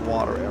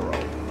water arrow.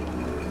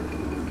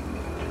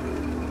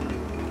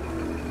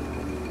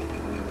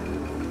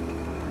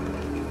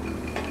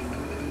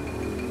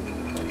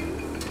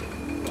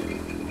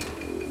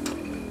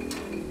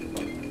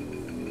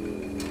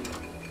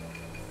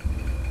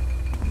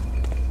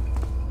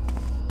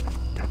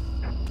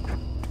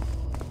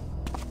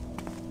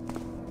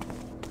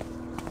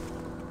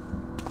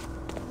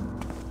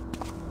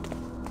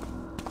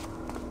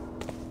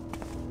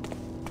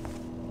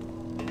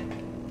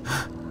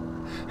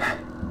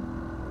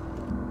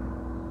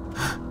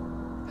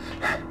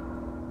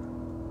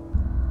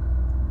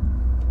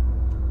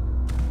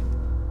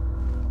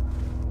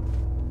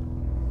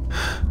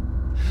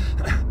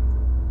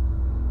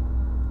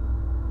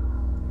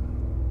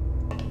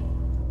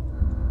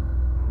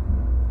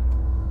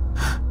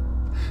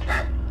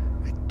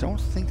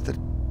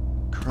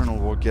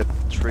 Get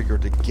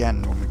triggered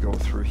again when we go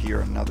through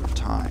here another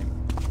time.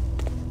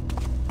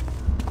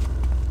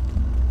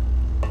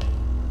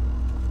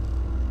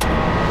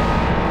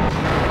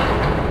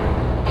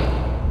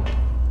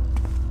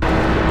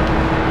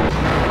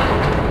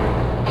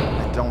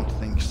 I don't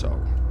think so.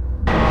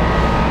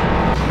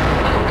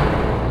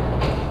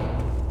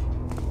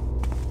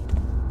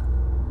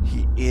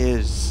 He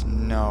is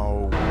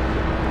no.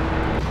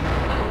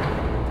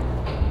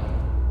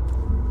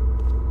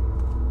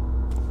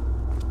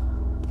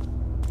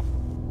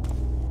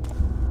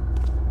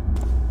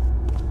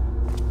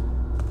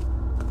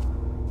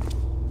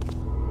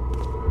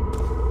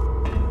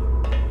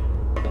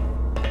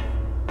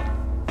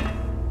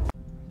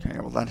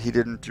 That he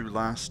didn't do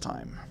last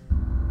time.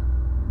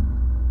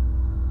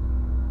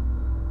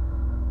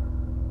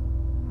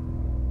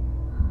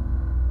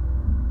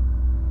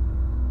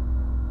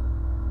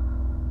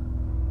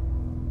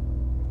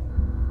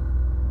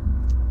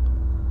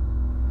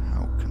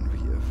 How can we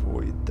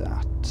avoid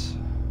that?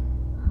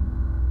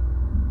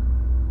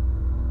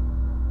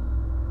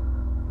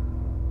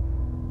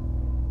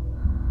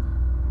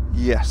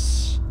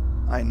 Yes,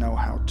 I know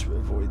how to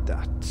avoid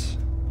that.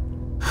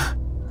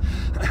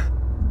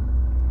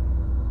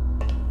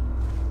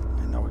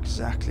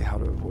 Exactly how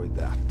to avoid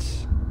that.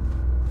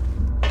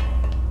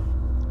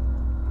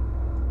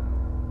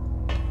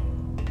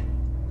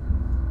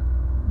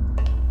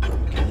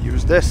 We can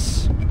use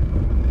this.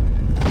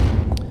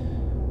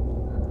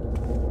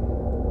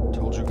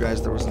 Told you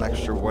guys there was an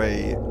extra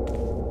way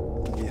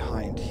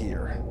behind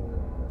here.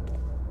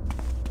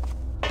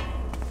 I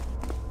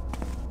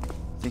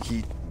think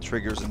he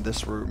triggers in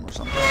this room or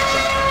something like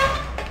that.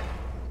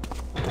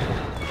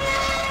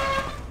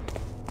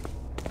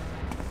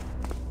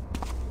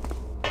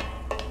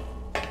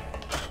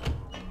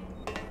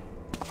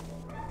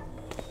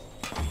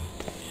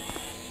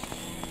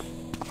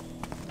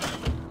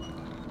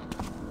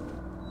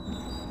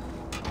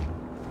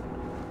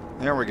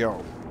 There we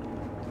go.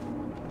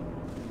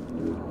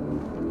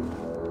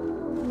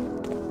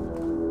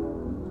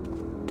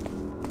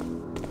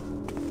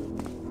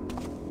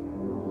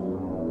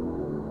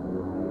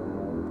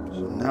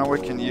 So now we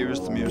can use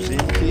the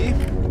museum key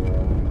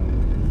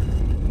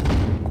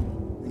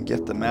and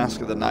get the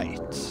Mask of the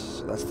Night.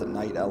 So that's the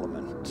night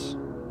element.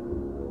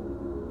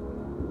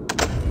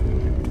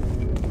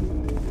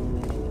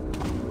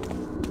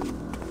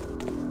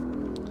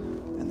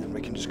 And then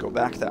we can just go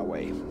back that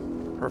way.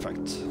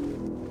 Perfect.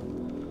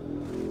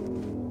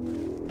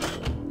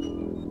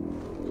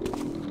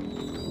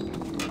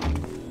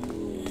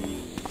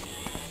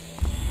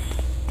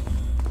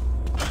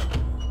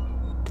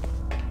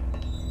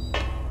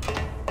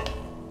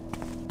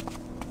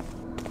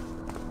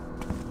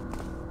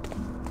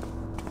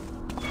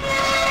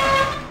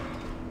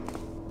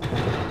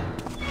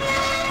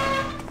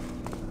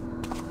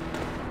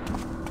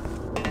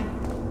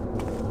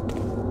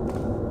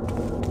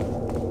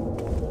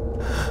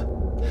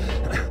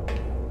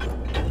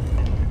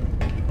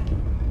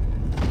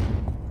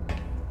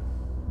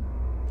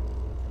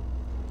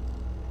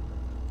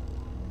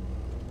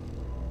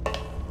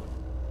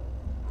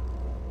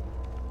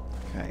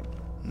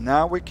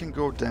 Now we can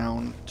go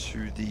down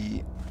to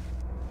the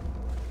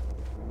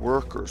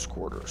workers'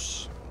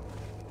 quarters.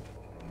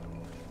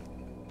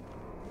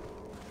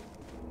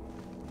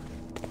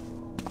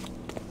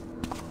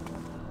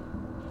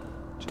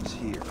 Which is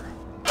here.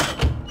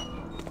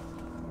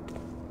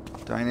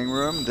 Dining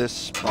room.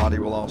 This body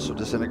will also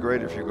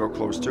disintegrate if you go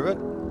close to it.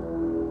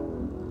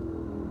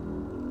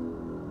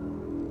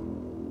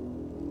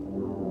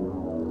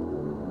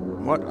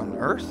 What on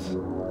earth?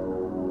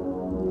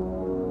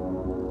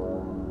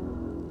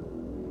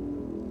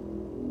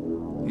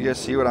 You guys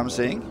see what I'm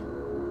seeing?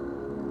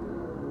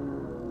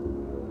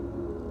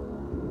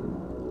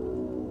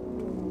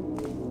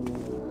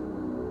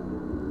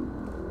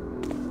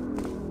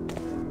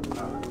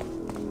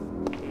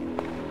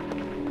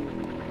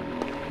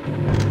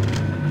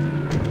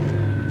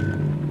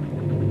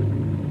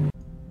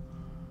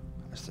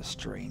 That's the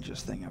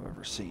strangest thing I've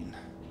ever seen.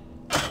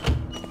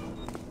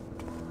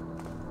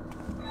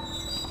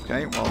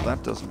 Okay, well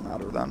that doesn't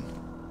matter then.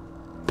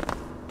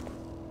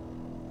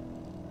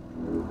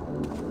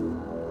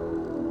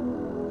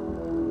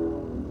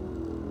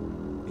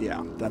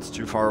 Yeah, that's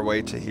too far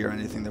away to hear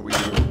anything that we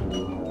do.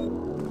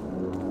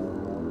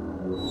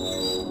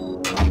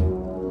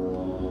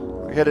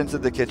 We head into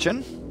the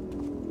kitchen.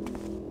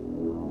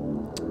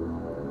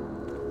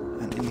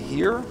 And in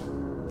here,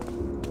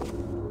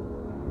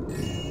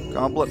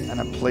 goblet and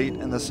a plate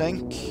in the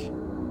sink.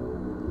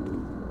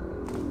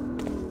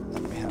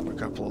 Then we have a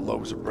couple of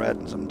loaves of bread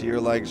and some deer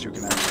legs. You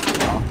can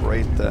actually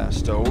operate the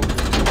stove,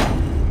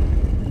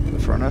 the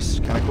furnace,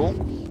 kind of cool.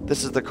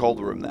 This is the cold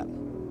room then.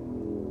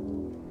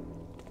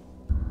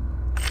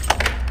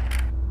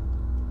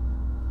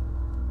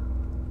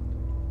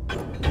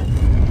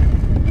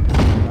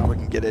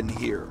 Get in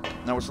here.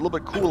 Now what's a little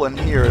bit cool in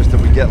here is that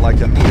we get like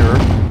a meter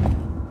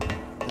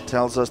that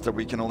tells us that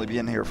we can only be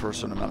in here for a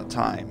certain amount of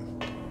time.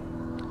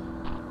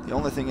 The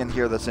only thing in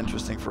here that's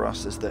interesting for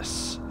us is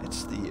this.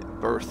 It's the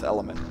birth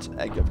element,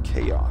 Egg of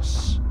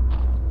Chaos.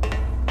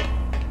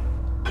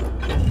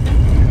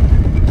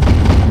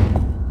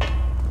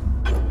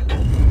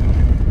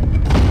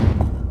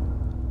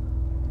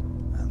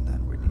 And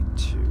then we need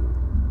to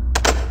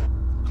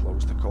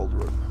close the cold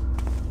room.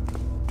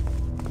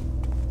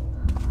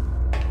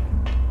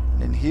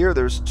 Here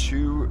there's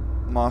 2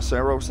 moss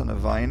arrows and a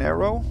vine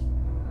arrow.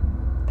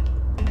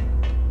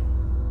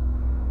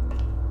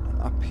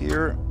 And up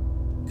here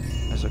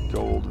is a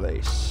gold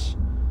vase.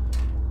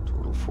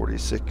 Total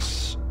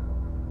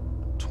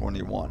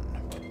 46.21.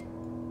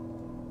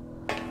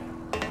 I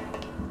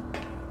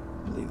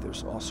believe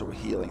there's also a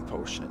healing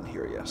potion in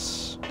here,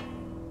 yes.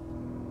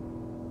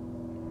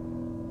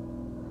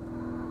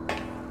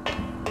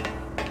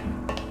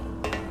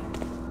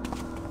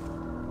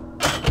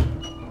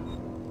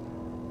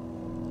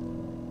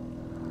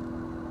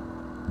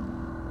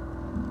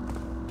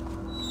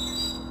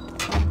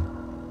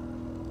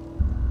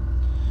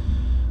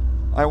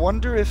 I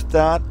wonder if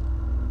that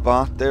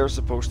bot there is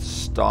supposed to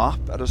stop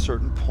at a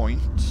certain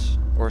point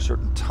or a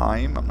certain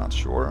time, I'm not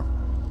sure.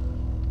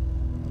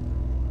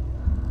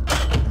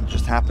 And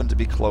just happened to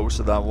be close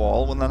to that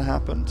wall when that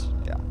happened.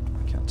 Yeah,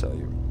 I can't tell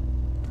you.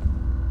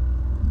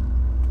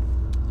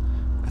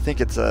 I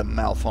think it's a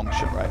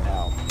malfunction right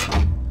now.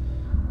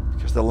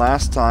 Because the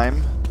last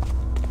time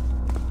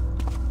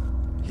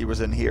he was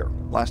in here.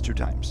 Last 2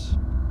 times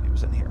he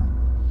was in here.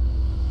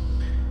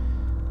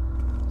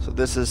 So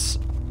this is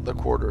the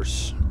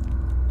quarters.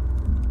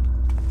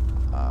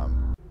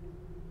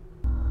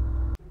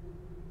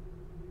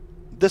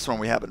 This one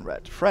we haven't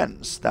read.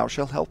 Friends, thou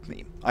shalt help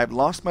me. I have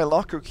lost my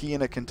locker key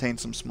and it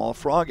contains some small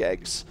frog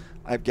eggs.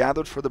 I have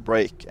gathered for the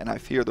break, and I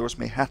fear those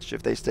may hatch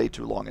if they stay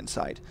too long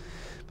inside.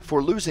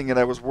 Before losing it,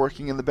 I was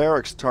working in the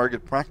barracks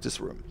target practice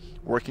room,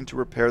 working to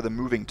repair the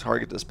moving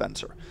target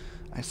dispenser.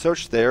 I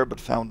searched there, but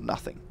found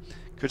nothing.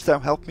 Couldst thou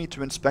help me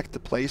to inspect the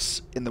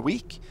place in the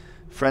week?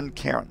 Friend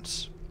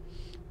Karras.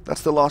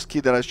 That's the lost key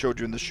that I showed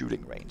you in the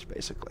shooting range,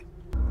 basically.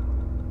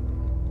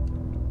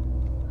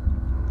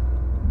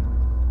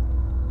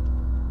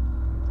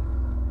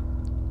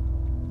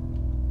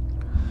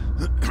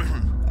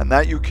 And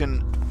that you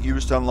can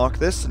use to unlock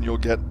this, and you'll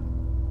get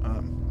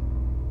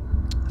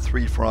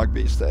 3 frog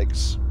beast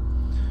eggs.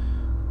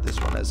 This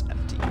one is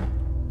empty.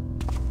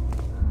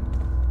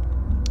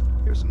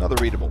 Here's another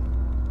readable.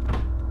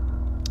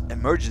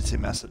 Emergency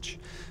message.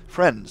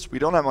 Friends, we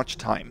don't have much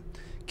time.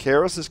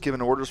 Karras has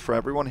given orders for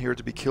everyone here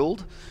to be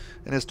killed,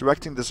 and is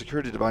directing the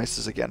security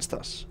devices against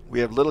us. We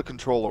have little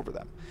control over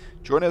them.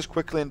 Join us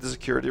quickly in the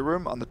security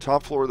room on the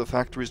top floor of the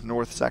factory's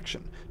north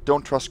section.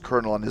 Don't trust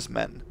Colonel and his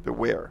men.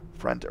 Beware,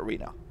 friend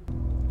Arena.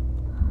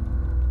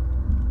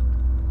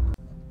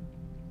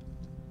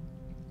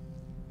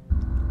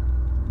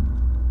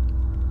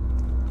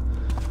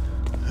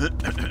 Do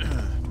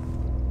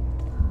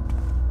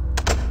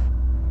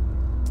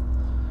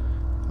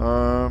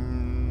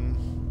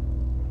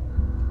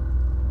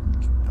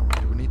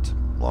we need to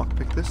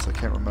lockpick this? I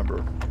can't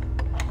remember.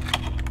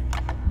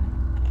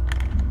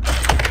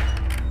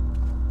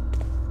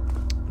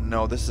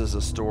 No, this is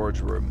a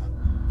storage room.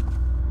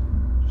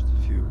 Just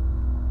a few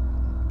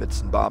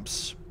bits and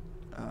bobs.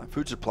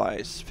 Food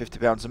supplies. 50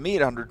 pounds of meat,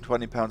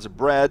 120 pounds of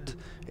bread,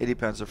 80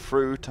 pounds of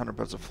fruit, 100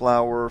 pounds of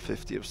flour,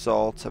 50 of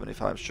salt,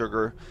 75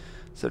 sugar,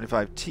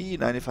 75 tea,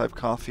 95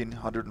 coffee,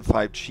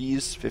 105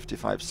 cheese,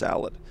 55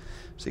 salad.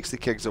 60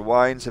 kegs of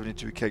wine,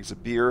 72 kegs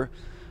of beer,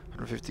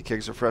 150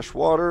 kegs of fresh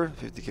water,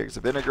 50 kegs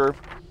of vinegar.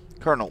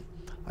 Colonel,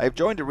 I have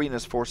joined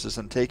Arena's forces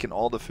and taken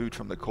all the food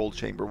from the cold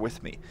chamber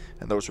with me,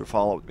 and those who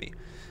followed me.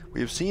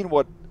 We have seen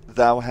what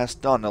thou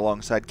hast done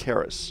alongside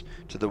Karras,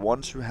 to the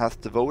ones who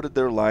hath devoted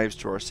their lives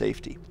to our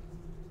safety.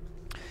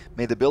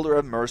 May the Builder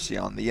have mercy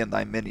on thee and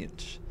thy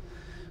minions.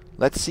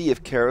 Let's see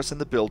if Karras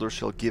and the Builder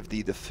shall give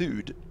thee the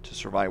food to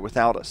survive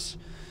without us.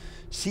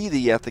 See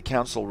thee at the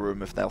council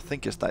room if thou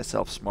thinkest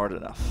thyself smart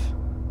enough.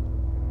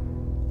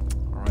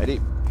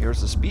 Alrighty,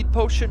 here's a speed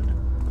potion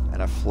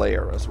and a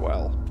flare as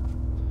well.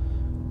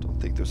 Don't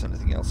think there's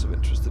anything else of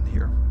interest in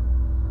here.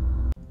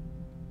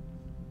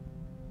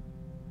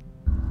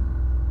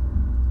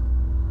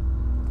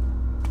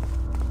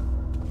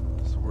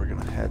 So we're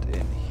gonna head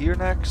in here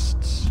next.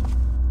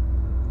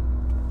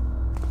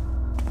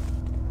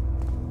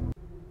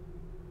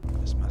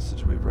 This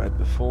message we've read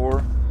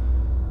before.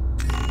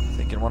 I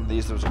think in one of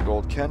these there's a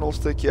gold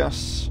candlestick,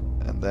 yes,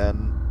 and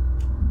then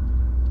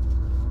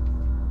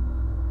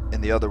in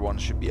the other one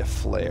should be a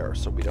flare,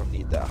 so we don't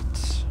need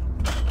that.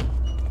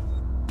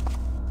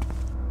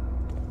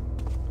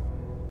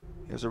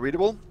 Here's a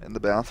readable in the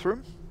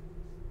bathroom.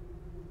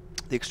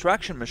 The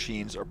extraction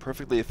machines are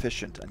perfectly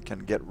efficient and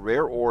can get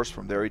rare ores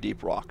from very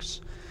deep rocks.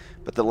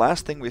 But the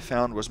last thing we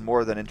found was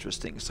more than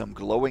interesting, some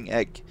glowing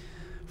egg.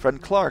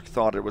 Friend Clark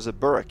thought it was a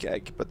barrack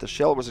egg, but the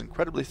shell was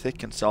incredibly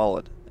thick and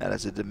solid, and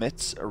as it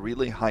emits a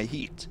really high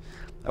heat.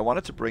 I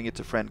wanted to bring it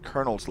to friend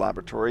Colonel's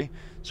laboratory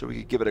so we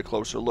could give it a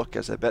closer look,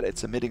 as I bet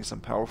it's emitting some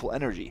powerful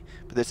energy,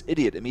 but this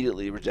idiot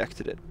immediately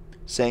rejected it,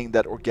 saying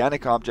that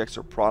organic objects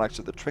are products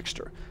of the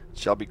trickster, and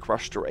shall be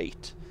crushed or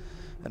ate.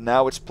 And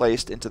now it's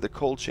placed into the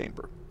cold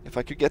chamber. If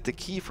I could get the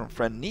key from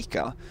friend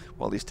Nika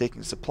while he's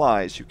taking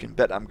supplies, you can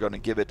bet I'm going to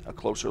give it a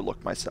closer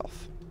look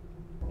myself.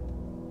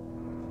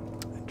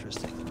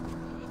 Interesting.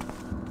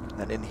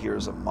 And in here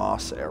is a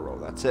moss arrow,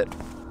 that's it.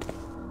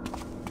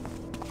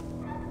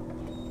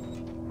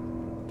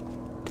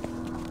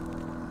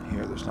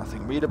 Here there's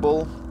nothing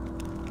readable,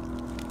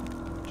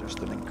 just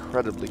an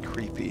incredibly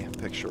creepy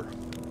picture.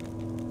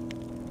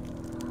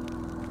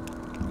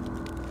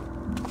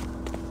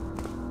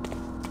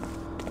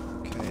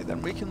 Okay,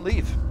 then we can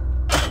leave.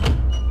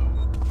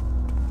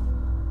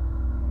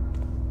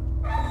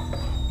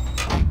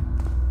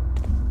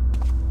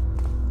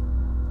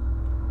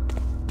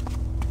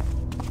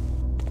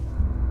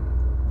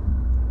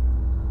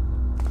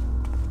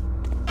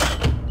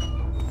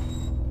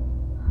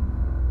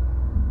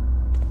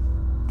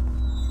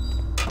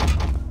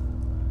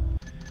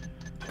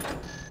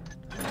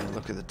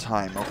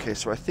 Time. Okay,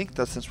 so I think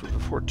that since we're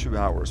before 2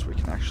 hours, we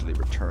can actually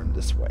return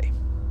this way.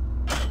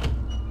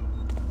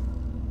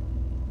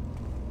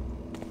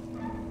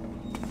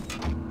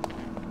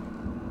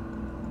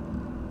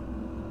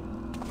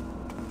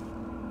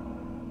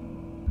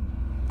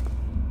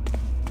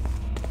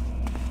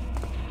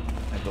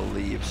 I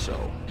believe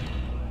so.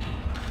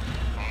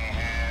 I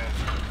have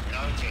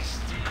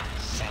noticed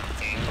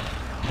something.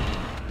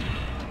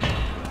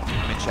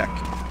 Let me check.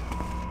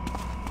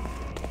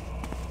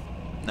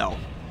 No.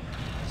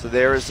 So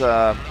there's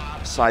a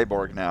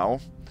cyborg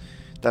now.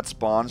 That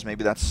spawns.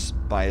 Maybe that's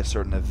by a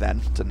certain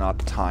event and not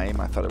time.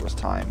 I thought it was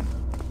time.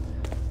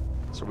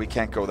 So we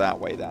can't go that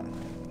way then.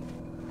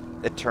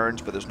 It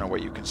turns, but there's no way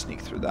you can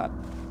sneak through that.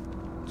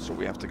 So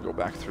we have to go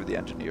back through the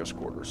engineer's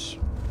quarters.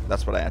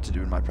 That's what I had to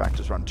do in my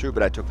practice run too,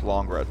 but I took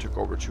longer. I took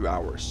over 2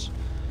 hours.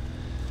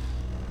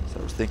 So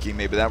I was thinking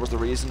maybe that was the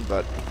reason,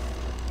 but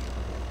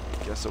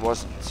I guess it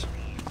wasn't.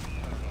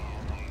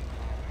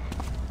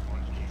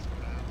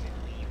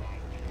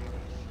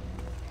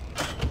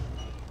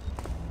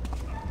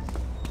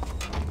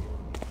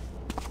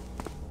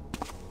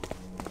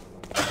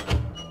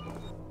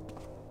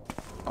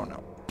 Oh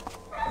no.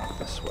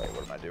 This way,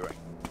 what am I doing?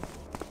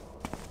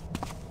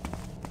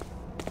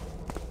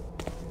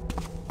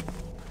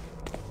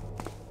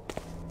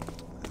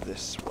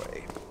 This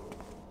way.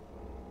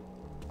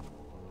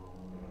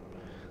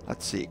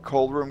 Let's see.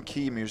 Cold room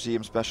key,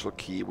 museum special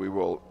key. We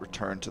will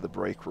return to the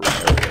break room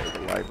area,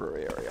 the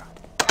library area.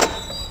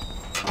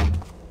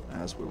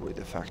 As will be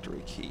the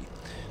factory key.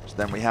 So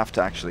then we have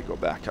to actually go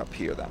back up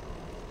here then.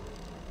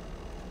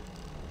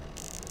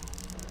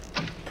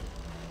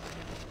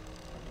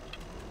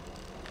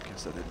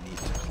 Guess I didn't need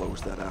to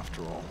close that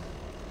after all.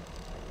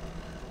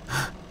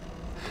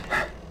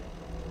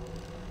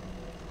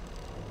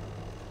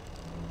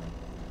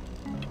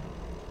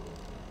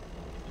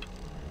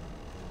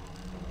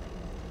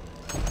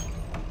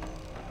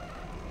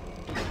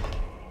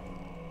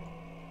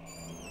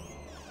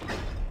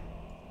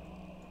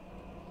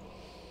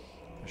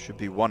 Should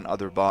be one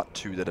other bot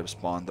too that have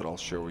spawned that I'll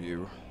show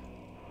you.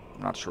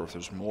 I'm not sure if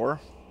there's more.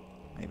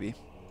 Maybe.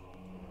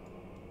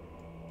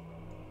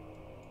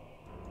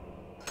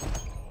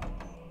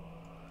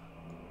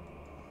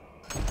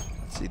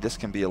 Let's see, this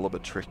can be a little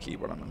bit tricky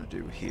what I'm going to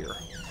do here.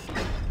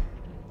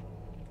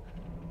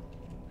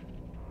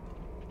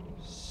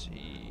 Let's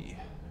see.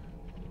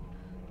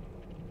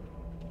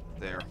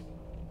 There.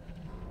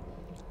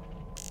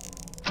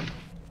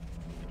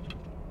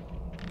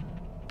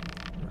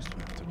 First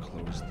we have to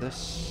close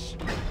this.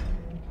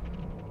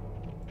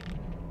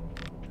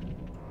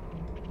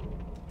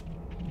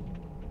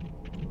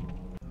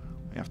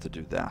 We have to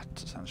do that,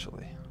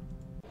 essentially.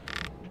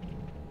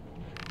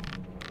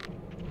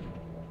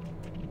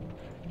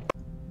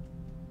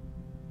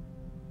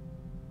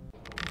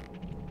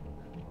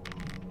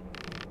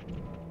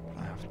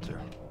 I have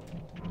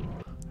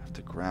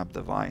to grab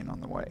the vine on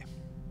the way.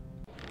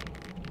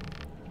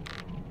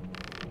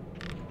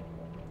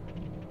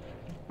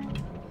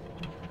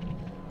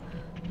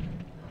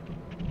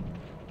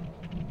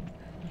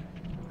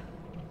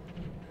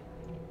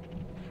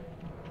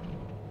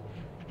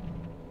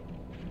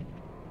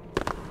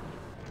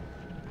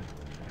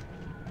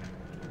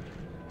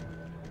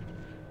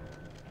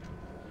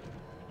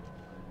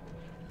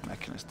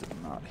 Alchemist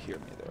did not hear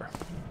me there.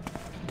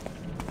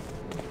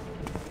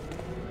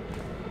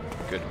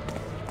 Good.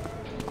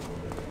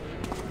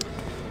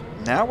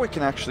 Now we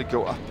can actually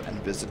go up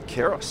and visit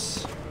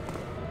Karras.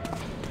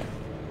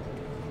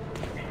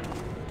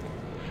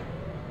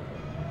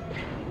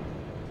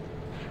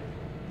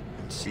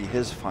 And see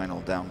his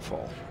final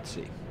downfall. Let's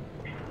see.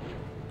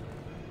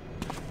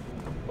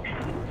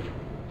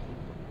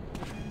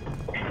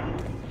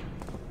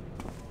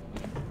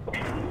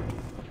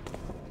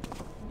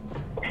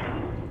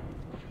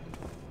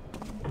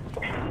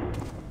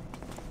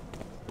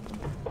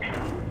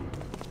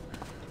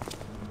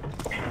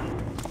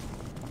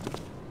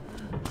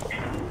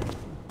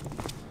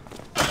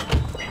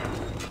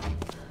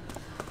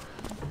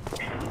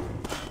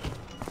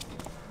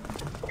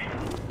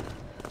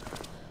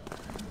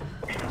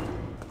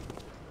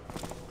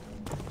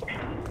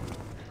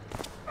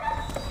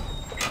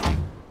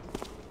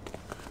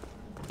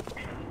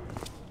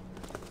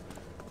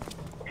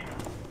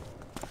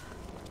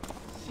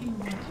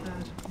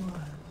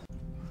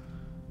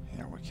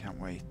 Yeah, we can't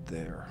wait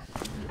there.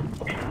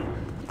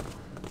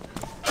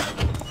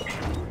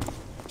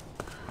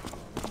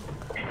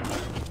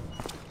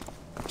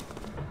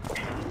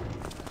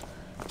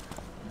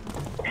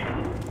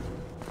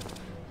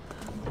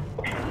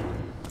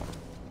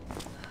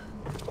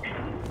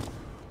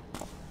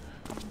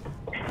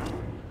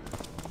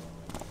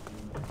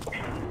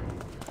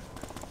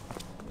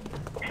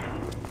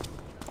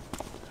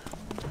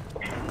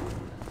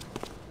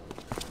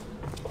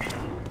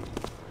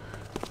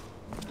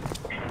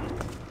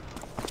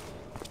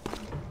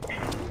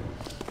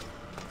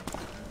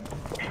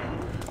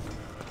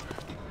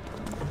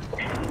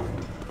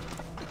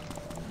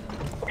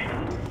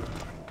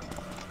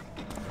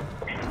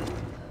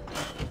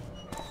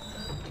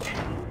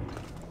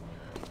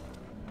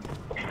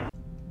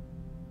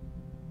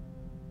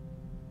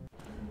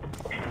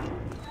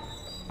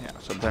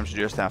 Sometimes you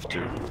just have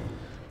to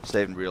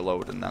save and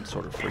reload and then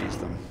sort of freeze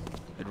them.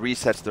 It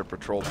resets their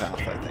patrol path,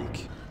 I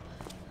think.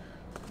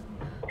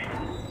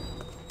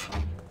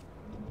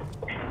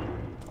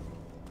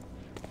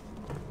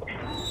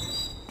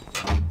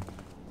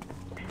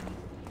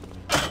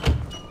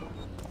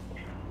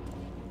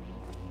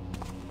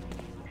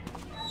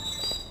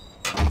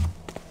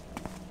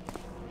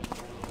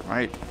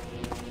 Right.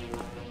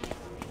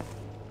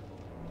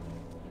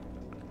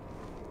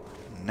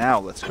 Now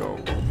let's go.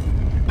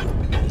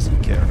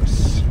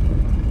 Karras.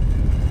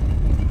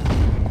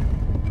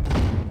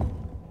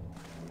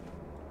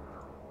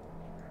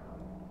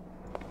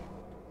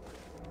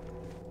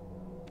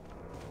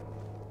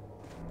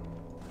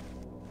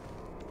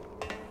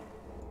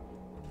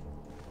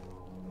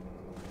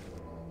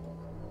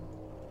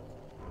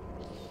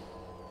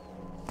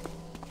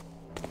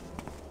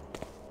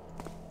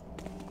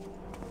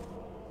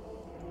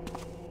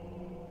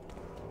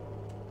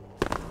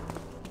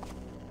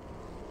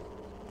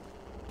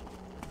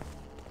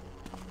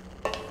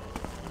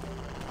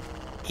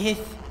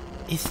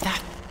 Is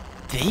that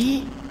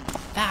thee?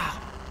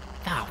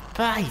 Thou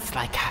bright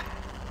like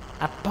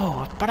a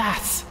bow of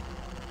brass.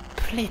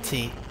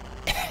 Pretty.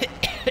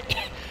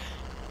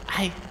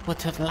 I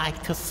would have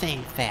liked to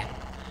save them,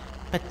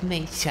 but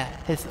nature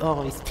has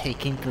always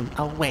taken them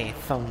away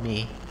from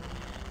me.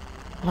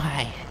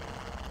 Why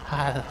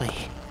are we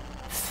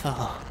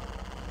so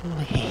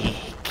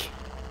weak?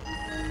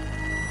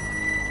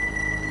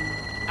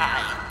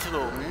 I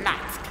do not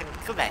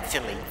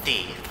congratulate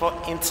thee for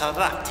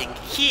interrupting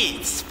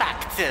his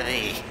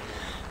factory.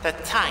 The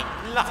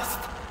time lost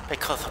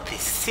because of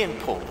this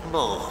simple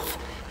move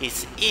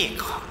is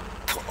equal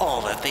to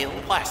all of the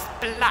worst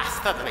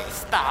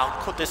blasteries thou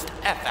couldst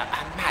ever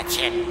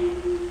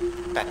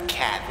imagine. But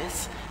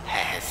Karras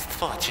has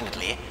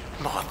fortunately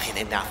more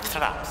than enough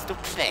trumps to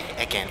play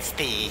against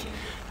thee.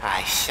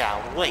 I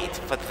shall wait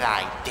for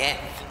thy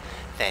death,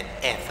 then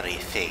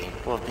everything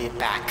will be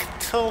back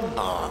to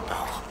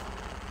normal.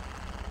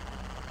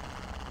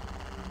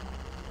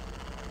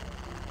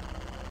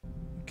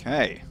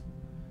 Okay,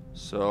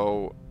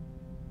 so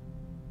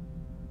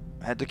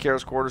head to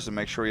Karras' quarters and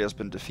make sure he has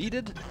been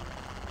defeated.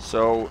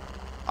 So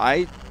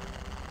I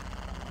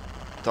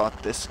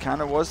thought this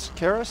kind of was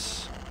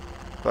Karras,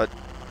 but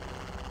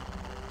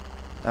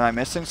am I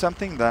missing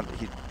something? That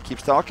he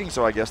keeps talking,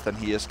 so I guess then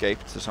he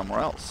escaped to somewhere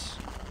else.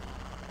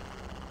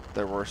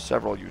 There were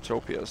several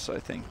utopias, I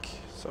think.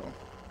 So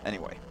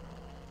anyway,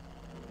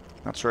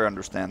 not sure I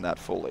understand that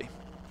fully.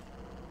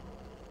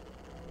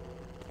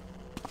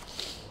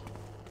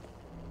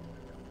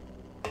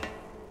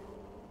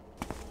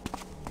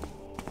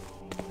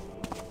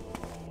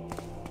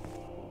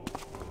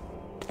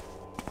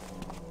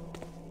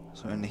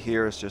 So in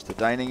here is just the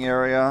dining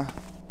area,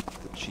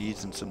 the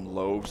cheese and some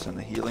loaves and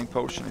a healing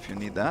potion if you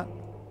need that.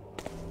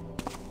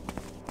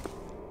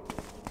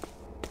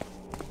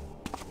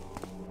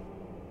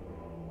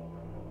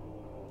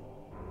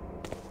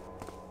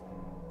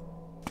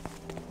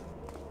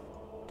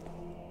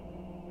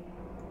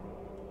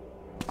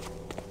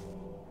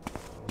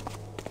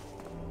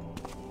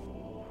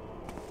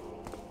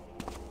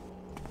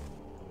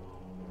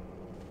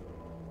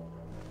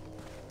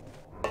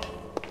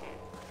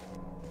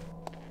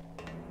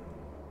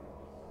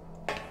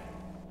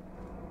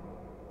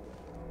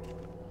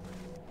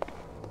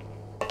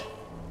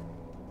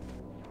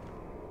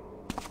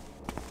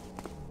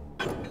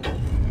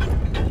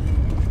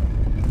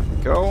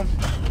 Go.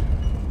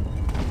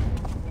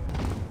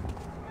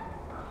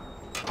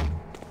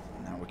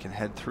 Now we can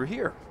head through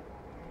here.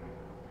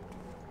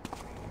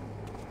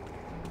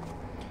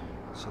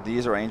 So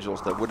these are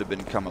angels that would have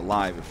become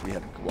alive if we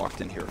had walked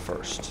in here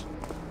first.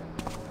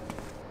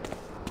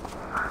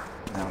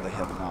 Now they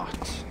have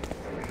not.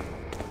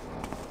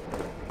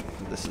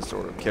 And this is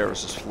sort of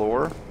Karras'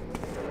 floor.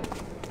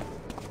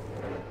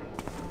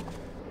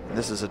 And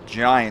this is a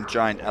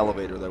giant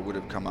elevator that would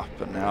have come up,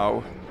 but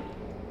now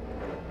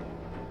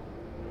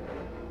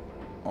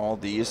all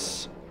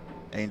these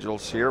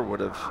angels here would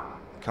have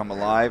come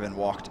alive and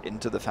walked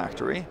into the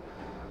factory,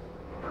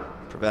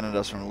 prevented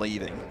us from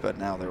leaving, but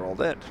now they're all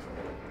dead.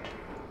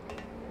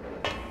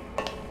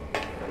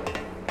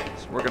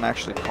 So we're going to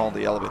actually call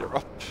the elevator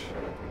up,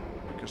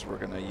 because we're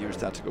going to use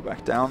that to go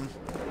back down.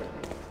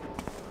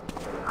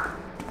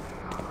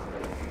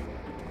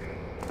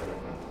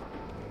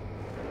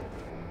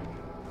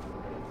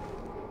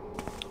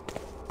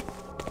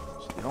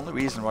 The only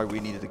reason why we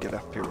needed to get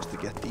up here was to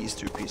get these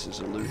two pieces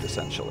of loot,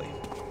 essentially.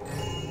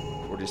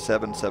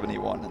 47,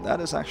 71, and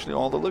that is actually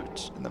all the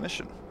loot in the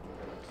mission.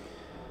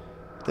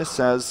 This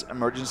says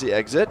emergency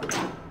exit.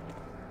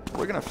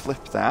 We're going to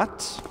flip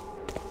that,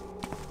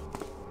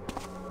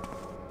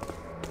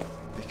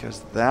 because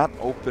that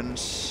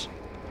opens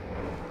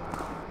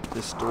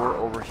this door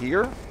over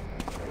here.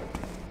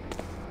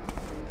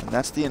 And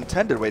that's the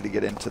intended way to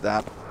get into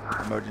that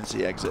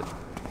emergency exit.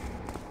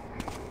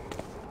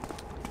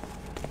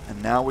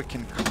 And now we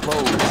can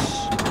close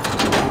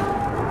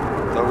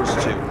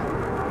those two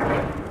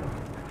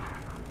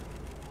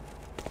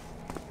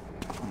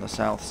on the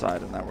south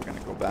side, and now we're going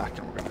to go back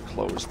and we're going to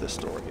close this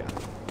door again.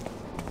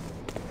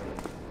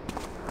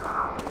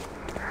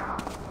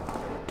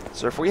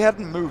 So if we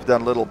hadn't moved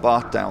that little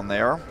bot down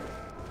there,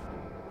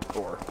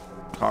 or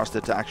caused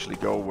it to actually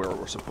go where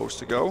we're supposed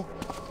to go,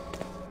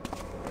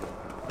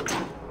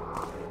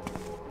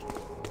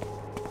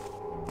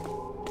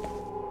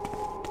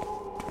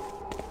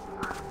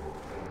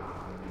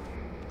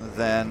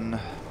 then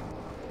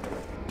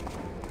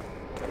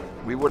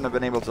we wouldn't have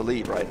been able to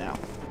leave right now.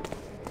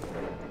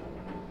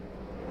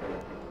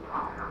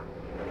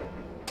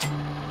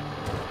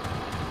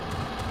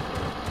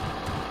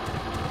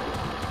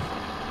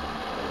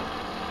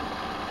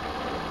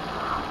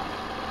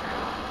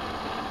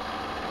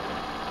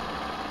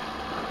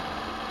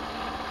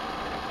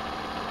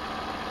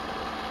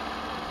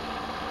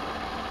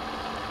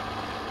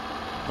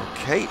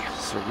 Okay,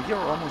 so we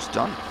are almost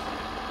done.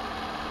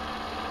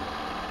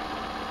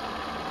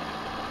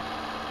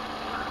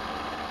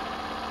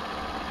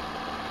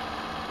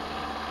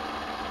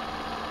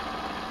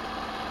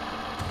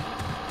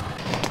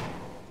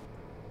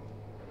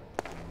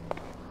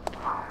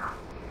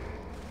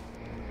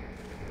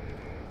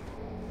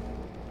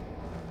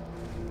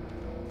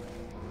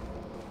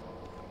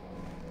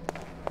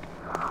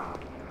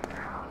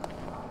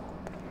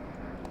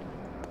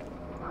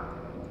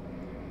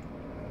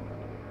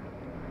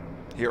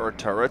 Here are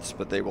turrets,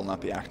 but they will not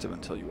be active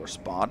until you are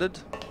spotted.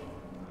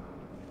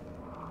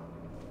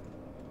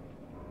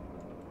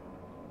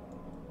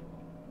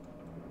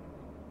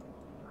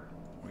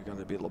 We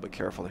gotta be a little bit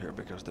careful here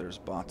because there's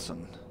bots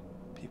and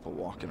people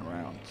walking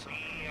around. So.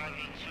 We are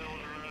the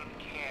children of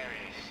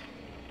Karras.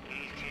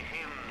 It is to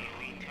him that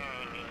we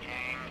turn in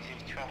times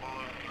of trouble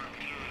and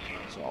confusion.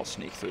 So I'll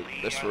sneak through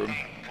We this are room.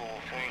 thankful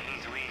for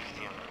his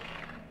wisdom.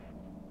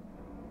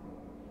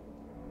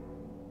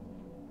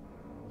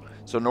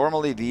 So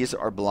normally these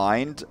are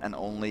blind and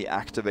only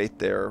activate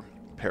their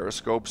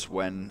periscopes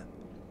when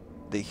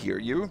they hear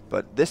you,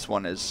 but this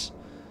one is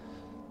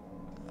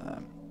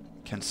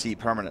can see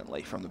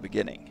permanently from the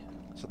beginning.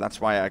 So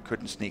that's why I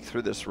couldn't sneak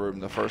through this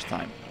room the first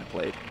time I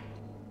played.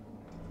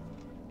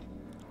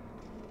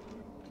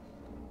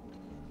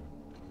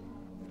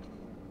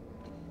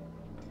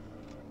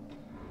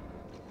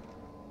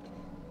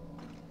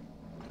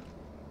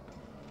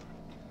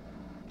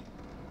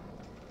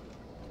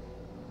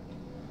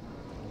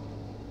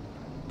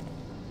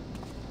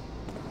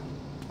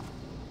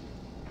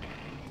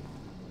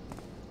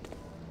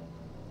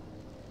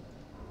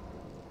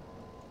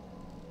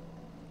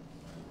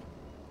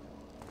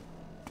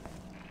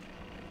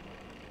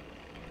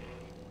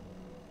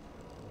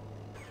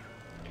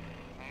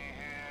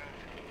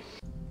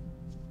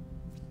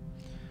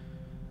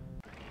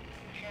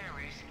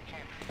 Karras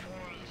have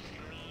forged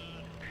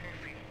me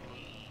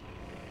perfectly.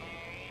 I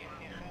am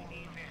the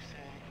holy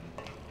vessel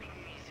that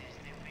pleases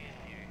the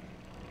vendor.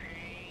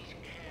 Praise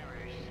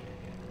Karras.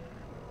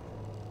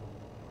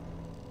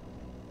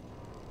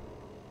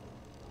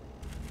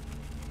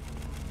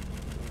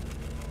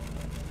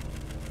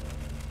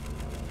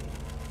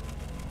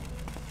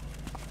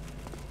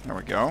 There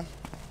we go.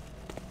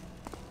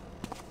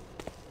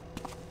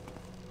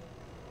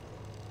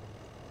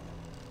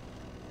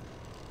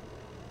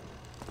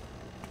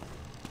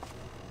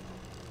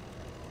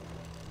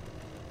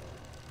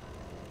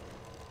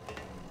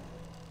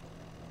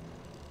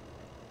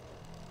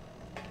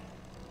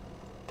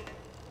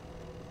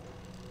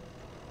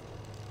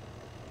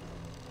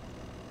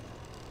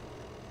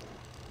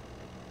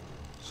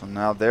 So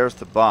now there's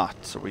the bot,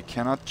 so we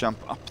cannot jump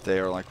up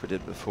there like we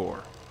did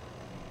before.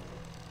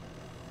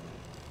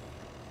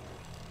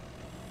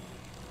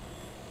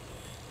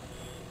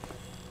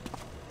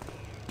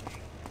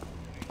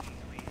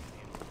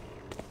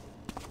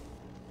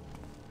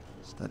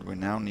 Instead we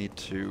now need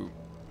to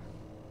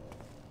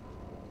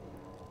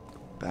go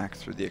back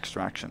through the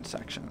extraction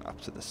section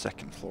up to the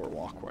second floor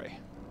walkway.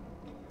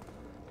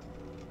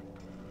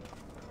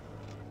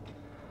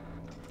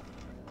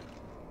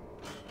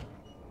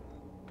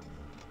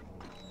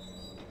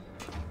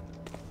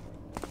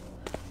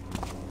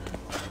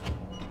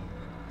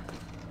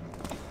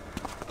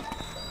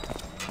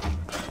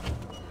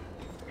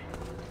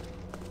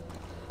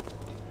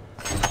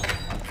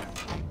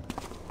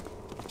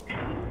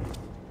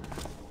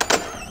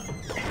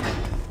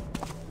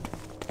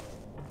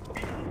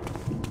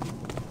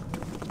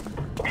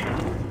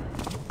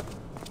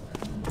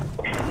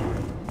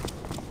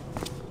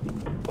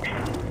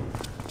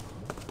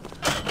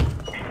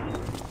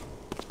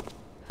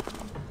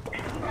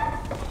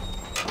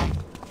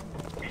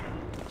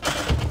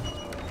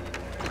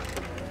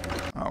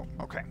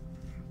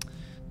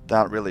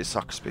 That really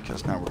sucks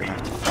because now we're gonna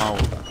have to follow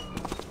them.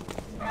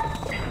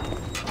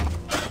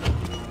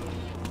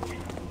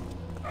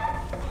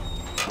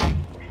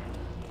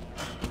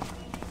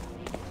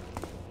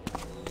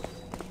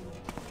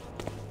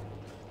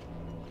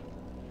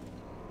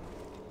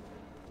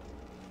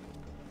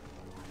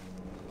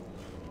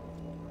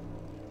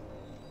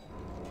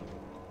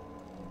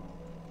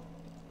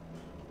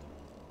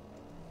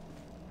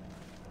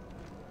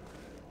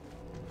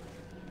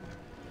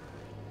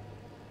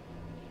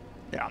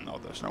 Yeah, no,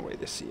 there's no way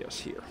they see us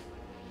here.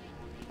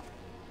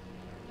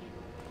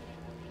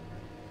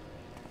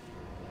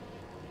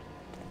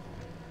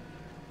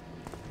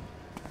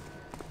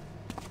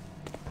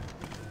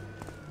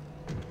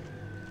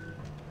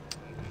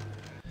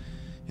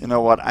 You know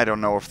what? I don't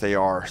know if they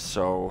are,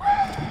 so...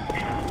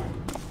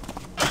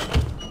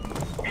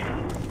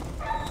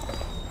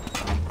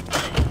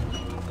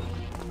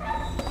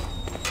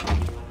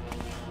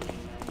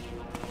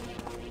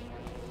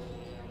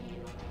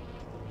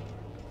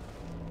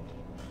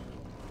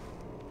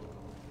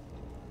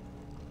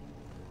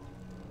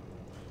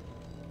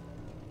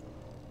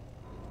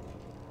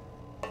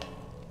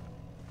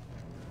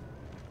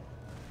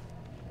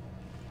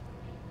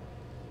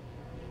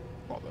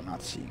 Well, they're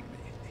not seeing me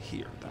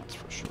here, that's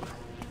for sure.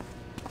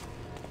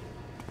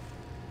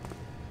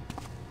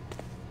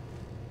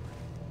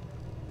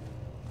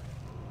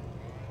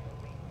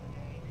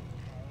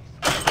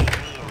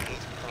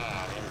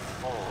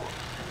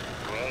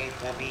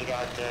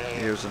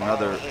 Here's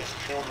another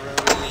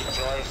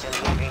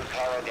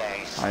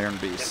iron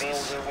beast. The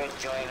builder will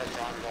join us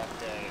on that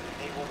day.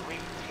 He will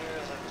reap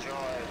tears of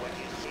joy when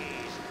he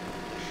sees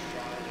the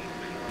shining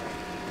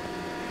purity.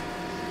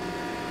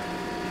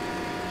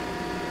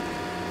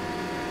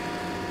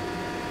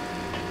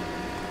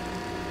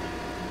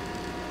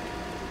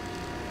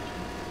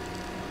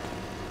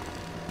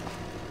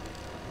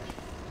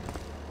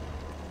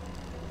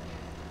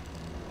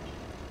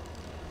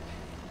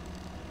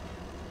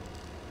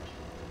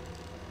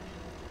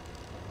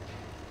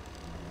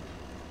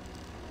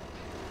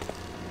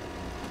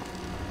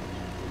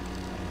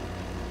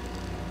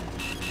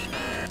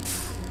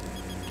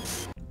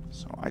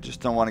 just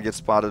don't want to get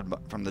spotted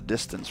from the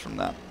distance from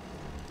that.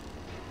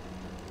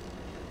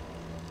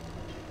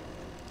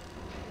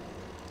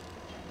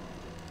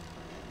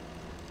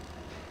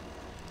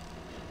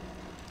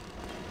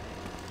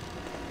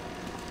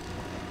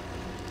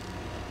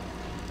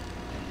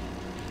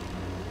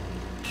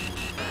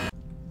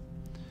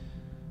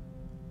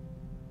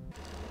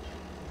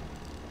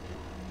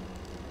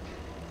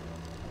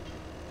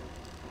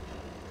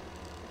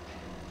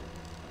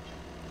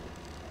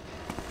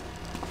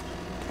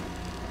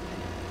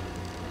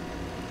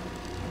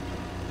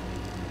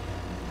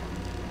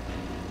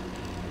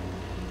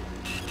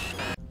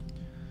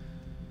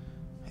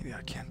 Maybe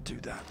I can't do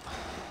that.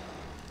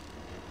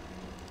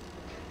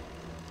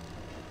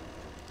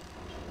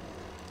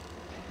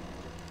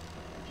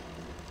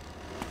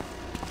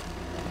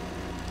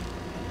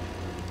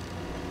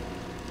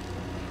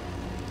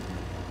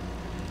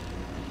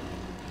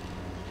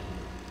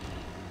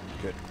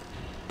 Good.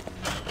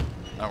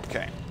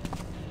 Okay.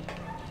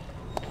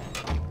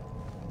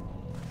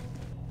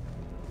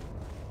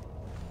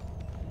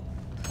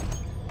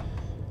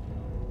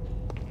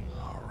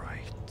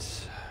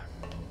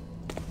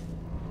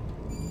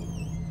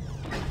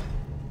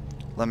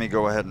 Let me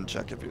go ahead and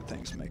check a few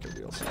things, make a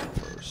real sound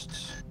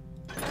first.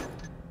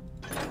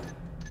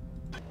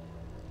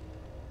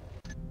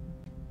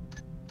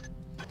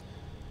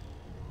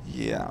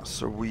 Yeah,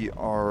 so we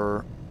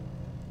are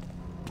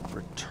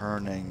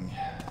returning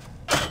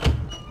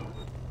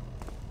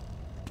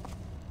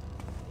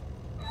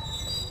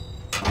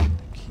the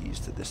keys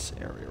to this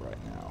area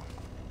right now.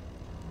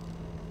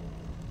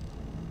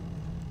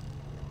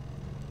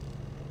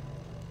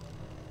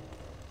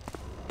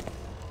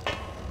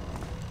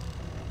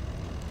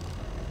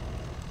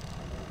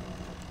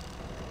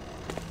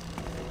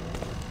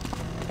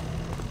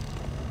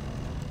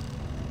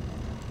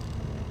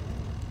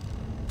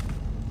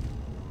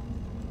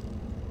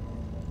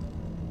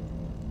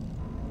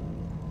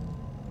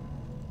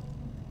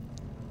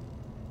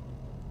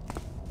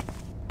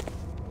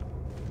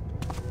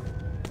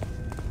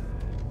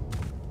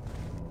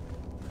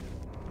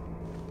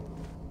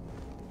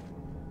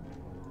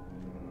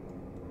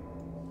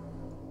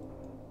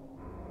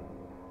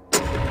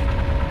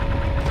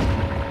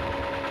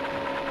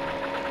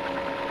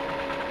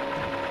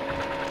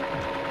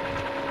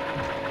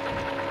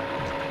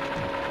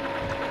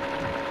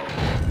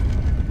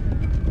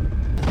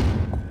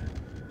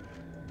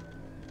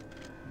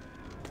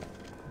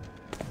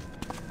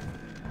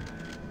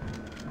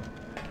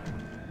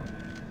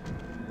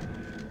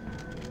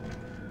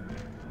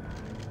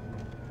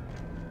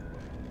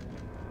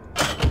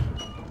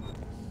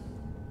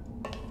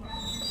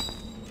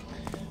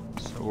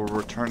 We're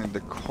returning the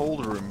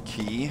cold room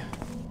key.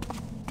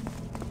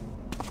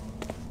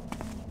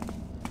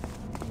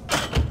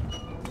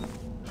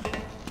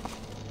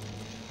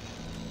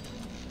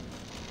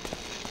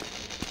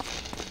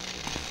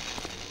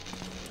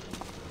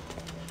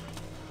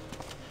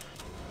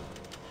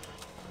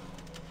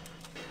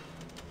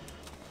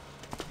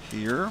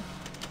 Here.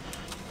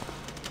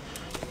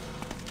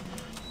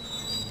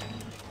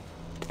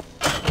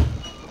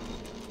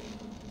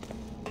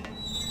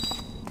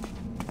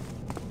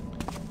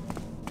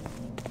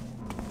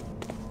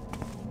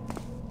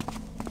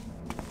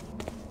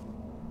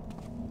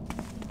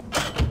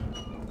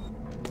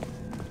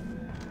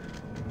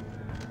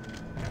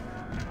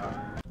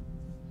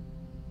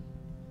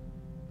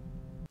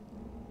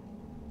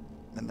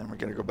 And then we're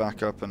going to go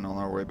back up, and on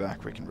our way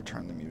back we can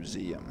return the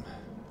museum.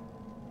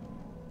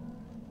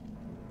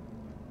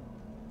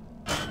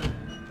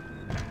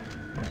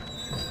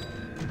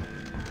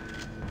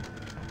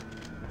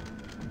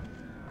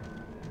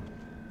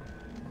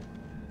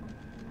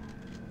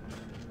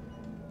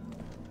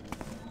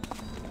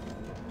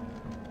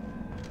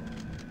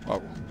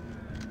 Whoa.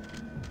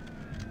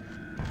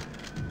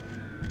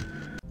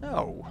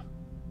 No.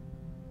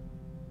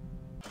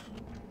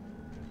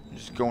 You're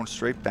just going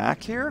straight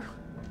back here?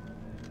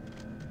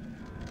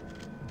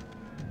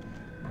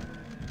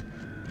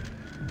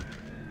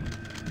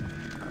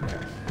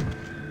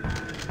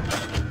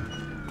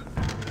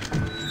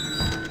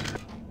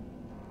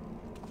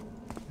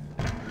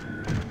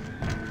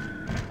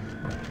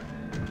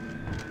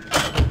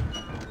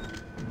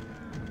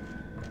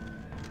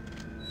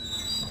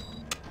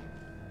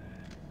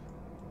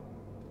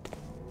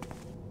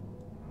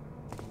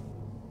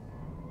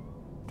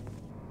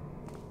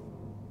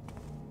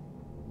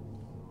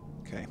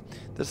 Okay,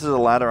 this is a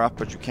ladder up,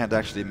 but you can't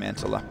actually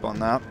mantle up on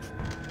that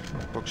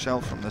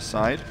bookshelf from this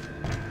side.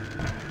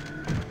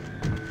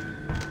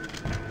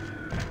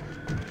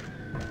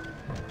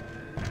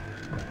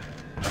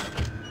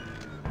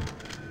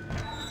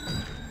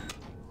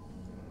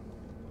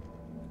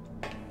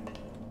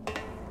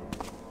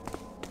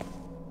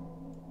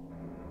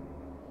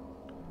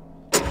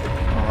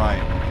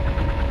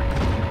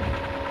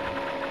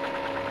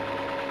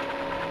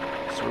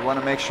 We want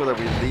to make sure that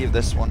we leave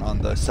this one on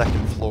the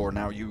second floor.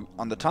 Now,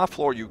 on the top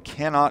floor, you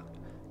cannot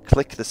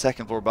click the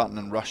second floor button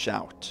and rush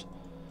out.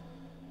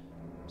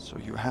 So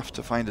you have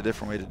to find a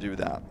different way to do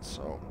that.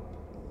 So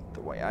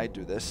the way I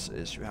do this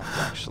is you have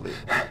to actually...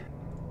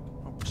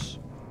 Oops.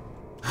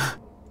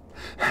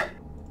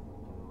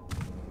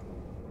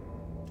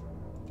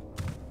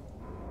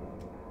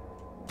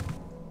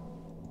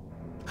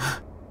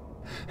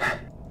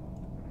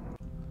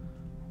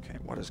 Okay,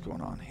 what is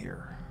going on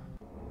here?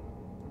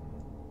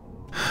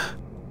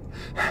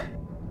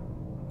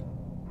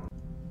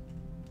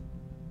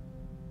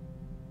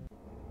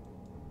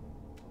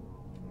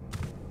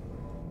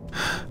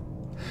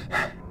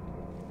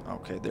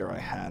 Okay, there I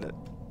had it.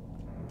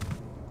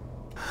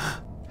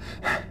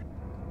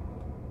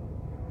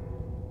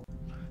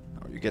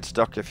 Oh, you get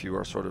stuck if you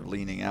are sort of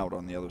leaning out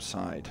on the other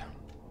side.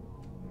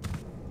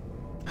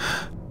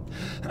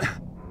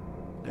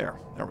 There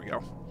we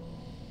go.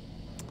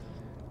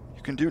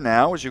 You can do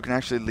now is you can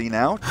actually lean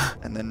out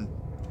and then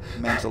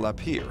mantle up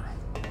here.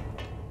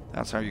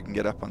 That's how you can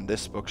get up on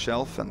this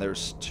bookshelf, and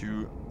there's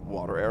 2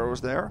 water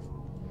arrows there.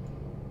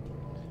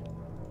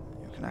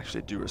 You can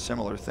actually do a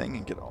similar thing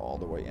and get all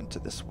the way into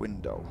this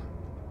window.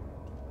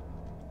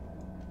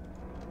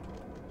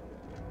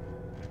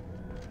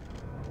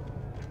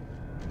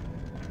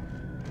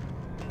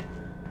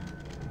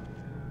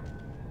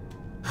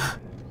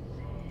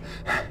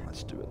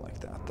 Let's do it like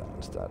that then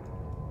instead.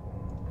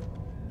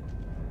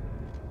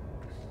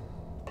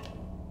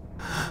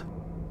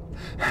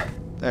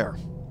 There.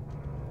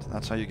 So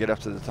that's how you get up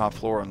to the top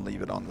floor and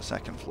leave it on the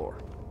 2nd floor.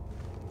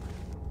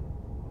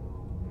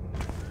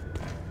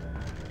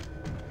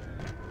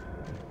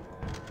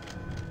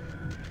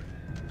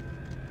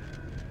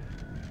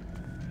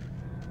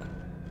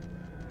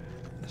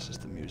 This is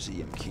the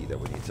museum key that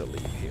we need to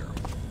leave here.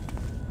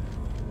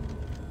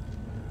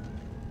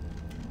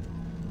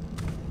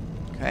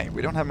 Okay,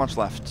 we don't have much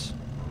left.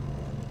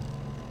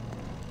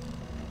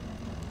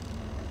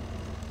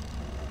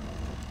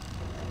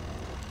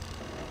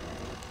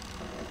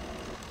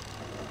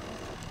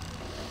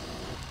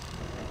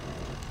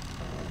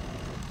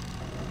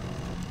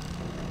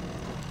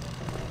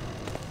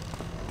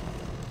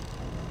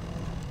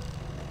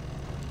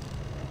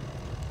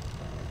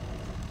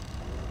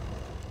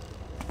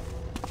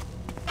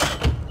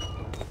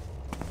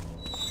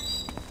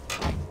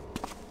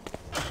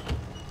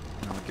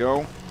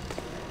 Go.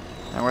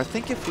 Now I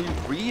think if we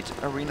read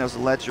Arena's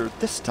ledger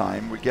this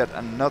time, we get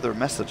another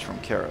message from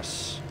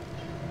Karras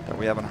that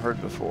we haven't heard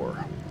before.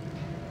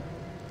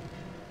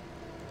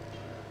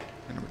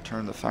 I'm gonna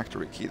return the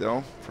factory key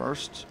though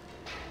first.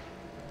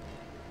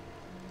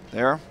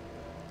 There.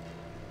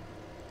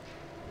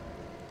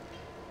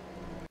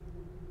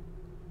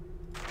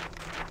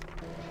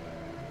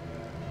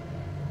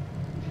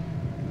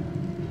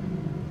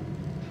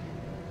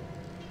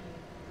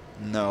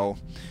 No,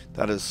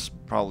 that is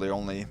probably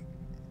only...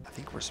 I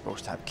think we're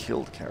supposed to have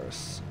killed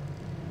Karras.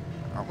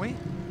 Aren't we?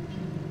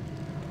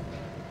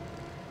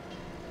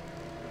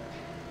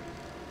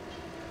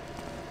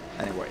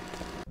 Anyway.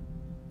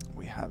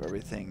 We have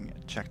everything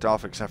checked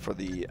off except for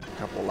the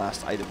couple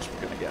last items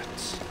we're gonna get.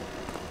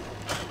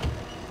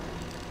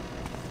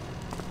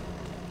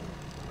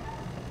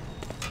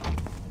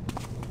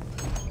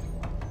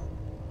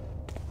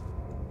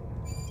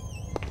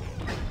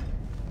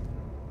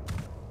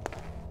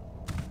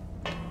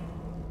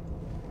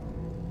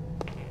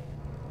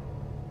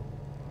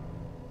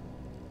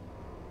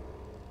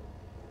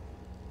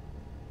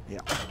 Yeah.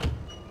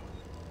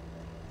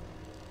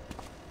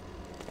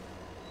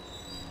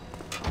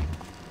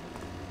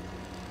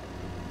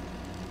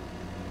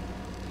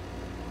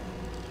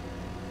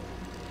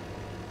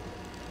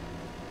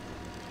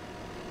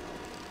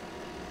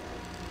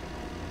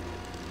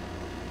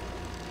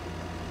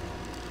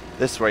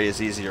 This way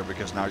is easier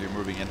because now you're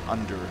moving in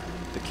under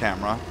the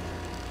camera.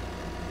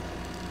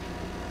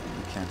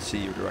 You can't see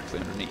you directly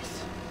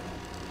underneath.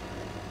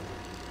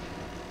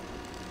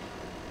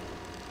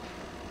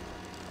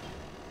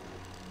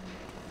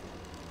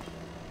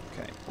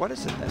 What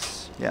is in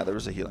this? Yeah, there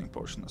was a healing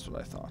potion, that's what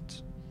I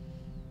thought.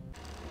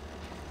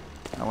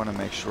 I want to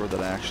make sure that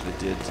I actually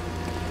did...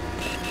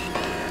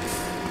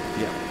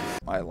 Yeah,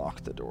 I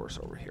locked the doors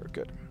over here,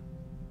 good.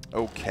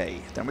 Okay,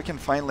 then we can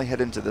finally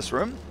head into this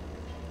room.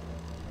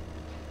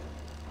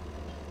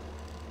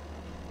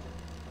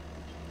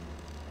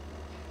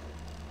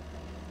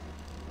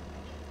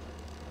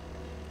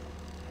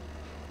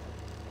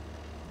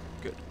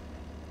 Good.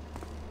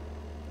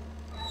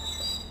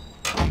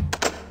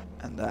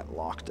 And that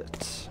locked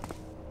it.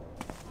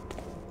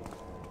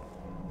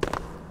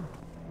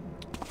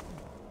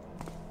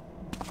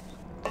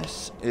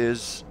 This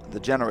is the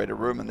generator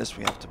room, and this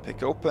we have to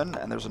pick open,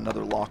 and there's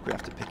another lock we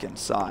have to pick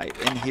inside.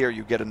 In here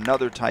you get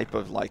another type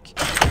of like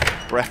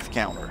breath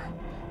counter,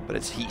 but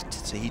it's heat.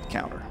 It's a heat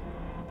counter.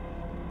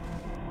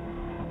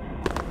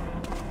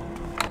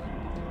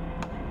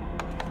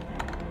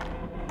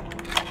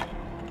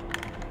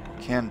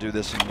 Can do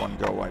this in one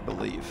go, I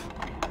believe.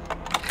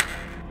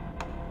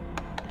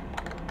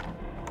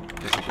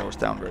 Because it goes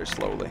down very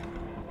slowly.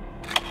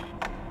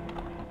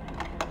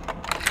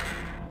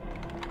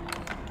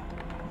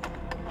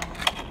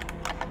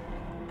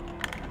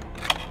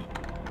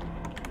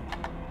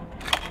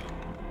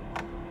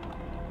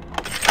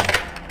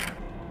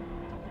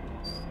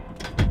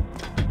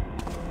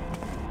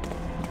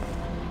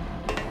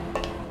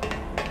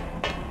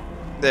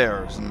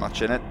 There isn't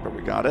much in it, but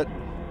we got it.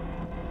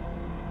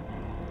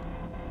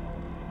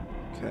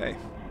 Okay.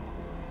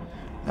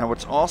 Now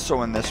what's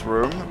also in this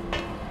room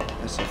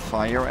is a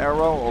fire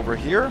arrow over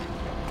here.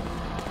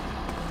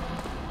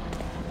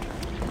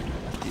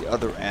 At the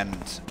other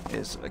end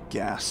is a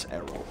gas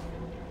arrow.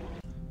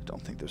 I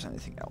don't think there's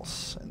anything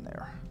else in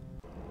there.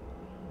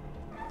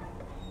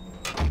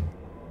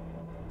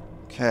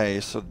 Okay,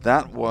 so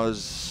that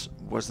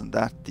wasn't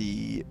that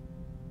the...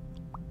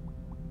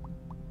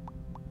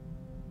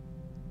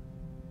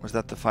 Was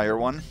that the fire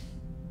one?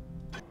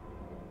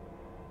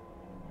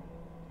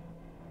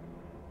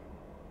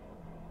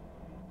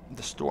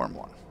 The storm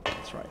one,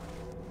 that's right.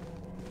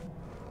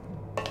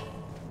 Okay,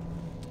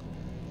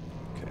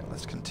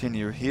 let's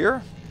continue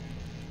here.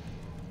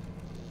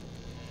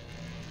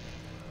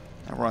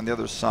 And we're on the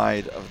other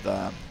side of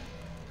the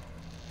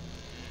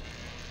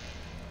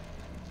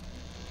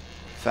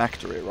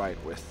factory,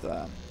 right, with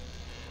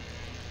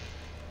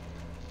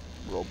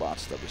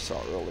robots that we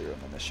saw earlier in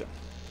the mission.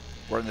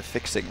 We're in the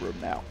fixing room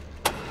now.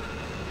 I'm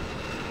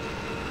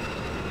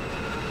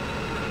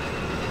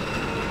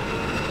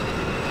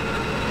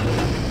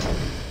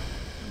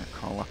gonna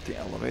call up the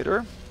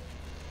elevator.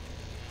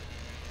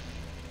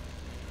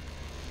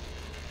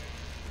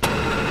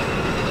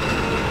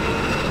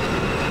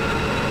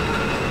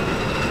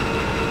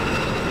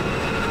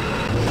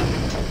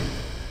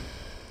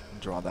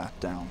 Draw that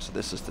down. So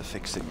this is the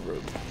fixing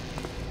room.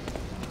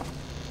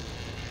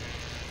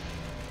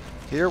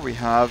 Here we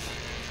have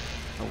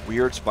a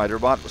weird spider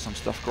bot with some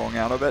stuff growing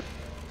out of it.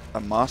 A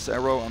moss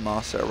arrow,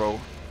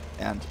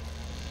 and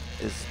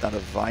is that a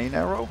vine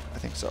arrow? I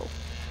think so.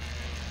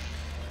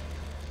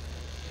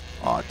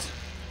 Odd.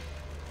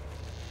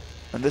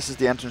 And this is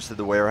the entrance to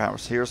the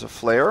warehouse. Here's a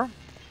flare,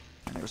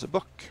 and here's a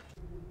book.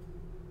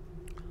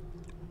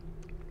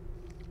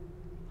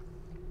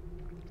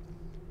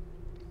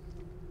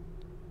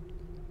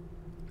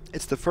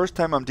 It's the first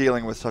time I'm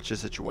dealing with such a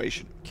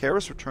situation.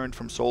 Karras returned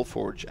from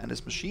Soulforge, and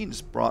his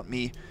machines brought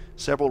me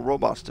several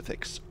robots to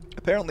fix.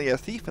 Apparently a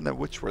thief and a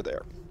witch were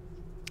there.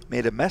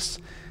 Made a mess,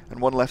 and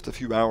one left a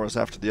few hours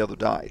after the other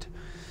died.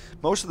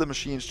 Most of the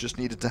machines just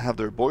needed to have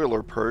their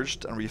boiler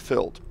purged and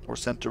refilled, or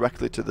sent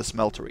directly to the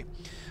smeltery.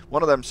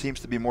 One of them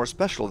seems to be more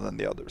special than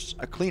the others,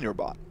 a cleaner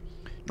bot.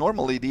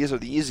 Normally these are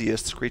the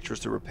easiest creatures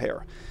to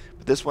repair,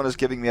 but this one is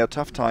giving me a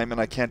tough time, and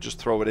I can't just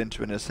throw it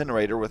into an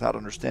incinerator without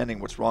understanding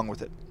what's wrong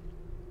with it.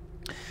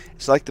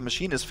 It's like the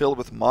machine is filled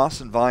with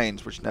moss and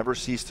vines which never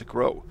cease to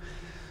grow.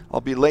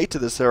 I'll be late to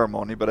the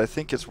ceremony, but I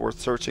think it's worth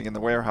searching in the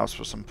warehouse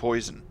for some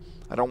poison.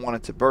 I don't want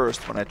it to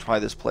burst when I try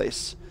this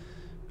place.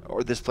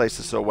 Or this place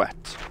is so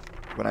wet.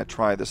 When I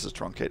try, this is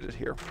truncated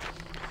here.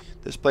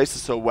 This place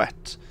is so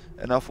wet.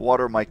 Enough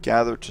water might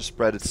gather to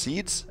spread its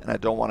seeds, and I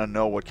don't want to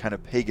know what kind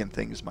of pagan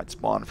things might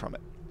spawn from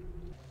it.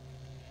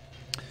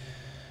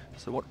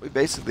 So what we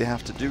basically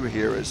have to do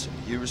here is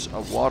use a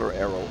water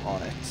arrow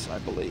on it, I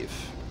believe.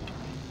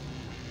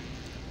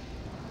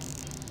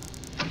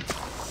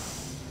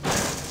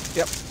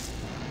 Yep.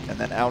 And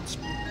then out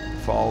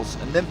falls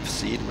a nymph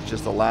seed, which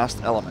is the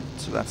last element,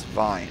 so that's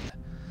vine.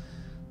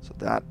 So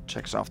that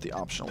checks off the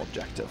optional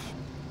objective.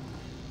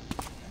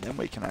 And then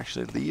we can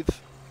actually leave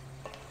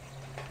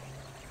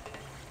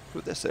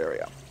through this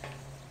area.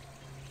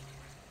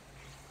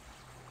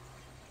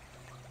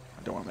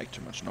 I don't want to make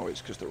too much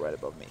noise because they're right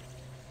above me.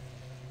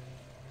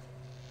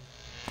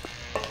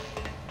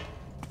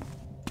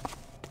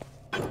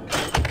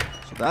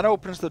 So that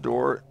opens the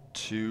door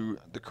to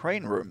the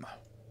crane room.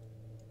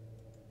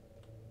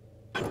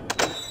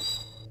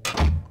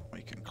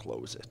 We can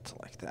close it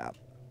like that.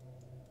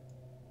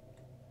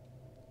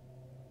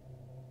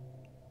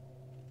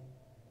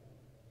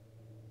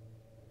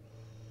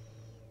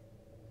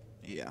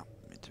 Yeah,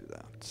 let me do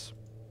that.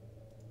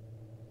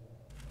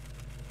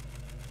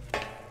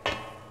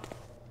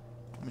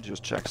 Let me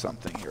just check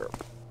something here.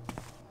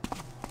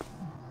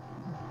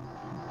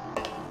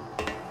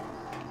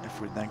 If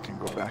we then can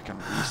go back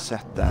and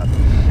reset that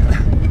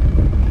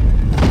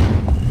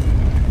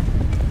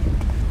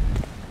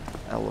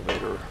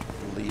elevator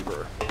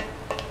lever.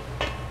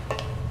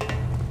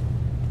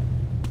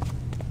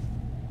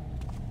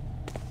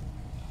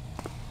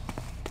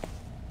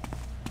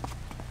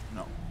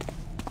 No.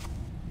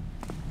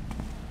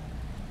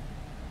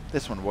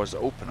 This one was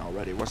open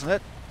already, wasn't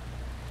it?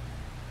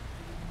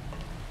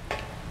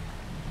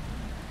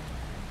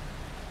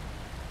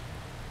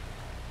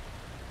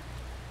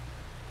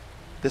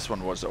 This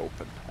one was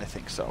open, I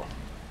think so.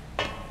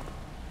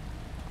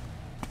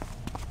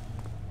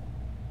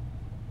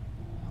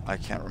 I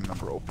can't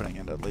remember opening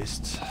it, at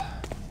least.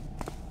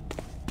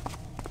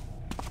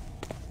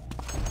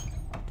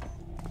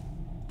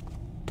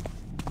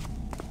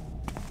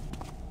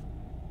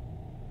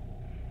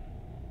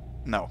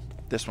 No,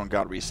 this one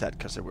got reset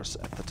because it was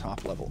at the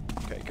top level.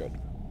 Okay, good.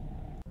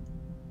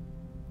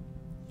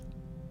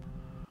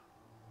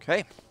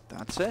 Okay,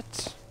 that's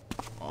it.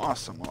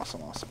 Awesome,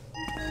 awesome, awesome.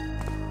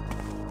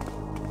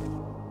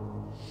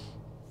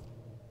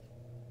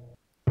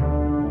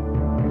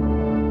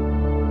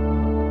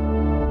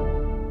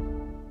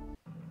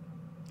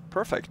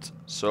 perfect.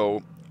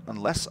 So,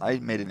 unless I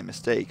made any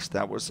mistakes,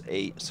 that was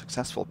a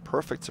successful,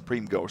 perfect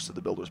Supreme Ghost of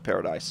the Builder's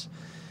Paradise.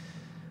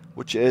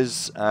 Which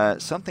is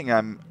something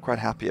I'm quite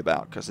happy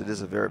about, because it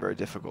is a very, very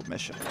difficult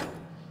mission.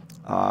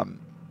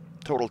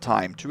 Total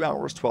time, 2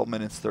 hours, 12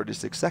 minutes,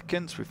 36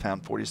 seconds. We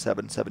found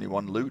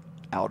 4771 loot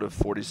out of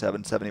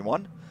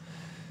 4771.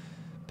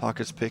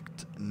 Pockets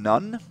picked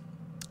none,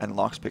 and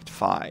locks picked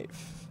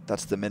 5.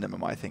 That's the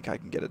minimum I think I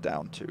can get it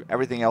down to.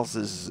 Everything else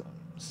is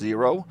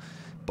 0.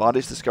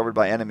 Bodies discovered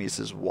by enemies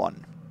is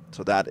 1.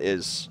 So that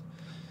is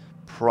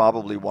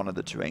probably one of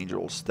the 2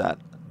 angels that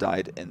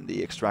died in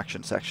the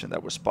extraction section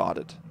that was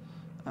spotted.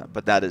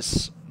 But that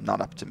is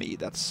not up to me.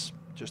 That's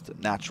just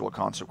a natural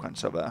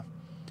consequence of a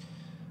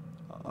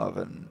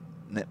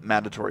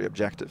mandatory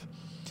objective.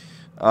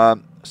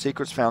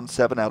 Secrets found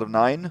 7 out of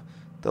 9.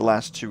 The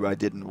last 2 I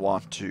didn't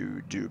want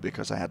to do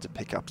because I had to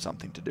pick up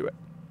something to do it.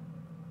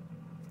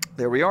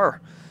 There we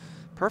are.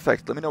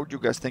 Perfect. Let me know what you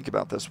guys think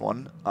about this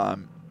one,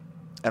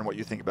 and what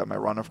you think about my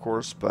run, of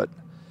course. But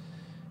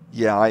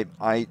yeah,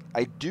 I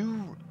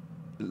do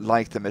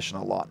like the mission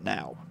a lot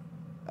now.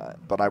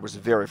 But I was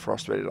very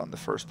frustrated on the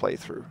first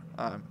playthrough.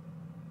 A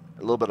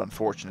little bit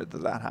unfortunate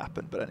that that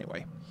happened, but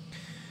anyway.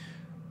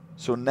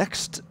 So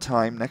next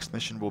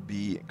mission will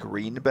be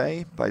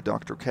Greenbay by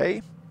Dr.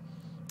 K.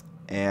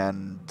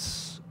 And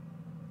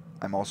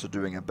I'm also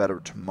doing A Better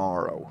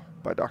Tomorrow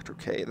by Dr.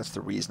 K. That's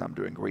the reason I'm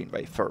doing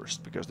Greenbay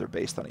first, because they're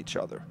based on each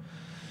other.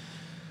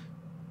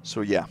 So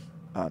yeah,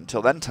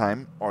 until that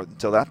time,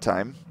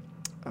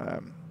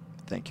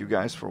 thank you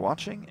guys for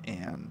watching,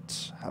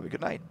 and have a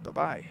good night.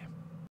 Bye-bye.